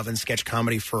improv and sketch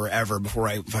comedy forever before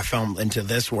I fell into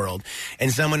this world.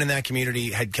 And someone in that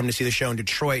community had come to see the show in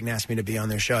Detroit and asked me to be on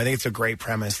their show. I think it's a great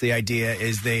premise. The idea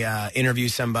is they interview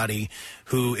somebody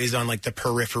who is on the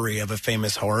periphery of a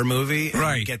famous horror movie,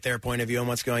 and get their point of view on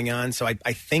what's going on. So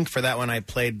I think for that one, I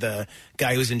played the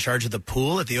guy who's in charge of the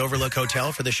pool at the Overlook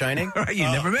Hotel for The Shining. You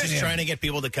never met just him. Trying to get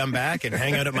people to come back and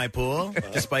hang out at my pool,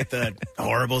 despite the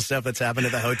horrible stuff that's happened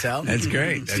at the hotel. That's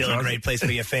great. Still a great place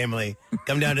for your family.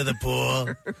 Come down to the pool.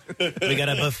 We got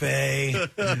a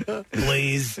buffet.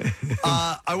 Please.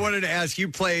 I wanted to ask, you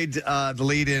played the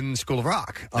lead in School of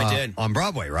Rock. I did. On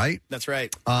Broadway, right? That's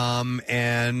right.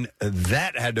 And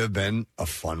that had to have been a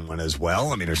fun one as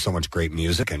well. I mean, there's so much great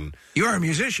music. And you are a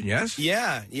musician, yes?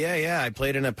 Yeah. I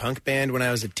played in a punk band when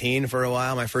I was a teen for a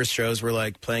while. My first shows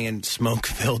were playing in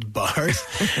smoke-filled bars.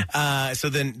 So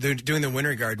then doing the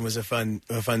Winter Garden was a fun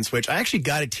switch. I actually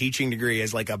got a teaching degree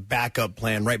as a backup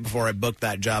plan right before I booked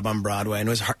that job on Broadway, and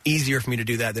it was easier for me to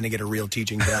do that than to get a real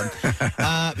teaching job.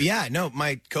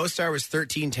 My co-star was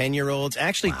 13 10-year-olds.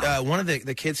 Actually, one of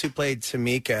the kids who played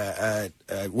Tamika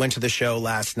went to the show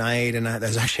last night, and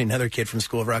there's actually another kid from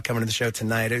School of Rock coming to the show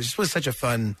tonight. It just was such a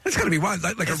fun... It's going to be wild.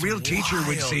 Like a real teacher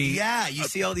would see... Yeah, you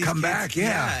see all these come kids. Back,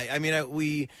 yeah. I mean,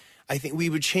 I think we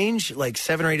would change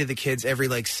 7 or 8 of the kids every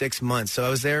 6 months. So I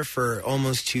was there for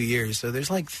almost 2 years. So there's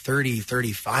 30,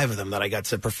 35 of them that I got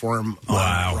to perform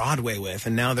on Broadway with.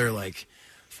 And now they're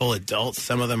full adults.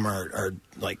 Some of them are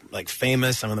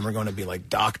famous. Some of them are going to be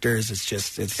doctors.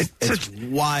 It's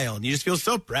wild. You just feel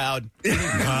so proud.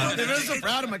 I'm so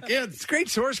proud of my kids. It's great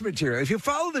source material. If you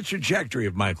follow the trajectory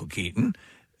of Michael Keaton,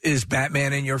 Is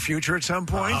Batman in your future at some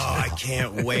point? Oh, I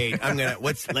can't wait.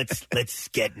 Let's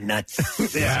get nuts.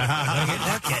 Let's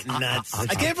get nuts.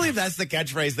 I can't believe that's the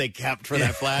catchphrase they kept for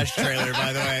that Flash trailer,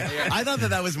 by the way. I thought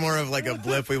that was more of like a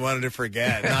blip we wanted to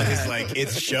forget, not just like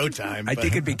it's showtime. I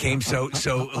think it became so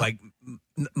like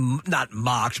not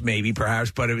mocked, maybe perhaps,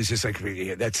 but it was just like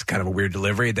that's kind of a weird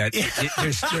delivery. That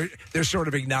they're sort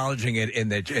of acknowledging it in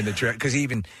the trailer because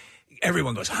even.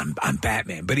 Everyone goes, I'm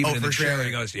Batman. But even in the trailer,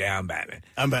 he goes, yeah, I'm Batman.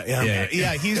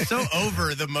 Yeah, he's so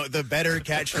over the better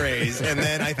catchphrase. And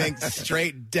then I think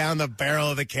straight down the barrel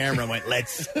of the camera went,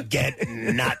 let's get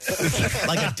nuts.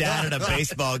 Like a dad at a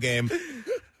baseball game.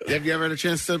 Have you ever had a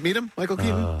chance to meet him, Michael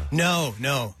Keaton?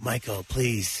 No. Michael,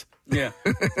 please. Yeah.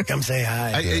 Come say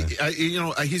hi.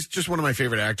 He's just one of my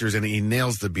favorite actors, and he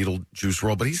nails the Beetlejuice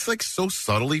role. But he's like so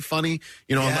subtly funny,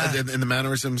 in the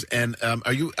mannerisms. And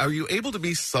are you able to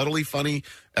be subtly funny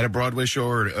at a Broadway show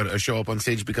or a show up on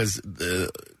stage? Because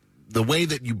the way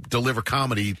that you deliver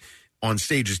comedy on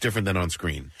stage is different than on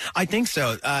screen. I think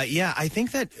so. I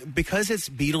think that because it's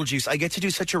Beetlejuice, I get to do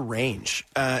such a range.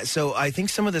 So I think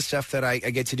some of the stuff that I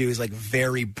get to do is like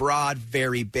very broad,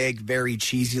 very big, very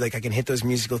cheesy. Like I can hit those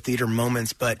musical theater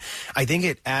moments, but I think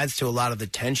it adds to a lot of the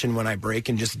tension when I break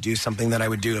and just do something that I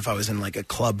would do if I was in like a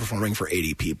club performing for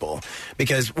 80 people.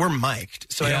 Because we're mic'd,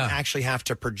 so I don't actually have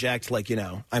to project like,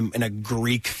 I'm in a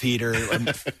Greek theater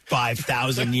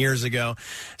 5,000 years ago.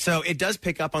 So it does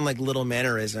pick up on like little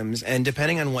mannerisms. And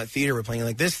depending on what theater we're playing,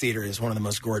 like this theater is one of the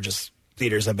most gorgeous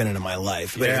theaters I've been in my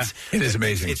life. But it is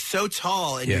amazing. It's so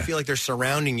tall, and you feel like they're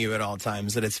surrounding you at all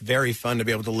times that it's very fun to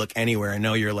be able to look anywhere and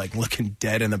know you're like looking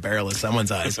dead in the barrel of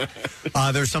someone's eyes.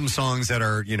 There's some songs that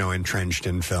are, entrenched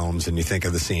in films, and you think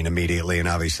of the scene immediately. And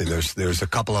obviously, there's a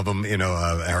couple of them.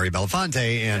 Harry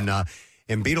Belafonte and.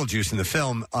 In Beetlejuice in the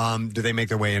film, do they make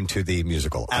their way into the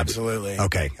musical? Absolutely.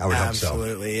 Okay, I would hope so.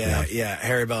 Absolutely, yeah.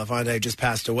 Harry Belafonte just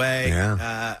passed away.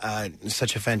 Yeah.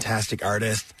 Such a fantastic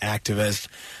artist, activist.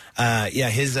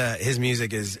 His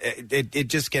music is it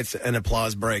just gets an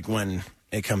applause break when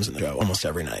it comes in the show almost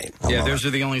every night. Those are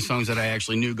the only songs that I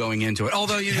actually knew going into it.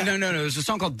 Although, no, there's a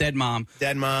song called Dead Mom.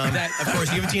 Dead Mom. Of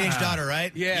course, you have a teenage daughter,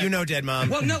 right? Yeah. You know Dead Mom.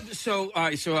 Well, no, so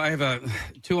I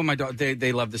have two of my daughters,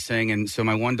 they love to sing, and so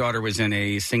my one daughter was in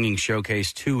a singing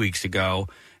showcase 2 weeks ago,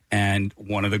 and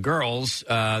one of the girls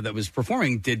that was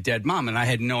performing did Dead Mom, and I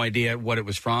had no idea what it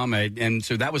was from, and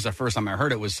so that was the first time I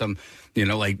heard it was some,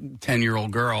 like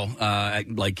 10-year-old girl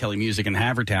like Kelly Music in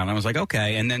Havertown. I was like,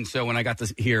 okay, and then so when I got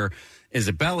to hear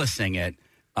Isabella sing it,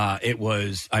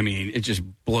 it just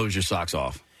blows your socks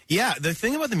off. Yeah, the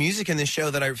thing about the music in this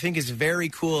show that I think is very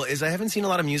cool is I haven't seen a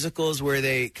lot of musicals where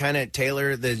they kind of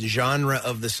tailor the genre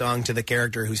of the song to the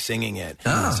character who's singing it.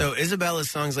 Oh. So Isabella's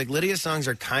songs, like Lydia's songs,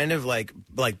 are kind of like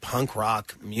punk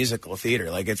rock musical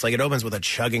theater. Like it's like it opens with a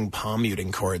chugging palm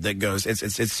muting chord that goes.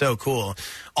 It's so cool.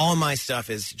 All my stuff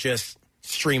is just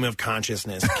stream of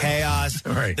consciousness, chaos.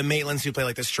 Right. The Maitlands who play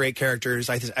like the straight characters,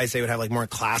 I say would have like more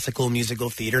classical musical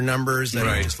theater numbers that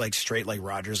are just like straight like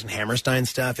Rodgers and Hammerstein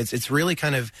stuff. It's really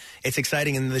kind of it's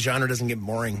exciting, and the genre doesn't get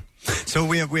boring. So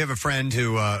we have a friend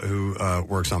who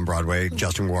works on Broadway,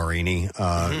 Justin Guarini,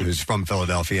 who's from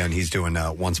Philadelphia, and he's doing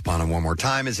Once Upon and One More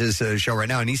Time is his show right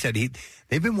now, and he said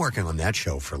they've been working on that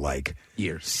show for like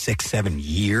years, 6-7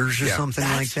 years or something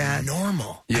like that.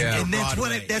 Normal, and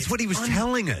that's what he was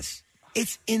telling us.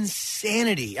 It's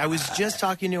insanity. I was just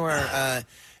talking to our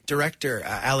director,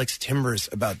 Alex Timbers,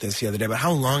 about this the other day, about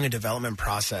how long a development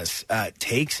process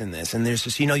takes in this. And there's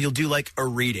just, you'll do like a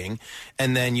reading,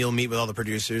 and then you'll meet with all the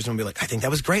producers and be like, I think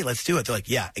that was great. Let's do it. They're like,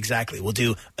 yeah, exactly. We'll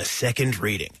do a second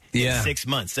reading in 6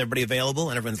 months. Is everybody available?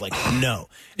 And everyone's like, no.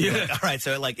 Like, all right.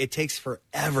 So it takes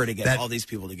forever to get all these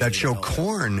people together. That show,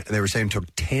 Korn, they were saying took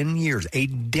 10 years, a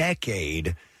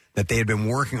decade that they had been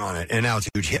working on it, and now it's a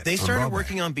huge hit. They started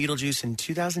working on Beetlejuice in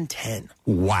 2010.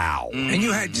 Wow. And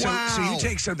you had, so you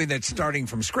take something that's starting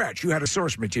from scratch. You had a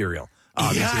source material.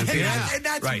 And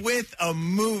that's with a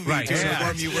movie to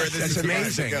inform you where this that's is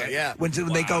amazing. Go. Yeah. When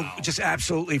they go just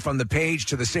absolutely from the page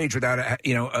to the stage without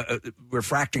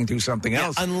refracting through something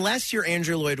else. Unless you're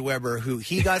Andrew Lloyd Webber, who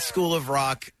he got School of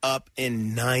Rock up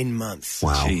in 9 months.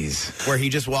 Wow. Jeez. Where he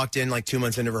just walked in like 2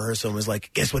 months into rehearsal and was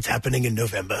like, guess what's happening in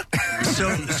November?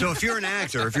 So if you're an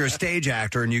actor, if you're a stage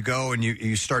actor, and you go and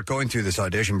you start going through this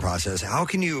audition process, how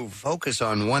can you focus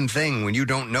on one thing when you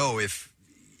don't know if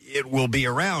it will be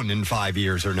around in 5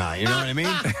 years or not? You know what I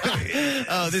mean?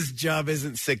 Oh, this job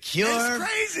isn't secure. It's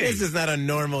crazy. This is not a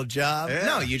normal job. Yeah.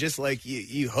 No, you just like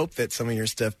you hope that some of your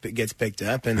stuff gets picked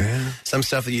up, and some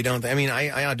stuff that you don't. I mean,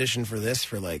 I auditioned for this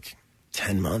for like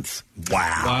 10 months.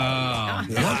 Wow.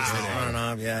 Yeah, on and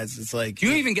off. Yeah, it's like... Do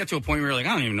you even get to a point where you're like,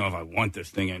 I don't even know if I want this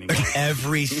thing anymore?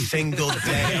 Every single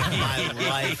day of my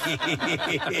life.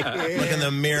 Look in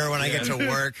the mirror when I get to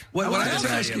work. Well, I have to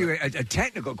ask you a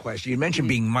technical question. You mentioned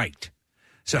being mic'd.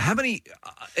 So how many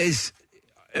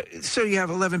so you have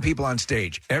 11 people on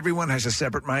stage. Everyone has a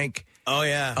separate mic? Oh,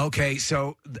 yeah. Okay,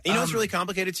 so... You know what's really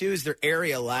complicated, too, is they're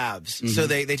area labs. So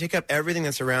they take up everything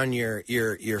that's around your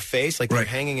face. Like, they're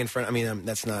hanging in front... I mean,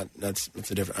 that's a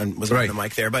different... I wasn't on the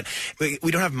mic there. But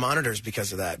we don't have monitors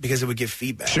because of that, because it would give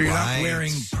feedback. So you're not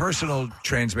wearing personal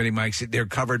transmitting mics. They're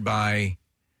covered by...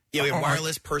 Yeah, we have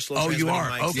wireless personal transmitting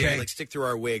mics. Okay. Yeah, they, like, stick through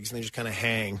our wigs, and they just kind of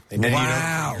hang. They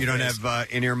Wow. You don't have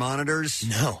in-ear monitors?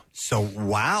 No. So,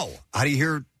 wow. How do you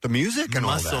hear the music and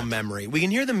all that? Muscle memory. We can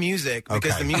hear the music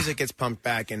because the music gets pumped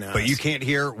back in us. But you can't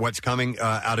hear what's coming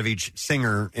out of each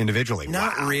singer individually.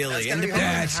 Not really.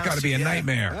 That's got to be a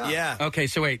nightmare. Yeah. Okay,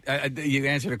 so wait. You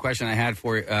answered a question I had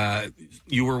for you.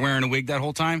 You were wearing a wig that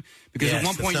whole time? Because at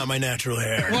one point... that's not my natural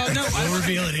hair. Well, no. I'll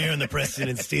reveal it here on the Preston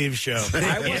and Steve show.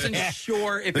 I wasn't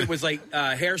sure if it was like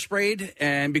hairsprayed,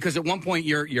 and because at one point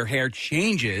your hair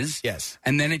changes. Yes.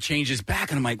 And then it changes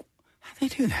back, and I'm like, how do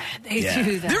they do that? They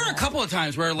do that. There are a couple of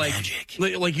times where like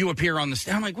you appear on the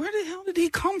stage. I'm like, where the hell did he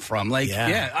come from? Like,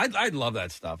 I love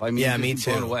that stuff. I mean, Yeah, just me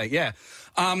too. blown away. Yeah.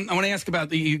 I want to ask about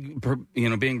being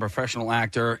a professional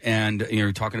actor, and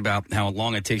you're talking about how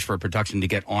long it takes for a production to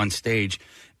get on stage.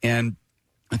 And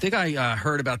I think I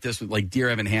heard about this with like Dear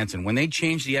Evan Hansen. When they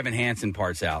changed the Evan Hansen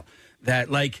parts out,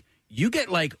 that like you get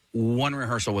like one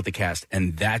rehearsal with the cast,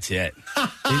 and that's it.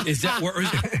 Is that where?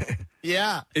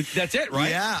 Yeah. That's it, right?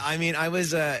 Yeah. I mean, I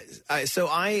was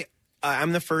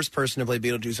I'm the first person to play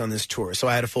Beetlejuice on this tour, so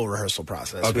I had a full rehearsal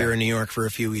process. Okay. We were in New York for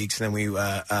a few weeks, and then we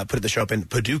put the show up in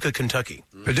Paducah, Kentucky,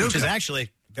 which is actually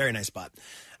a very nice spot.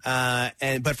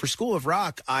 But for School of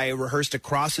Rock, I rehearsed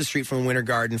across the street from Winter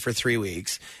Garden for 3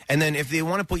 weeks. And then if they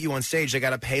want to put you on stage, they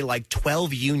got to pay like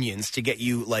 12 unions to get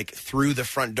you like through the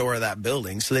front door of that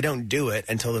building. So they don't do it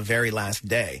until the very last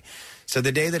day. So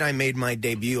the day that I made my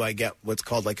debut, I get what's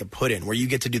called like a put-in, where you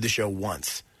get to do the show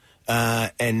once.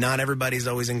 And not everybody's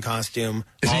always in costume.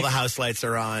 All the house lights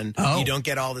are on. Oh. You don't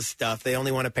get all the stuff. They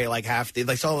only want to pay like half.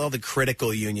 Like all the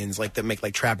critical unions, like that make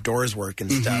like trap doors work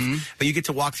and stuff. But you get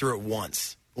to walk through it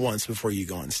once before you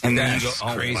go on stage. And then you go,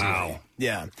 oh, crazy. wow.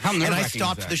 Yeah. How and I nerve-wracking is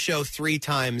stopped that? the show 3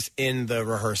 times in the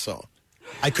rehearsal.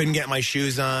 I couldn't get my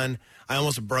shoes on. I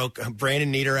almost broke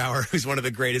Brandon Niederauer, who's one of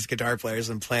the greatest guitar players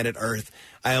on planet Earth.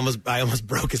 I almost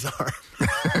broke his arm.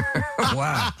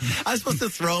 Wow. I was supposed to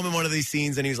throw him in one of these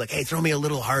scenes, and he was like, hey, throw me a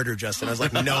little harder, Justin. I was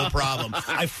like, no problem.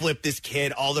 I flipped this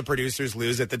kid. All the producers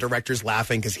lose it. The director's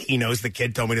laughing because he knows the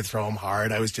kid told me to throw him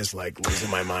hard. I was just like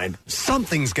losing my mind.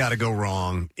 Something's got to go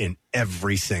wrong in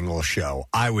every single show,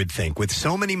 I would think, with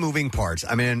so many moving parts.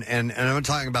 I mean, and I'm not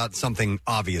talking about something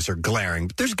obvious or glaring,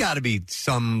 but there's got to be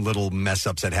some little mess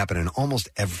ups that happen in almost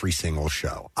every single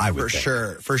show. I would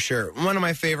think. For sure. One of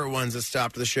my favorite ones that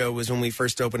stopped the show was when we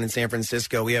first opened in San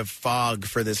Francisco. We have fog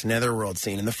for this Netherworld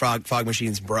scene, and the fog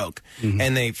machines broke,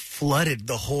 and they flooded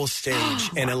the whole stage,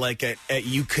 and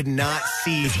you could not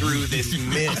see through this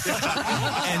mist.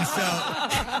 And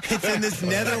so it's in this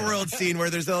Netherworld scene where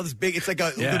there's all this big. It's like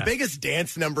the biggest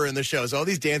dance number in the show. So all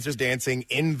these dancers dancing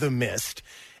in the mist.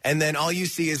 And then all you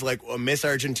see is like a Miss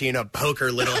Argentina poke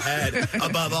her little head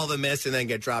above all the mist and then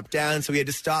get dropped down. So we had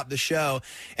to stop the show.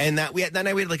 And that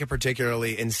night we had like a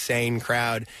particularly insane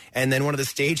crowd. And then one of the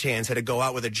stagehands had to go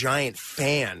out with a giant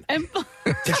fan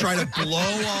to try to blow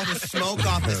all the smoke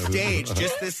off the stage.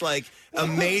 Just this like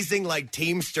amazing like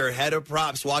teamster, head of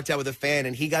props, walked out with a fan,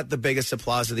 and he got the biggest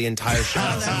applause of the entire show.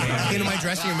 He came to my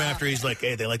dressing room after. He's like,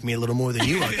 hey, they like me a little more than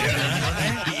you out there.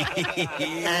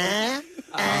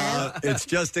 It's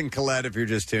Justin Collette if you're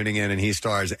just tuning in, and he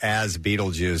stars as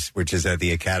Beetlejuice, which is at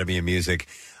the Academy of Music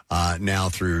now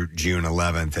through June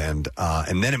 11th, and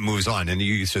then it moves on. And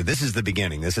so this is the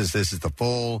beginning. This is the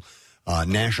full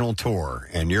national tour,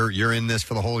 and you're in this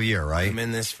for the whole year, right? I'm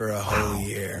in this for a whole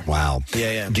year. Wow.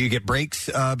 Yeah. Do you get breaks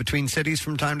between cities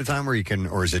from time to time, where you can,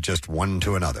 or is it just one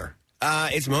to another?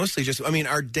 It's mostly just, I mean,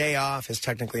 our day off is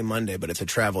technically Monday, but it's a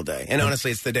travel day. And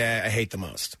honestly, it's the day I hate the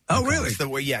most. Oh, really? It's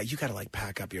you got to like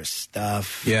pack up your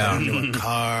stuff, Yeah. get into a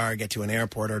car, get to an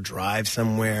airport or drive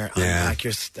somewhere, unpack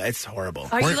your stuff. It's horrible.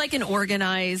 Are you like an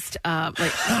organized, Most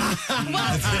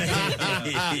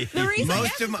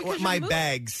of my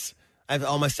bags,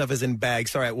 all my stuff is in bags.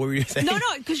 Sorry, what were you saying? No,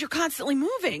 because you're constantly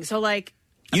moving. So like.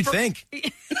 You'd think.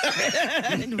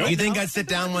 You think I'd sit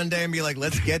down one day and be like,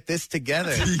 let's get this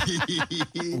together.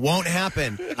 Won't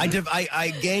happen.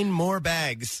 I gain more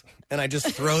bags and I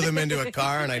just throw them into a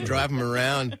car and I drive them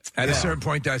around. At a certain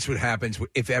point, that's what happens.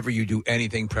 If ever you do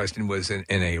anything, Preston was in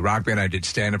a rock band. I did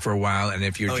stand-up for a while, and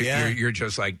if you're you're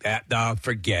just like that,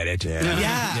 forget it.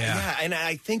 Yeah. And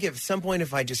I think at some point,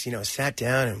 if I just sat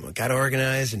down and got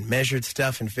organized and measured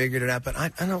stuff and figured it out, but I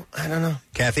don't know.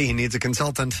 Kathy, he needs a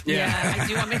consultant. Yeah, I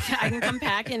do. I can come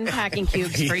pack in packing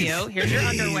cubes for you. Here's your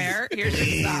underwear. Here's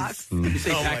your socks. You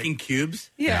say packing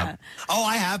cubes? Yeah. Oh,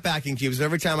 I have packing cubes.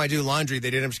 Every time I do laundry, they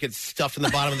didn't just get stuffed in the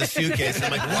bottom of the suitcase.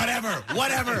 I'm like,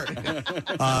 whatever.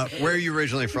 Where are you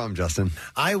originally from, Justin?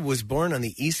 I was born on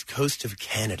the east coast of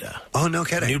Canada. Oh, no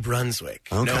kidding. New Brunswick.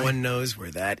 Okay. No one knows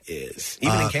where that is,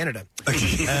 even in Canada.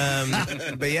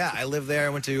 But yeah, I lived there. I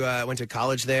went to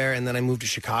college there, and then I moved to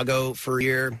Chicago for a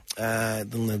year.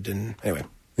 Then lived in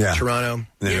Toronto.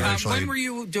 When were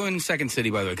you doing Second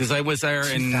City, by the way? Because I was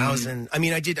there in 2000. I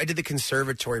mean, I did the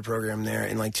conservatory program there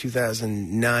in like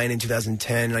 2009 and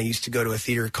 2010. And I used to go to a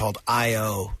theater called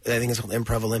I.O. I think it's called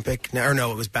Improv Olympic.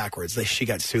 No, it was backwards. She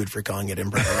got sued for calling it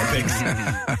Improv Olympics.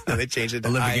 No, they changed it to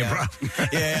Olympic I.O. Improv.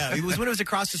 Yeah, it was when it was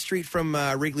across the street from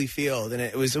Wrigley Field, and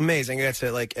it was amazing. I got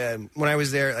to when I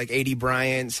was there, like A.D.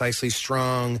 Bryant, Cicely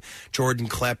Strong, Jordan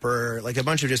Klepper, like a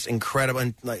bunch of just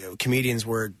incredible comedians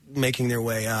were making their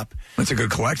way up. That's a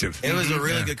good collective. It was a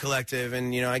really good collective,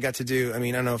 and I got to do. I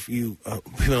mean, I don't know if you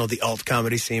people know the alt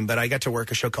comedy scene, but I got to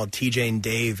work a show called TJ and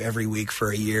Dave every week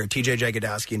for a year. TJ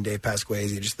Jagodowski and Dave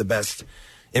Pasquazi, just the best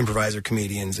improviser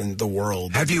comedians in the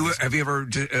world. Have you ever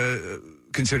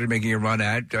considered making a run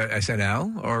at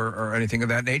SNL or anything of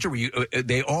that nature? Where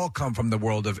they all come from the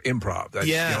world of improv.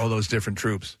 That's, all those different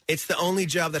troupes. It's the only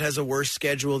job that has a worse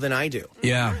schedule than I do.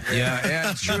 Yeah,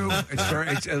 it's true.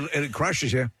 It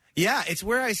crushes you. Yeah, it's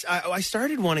where I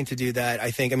started wanting to do that.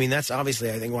 I think. I mean, that's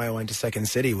obviously why I went to Second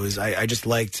City was I just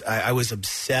liked. I was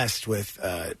obsessed with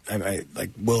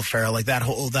like Will Ferrell, like that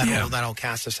whole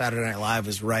cast of Saturday Night Live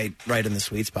was right in the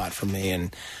sweet spot for me,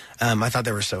 and I thought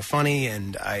they were so funny,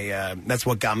 and that's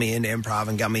what got me into improv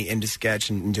and got me into sketch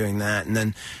and doing that, and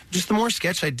then just the more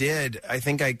sketch I did, I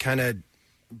think I kind of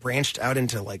branched out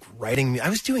into like writing. I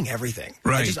was doing everything.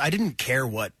 Right. I didn't care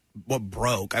what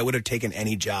broke. I would have taken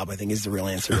any job, I think, is the real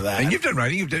answer to that. And you've done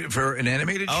writing. You've done it for an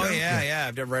animated show? Oh, yeah.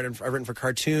 I've written for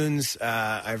cartoons.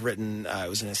 I've written, I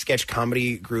was in a sketch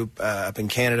comedy group up in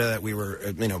Canada that we were,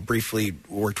 briefly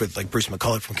worked with, like Bruce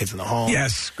McCulloch from Kids in the Hall.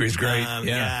 Yes, he's great.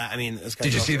 Yeah, I mean, this guy.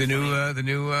 Did you see the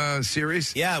new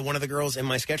series? Yeah, one of the girls in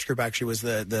my sketch group actually was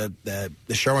the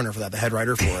showrunner for that, the head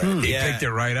writer for it. He picked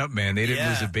it right up, man. They didn't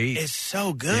lose a beat. It's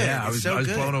so good. Yeah, I was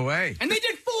blown away. And they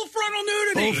did full frontal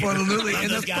nudity. Full frontal nudity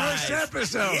in the guys. first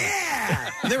episode. Yeah.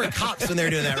 They were cops when they were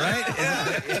doing that, right?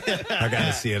 I got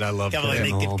to see it. I love Couple of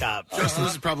naked cops. Justin,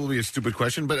 this is probably a stupid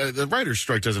question, but the writer's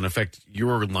strike doesn't affect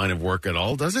your line of work at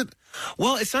all, does it?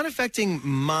 Well, it's not affecting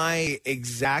my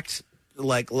exact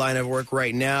line of work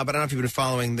right now, but I don't know if you've been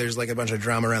following. There's like a bunch of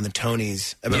drama around the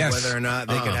Tonys about whether or not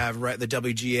they could have the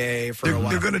WGA for a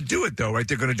while. They're going to do it though, right?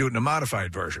 They're going to do it in a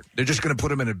modified version. They're just going to put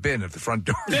them in a bin at the front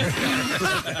door.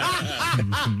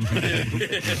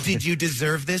 Did you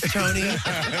deserve this, Tony?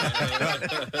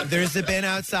 There's a bin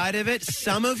outside of it.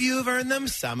 Some of you have earned them.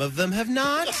 Some of them have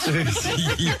not.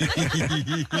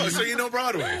 Oh, so you know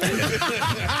Broadway.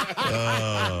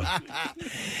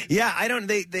 Yeah, I don't.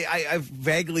 I've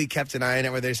vaguely kept an eye on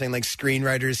it where they're saying like stage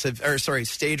writers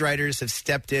have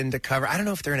stepped in to cover. I don't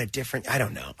know if they're in a different. I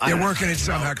don't know. They're working it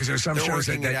somehow because there's some They're shows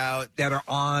working it out. that are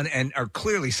on and are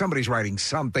clearly somebody's writing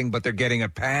something, but they're getting a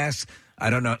pass. I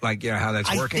don't know, how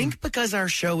that's working. I think because our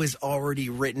show is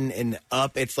already written and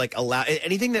up, it's like allowed.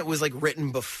 Anything that was like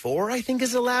written before, I think,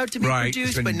 is allowed to be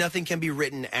produced, but nothing can be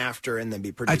written after and then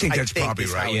be produced. I think that's probably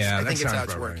right. Yeah, I think it's how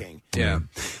it's working. Right. Yeah.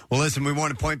 Well, listen, we want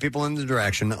to point people in the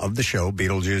direction of the show.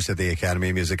 Beetlejuice at the Academy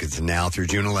of Music. It's now through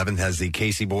June 11th. Has the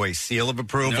Casey Boy seal of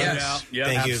approval. Yes. Yeah.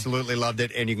 Thank you. Absolutely loved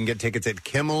it. And you can get tickets at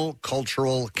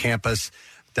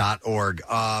kimmelculturalcampus.org.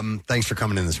 Thanks for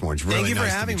coming in this morning. It's really Thank you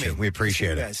nice for having to meet me. you. We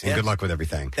appreciate it. Guys. And good luck with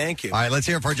everything. Thank you. All right, let's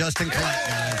hear it for Justin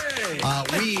Collette, guys.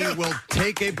 We will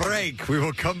take a break. We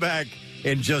will come back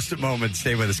in just a moment.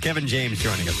 Stay with us. Kevin James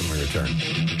joining us when we return.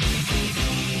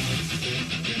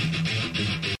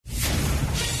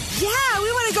 Yeah,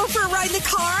 we want to go for a ride in the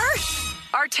car.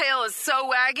 Our tail is so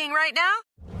wagging right now.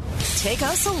 Take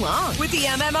us along with the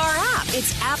MMR app.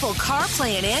 It's Apple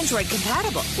CarPlay and Android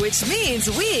compatible, which means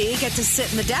we get to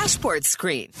sit in the dashboard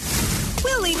screen.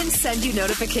 We'll even send you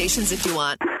notifications if you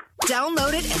want.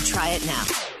 Download it and try it now.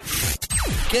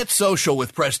 Get social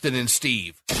with Preston and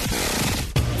Steve.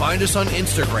 Find us on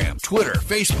Instagram, Twitter,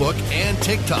 Facebook, and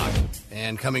TikTok.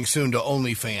 And coming soon to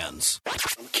OnlyFans.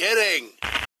 I'm kidding.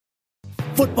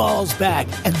 Football's back,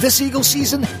 and this Eagle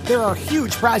season, there are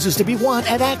huge prizes to be won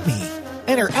at Acme.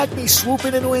 Enter Acme Swoop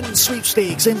In and Win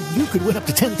sweepstakes, and you could win up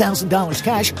to $10,000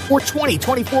 cash or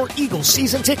 2024 Eagles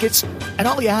season tickets. And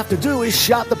all you have to do is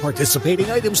shop the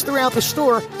participating items throughout the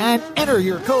store and enter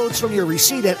your codes from your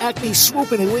receipt at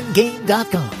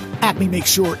acmeswoopinandwingame.com. Acme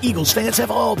makes sure Eagles fans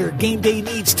have all their game day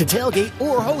needs to tailgate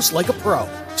or host like a pro.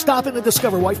 Stop in and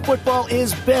discover why football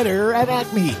is better at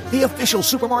Acme, the official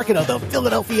supermarket of the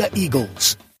Philadelphia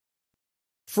Eagles.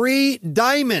 Free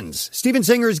diamonds. Steven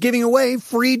Singer is giving away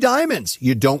free diamonds.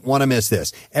 You don't want to miss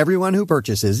this. Everyone who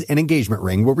purchases an engagement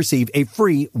ring will receive a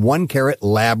free 1-carat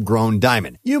lab-grown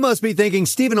diamond. You must be thinking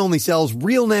Steven only sells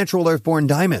real natural earthborn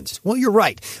diamonds. Well, you're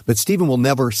right, but Steven will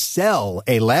never sell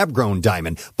a lab-grown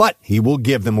diamond, but he will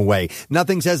give them away.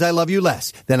 Nothing says I love you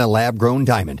less than a lab-grown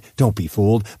diamond. Don't be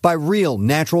fooled by real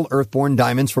natural earthborn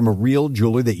diamonds from a real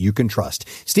jeweler that you can trust.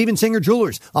 Steven Singer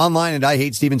Jewelers, online at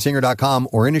IHateStevenSinger.com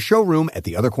or in a showroom at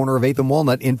the other corner of 8th and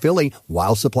Walnut in Philly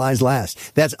while supplies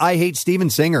last. That's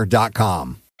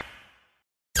IHateStevenSinger.com.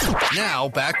 Now,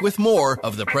 back with more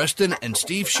of the Preston and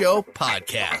Steve Show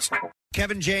podcast.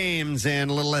 Kevin James,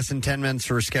 and a little less than 10 minutes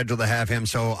for schedule to have him,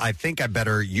 so I think I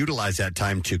better utilize that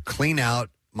time to clean out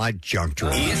my junk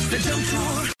drawer. It's the junk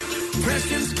drawer.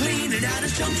 Preston's cleaning out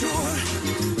his junk drawer.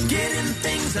 Getting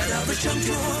things out of his junk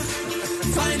drawer.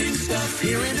 Finding stuff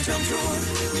here in the junk drawer.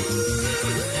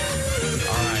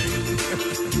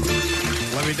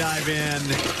 Let me dive in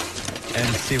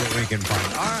and see what we can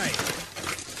find. All right.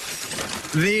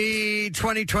 The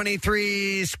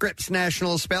 2023 Scripps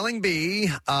National Spelling Bee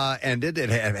ended. It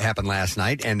happened last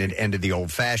night, and it ended the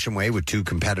old-fashioned way with 2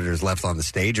 competitors left on the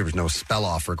stage. There was no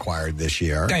spell-off required this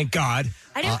year. Thank God.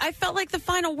 I felt like the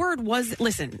final word was,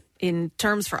 listen, in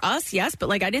terms for us, yes, but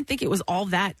like I didn't think it was all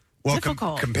that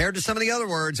difficult. Compared to some of the other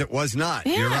words, it was not.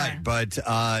 Yeah. You're right. But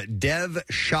Dev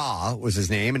Shah was his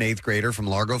name, an 8th grader from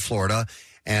Largo, Florida,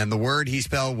 and the word he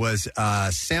spelled was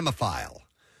Samophile.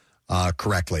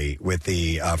 Correctly with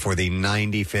the for the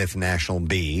 95th National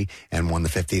Bee and won the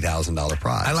 $50,000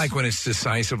 prize. I like when it's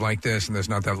decisive like this and there's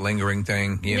not that lingering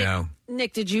thing, you know.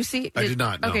 Nick, did you see? I did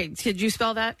not, no. Okay, did you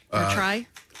spell that or try?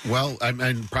 Well,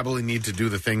 I probably need to do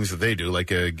the things that they do, like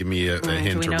give me a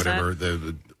hint or whatever,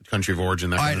 the country of origin.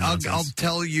 That All kind right, of I'll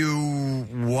tell you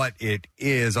what it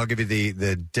is. I'll give you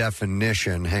the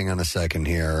definition. Hang on a second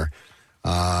here.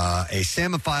 A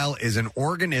Samophile is an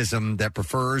organism that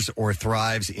prefers or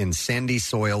thrives in sandy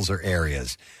soils or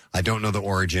areas. I don't know the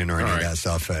origin or any of that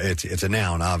stuff. It's a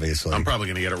noun, obviously. I'm probably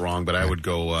going to get it wrong, but I would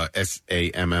go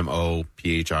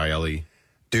Sammopphile.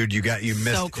 Dude, you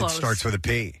missed. So it close. Starts with a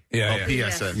P. Yeah.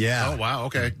 P.S. Yeah. Oh, wow.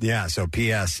 Okay. Yeah. So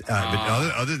P.S. But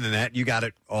other than that, you got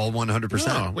it all 100%.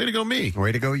 Oh, way to go, me.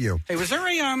 Way to go, you. Hey, was there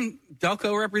a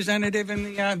Delco representative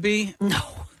in the bee? No.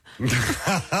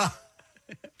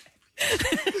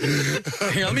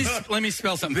 Here, let me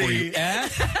spell something for you.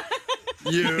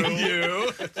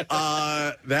 You.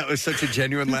 That was such a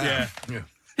genuine laugh. Yeah.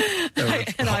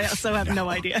 And I also have no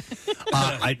idea.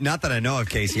 Not that I know of,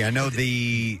 Casey. I know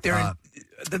the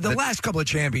last couple of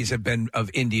champions have been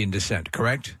of Indian descent,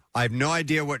 correct? I have no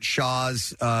idea what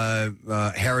Shah's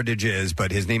heritage is,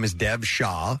 but his name is Dev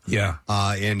Shah. Yeah.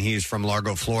 And he's from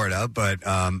Largo, Florida, but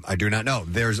I do not know.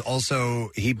 There's also,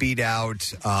 he beat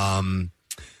out,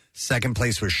 second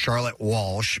place was Charlotte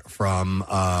Walsh from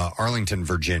Arlington,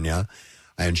 Virginia.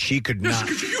 And she could not.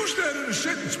 Could you use that in a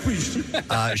sentence, please?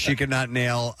 She could not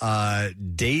nail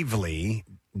Davely,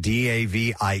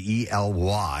 Daviely.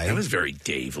 That was very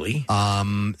Davely.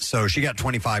 So she got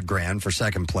 $25,000 for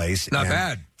second place. Not And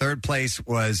bad. Third place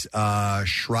was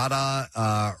Shraddha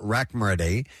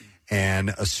Rakmarade and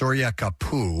Asurya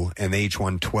Kapu, and they each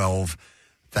won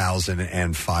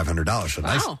 $12,500. So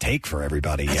nice take for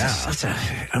everybody.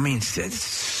 It's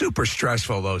super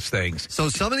stressful, those things. So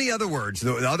some of the other words,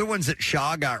 the other ones that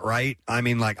Shaw got right, I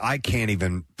mean, like, I can't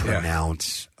even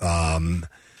pronounce. Bethy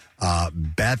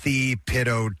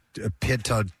Pitotmeter.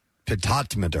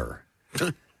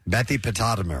 Bethy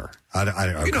Pitotmeter.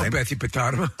 You know Bethy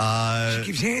Pitotmeter. She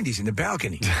keeps handies in the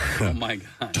balcony. Oh, my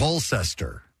God.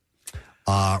 Tolcester.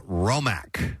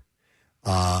 Romac.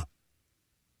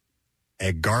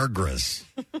 Agargras.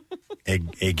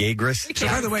 Agagras.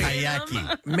 By the way,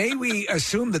 Kayaki. may we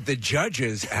assume that the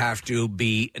judges have to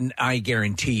be, and I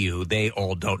guarantee you, they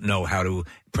all don't know how to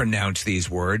pronounce these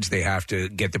words. They have to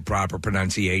get the proper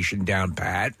pronunciation down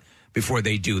pat before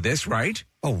they do this, right?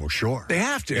 Oh, well, sure. They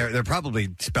have to. They're probably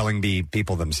spelling bee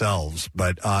people themselves.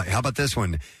 But how about this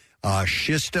one?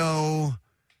 Schisto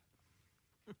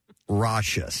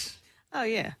Rachis. Oh,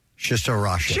 yeah.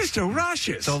 Schistorochus.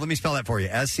 Schistorochus. So let me spell that for you.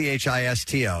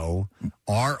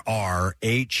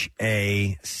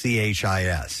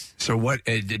 SCHISTORRHACHIS. So what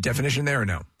definition there or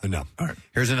no? No. All right.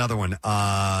 Here's another one.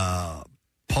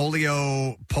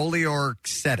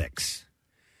 Poliorcetics.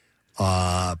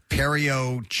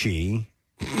 Perioichi.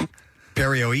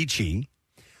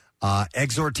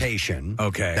 Exhortation.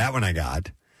 Okay. That one I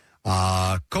got.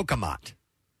 Kokomat.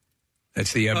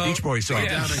 That's the Beach Boys song.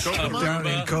 Yeah. Down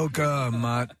in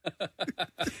Kokomat.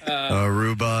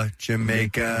 Aruba,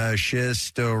 Jamaica,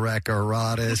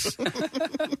 Schistorochus.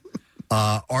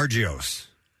 Argios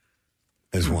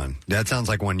is one. That sounds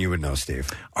like one you would know, Steve.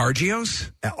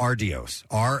 Argios? Ardios.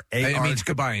 R-A-R... It means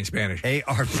goodbye in Spanish.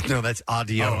 A-R... No, that's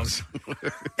adios.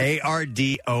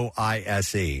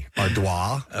 A-R-D-O-I-S-E.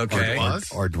 Ardois. Okay.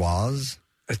 Ardoise.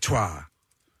 Toi.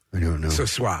 I don't know. Ce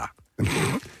soir.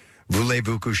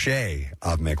 Voulez-vous coucher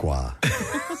avec moi?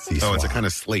 Oh, it's a kind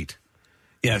of slate.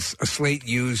 Yes, a slate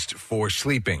used for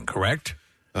sleeping, correct?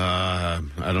 I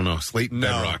don't know. Slate and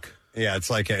bedrock. Yeah, it's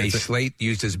like a slate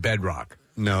used as bedrock.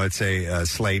 No, it's a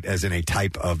slate as in a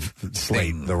type of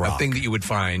slate, the rock. A thing that you would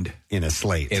find in a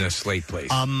slate. In a slate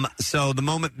place. So the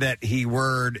moment that he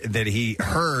heard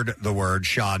the word,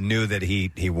 Shaw knew that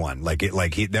he won.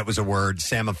 That was a word,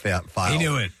 Samophile. He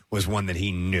knew it. Was one that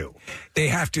he knew. They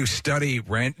have to study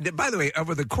rent. By the way,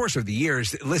 over the course of the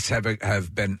years, lists have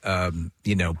been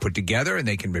put together, and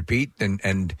they can repeat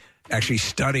and actually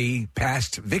study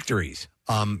past victories.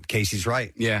 Casey's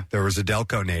right. Yeah, there was a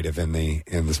Delco native in the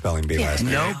spelling bee last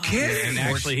night. No kidding. And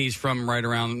actually, he's from right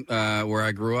around where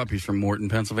I grew up. He's from Morton,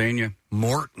 Pennsylvania.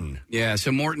 Morton. Yeah,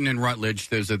 so Morton and Rutledge,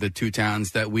 those are the two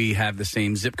towns that we have the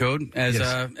same zip code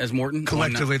as Morton.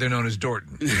 Collectively, they're known as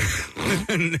Dorton.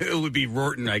 It would be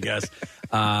Rorton, I guess.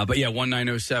 But yeah,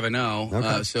 19070.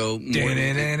 Okay. So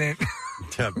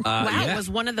Wow, it was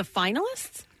one of the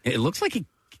finalists? It looks like he.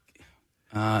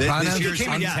 This year's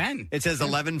came in 10. It says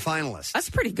 11 finalists. That's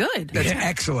pretty good. That's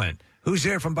excellent. Who's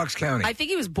there from Bucks County? I think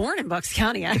he was born in Bucks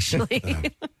County, actually.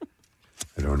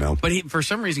 I don't know. But he, for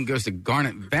some reason, goes to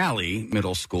Garnet Valley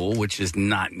Middle School, which is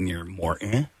not near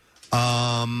Morton.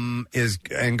 And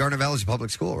Garnet Valley's a public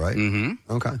school, right?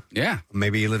 Mm-hmm. Okay. Yeah.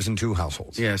 Maybe he lives in two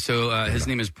households. Yeah, so his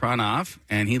name is Pranav,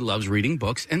 and he loves reading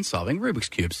books and solving Rubik's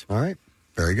Cubes. All right.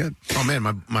 Very good. Oh,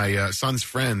 man, my son's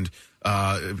friend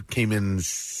came in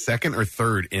second or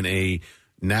third in a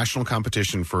national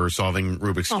competition for solving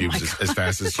Rubik's Cubes as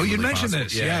fast as you humanly mentioned possible.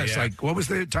 this. Yeah, it's like, what was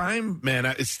the time?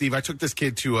 Man, Steve, I took this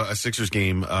kid to a Sixers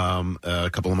game a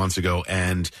couple of months ago,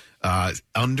 and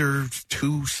under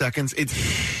 2 seconds.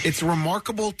 It's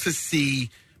remarkable to see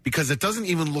because it doesn't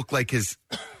even look like his...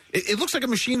 It looks like a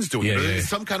machine's doing it. It's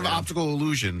some kind of optical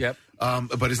illusion. Yep.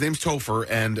 But his name's Topher,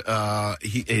 and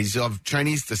he's of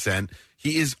Chinese descent.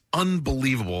 He is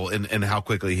unbelievable in how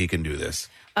quickly he can do this.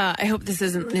 I hope this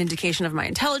isn't an indication of my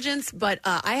intelligence, but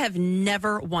I have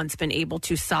never once been able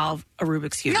to solve a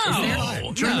Rubik's Cube. No.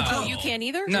 Oh, you can't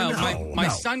either? No, my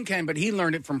son can, but he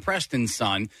learned it from Preston's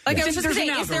son. Like, I was There's just an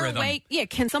saying, is there a algorithm. way? Yeah,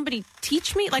 can somebody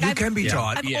teach me? Like, You can be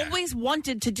taught. I've Yeah. always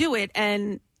wanted to do it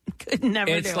and could never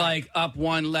do it. It's like up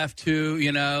one, left two,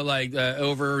 like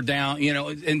over, down,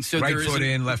 and so Right there is foot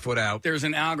in, left foot out. There's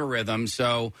an algorithm,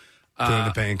 so Two in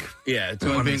the pink. Yeah,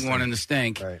 two in the pink, one in the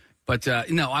stink. Right. But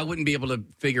no, I wouldn't be able to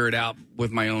figure it out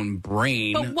with my own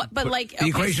brain. But what? But like The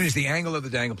equation is the angle of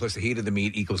the dangle plus the heat of the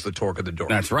meat equals the torque of the door.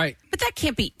 That's right. But that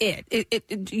can't be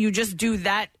it. You just do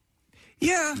that.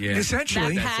 Yeah,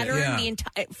 essentially. That pattern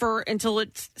until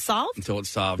it's solved. Until it's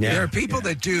solved. There are people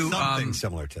that do something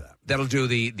similar to that. That'll do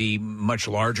the much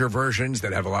larger versions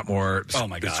that have a lot more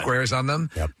squares on them.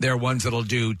 Yep. There are ones that'll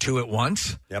do two at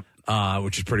once. Yep.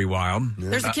 Which is pretty wild.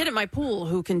 There's a kid at my pool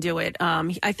who can do it.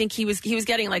 I think he was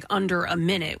getting like under a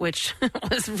minute, which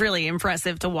was really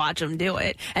impressive to watch him do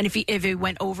it. And if he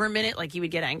went over a minute, like, he would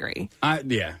get angry.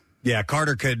 Yeah,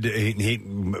 Carter could. He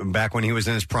back when he was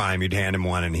in his prime, you'd hand him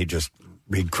one and he'd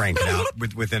crank it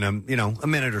out within a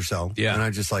minute or so. Yeah, and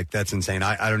I just like, that's insane.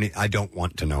 I don't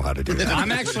want to know how to do that.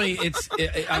 I'm actually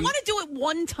I want to do it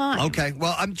one time. Okay,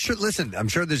 well, I'm sure there's a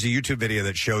YouTube video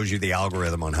that shows you the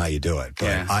algorithm on how you do it,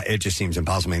 but it just seems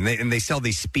impossible. And they sell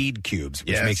these speed cubes,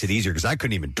 which makes it easier because I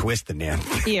couldn't even twist the damn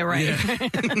thing. Yeah, right.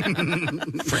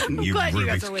 Freaking Glad you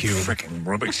guys Rubik's are with cube. me. Freaking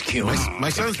Rubik's Cube.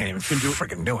 My son can't even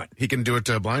freaking do it. He can do it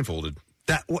blindfolded.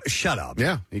 Shut up.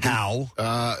 Yeah. He can, How?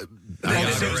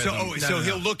 So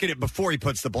he'll look at it before he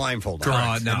puts the blindfold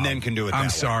on, no. and then can do it. I'm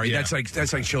that sorry. way. That's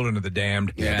like Children of the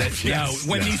Damned. Yeah.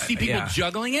 When you see people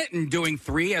juggling it and doing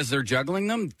three as they're juggling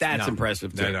them, that's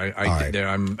impressive too.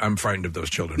 I'm frightened of those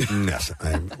children. Yes.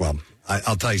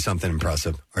 I'll tell you something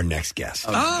impressive. Our next guest.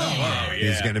 Oh,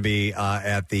 He's going to be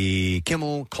at the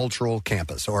Kimmel Cultural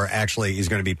Campus, or actually, he's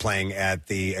going to be playing at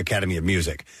the Academy of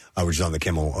Music, which is on the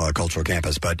Kimmel Cultural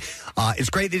Campus. But it's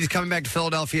great that he's coming back to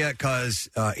Philadelphia because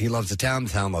he loves the town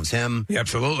loves him. Yeah,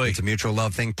 absolutely. It's a mutual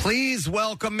love thing. Please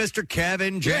welcome Mr.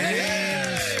 Kevin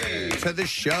James to the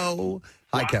show.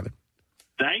 Hi, Kevin.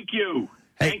 Thank you.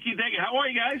 Thank you. How are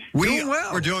you guys?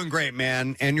 We're doing great,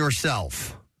 man. And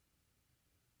yourself?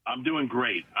 I'm doing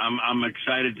great. I'm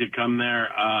excited to come there.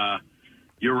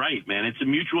 You're right, man. It's a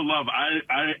mutual love.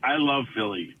 I love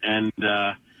Philly, and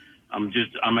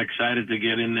I'm excited to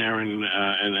get in there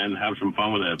and have some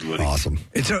fun with everybody. Awesome.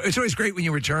 It's always great when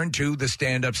you return to the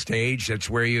stand-up stage. That's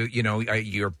where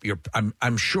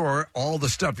I'm sure all the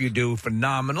stuff you do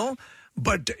phenomenal,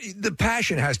 but the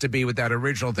passion has to be with that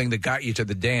original thing that got you to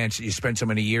the dance. You spent so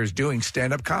many years doing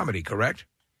stand-up comedy, correct?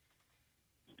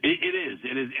 It is,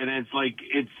 and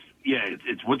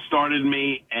it's what started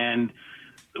me. And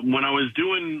when I was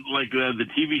doing like the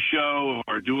TV show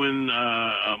or doing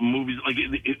movies, like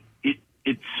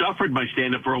it suffered my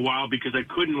stand-up for a while because I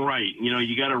couldn't write.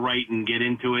 You got to write and get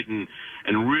into it and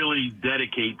really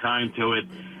dedicate time to it.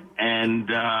 And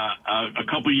a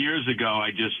couple of years ago,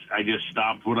 I just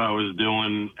stopped what I was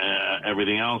doing,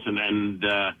 everything else, and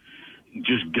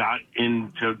just got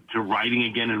into writing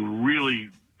again and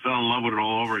really fell in love with it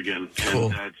all over again. Cool.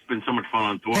 And it's been so much fun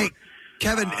on tour. Hey,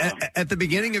 Kevin, at the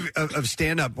beginning of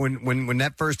stand-up, when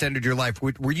that first entered your life,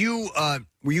 were you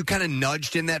kind of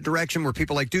nudged in that direction? Were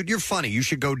people like, dude, you're funny, you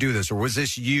should go do this? Or was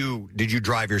this did you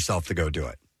drive yourself to go do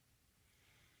it?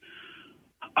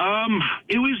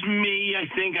 It was me, I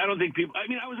think. I don't think people... I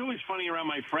mean, I was always funny around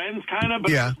my friends, kind of,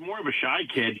 but I was more of a shy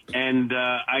kid. And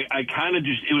I kind of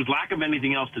just... It was lack of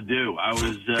anything else to do. I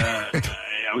was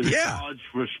in college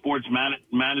for sports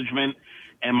management,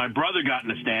 and my brother got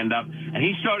into stand-up, and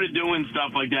he started doing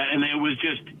stuff like that, and it was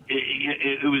just...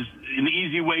 It was an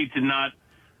easy way to not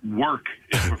work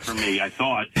for me, I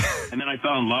thought. And then I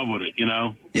fell in love with it,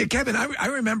 Yeah, Kevin, I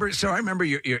remember. So I remember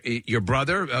your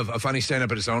brother, a funny stand-up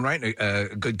in his own right,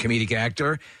 a good comedic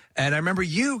actor, and I remember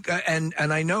you, and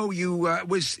I know you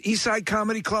was East Side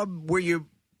Comedy Club where you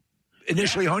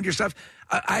initially honed your stuff.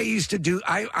 I used to do.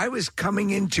 I was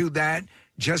coming into that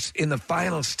just in the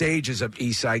final stages of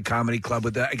East Side Comedy Club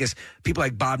with I guess people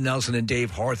like Bob Nelson and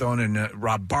Dave Hawthorne and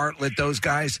Rob Bartlett, those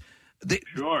guys.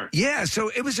 Sure. Yeah, so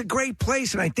it was a great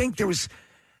place, and I think there was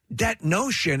that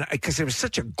notion, because there was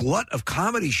such a glut of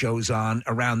comedy shows on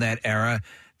around that era,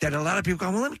 that a lot of people go,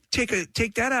 well, let me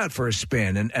take that out for a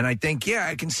spin. And I think,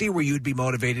 I can see where you'd be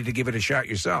motivated to give it a shot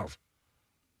yourself.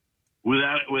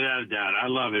 Without a doubt. I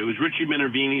love it. It was Richie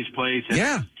Minervini's place. And it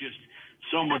was just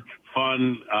so much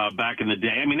fun back in the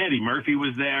day. I mean, Eddie Murphy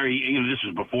was there. This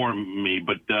was before me,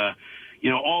 but...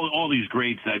 all these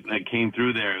greats that came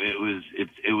through there, it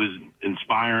was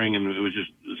inspiring, and it was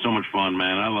just so much fun,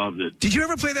 man. I loved it. Did you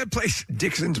ever play that place,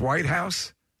 Dixon's White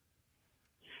House?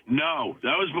 No,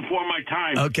 that was before my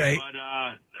time. Okay.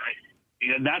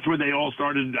 But that's where they all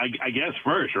started, I guess,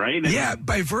 first, right? Yeah,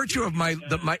 by virtue of my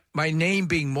name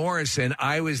being Morrison,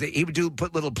 he would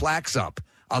put little plaques up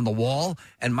on the wall,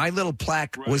 and my little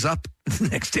plaque was up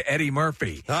next to Eddie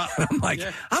Murphy. I'm like,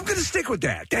 I'm going to stick with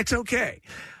that. That's okay.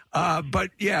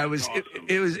 But yeah, it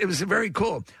was very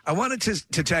cool. I wanted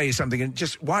to tell you something, and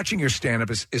just watching your stand up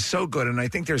is so good. And I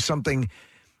think there's something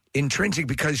intrinsic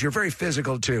because you're very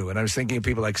physical too. And I was thinking of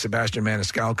people like Sebastian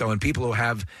Maniscalco and people who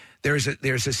have, there's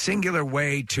a singular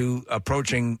way to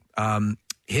approaching,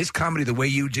 his comedy the way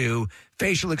you do.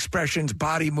 Facial expressions,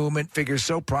 body movement figures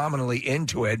so prominently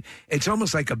into it. It's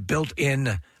almost like a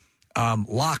built-in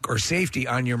lock or safety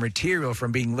on your material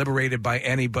from being liberated by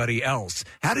anybody else.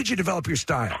 How did you develop your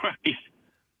style? Right.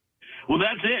 Well,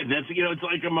 that's it. It's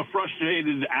like I'm a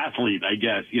frustrated athlete, I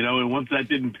guess, and once that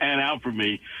didn't pan out for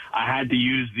me, I had to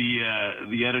use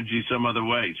the energy some other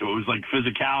way. So it was like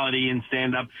physicality and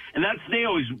stand-up. And they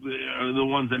always are the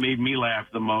ones that made me laugh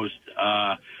the most.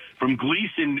 From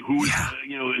Gleason, who,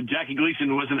 Jackie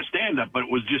Gleason wasn't a stand-up, but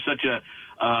was just such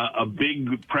a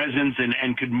big presence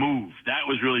and could move. That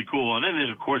was really cool. And then,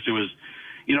 of course, it was,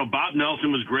 Bob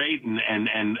Nelson was great, and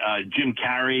Jim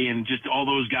Carrey, and just all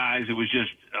those guys. It was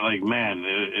just like, man,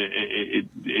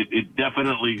 it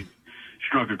definitely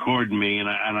struck a chord in me, and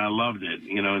I loved it.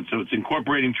 And so it's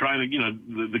incorporating, trying to,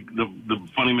 the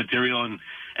funny material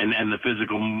and the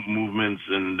physical movements,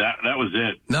 and that was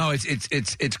it. No,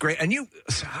 it's great. And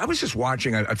I was just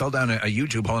watching. I fell down a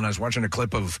YouTube hole, and I was watching a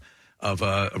clip of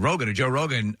Joe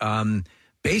Rogan,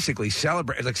 basically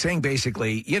saying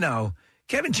basically,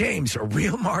 Kevin James, a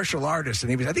real martial artist,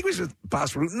 and I think he was with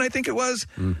Bas Rutten, I think it was,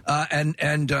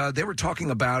 and they were talking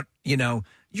about,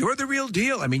 you're the real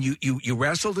deal. I mean, you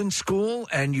wrestled in school,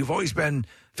 and you've always been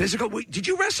physical. Did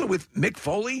you wrestle with Mick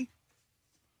Foley?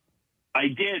 I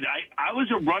did. I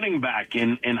was a running back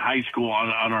in high school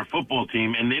on our football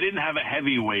team, and they didn't have a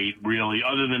heavyweight, really,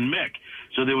 other than Mick.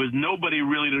 So there was nobody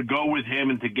really to go with him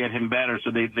and to get him better.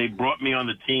 So they brought me on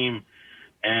the team,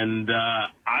 and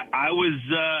I was,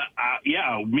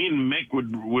 me and Mick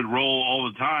would roll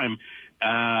all the time.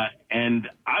 And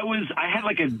I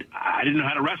didn't know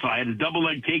how to wrestle. I had a double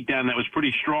leg takedown that was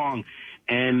pretty strong.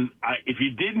 And if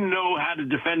you didn't know how to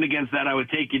defend against that, I would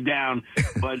take you down.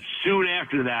 But soon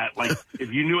after that, like,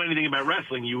 if you knew anything about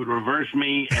wrestling, you would reverse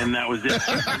me, and that was it.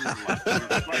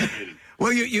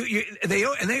 Well,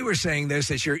 they were saying this,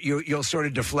 that you'll sort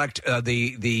of deflect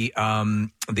the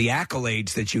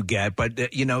accolades that you get,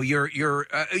 but you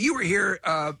were here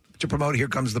to promote Here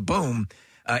Comes the Boom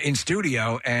in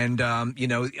studio, and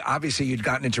obviously you'd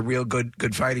gotten into real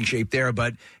good fighting shape there.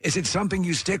 But is it something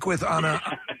you stick with on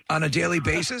a daily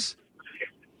basis?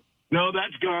 No,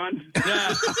 that's gone.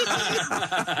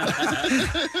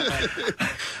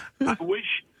 I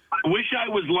wish I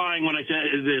was lying when I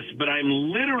said this, but I'm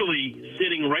literally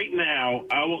sitting right now.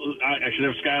 I should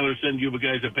have Skylar send you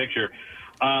guys a picture.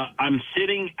 I'm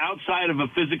sitting outside of a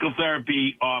physical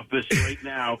therapy office right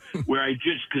now where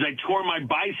because I tore my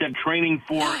bicep training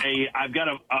for I've got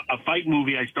a fight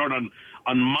movie I start on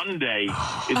Monday.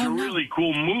 It's a really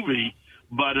cool movie,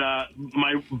 but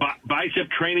my bicep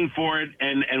training for it,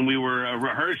 and we were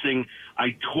rehearsing.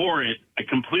 I tore it. I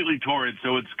completely tore it,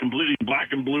 so it's completely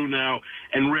black and blue now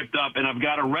and ripped up, and I've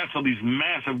got to wrestle these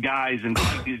massive guys and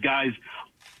fight these guys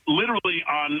literally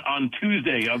on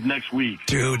Tuesday of next week.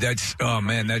 Dude, that's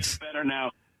better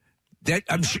now. That's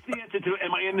the answer to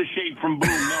am I in the shape from Boom?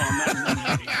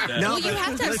 No, I'm not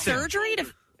in the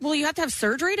shape. Will you have to have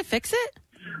surgery to fix it?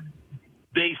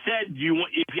 They said if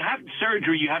you have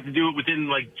surgery, you have to do it within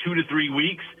like 2 to 3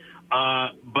 weeks.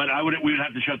 But we would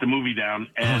have to shut the movie down,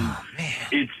 and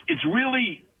it's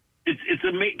really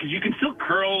amazing because you can still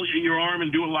curl your arm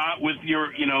and do a lot with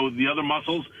your the other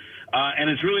muscles, and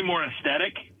it's really more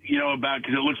aesthetic.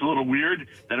 Because it looks a little weird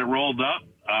that it rolled up.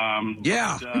 But,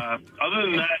 other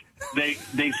than that, they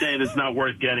say it's not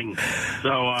worth getting.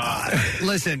 So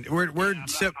listen,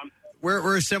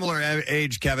 we're a similar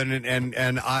age, Kevin,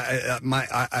 and I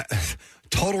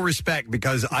total respect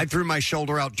because I threw my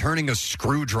shoulder out turning a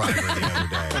screwdriver the other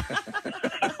day.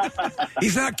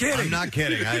 He's not kidding. I'm not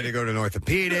kidding. I had to go to an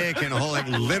orthopedic and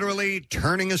literally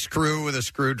turning a screw with a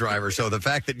screwdriver. So the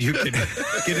fact that you can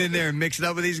get in there and mix it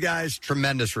up with these guys,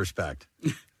 tremendous respect.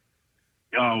 Oh,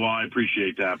 well, I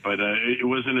appreciate that, but it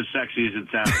wasn't as sexy as it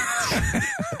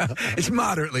sounded. It's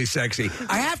moderately sexy.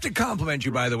 I have to compliment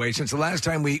you, by the way, since the last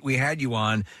time we had you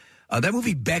on, that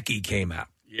movie Becky came out.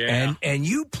 Yeah. And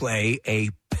you play a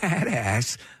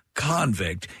badass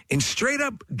convict in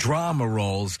straight-up drama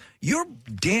roles. You're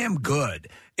damn good.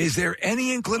 Is there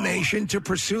any inclination to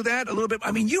pursue that a little bit?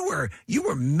 I mean, you were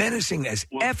menacing as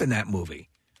F in that movie.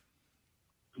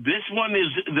 This one is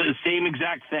the same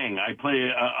exact thing. I play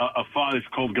a father. It's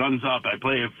called Guns Up. I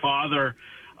play a father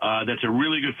that's a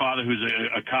really good father who's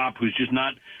a cop who's just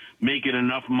not making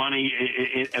enough money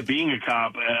being a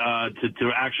cop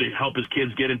to actually help his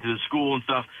kids get into the school and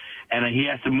stuff. And he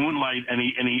has to moonlight, and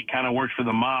he kind of works for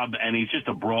the mob, and he's just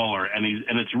a brawler, and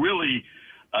it's really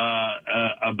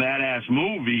a badass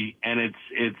movie, and it's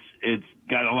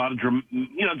got a lot of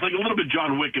it's like a little bit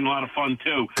John Wick and a lot of fun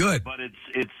too. Good, but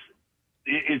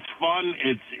it's fun,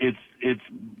 it's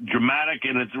dramatic,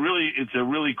 and it's a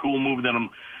really cool movie that I'm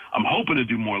hoping to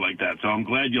do more like that. So I'm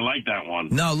glad you liked that one.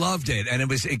 No, loved it, and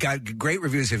it got great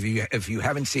reviews. If you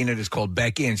haven't seen it, it's called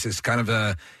Becky, and it's just kind of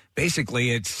a.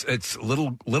 Basically, it's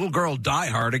little girl Die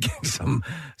Hard against some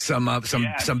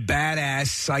badass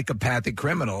psychopathic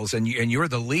criminals, and you're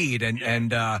the lead, and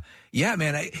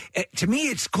man, to me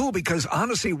it's cool because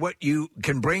honestly, what you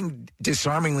can bring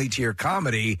disarmingly to your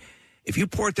comedy, if you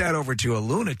port that over to a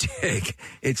lunatic,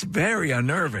 it's very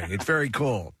unnerving. It's very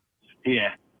cool.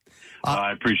 Yeah.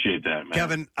 I appreciate that, man.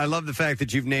 Kevin, I love the fact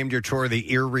that you've named your tour the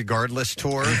Irregardless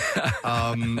Tour.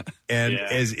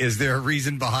 Is there a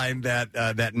reason behind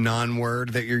that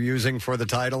non-word that you're using for the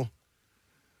title?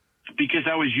 Because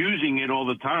I was using it all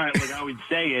the time. Like I would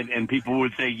say it, and people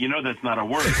would say, that's not a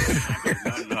word.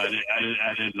 No,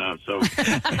 I didn't know. So,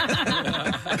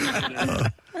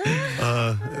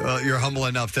 well, you're humble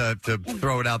enough to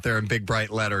throw it out there in big, bright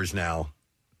letters now.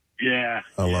 Yeah.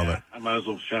 I love it. I might as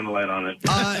well shine a light on it.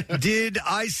 Did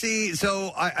I see?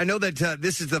 So I know that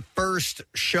this is the first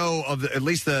show of at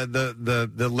least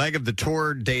the leg of the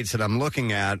tour dates that I'm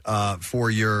looking at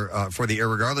for the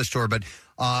Irregardless tour. But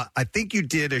I think you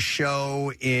did a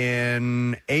show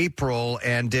in April,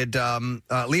 and did Leah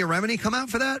Remini come out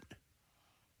for that?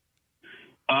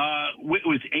 It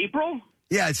was April?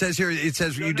 Yeah, it says here,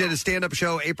 you did a stand-up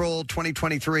show April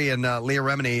 2023, and Leah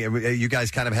Remini, you guys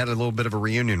kind of had a little bit of a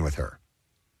reunion with her.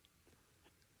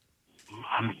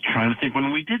 I'm trying to think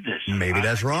when we did this. Maybe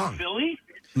that's wrong. Philly?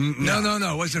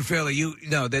 No, it wasn't Philly.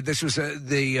 This was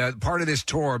the part of this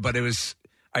tour, but it was,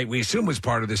 we assume was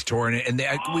part of this tour. No,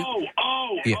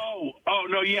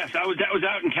 yes. That was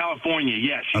out in California.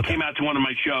 Yes, she came out to one of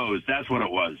my shows. That's what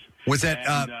it was. Was that?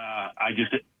 And, I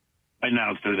just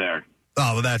announced her there.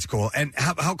 Oh, well, that's cool. And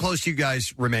how close do you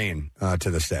guys remain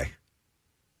to this day?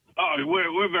 Oh,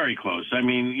 we're very close. I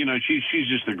mean, she's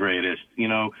just the greatest. We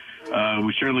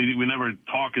never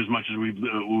talk as much as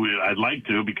I'd like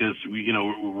to because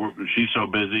she's so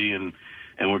busy and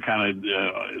we're kind of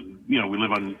we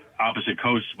live on opposite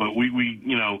coasts, but we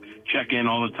check in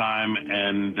all the time.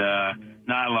 And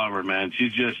I love her, man.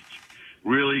 She's just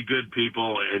really good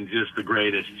people and just the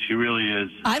greatest. She really is.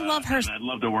 I love her. I'd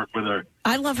love to work with her.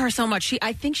 I love her so much.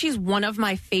 I think she's one of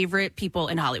my favorite people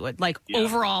in Hollywood,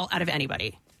 overall out of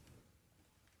anybody.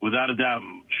 Without a doubt,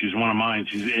 she's one of mine.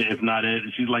 She's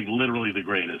like literally the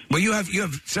greatest. Well, you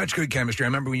have such good chemistry. I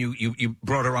remember when you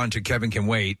brought her on to Kevin Can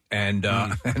Wait, and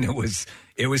it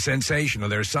was sensational.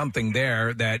 There's something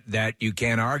there that you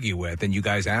can't argue with, and you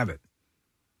guys have it.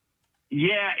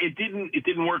 Yeah, it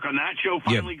didn't work on that show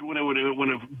finally when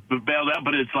it bailed out.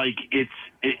 But it's like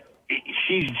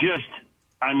she's just,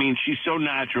 I mean, she's so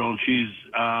natural. She's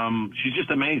just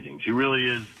amazing. She really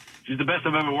is. She's the best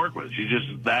I've ever worked with. She's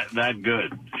just that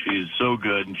good. She's so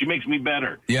good, and she makes me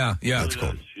better. Yeah, that's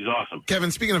cool. She's awesome. Kevin,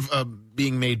 speaking of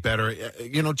being made better,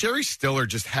 Jerry Stiller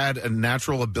just had a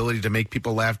natural ability to make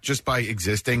people laugh just by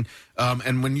existing.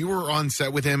 And when you were on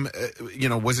set with him,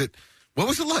 what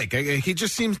was it like? He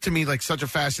just seems to me like such a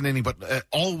fascinating but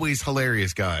always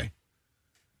hilarious guy.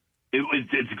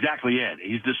 It's exactly it.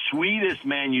 He's the sweetest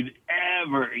man you'd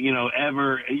ever. You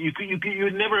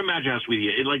would never imagine how sweet he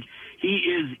is. He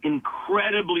is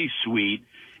incredibly sweet,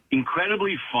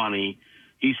 incredibly funny.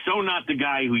 He's so not the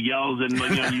guy who yells and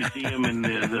you see him and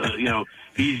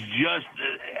he's just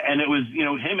and it was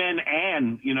him and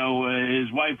Anne,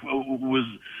 his wife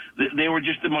they were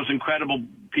just the most incredible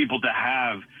people to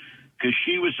have because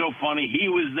she was so funny. He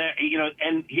was there,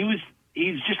 and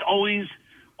he's just always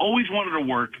wanted to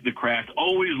work the craft,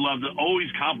 always loved it,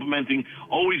 always complimenting,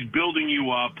 always building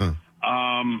you up.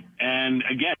 And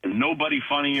again, nobody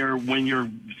funnier when you're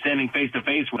standing face to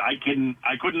face with. I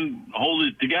couldn't hold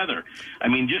it together. I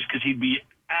mean, just because he'd be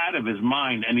out of his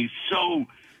mind, and he's so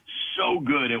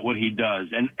good at what he does,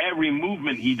 and every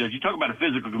movement he does. You talk about a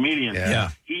physical comedian. Yeah.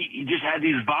 He just had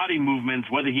these body movements,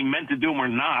 whether he meant to do them or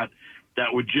not,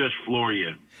 that would just floor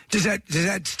you. Does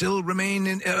that still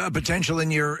remain a potential in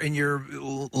your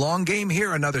long game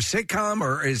here? Another sitcom,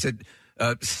 or is it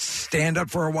stand up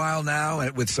for a while now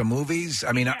with some movies?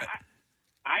 I mean,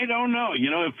 I don't know.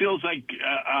 It feels like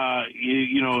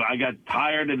I got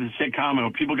tired of the sitcom,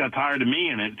 and people got tired of me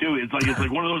in it too. It's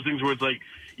like one of those things where it's like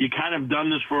you kind of done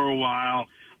this for a while,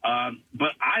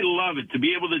 but I love it to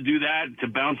be able to do that, to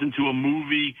bounce into a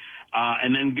movie.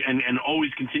 And then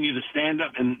always continue to stand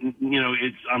up, and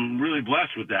I'm really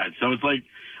blessed with that. So it's like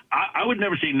I would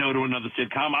never say no to another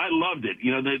sitcom. I loved it.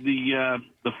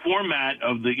 The format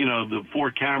of the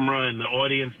 4-camera and the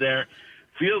audience there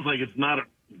feels like it's not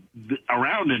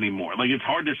around anymore. Like it's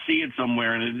hard to see it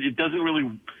somewhere, and it doesn't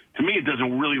really. To me, it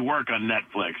doesn't really work on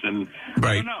Netflix, and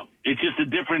I don't know. It's just a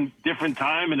different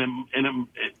time, and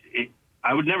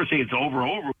I would never say it's over.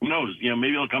 Who knows?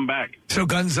 Maybe it'll come back. So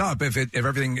guns up. If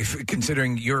everything,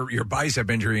 considering your bicep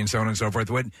injury and so on and so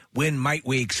forth, when might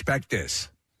we expect this?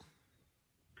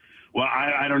 Well,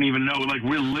 I don't even know.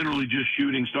 We're literally just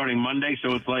shooting starting Monday,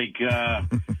 so it's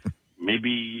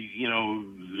maybe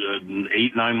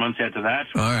 8-9 months after that.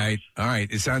 All right.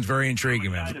 It sounds very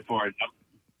intriguing, man. Excited for it.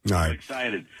 I'm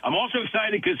excited. I'm also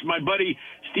excited because my buddy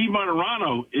Steve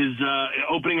Martirano is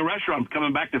opening a restaurant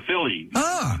coming back to Philly.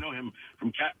 I know him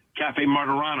from Cafe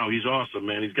Martirano. He's awesome,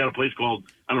 man. He's got a place called,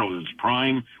 I don't know if it's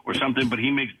Prime or something, but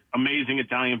he makes amazing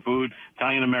Italian food,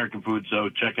 Italian-American food, so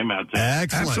check him out.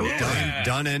 Excellent.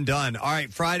 Done and done. All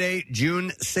right, Friday,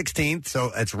 June 16th,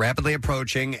 so it's rapidly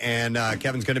approaching, and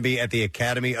Kevin's going to be at the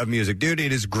Academy of Music. Dude,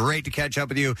 it is great to catch up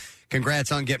with you.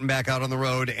 Congrats on getting back out on the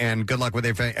road, and good luck with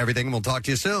everything. We'll talk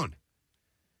to you soon.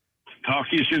 Talk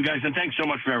to you soon, guys, and thanks so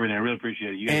much for everything. I really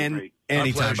appreciate it. You guys are great.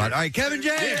 Anytime, bud. All right, Kevin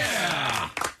James. Yeah.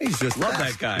 He's just Love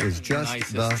best. that guy. He's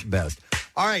just the best.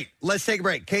 All right, let's take a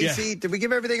break. Casey, did we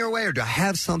give everything away, or do I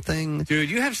have something?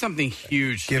 Dude, you have something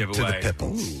huge to give to away. the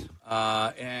Pipples.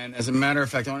 And as a matter of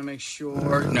fact, I want to make sure.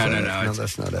 No,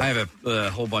 that's not it. I have a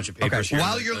whole bunch of papers here.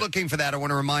 While you're looking for that, I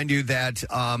want to remind you that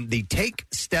the Take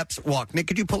Steps Walk. Nick,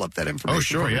 could you pull up that information? Oh,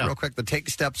 sure, for me yeah. real quick? The Take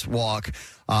Steps Walk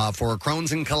for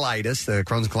Crohn's and Colitis, the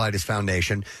Crohn's and Colitis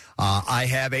Foundation. I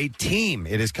have a team.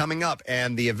 It is coming up,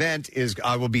 and the event is,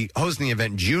 I will be hosting the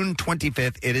event June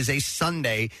 25th. It is a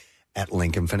Sunday at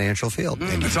Lincoln Financial Field.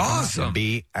 And That's awesome.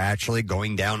 Be actually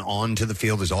going down onto the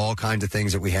field. There's all kinds of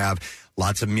things that we have.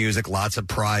 Lots of music, lots of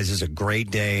prizes, a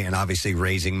great day, and obviously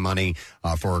raising money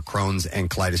for Crohn's and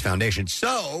Colitis Foundation.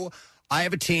 So I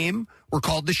have a team. We're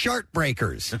called the Shark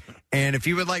Breakers. And if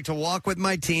you would like to walk with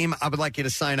my team, I would like you to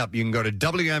sign up. You can go to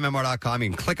WMMR.com. You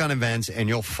can click on events, and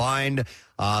you'll find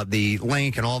the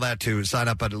link and all that to sign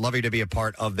up. I'd love you to be a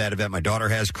part of that event. My daughter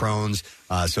has Crohn's,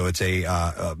 so it's a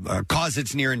cause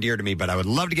that's near and dear to me, but I would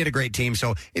love to get a great team.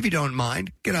 So if you don't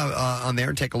mind, get on there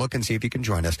and take a look and see if you can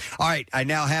join us. All right, I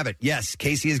now have it. Yes,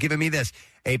 Casey has given me this.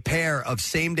 A pair of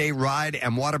same-day ride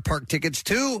and water park tickets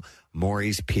to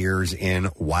Maury's Piers in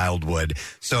Wildwood.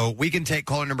 So we can take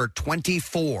caller number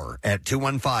 24 at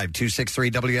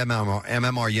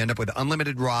 215-263-WMMR. You end up with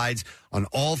unlimited rides on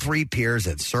all three piers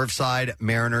at Surfside,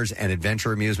 Mariners, and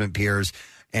Adventure Amusement Piers.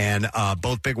 And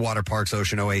both big water parks,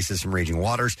 Ocean Oasis and Raging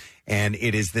Waters. And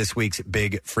it is this week's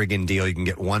big friggin' deal. You can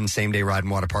get one same-day ride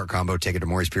and water park combo ticket to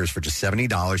Maury's Piers for just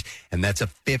 $70, and that's a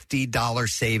 $50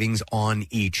 savings on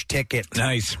each ticket.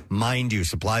 Nice. Mind you,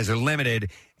 supplies are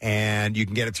limited, and you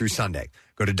can get it through Sunday.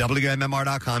 Go to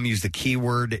WMMR.com, use the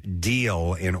keyword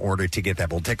deal in order to get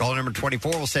that. We'll take caller number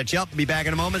 24. We'll set you up. Be back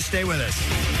in a moment. Stay with us.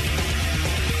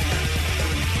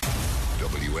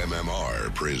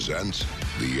 WMMR presents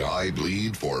the I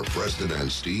Bleed for Preston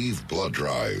and Steve Blood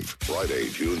Drive. Friday,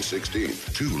 June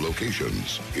 16th. 2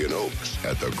 locations. In Oaks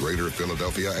at the Greater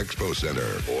Philadelphia Expo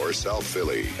Center, or South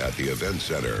Philly at the Event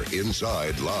Center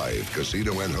inside Live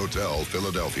Casino and Hotel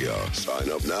Philadelphia. Sign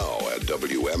up now at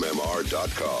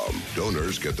WMMR.com.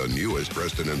 Donors get the newest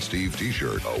Preston and Steve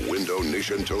t-shirt, a Window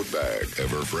Nation tote bag,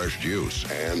 Everfresh juice,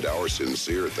 and our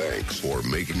sincere thanks for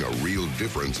making a real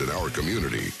difference in our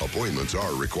community. Appointments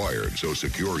are required, so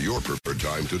secure your preferred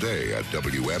time today at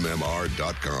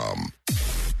WMMR.com.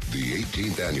 The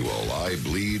 18th annual I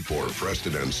Bleed for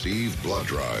Preston and Steve Blood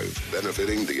Drive,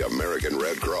 benefiting the American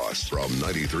Red Cross from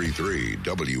 93.3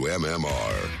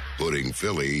 WMMR, putting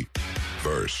Philly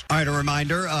first. All right, a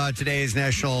reminder, today is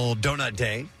National Donut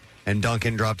Day, and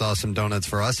Dunkin' dropped off some donuts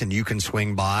for us, and you can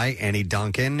swing by any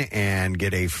Dunkin' and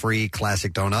get a free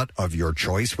classic donut of your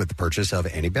choice with the purchase of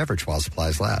any beverage while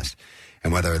supplies last.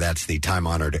 And whether that's the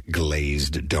time-honored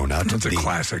glazed donut, that's a the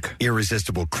classic,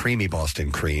 irresistible creamy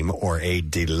Boston cream, or a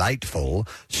delightful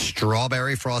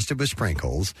strawberry frosted with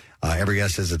sprinkles, every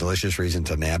guest has a delicious reason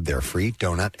to nab their free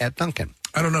donut at Dunkin'.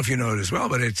 I don't know if you know it as well,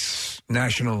 but it's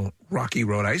National Rocky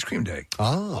Road Ice Cream Day.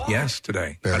 Oh. Yes,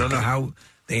 today. Very I don't know good. how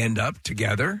they end up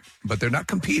together, but they're not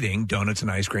competing, donuts and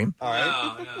ice cream. All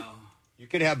right. No. You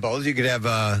could have both. You could have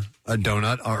a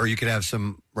donut, or you could have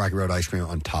some Rocky Road ice cream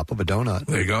on top of a donut.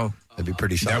 There you go. That'd be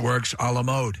pretty solid. That works a la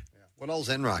mode. What all's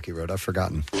in Rocky Road? I've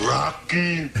forgotten.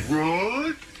 Rocky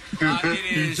Road?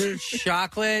 It is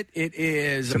chocolate. It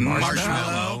is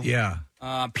marshmallow. Yeah.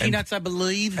 Peanuts, I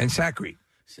believe. And sacrete.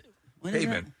 What is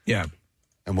Pavement. Yeah.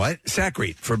 And what?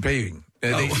 Sacrete for paving.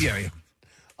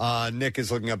 Yeah. Nick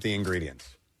is looking up the ingredients.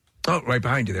 Oh, right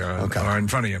behind you there. Or in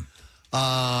front of you.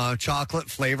 Chocolate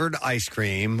flavored ice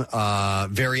cream,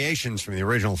 variations from the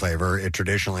original flavor. It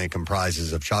traditionally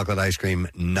comprises of chocolate ice cream,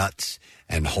 nuts,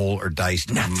 and whole or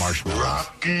diced marshmallows.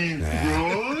 Rocky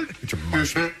Road? Get your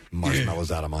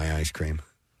marshmallows out of my ice cream.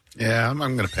 Yeah, I'm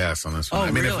going to pass on this one. Oh,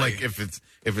 I mean, really? if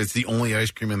it's the only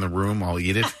ice cream in the room, I'll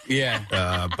eat it.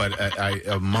 Yeah. But I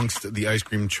amongst the ice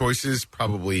cream choices,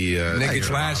 probably Nick, it's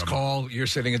last call. You're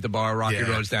sitting at the bar. Rocky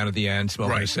Road's down at the end,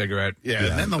 smoking a cigarette. Yeah,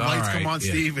 and then the lights come on,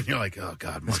 Steve, and you're like, oh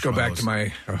God, let's go back to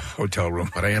my hotel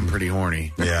room. But I am pretty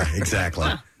horny. Yeah, exactly.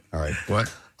 All right. What?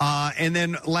 And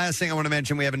then last thing I want to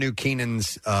mention, we have a new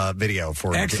Keenan's video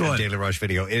for a Daily Rush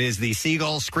video. It is the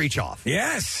Seagull Screech Off.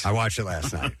 Yes. I watched it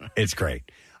last night. It's great.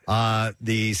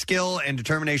 The skill and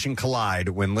determination collide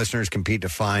when listeners compete to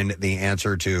find the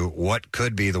answer to what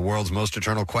could be the world's most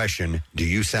eternal question: do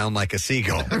you sound like a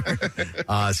seagull?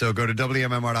 So go to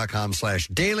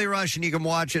WMMR.com/Daily Rush and you can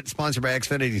watch it. Sponsored by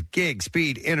Xfinity's Gig,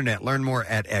 Speed, Internet. Learn more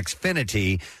at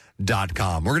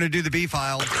Xfinity.com. We're going to do the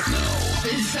B-File.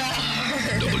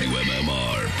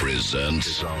 WMMR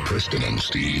presents Preston and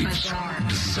Steve's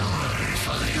Bizarre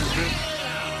File.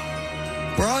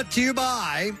 Brought to you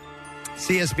by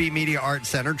CSB Media Arts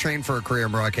Center, trained for a career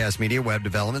in broadcast media, web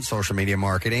development, social media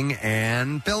marketing,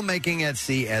 and filmmaking at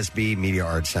CSB Media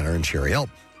Arts Center in Cherry Hill.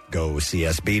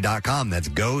 GoCSB.com. That's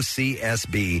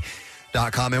GoCSB.com.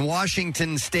 In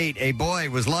Washington State, a boy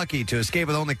was lucky to escape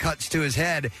with only cuts to his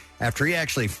head after he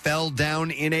actually fell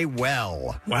down in a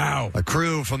well. Wow. A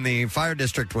crew from the fire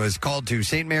district was called to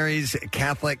St. Mary's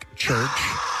Catholic Church.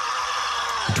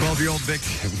 The 12-year-old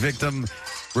victim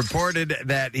reported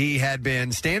that he had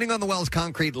been standing on the well's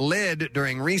concrete lid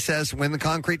during recess when the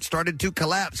concrete started to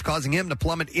collapse, causing him to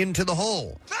plummet into the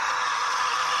hole.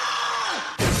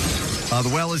 The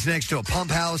well is next to a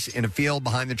pump house in a field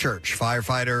behind the church.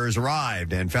 Firefighters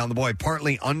arrived and found the boy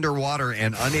partly underwater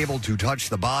and unable to touch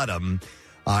the bottom.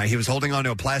 He was holding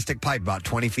onto a plastic pipe about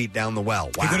 20 feet down the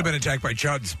well. Wow. He could have been attacked by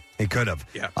chuds. He could have.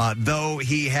 Yeah. Though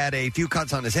he had a few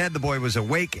cuts on his head, the boy was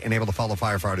awake and able to follow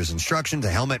firefighters' instructions. A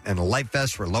helmet and a life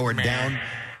vest were lowered down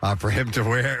for him to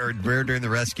wear during the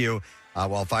rescue,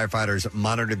 while firefighters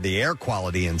monitored the air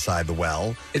quality inside the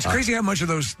well. It's crazy how much of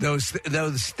those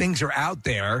things are out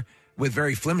there with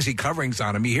very flimsy coverings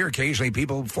on them. You hear occasionally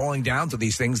people falling down to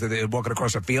these things that they're walking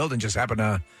across a field and just happen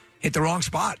to hit the wrong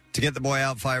spot. To get the boy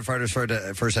out, firefighters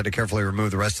first had to carefully remove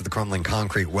the rest of the crumbling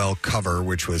concrete well cover,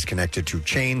 which was connected to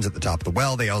chains at the top of the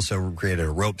well. They also created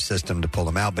a rope system to pull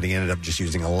him out, but he ended up just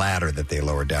using a ladder that they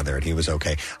lowered down there, and he was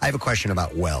okay. I have a question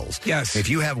about wells. Yes. If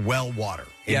you have well water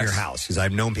in Yes. your house, because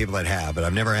I've known people that have, but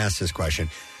I've never asked this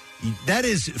question, that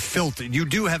is filtered. You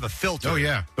do have a filter. Oh,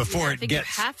 yeah. Before I it think you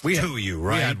gets have to. to you,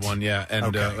 right? We had one, yeah.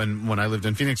 And and when I lived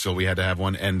in Phoenixville, we had to have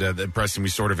one. And at Preston, we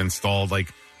sort of installed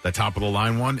like the top of the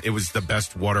line one. It was the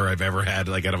best water I've ever had,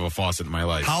 like out of a faucet in my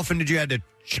life. How often did you have to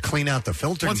clean out the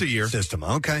filter? Once a year. System.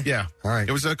 Okay. Yeah. All right.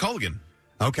 It was a Culligan.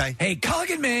 Okay. Hey,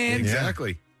 Culligan, man.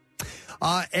 Exactly.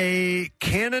 A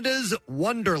Canada's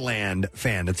Wonderland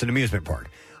fan, it's an amusement park,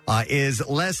 is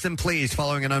less than pleased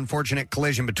following an unfortunate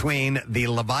collision between the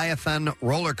Leviathan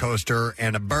roller coaster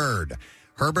and a bird.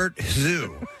 Herbert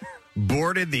Zhu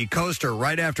boarded the coaster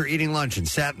right after eating lunch and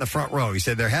sat in the front row. He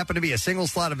said there happened to be a single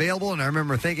slot available, and I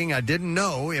remember thinking I didn't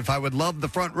know if I would love the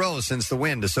front row since the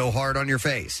wind is so hard on your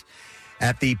face.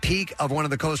 At the peak of one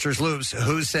of the coaster's loops,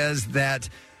 Hu says that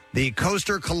the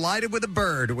coaster collided with a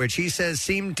bird, which he says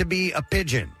seemed to be a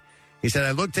pigeon. He said,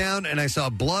 I looked down and I saw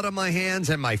blood on my hands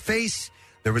and my face.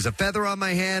 There was a feather on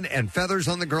my hand and feathers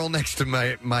on the girl next to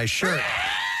my shirt.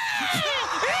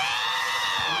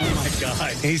 Oh, my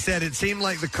God. He said it seemed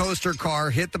like the coaster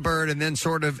car hit the bird and then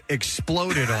sort of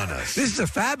exploded on us. This is a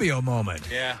Fabio moment.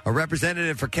 Yeah. A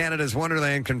representative for Canada's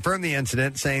Wonderland confirmed the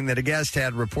incident, saying that a guest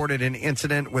had reported an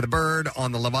incident with a bird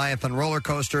on the Leviathan roller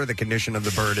coaster. The condition of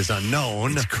the bird is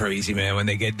unknown. It's crazy, man. When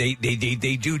they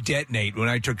do detonate. When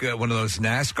I took one of those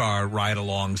NASCAR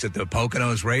ride-alongs at the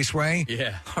Poconos Raceway,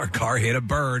 our car hit a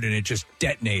bird and it just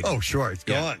detonated. Oh, sure, it's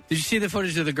gone. Did you see the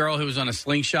footage of the girl who was on a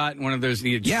slingshot? One of those,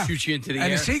 you shoot you into the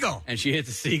and air. a seagull. And she hit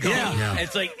the seagull. Yeah.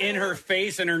 It's like in her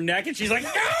face and her neck, and she's like,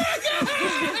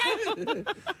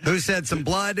 Who said some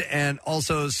blood and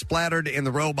also splattered in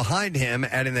the row behind him,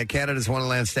 adding that Canada's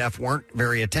Wonderland staff weren't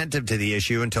very attentive to the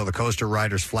issue until the coaster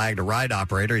riders flagged a ride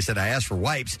operator. He said, I asked for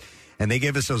wipes, and they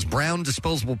gave us those brown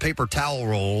disposable paper towel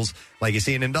rolls like you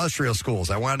see in industrial schools.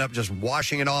 I wound up just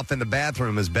washing it off in the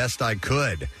bathroom as best I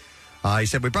could. He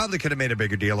said we probably could have made a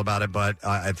bigger deal about it, but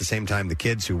at the same time, the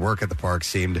kids who work at the park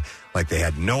seemed like they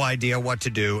had no idea what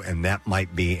to do, and that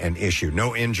might be an issue.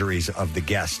 No injuries of the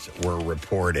guests were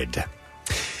reported.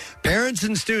 Parents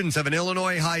and students of an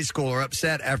Illinois high school are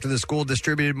upset after the school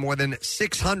distributed more than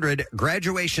 600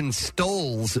 graduation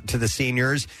stoles to the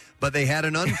seniors, but they had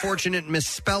an unfortunate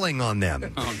misspelling on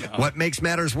them. Oh, no. What makes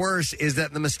matters worse is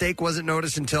that the mistake wasn't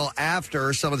noticed until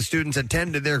after some of the students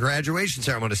attended their graduation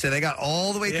ceremony. So they got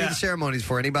all the way through the ceremonies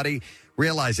before anybody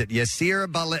realized it.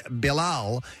 Yasir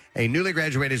Bilal, a newly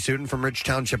graduated student from Rich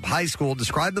Township High School,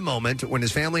 described the moment when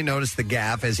his family noticed the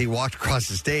gaffe as he walked across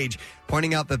the stage,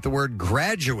 pointing out that the word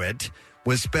graduate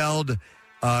was spelled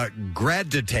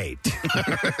graditate.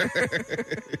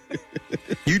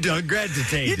 You done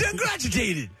graditated. You done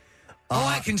graditated.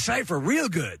 I can cipher real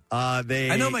good.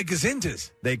 I know my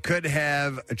gazintas. They could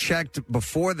have checked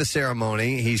before the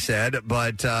ceremony, he said,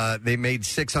 but they made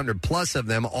 600 plus of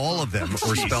them. All of them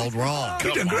were spelled wrong.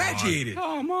 You done graduated.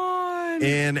 Come on.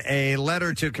 In a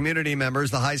letter to community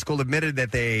members, the high school admitted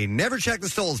that they never checked the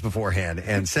stoles beforehand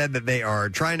and said that they are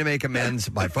trying to make amends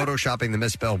by photoshopping the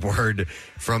misspelled word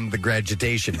from the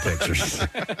graduation pictures.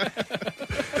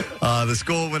 The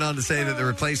school went on to say that the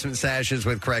replacement sashes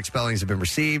with correct spellings have been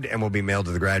received and will be mailed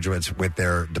to the graduates with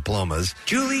their diplomas.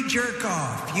 Julie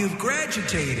Jerkoff, you've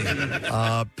graduated.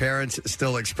 Parents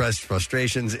still expressed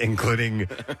frustrations, including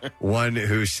one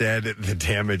who said the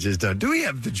damage is done. Do we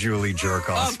have the Julie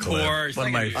Jerkoff? Of course.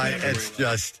 It's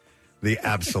just The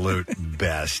absolute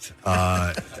best.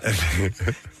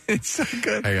 It's so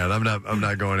good. Hang on, I'm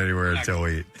not going anywhere until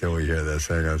we hear this.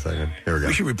 Hang on a second. Here we go.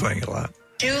 We should be playing it a lot.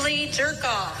 Julie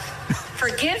Jerkoff.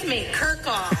 Forgive me,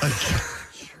 Kirkhoff.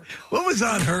 What was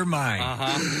on her mind?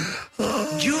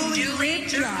 Julie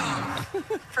Jerkoff.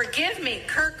 Forgive me,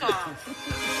 Kirkhoff.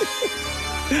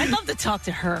 I'd love to talk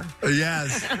to her.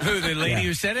 Yes. Who, the lady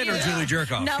who said it or Julie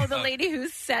Jerkoff? No, the lady who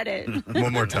said it.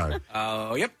 One more time.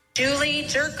 Oh, yep. Julie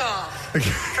Jerkoff.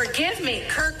 Forgive me,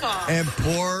 Kirkhoff. And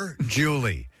poor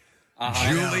Julie.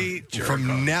 Julie,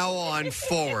 from now on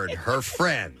forward, her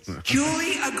friends.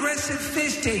 Julie, aggressive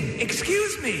fisting.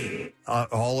 Excuse me.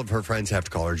 All of her friends have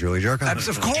to call her Julie Jerkoff.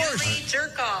 Of course. Julie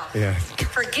Jerkoff. Yeah.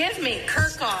 Forgive me,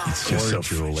 Kirkhoff. It's just so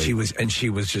Julie. She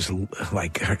was just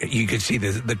like you could see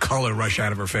the color rush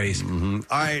out of her face. Mm-hmm.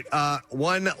 All right,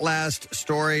 one last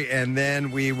story, and then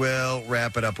we will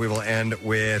wrap it up. We will end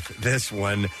with this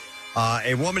one.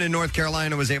 A woman in North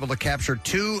Carolina was able to capture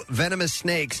 2 venomous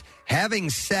snakes having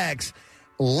sex,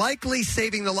 likely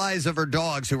saving the lives of her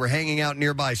dogs who were hanging out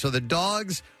nearby. So the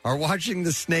dogs are watching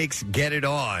the snakes get it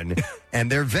on,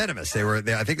 and they're venomous. I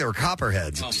think they were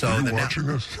copperheads. Watching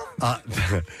this?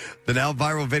 The now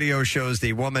viral video shows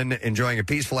the woman enjoying a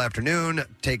peaceful afternoon,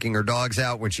 taking her dogs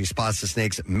out when she spots the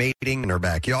snakes mating in her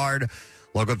backyard.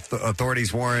 Local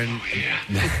authorities warn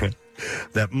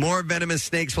that more venomous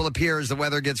snakes will appear as the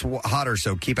weather gets hotter,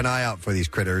 so keep an eye out for these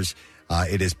critters.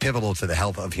 It is pivotal to the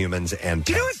health of humans and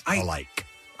pets alike.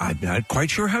 I'm not quite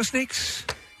sure how snakes.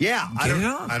 Yeah, I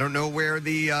don't know where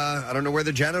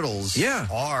the genitals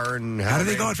are and how do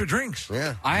they go out for drinks?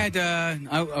 Yeah, I had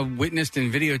I witnessed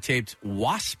and videotaped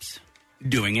wasps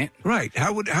doing it. Right.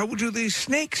 How would these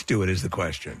snakes do it? Is the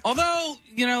question. Although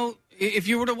if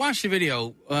you were to watch the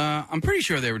video, I'm pretty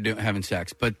sure they were having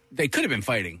sex, but they could have been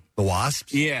fighting. The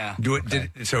wasps? Yeah.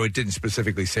 So it didn't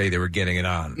specifically say they were getting it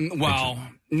on. Well,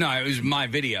 no, it was my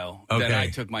video that I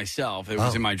took myself. It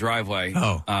was in my driveway.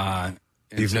 Oh.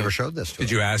 You've never showed this to Did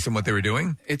you ask them what they were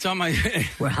doing? It's on my...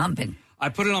 We're humping. I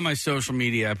put it on my social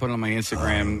media. I put it on my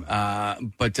Instagram.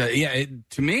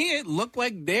 To me, it looked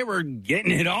like they were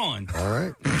getting it on. All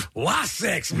right. Wasp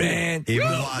sex, man. Even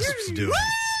wasps do it.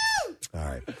 All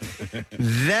right.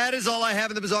 That is all I have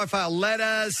in the Bizarre File. Let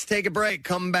us take a break,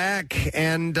 come back,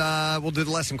 and we'll do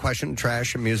the lesson question,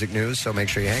 trash, and music news. So make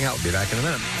sure you hang out. We'll be back in a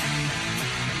minute.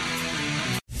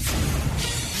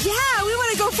 Yeah, we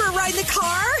want to go for a ride in the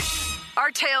car. Our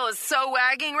tail is so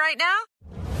wagging right now.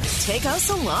 Take us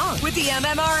along with the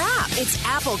MMR app. It's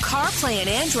Apple CarPlay and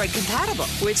Android compatible,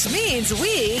 which means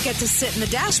we get to sit in the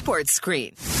dashboard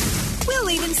screen. We'll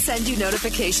even send you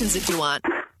notifications if you want.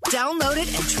 Download it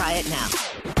and try it now.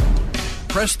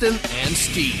 Preston and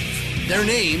Steve. Their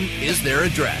name is their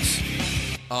address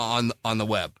on the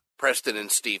web.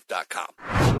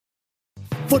 PrestonandSteve.com.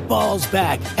 Football's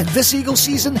back, and this Eagle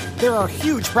season, there are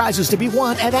huge prizes to be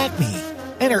won at Acme.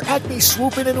 Enter Acme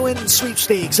Swoop In and Win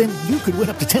sweepstakes, and you could win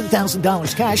up to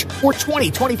 $10,000 cash or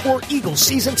 2024 Eagles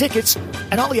season tickets.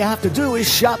 And all you have to do is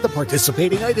shop the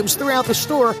participating items throughout the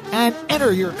store and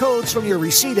enter your codes from your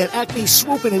receipt at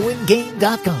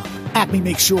acmeswoopinandwingame.com. Acme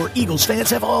makes sure Eagles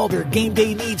fans have all their game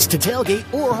day needs to tailgate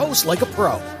or host like a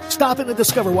pro. Stop in and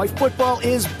discover why football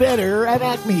is better at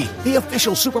Acme, the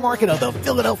official supermarket of the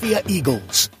Philadelphia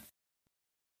Eagles.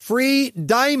 Free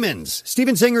diamonds.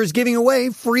 Steven Singer is giving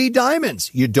away free diamonds.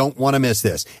 You don't want to miss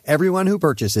this. Everyone who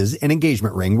purchases an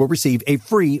engagement ring will receive a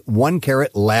free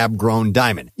 1-carat lab-grown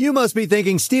diamond. You must be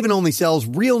thinking Steven only sells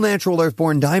real natural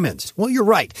earth-born diamonds. Well, you're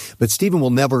right, but Steven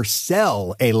will never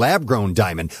sell a lab-grown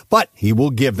diamond, but he will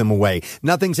give them away.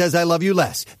 Nothing says I love you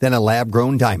less than a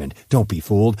lab-grown diamond. Don't be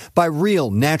fooled by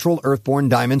real natural earth-born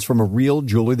diamonds from a real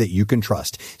jeweler that you can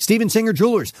trust. Steven Singer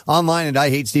Jewelers, online at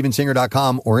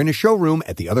IHateStevenSinger.com or in a showroom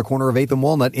at the other corner of 8th and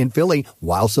Walnut in Philly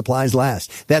while supplies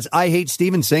last. That's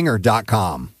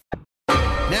IHateStevenSinger.com.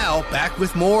 Now, back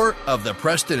with more of the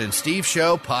Preston and Steve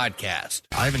Show podcast.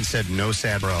 I haven't said no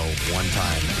sad bro one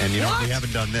time, and we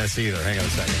haven't done this either. Hang on a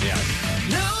second. Yeah.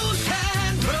 No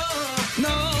sad bro,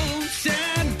 no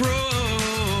sad bro,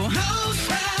 no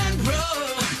sad bro,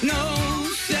 no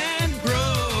sad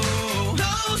bro,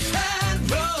 no sad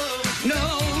bro, no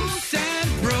sad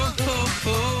bro.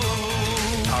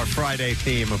 Our Friday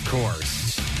theme, of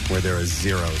course, where there is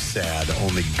zero sad,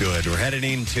 only good. We're heading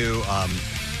into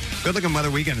good-looking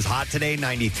weather weekend. It's hot today,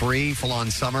 93,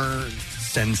 full-on summer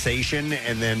sensation,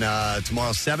 and then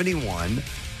tomorrow 71.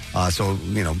 So,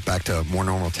 back to more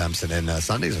normal temps, and then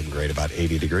Sunday's looking great, about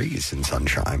 80 degrees and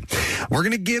sunshine. We're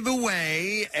going to give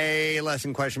away a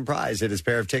lesson question prize. It is a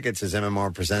pair of tickets as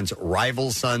MMR presents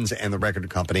Rival Sons and the Record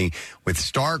Company with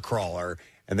Starcrawler.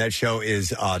 And that show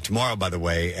is tomorrow, by the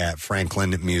way, at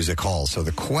Franklin Music Hall. So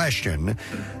the question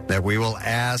that we will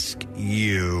ask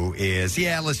you is,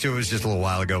 let's do it. It was just a little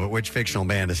while ago, but which fictional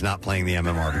band is not playing the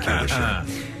MMRBQ this year?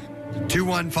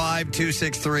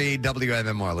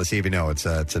 215-263-WMMR. Let's see if you know. It's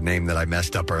a name that I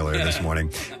messed up earlier this morning.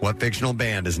 What fictional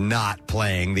band is not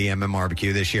playing the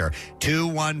MMRBQ this year?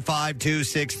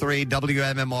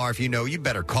 215-263-WMMR. If you know, you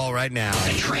better call right now.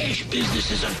 The trash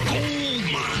business is a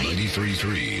gold mine.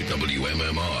 93.3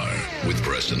 WMMR with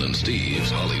Preston and Steve's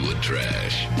Hollywood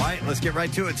Trash. All right, let's get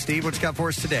right to it. Steve, what you got for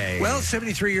us today? Well,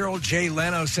 73-year-old Jay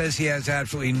Leno says he has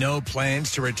absolutely no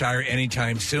plans to retire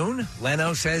anytime soon.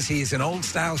 Leno says he's an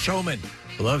old-style showman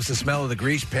who loves the smell of the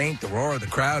grease paint, the roar of the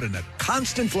crowd, and a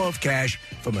constant flow of cash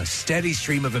from a steady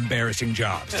stream of embarrassing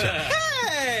jobs.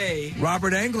 Hey!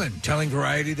 Robert Englund telling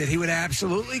Variety that he would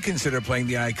absolutely consider playing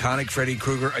the iconic Freddy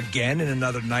Krueger again in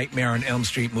another Nightmare on Elm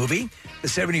Street movie. The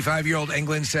 75-year-old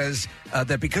Englund says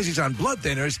that because he's on blood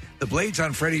thinners, the blades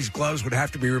on Freddy's gloves would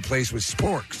have to be replaced with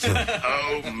sporks.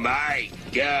 Oh, my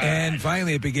God. And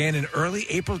finally, it began in early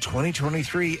April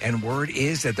 2023, and word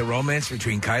is that the romance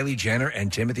between Kylie Jenner and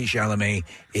Timothée Chalamet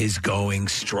is going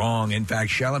strong. In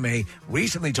fact, Chalamet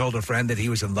recently told a friend that he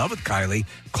was in love with Kylie,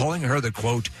 calling her the,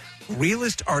 quote,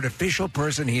 realest artificial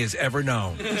person he has ever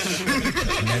known. And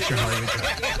that's your Hollywood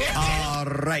Trash. All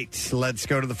right, let's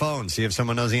go to the phone, see if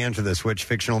someone knows the answer to this. Which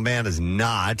fictional band is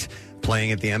not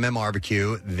playing at the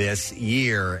MMRBQ this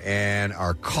year? And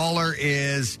our caller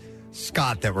is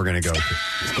Scott that we're going to go to.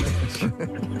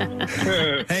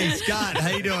 Hey, Scott, how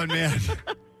you doing, man?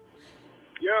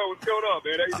 Yo, what's going on,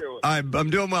 man? How you doing? I'm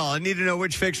doing well. I need to know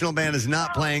which fictional band is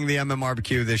not playing the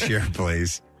MMRBQ this year,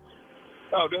 please.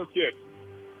 Oh, no kid.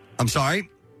 I'm sorry?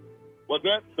 What's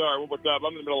that? Sorry, one more time.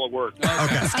 I'm in the middle of work.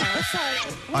 Okay. Sorry.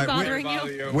 All right, Bothering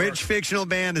you. Which fictional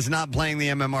band is not playing the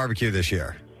MMRBQ this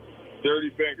year?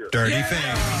 Dirty Finger. Dirty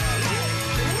Finger.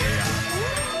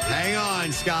 Hang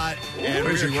on, Scott. And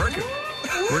Where's he working?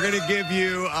 We're going to give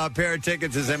you a pair of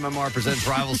tickets as MMR presents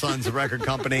Rival Sons, the record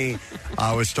company,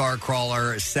 with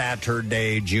Starcrawler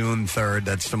Saturday, June 3rd.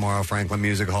 That's tomorrow, Franklin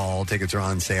Music Hall. Tickets are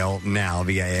on sale now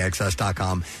via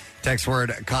AXS.com. Text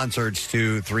word concerts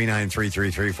to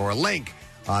 39333 for a link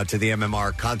to the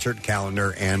MMR concert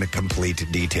calendar and complete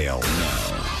details.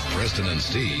 Now, Preston and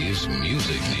Steve's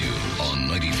Music News on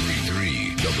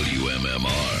 93.3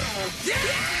 WMMR.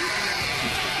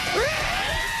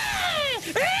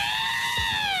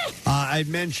 I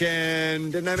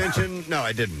mentioned, didn't I mention? No,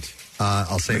 I didn't.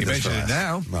 I'll say You this for mentioned it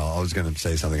last. now. Well, I was going to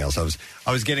say something else.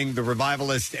 I was getting the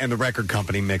Revivalist and the record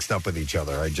company mixed up with each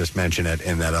other. I just mentioned it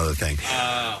in that other thing.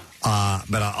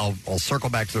 But I'll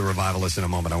circle back to the Revivalist in a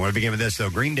moment. I want to begin with this,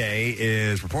 though. Green Day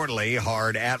is reportedly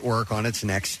hard at work on its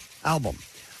next album.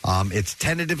 It's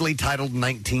tentatively titled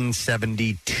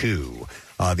 1972,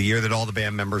 the year that all the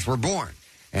band members were born,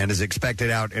 and is expected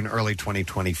out in early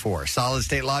 2024. Solid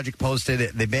State Logic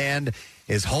posted the band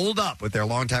is holed up with their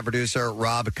longtime producer,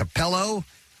 Rob Capello,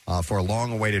 for a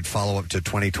long-awaited follow-up to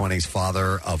 2020's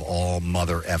Father of All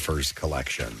Mother Effers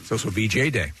collection. It's also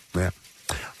VJ Day. Yeah.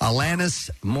 Alanis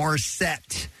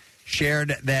Morissette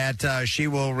shared that she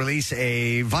will release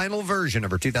a vinyl version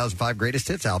of her 2005 Greatest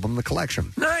Hits album, The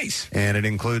Collection. Nice. And it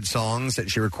includes songs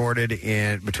that she recorded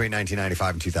in between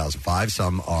 1995 and 2005.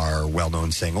 Some are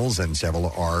well-known singles, and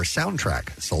several are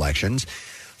soundtrack selections.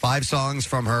 5 songs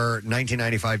from her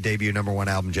 1995 debut #1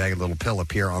 album, Jagged Little Pill,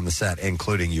 appear on the set,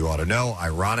 including You Ought to Know,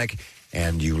 Ironic,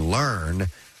 and You Learn.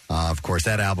 Of course,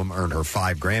 that album earned her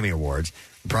 5 Grammy Awards.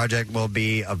 The project will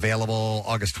be available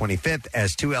August 25th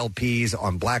as 2 LPs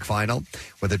on black vinyl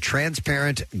with a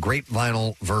transparent grape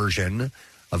vinyl version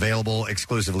available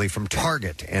exclusively from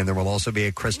Target. And there will also be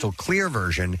a crystal clear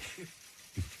version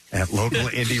at local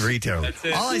indie retailers.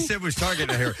 All I said was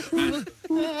Target here.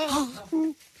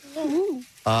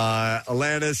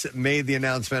 Alanis made the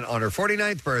announcement on her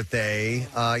 49th birthday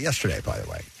yesterday, by the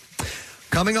way.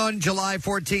 Coming on July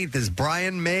 14th is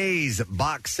Brian May's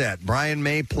box set, Brian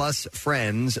May Plus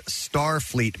Friends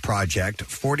Starfleet Project,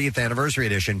 40th Anniversary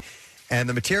Edition. And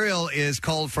the material is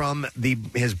culled from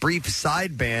his brief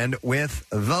side band with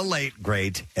the late,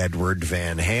 great Edward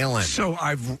Van Halen. So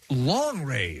I've long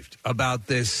raved about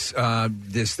this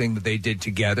this thing that they did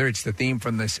together. It's the theme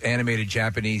from this animated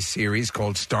Japanese series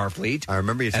called Starfleet. I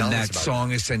remember you telling us that about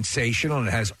song is sensational, and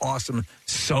it has awesome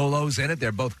solos in it.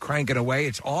 They're both cranking away.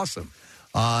 It's awesome.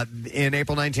 In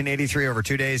April 1983, over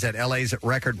 2 days at LA's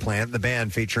record plant, the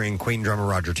band featuring Queen drummer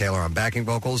Roger Taylor on backing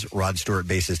vocals, Rod Stewart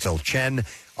bassist Phil Chen,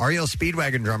 REO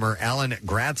Speedwagon drummer Alan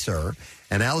Gratzer,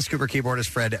 and Alice Cooper keyboardist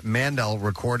Fred Mandel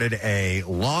recorded a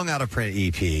long out-of-print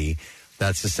EP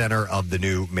That's the center of the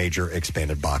new major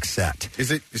expanded box set.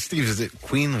 Is it, Steve, is it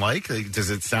Queen-like?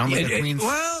 Does it sound like a Queen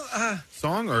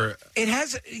song? Or It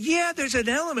has, there's an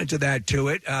element to that to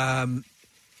it.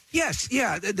 Yes,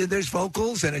 there's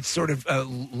vocals, and it's sort of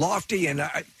lofty, and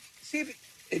I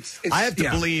have to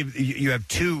believe you have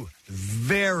two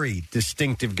very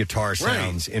distinctive guitar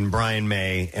sounds in Brian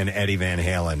May and Eddie Van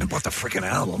Halen. About the freaking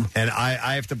album. And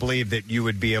I have to believe that you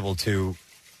would be able to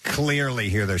clearly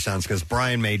hear their sounds, because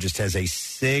Brian May just has a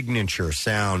signature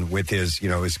sound with his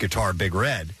guitar, Big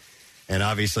Red. And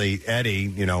obviously,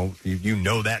 Eddie, you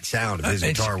know that sound of his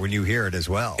guitar when you hear it as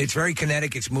well. It's very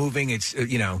kinetic. It's moving. It's,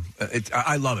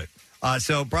 I love it.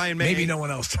 So Brian May, maybe no one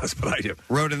else does, but I do,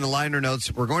 wrote in the liner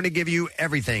notes, we're going to give you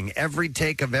everything, every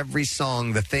take of every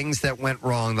song, the things that went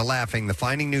wrong, the laughing, the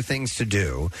finding new things to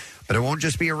do. But it won't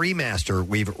just be a remaster.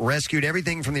 We've rescued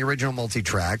everything from the original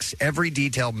multi-tracks, every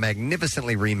detail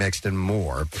magnificently remixed and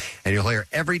more. And you'll hear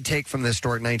every take from the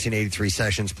historic 1983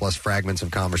 sessions, plus fragments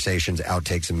of conversations,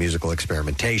 outtakes, and musical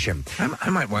experimentation. I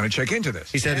might want to check into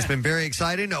this. He said it's been very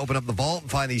exciting to open up the vault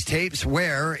and find these tapes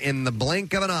where, in the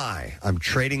blink of an eye, I'm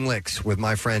trading licks with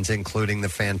my friends, including the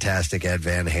fantastic Ed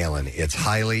Van Halen. It's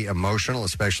highly emotional,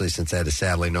 especially since Ed is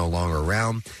sadly no longer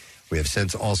around. We have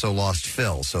since also lost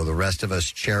Phil, so the rest of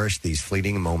us cherish these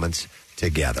fleeting moments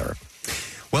together.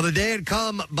 Well, the day had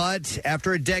come, but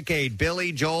after a decade,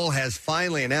 Billy Joel has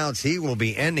finally announced he will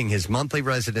be ending his monthly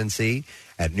residency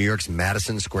at New York's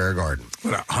Madison Square Garden.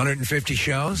 What, 150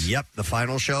 shows? Yep. The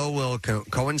final show will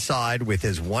coincide with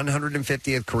his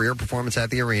 150th career performance at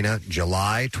the arena,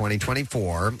 July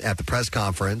 2024, at the press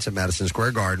conference at Madison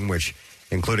Square Garden, which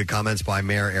included comments by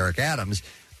Mayor Eric Adams.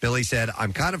 Billy said,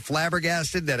 I'm kind of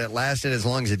flabbergasted that it lasted as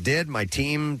long as it did. My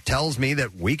team tells me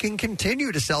that we can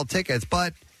continue to sell tickets,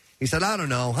 but he said, I don't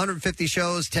know, 150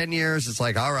 shows, 10 years, it's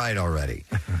like, all right already.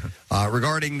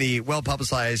 Regarding the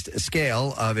well-publicized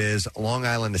scale of his Long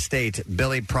Island estate,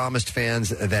 Billy promised fans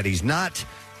that he's not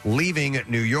leaving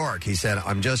New York. He said,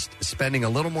 I'm just spending a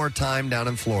little more time down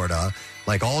in Florida,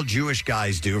 like all Jewish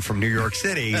guys do from New York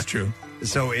City. That's true.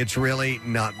 So it's really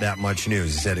not that much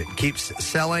news. He said it keeps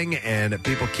selling and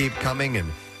people keep coming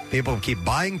and people keep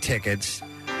buying tickets.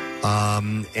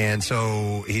 And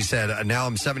so he said, now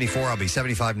I'm 74, I'll be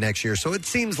 75 next year. So it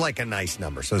seems like a nice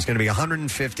number. So it's going to be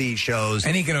 150 shows.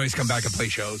 And he can always come back and play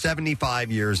shows.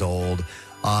 75 years old.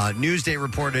 Newsday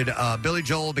reported Billy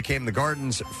Joel became the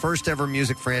Garden's first ever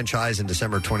music franchise in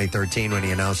December 2013 when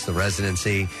he announced the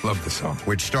residency. Love the song.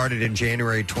 Which started in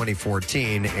January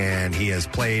 2014, and he has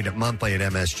played monthly at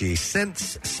MSG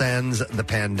since the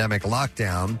pandemic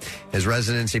lockdown. His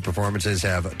residency performances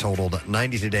have totaled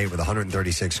 90 to date with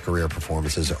 136 career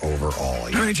performances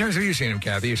overall. How many times have you seen him,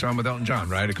 Kathy? You saw him with Elton John,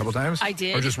 right? A couple times? I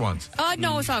did. Or just once?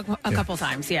 No, I saw a couple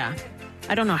times, yeah.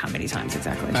 I don't know how many times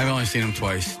exactly. I've only seen him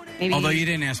twice. Maybe, although you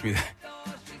didn't ask me that.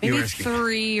 Maybe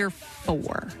 3 or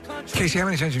 4. Casey, how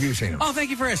many times have you seen him? Oh, thank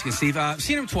you for asking, Steve.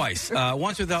 Seen him twice.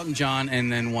 Once with Elton John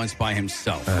and then once by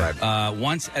himself.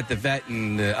 Once at the Vet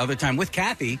and the other time with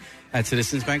Kathy at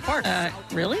Citizens Bank Park.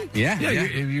 Really? Yeah.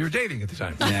 You were dating at the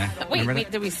time. Yeah.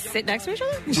 Wait, did we sit next to each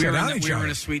other? We were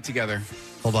in a suite together.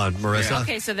 Hold on, Marissa. Yeah.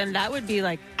 Okay, so then that would be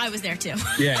like... I was there, too.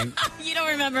 Yeah. You don't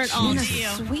remember it all, do you?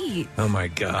 Sweet. Oh, my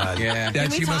God. Yeah.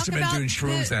 She must have been doing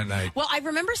shrooms that night. Well, I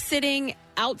remember sitting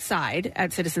outside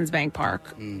at Citizens Bank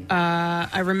Park.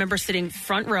 I remember sitting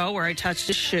front row where I touched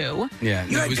a shoe. Yeah.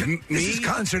 No, this is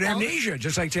concert amnesia,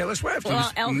 just like Taylor Swift.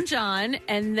 Well, Elton John,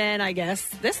 and then I guess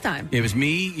this time. It was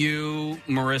me, you,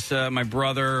 Marissa, my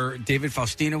brother, David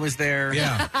Faustino was there.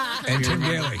 Yeah. And Tim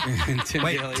Daly.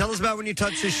 Wait, tell us about when you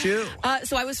touched his shoe.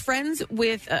 So I was friends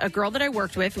with a girl that I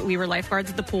worked with. We were lifeguards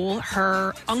at the pool.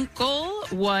 Her uncle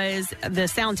was the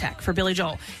sound tech for Billy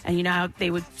Joel. And you know how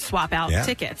they would swap out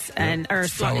tickets or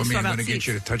swap me, I'm out going to seats.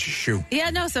 get you to touch his shoe. Yeah,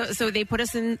 no, so they put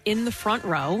us in the front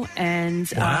row, and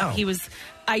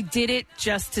I did it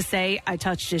just to say I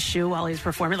touched his shoe while he was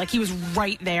performing. Like, he was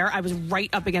right there. I was right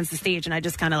up against the stage, and I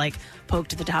just kind of, like,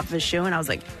 poked at the top of his shoe, and I was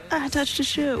like, I touched his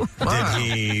shoe. Did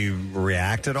he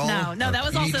react at all? No, that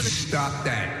was also... Stop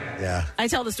that. Yeah. I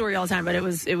tell the story all the time, but it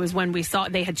was when we saw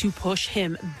they had to push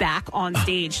him back on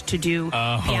stage to do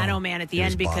Piano Man at the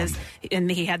end because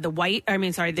he had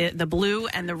the blue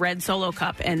and the red solo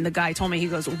cup, and the guy told me, he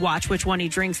goes, watch which one he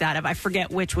drinks out of. I forget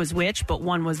which was which, but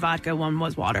one was vodka, one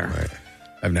was water. Right.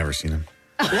 I've never seen him.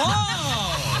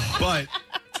 Whoa! But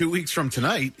 2 weeks from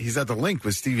tonight, he's at the Link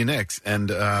with Stevie Nicks, and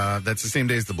that's the same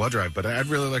day as the blood drive. But I'd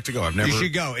really like to go. I've never. You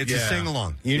should go. It's a sing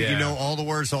along. You know all the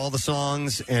words to all the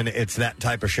songs, and it's that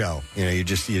type of show. You know,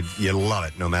 you love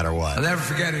it no matter what. I'll never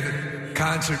forget it. A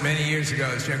concert many years ago.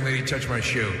 This young lady touched my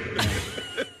shoe,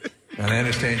 and I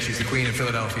understand she's the queen of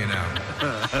Philadelphia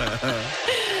now.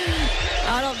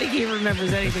 think he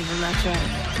remembers anything from that show.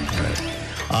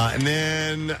 And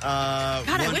then... God,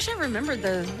 I wish I remembered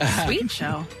the Sweet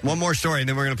Show. One more story, and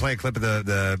then we're going to play a clip of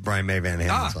the Brian May Van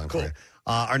Halen song. Cool.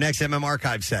 Our next MM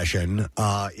Archive session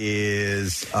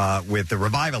is with the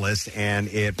Revivalists, and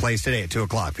it plays today at 2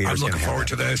 o'clock. I'm looking forward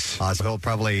to this. So he'll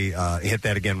probably hit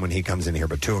that again when he comes in here,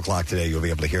 but 2 o'clock today, you'll be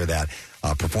able to hear that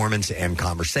performance and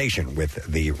conversation with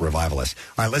the Revivalists.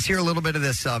 All right, let's hear a little bit of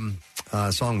this song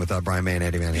with Brian May and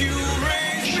Eddie Van Halen.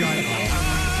 Shut up.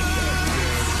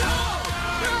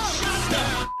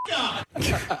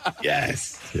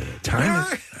 Yes.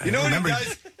 You know what he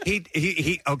does?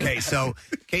 He okay, so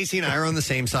Casey and I are on the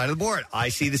same side of the board. I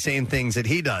see the same things that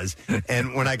he does.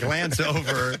 And when I glance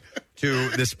over to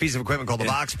this piece of equipment called the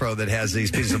Vox Pro that has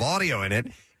these pieces of audio in it,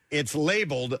 it's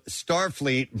labeled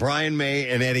Starfleet, Brian May,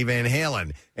 and Eddie Van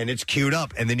Halen. And it's queued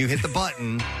up. And then you hit the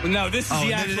button. No, this is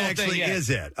the actual it actually thing. is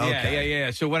it. Okay.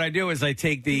 Yeah. So what I do is I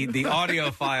take the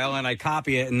audio file and I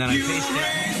copy it and then I paste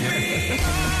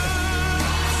it.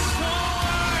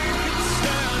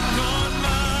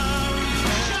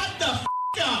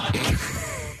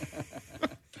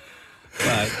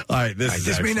 All right,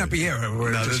 this may not be it.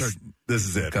 This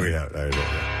is it. We have, all right.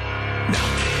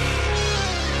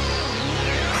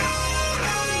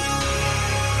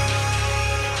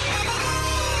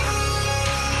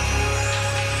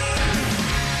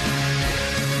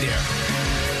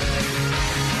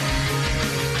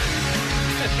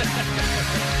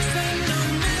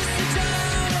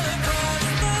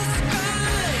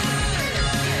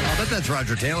 I bet that's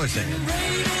Roger Taylor singing.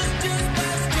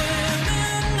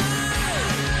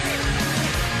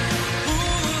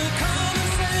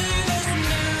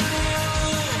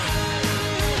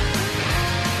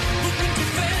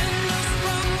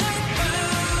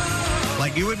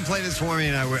 Like, you wouldn't play this for me,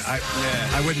 and I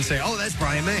wouldn't say, "Oh, that's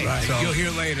Brian May." Right. So, you'll hear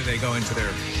later they go into their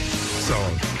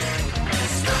song.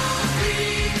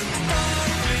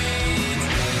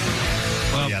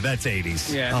 Well, yeah, that's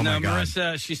 80s. Yeah, oh no, my God.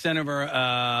 Marissa, she sent over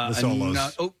the solos.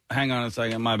 Hang on a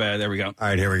second. My bad. There we go. All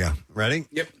right, here we go. Ready?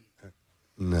 Yep.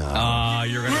 No.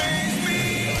 You're going to...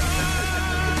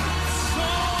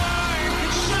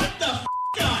 Shut the f***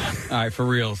 up! All right, for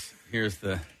reals. Here's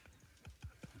the...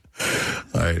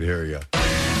 All right, here we go. It's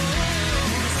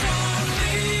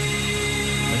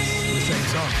the same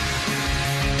song.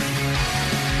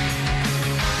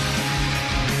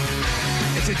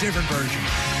 It's a different version.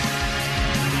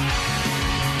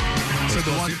 So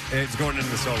the one... It's going into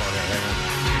the solo there.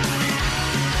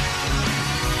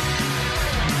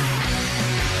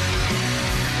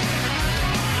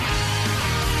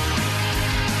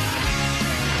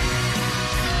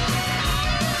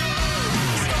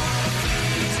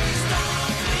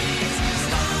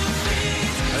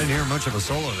 I didn't hear much of a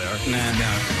solo there. No.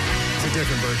 It's a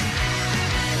different version.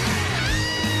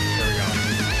 There we go.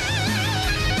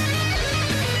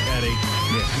 Eddie.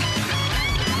 Yeah.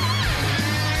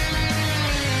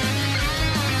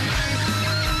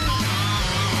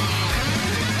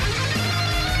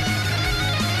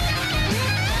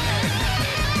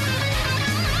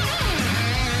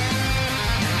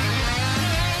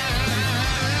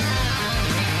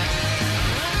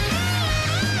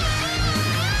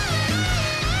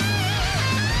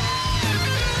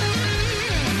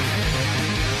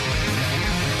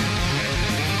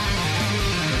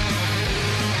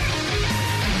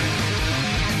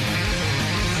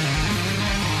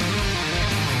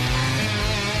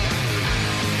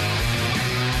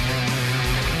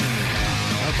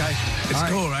 It's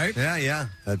cool, right? Yeah.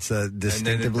 That's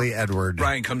distinctively Edward.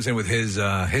 Brian comes in with his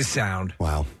sound.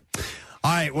 Wow. All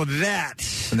right, well, that...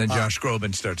 And then Josh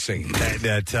Groban starts singing. At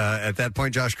that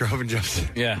point, Josh Groban jumps in.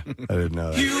 Yeah. I didn't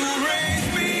know that. You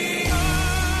raise me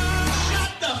up!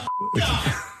 Shut the f*** up!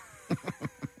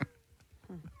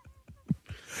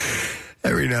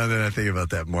 Every now and then I think about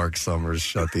that Mark Summers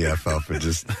shut the F up and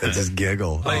just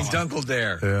giggle. Playing Dunkle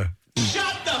Dare. Yeah.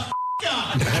 Shut the f*** up!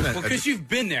 Well, because you've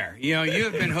been there. You know, you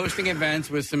have been hosting events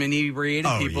with some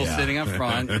inebriated people sitting up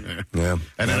front. Yeah.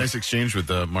 I had a nice exchange with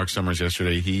Mark Summers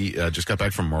yesterday. He just got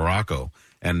back from Morocco.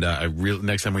 And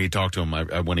next time when you talk to him,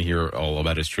 I want to hear all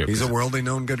about his trip. He's a worldly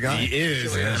known good guy. He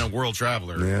is, Sure and a world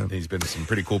traveler. Yeah. He's been to some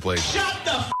pretty cool places. Shut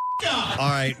the f*** up! All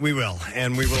right, we will.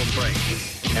 And we will break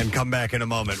and come back in a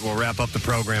moment. We'll wrap up the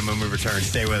program when we return.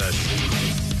 Stay with us.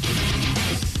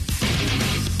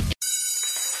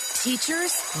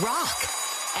 Teachers rock,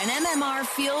 and MMR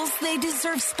feels they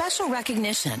deserve special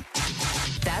recognition.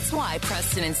 That's why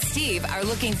Preston and Steve are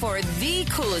looking for the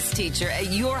coolest teacher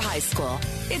at your high school.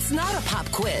 It's not a pop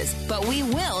quiz, but we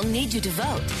will need you to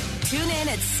vote. Tune in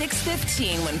at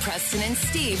 6:15 when Preston and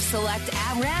Steve select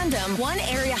at random one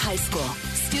area high school.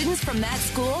 Students from that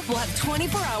school will have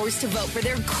 24 hours to vote for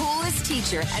their coolest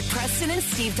teacher at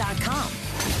PrestonandSteve.com.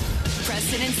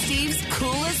 Preston and Steve's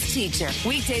Coolest Teacher.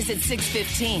 Weekdays at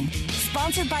 6:15.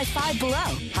 Sponsored by Five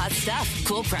Below. Hot stuff,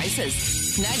 cool prices.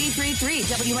 93.3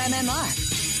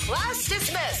 WMMR. Class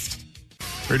dismissed.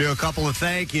 We're doing a couple of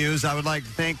thank yous. I would like to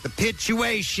thank the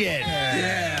Pitchuation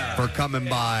for coming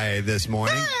by this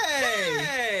morning.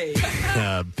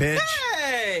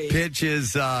 Pitch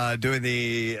is doing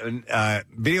the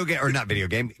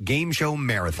game show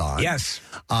marathon. Yes.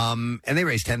 And they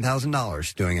raised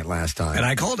 $10,000 doing it last time. And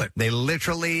I called it. They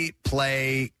literally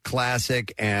play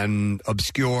classic and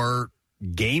obscure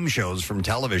game shows from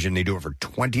television. They do it for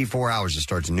 24 hours. It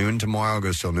starts noon tomorrow,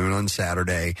 goes till noon on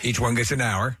Saturday. Each one gets an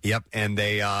hour. Yep, and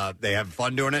they have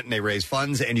fun doing it, and they raise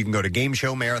funds, and you can go to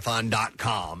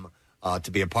GameShowMarathon.com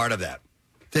to be a part of that.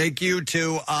 Thank you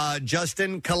to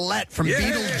Justin Collette from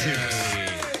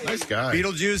Beetlejuice. Nice guy.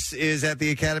 Beetlejuice is at the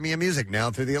Academy of Music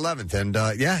now through the 11th, and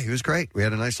he was great. We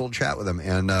had a nice little chat with him,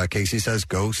 and Casey says,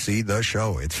 go see the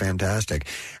show. It's fantastic.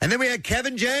 And then we had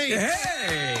Kevin James.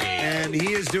 And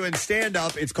he is doing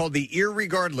stand-up. It's called the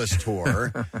Irregardless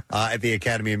Tour at the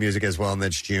Academy of Music as well, and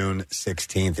that's June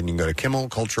 16th. And you can go to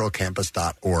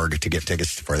KimmelCulturalCampus.org to get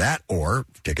tickets for that or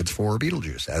tickets for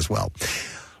Beetlejuice as well.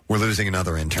 We're losing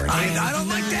another intern. I don't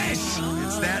like this.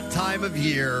 It's that time of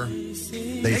year.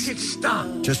 They get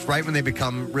stuck. Just right when they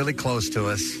become really close to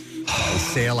us, they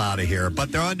sail out of here.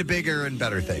 But they're on to bigger and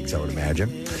better things, I would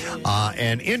imagine.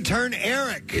 And intern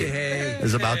Eric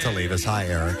is about to leave us. Hi,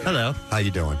 Eric. Hello. How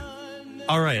you doing?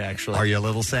 All right, actually. Are you a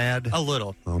little sad? A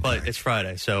little, but it's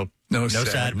Friday, so no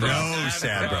sad, bro. No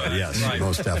sad, bro. Yes,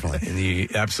 most definitely.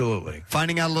 Absolutely.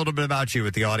 Finding out a little bit about you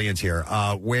with the audience here.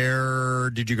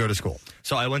 Where did you go to school?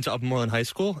 So I went to Uppermoreland High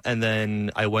School, and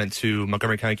then I went to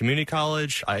Montgomery County Community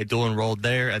College. I dual enrolled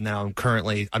there, and now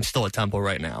I'm still at Temple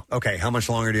right now. Okay, how much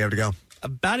longer do you have to go?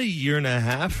 About a year and a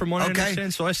half, from what I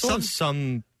understand. So I still have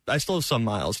some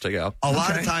miles to go. A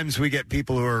lot of times we get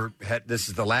people who are, this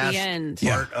is the last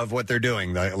part of what they're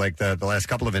doing, like the last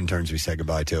couple of interns we said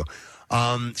goodbye to.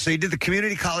 So you did the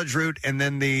community college route and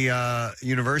then the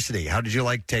university. How did you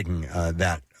like taking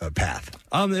that path?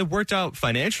 It worked out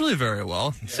financially very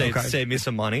well. Saved me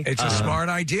some money. It's a smart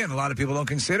idea, and a lot of people don't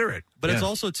consider it. But it's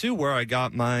also, too, where I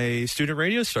got my student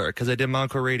radio start, because I did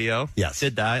Montco Radio. Yes.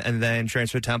 Did that, and then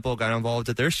transferred to Temple, got involved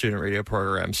at their student radio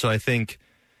program. So I think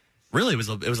really it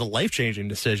was a life-changing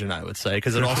decision, I would say,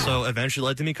 because it also eventually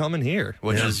led to me coming here,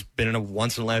 which has been a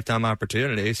once-in-a-lifetime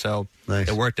opportunity. So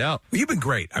it worked out. Well, you've been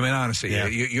great. I mean, honestly,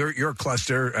 your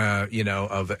cluster,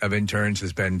 of interns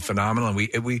has been phenomenal.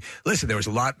 And we listen. There was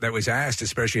a lot that was asked,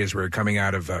 especially as we're coming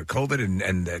out of COVID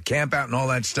and the camp out and all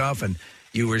that stuff, and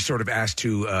you were sort of asked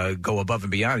to go above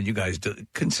and beyond, and you guys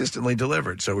consistently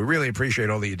delivered. So we really appreciate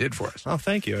all that you did for us. Oh,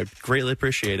 thank you. I greatly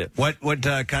appreciate it. What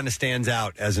kind of stands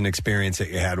out as an experience that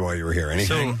you had while you were here?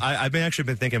 Anything? So I've been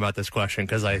thinking about this question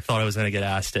because I thought I was going to get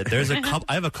asked it. There's I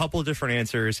have a couple of different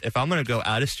answers. If I'm going to go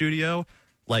out of studio,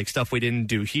 like stuff we didn't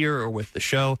do here or with the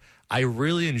show, I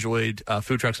really enjoyed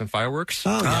food trucks and fireworks.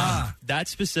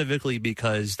 That's specifically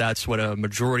because that's what a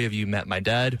majority of you met my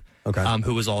dad,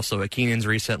 who was also at Keenan's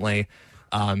recently.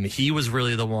 He was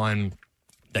really the one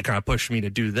that kind of pushed me to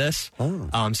do this.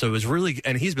 So it was really,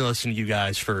 and he's been listening to you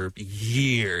guys for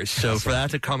years. So for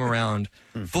that to come around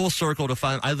full circle to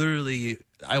find,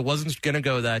 I wasn't going to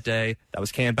go that day. That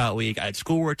was camp out week. I had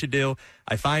schoolwork to do.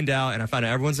 I find out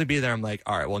everyone's going to be there. I'm like,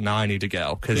 all right, well, now I need to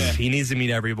go because he needs to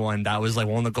meet everyone. That was like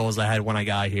one of the goals I had when I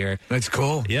got here. That's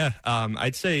cool. Yeah.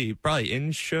 I'd say probably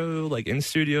in-show, like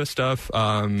in-studio stuff.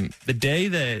 The day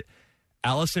that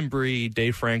Allison Brie,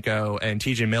 Dave Franco, and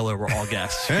TJ Miller were all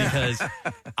guests because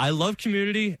I love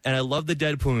Community and I love the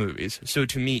Deadpool movies. So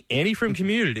to me, Annie from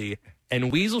Community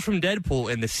and Weasel from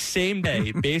Deadpool in the same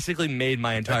day basically made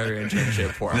my entire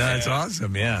internship for me. That's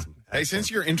awesome, yeah. Hey,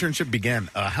 since your internship began,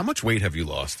 how much weight have you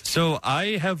lost? So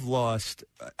I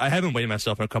haven't weighed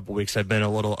myself in a couple weeks. I've been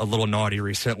a little naughty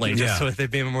recently, just with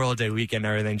it being Memorial Day weekend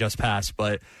and everything just passed,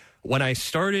 but when I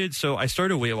started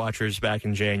Weight Watchers back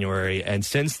in January, and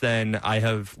since then I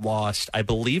have lost, I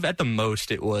believe at the most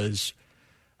it was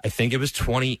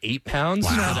 28 pounds.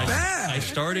 Wow. Not bad. I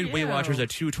started Weight Watchers at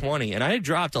 220, and I had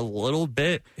dropped a little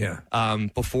bit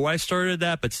before I started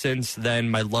that, but since then,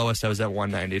 my lowest I was at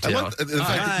 192. I love the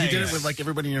fact that you did it with like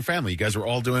everybody in your family. You guys were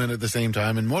all doing it at the same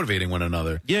time and motivating one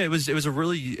another. Yeah, it was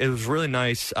really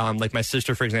nice. Like my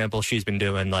sister, for example, she's been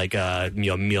doing like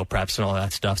meal preps and all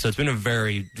that stuff. So it's been a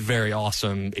very, very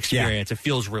awesome experience. It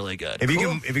feels really good. If you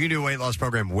can do a weight loss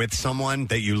program with someone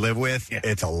that you live with,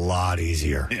 it's a lot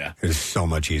easier. Yeah, it's so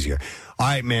much much easier. All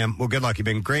right, man. Well, good luck. You've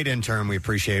been a great intern. We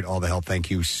appreciate all the help. Thank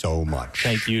you so much.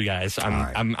 Thank you, guys.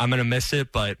 I'm gonna miss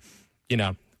it, but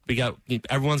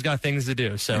everyone's got things to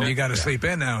do. So you got to sleep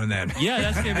in now and then. Yeah,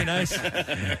 that's gonna be nice.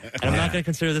 And I'm not gonna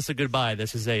consider this a goodbye.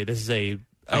 This is a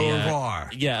au revoir.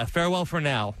 A farewell for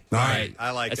now. All right.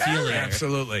 I like that. See you later.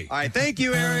 Absolutely. All right. Thank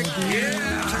you, Eric.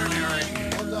 Turn Eric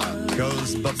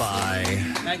goes bye-bye.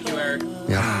 Thank you, Eric.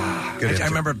 Yeah. Good I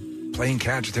remember playing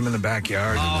catch with him in the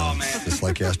backyard. Oh, man. Just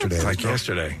like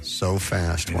yesterday. So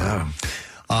fast. Wow.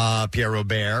 Pierre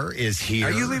Robert is here.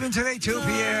 Are you leaving today too,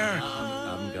 Pierre?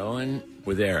 I'm going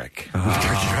with Eric.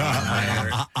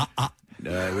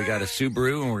 We got a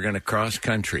Subaru and we're going to cross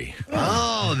country.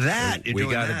 Oh, that. We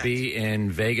got to be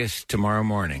in Vegas tomorrow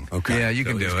morning. Okay. Yeah, you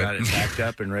can do it. Got it packed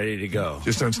up and ready to go.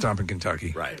 Just don't stop in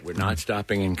Kentucky. Right. We're not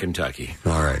stopping in Kentucky.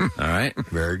 All right. All right.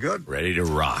 Very good. Ready to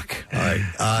rock. All right.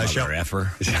 Mother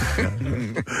effer.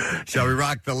 Shall we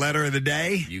rock the letter of the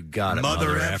day? You got it,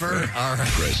 Mother effer. All right.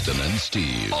 Preston and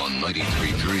Steve on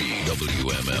 93.3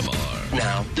 WMMR.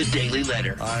 Now, the Daily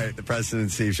Letter. All right. The Preston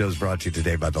and Steve show is brought to you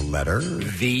today by the letter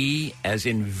V as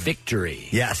in victory.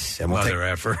 Yes. And we'll Mother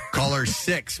effer. Caller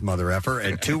 6, Mother effer,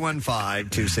 at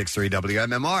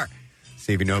 215-263-WMMR.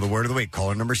 See if you know the word of the week.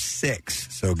 Caller number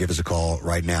 6. So give us a call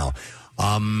right now.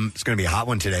 It's going to be a hot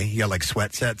one today. You got like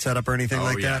sweat set up or anything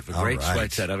like that? A great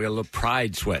sweat set. I've got a little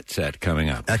Pride sweat set coming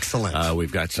up. Excellent.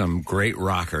 We've got some great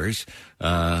rockers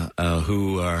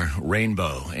who are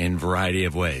rainbow in variety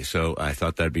of ways. So I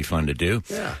thought that'd be fun to do.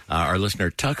 Yeah. Our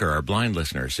listener, Tucker, our blind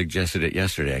listener, suggested it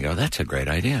yesterday. I go, that's a great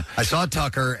idea. I saw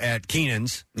Tucker at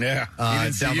Keenan's. Yeah.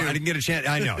 I didn't get a chance.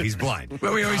 I know. He's blind.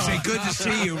 Well, we always say, good to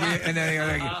see you.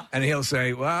 And he'll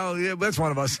say, well, yeah, that's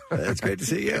one of us. It's great to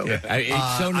see you. Yeah.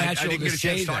 It's so natural I didn't to get a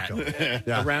chance say to talk to him.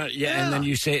 that. And then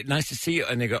you say, nice to see you.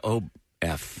 And they go, oh,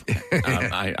 F.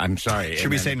 I'm sorry.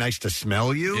 Should we say nice to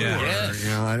smell you? Yeah. Or, Yes.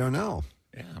 I don't know.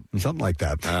 Yeah. Something like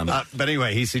that. But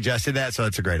anyway, he suggested that, so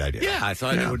it's a great idea. Yeah, I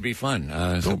thought it would be fun.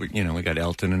 So, we got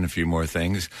Elton and a few more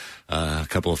things, a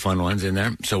couple of fun ones in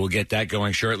there. So we'll get that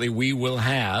going shortly. We will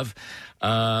have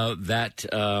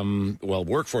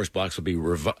workforce blocks will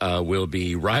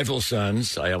be Rival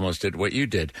Sons. I almost did what you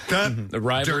did. The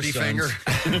Rival Dirty Sons.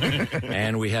 Finger.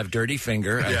 And we have Dirty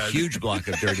Finger, a huge block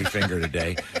of Dirty Finger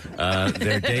today.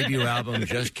 Their debut album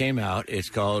just came out. It's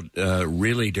called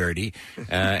Really Dirty.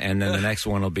 And then the next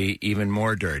one will be even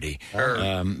more dirty.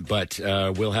 But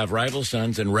we'll have Rival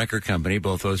Sons and Record Company.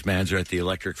 Both those bands are at the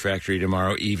Electric Factory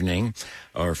tomorrow evening,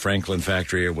 or Franklin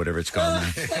Factory, or whatever it's called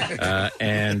now.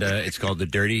 And it's called the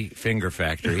Dirty Finger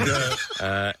Factory.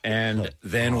 And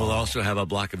then we'll also have a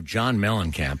block of John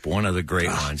Mellencamp. One of the great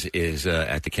ones is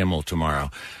at the Kimmel tomorrow.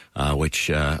 Which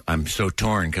I'm so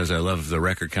torn because I love the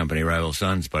Record Company, Rival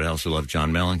Sons, but I also love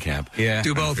John Mellencamp. Yeah,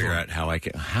 do both. Figure out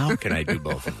how can I do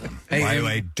both of them? By the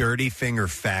way, Dirty Finger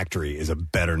Factory is a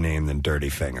better name than Dirty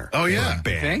Finger. Oh yeah,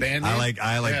 band. Band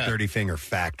I like Dirty Finger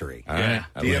Factory. Yeah,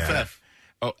 DFF.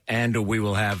 Oh, and we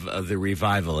will have the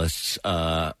Revivalists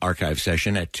archive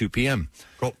session at 2 p.m.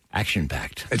 Cool.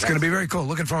 Action-packed. It's going to be very cool.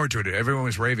 Looking forward to it. Everyone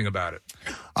was raving about it.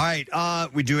 All right.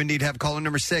 We do indeed have caller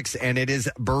number 6, and it is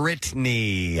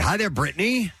Brittany. Hi there,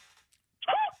 Brittany.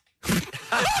 All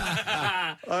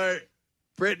right.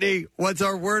 Brittany, what's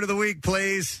our word of the week,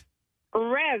 please?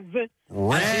 Rev.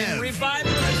 Rev.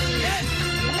 Revivalist. Yes.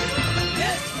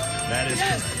 That is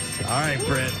correct. All right,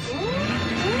 Britt.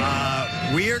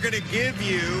 We are going to give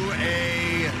you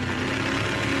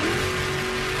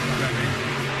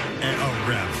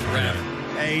Rev.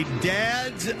 A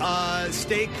Dad's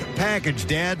steak package.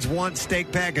 Dads want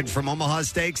steak package from Omaha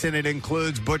Steaks, and it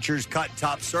includes Butcher's cut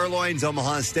top sirloins,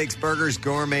 Omaha Steaks burgers,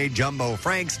 gourmet jumbo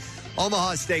franks,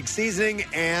 Omaha Steak seasoning,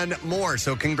 and more.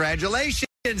 So congratulations,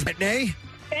 Brittany.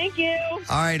 Thank you.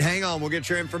 All right, hang on. We'll get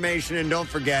your information, and don't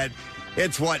forget,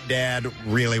 it's what Dad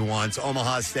really wants.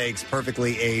 Omaha Steaks,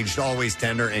 perfectly aged, always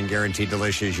tender, and guaranteed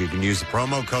delicious. You can use the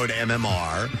promo code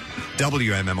MMR,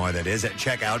 WMMR that is, at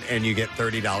checkout, and you get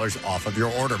 $30 off of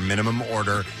your order. Minimum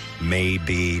order may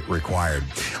be required.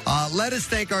 Let us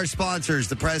thank our sponsors.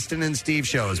 The Preston and Steve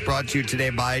Show is brought to you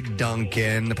today by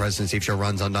Dunkin'. The Preston and Steve Show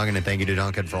runs on Dunkin', and thank you to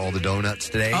Dunkin' for all the donuts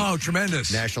today. Oh,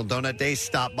 tremendous. National Donut Day.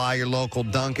 Stop by your local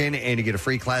Dunkin', and you get a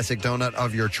free classic donut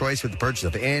of your choice with the purchase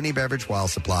of any beverage while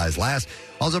supplies last.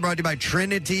 Also brought to you by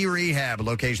Trinity Rehab.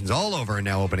 Locations all over and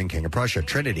now open in King of Prussia.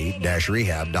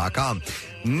 Trinity-rehab.com.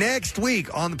 Next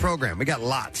week on the program, we got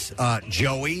lots.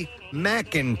 Joey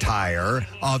McIntyre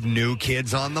of New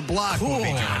Kids on the Block will be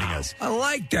joining us. I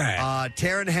like that.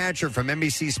 Taryn Hatcher from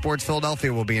NBC Sports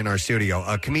Philadelphia will be in our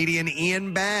studio. Comedian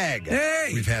Ian Bagg.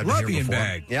 Hey, we've had love him here Ian before.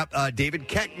 Bagg. Yep. David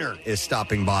Keckner is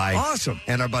stopping by. Awesome.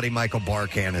 And our buddy Michael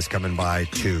Barkan is coming by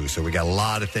too. So we got a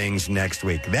lot of things next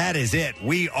week. That is it.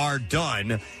 We are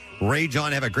done. Ray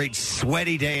John, have a great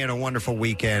sweaty day and a wonderful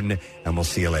weekend. And we'll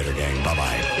see you later, gang.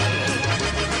 Bye-bye.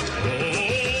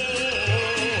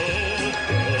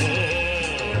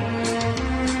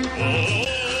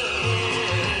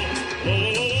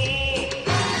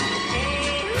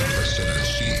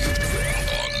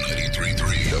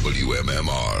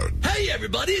 WMMR. Hey,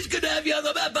 everybody, it's good to have you on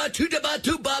the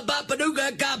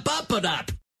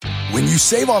When you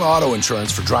save on auto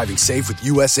insurance for driving safe with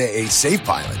USAA Safe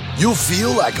Pilot, you'll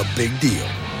feel like a big deal,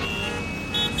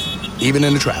 even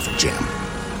in a traffic jam.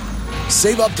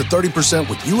 Save up to 30%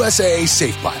 with USAA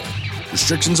Safe Pilot.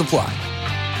 Restrictions apply.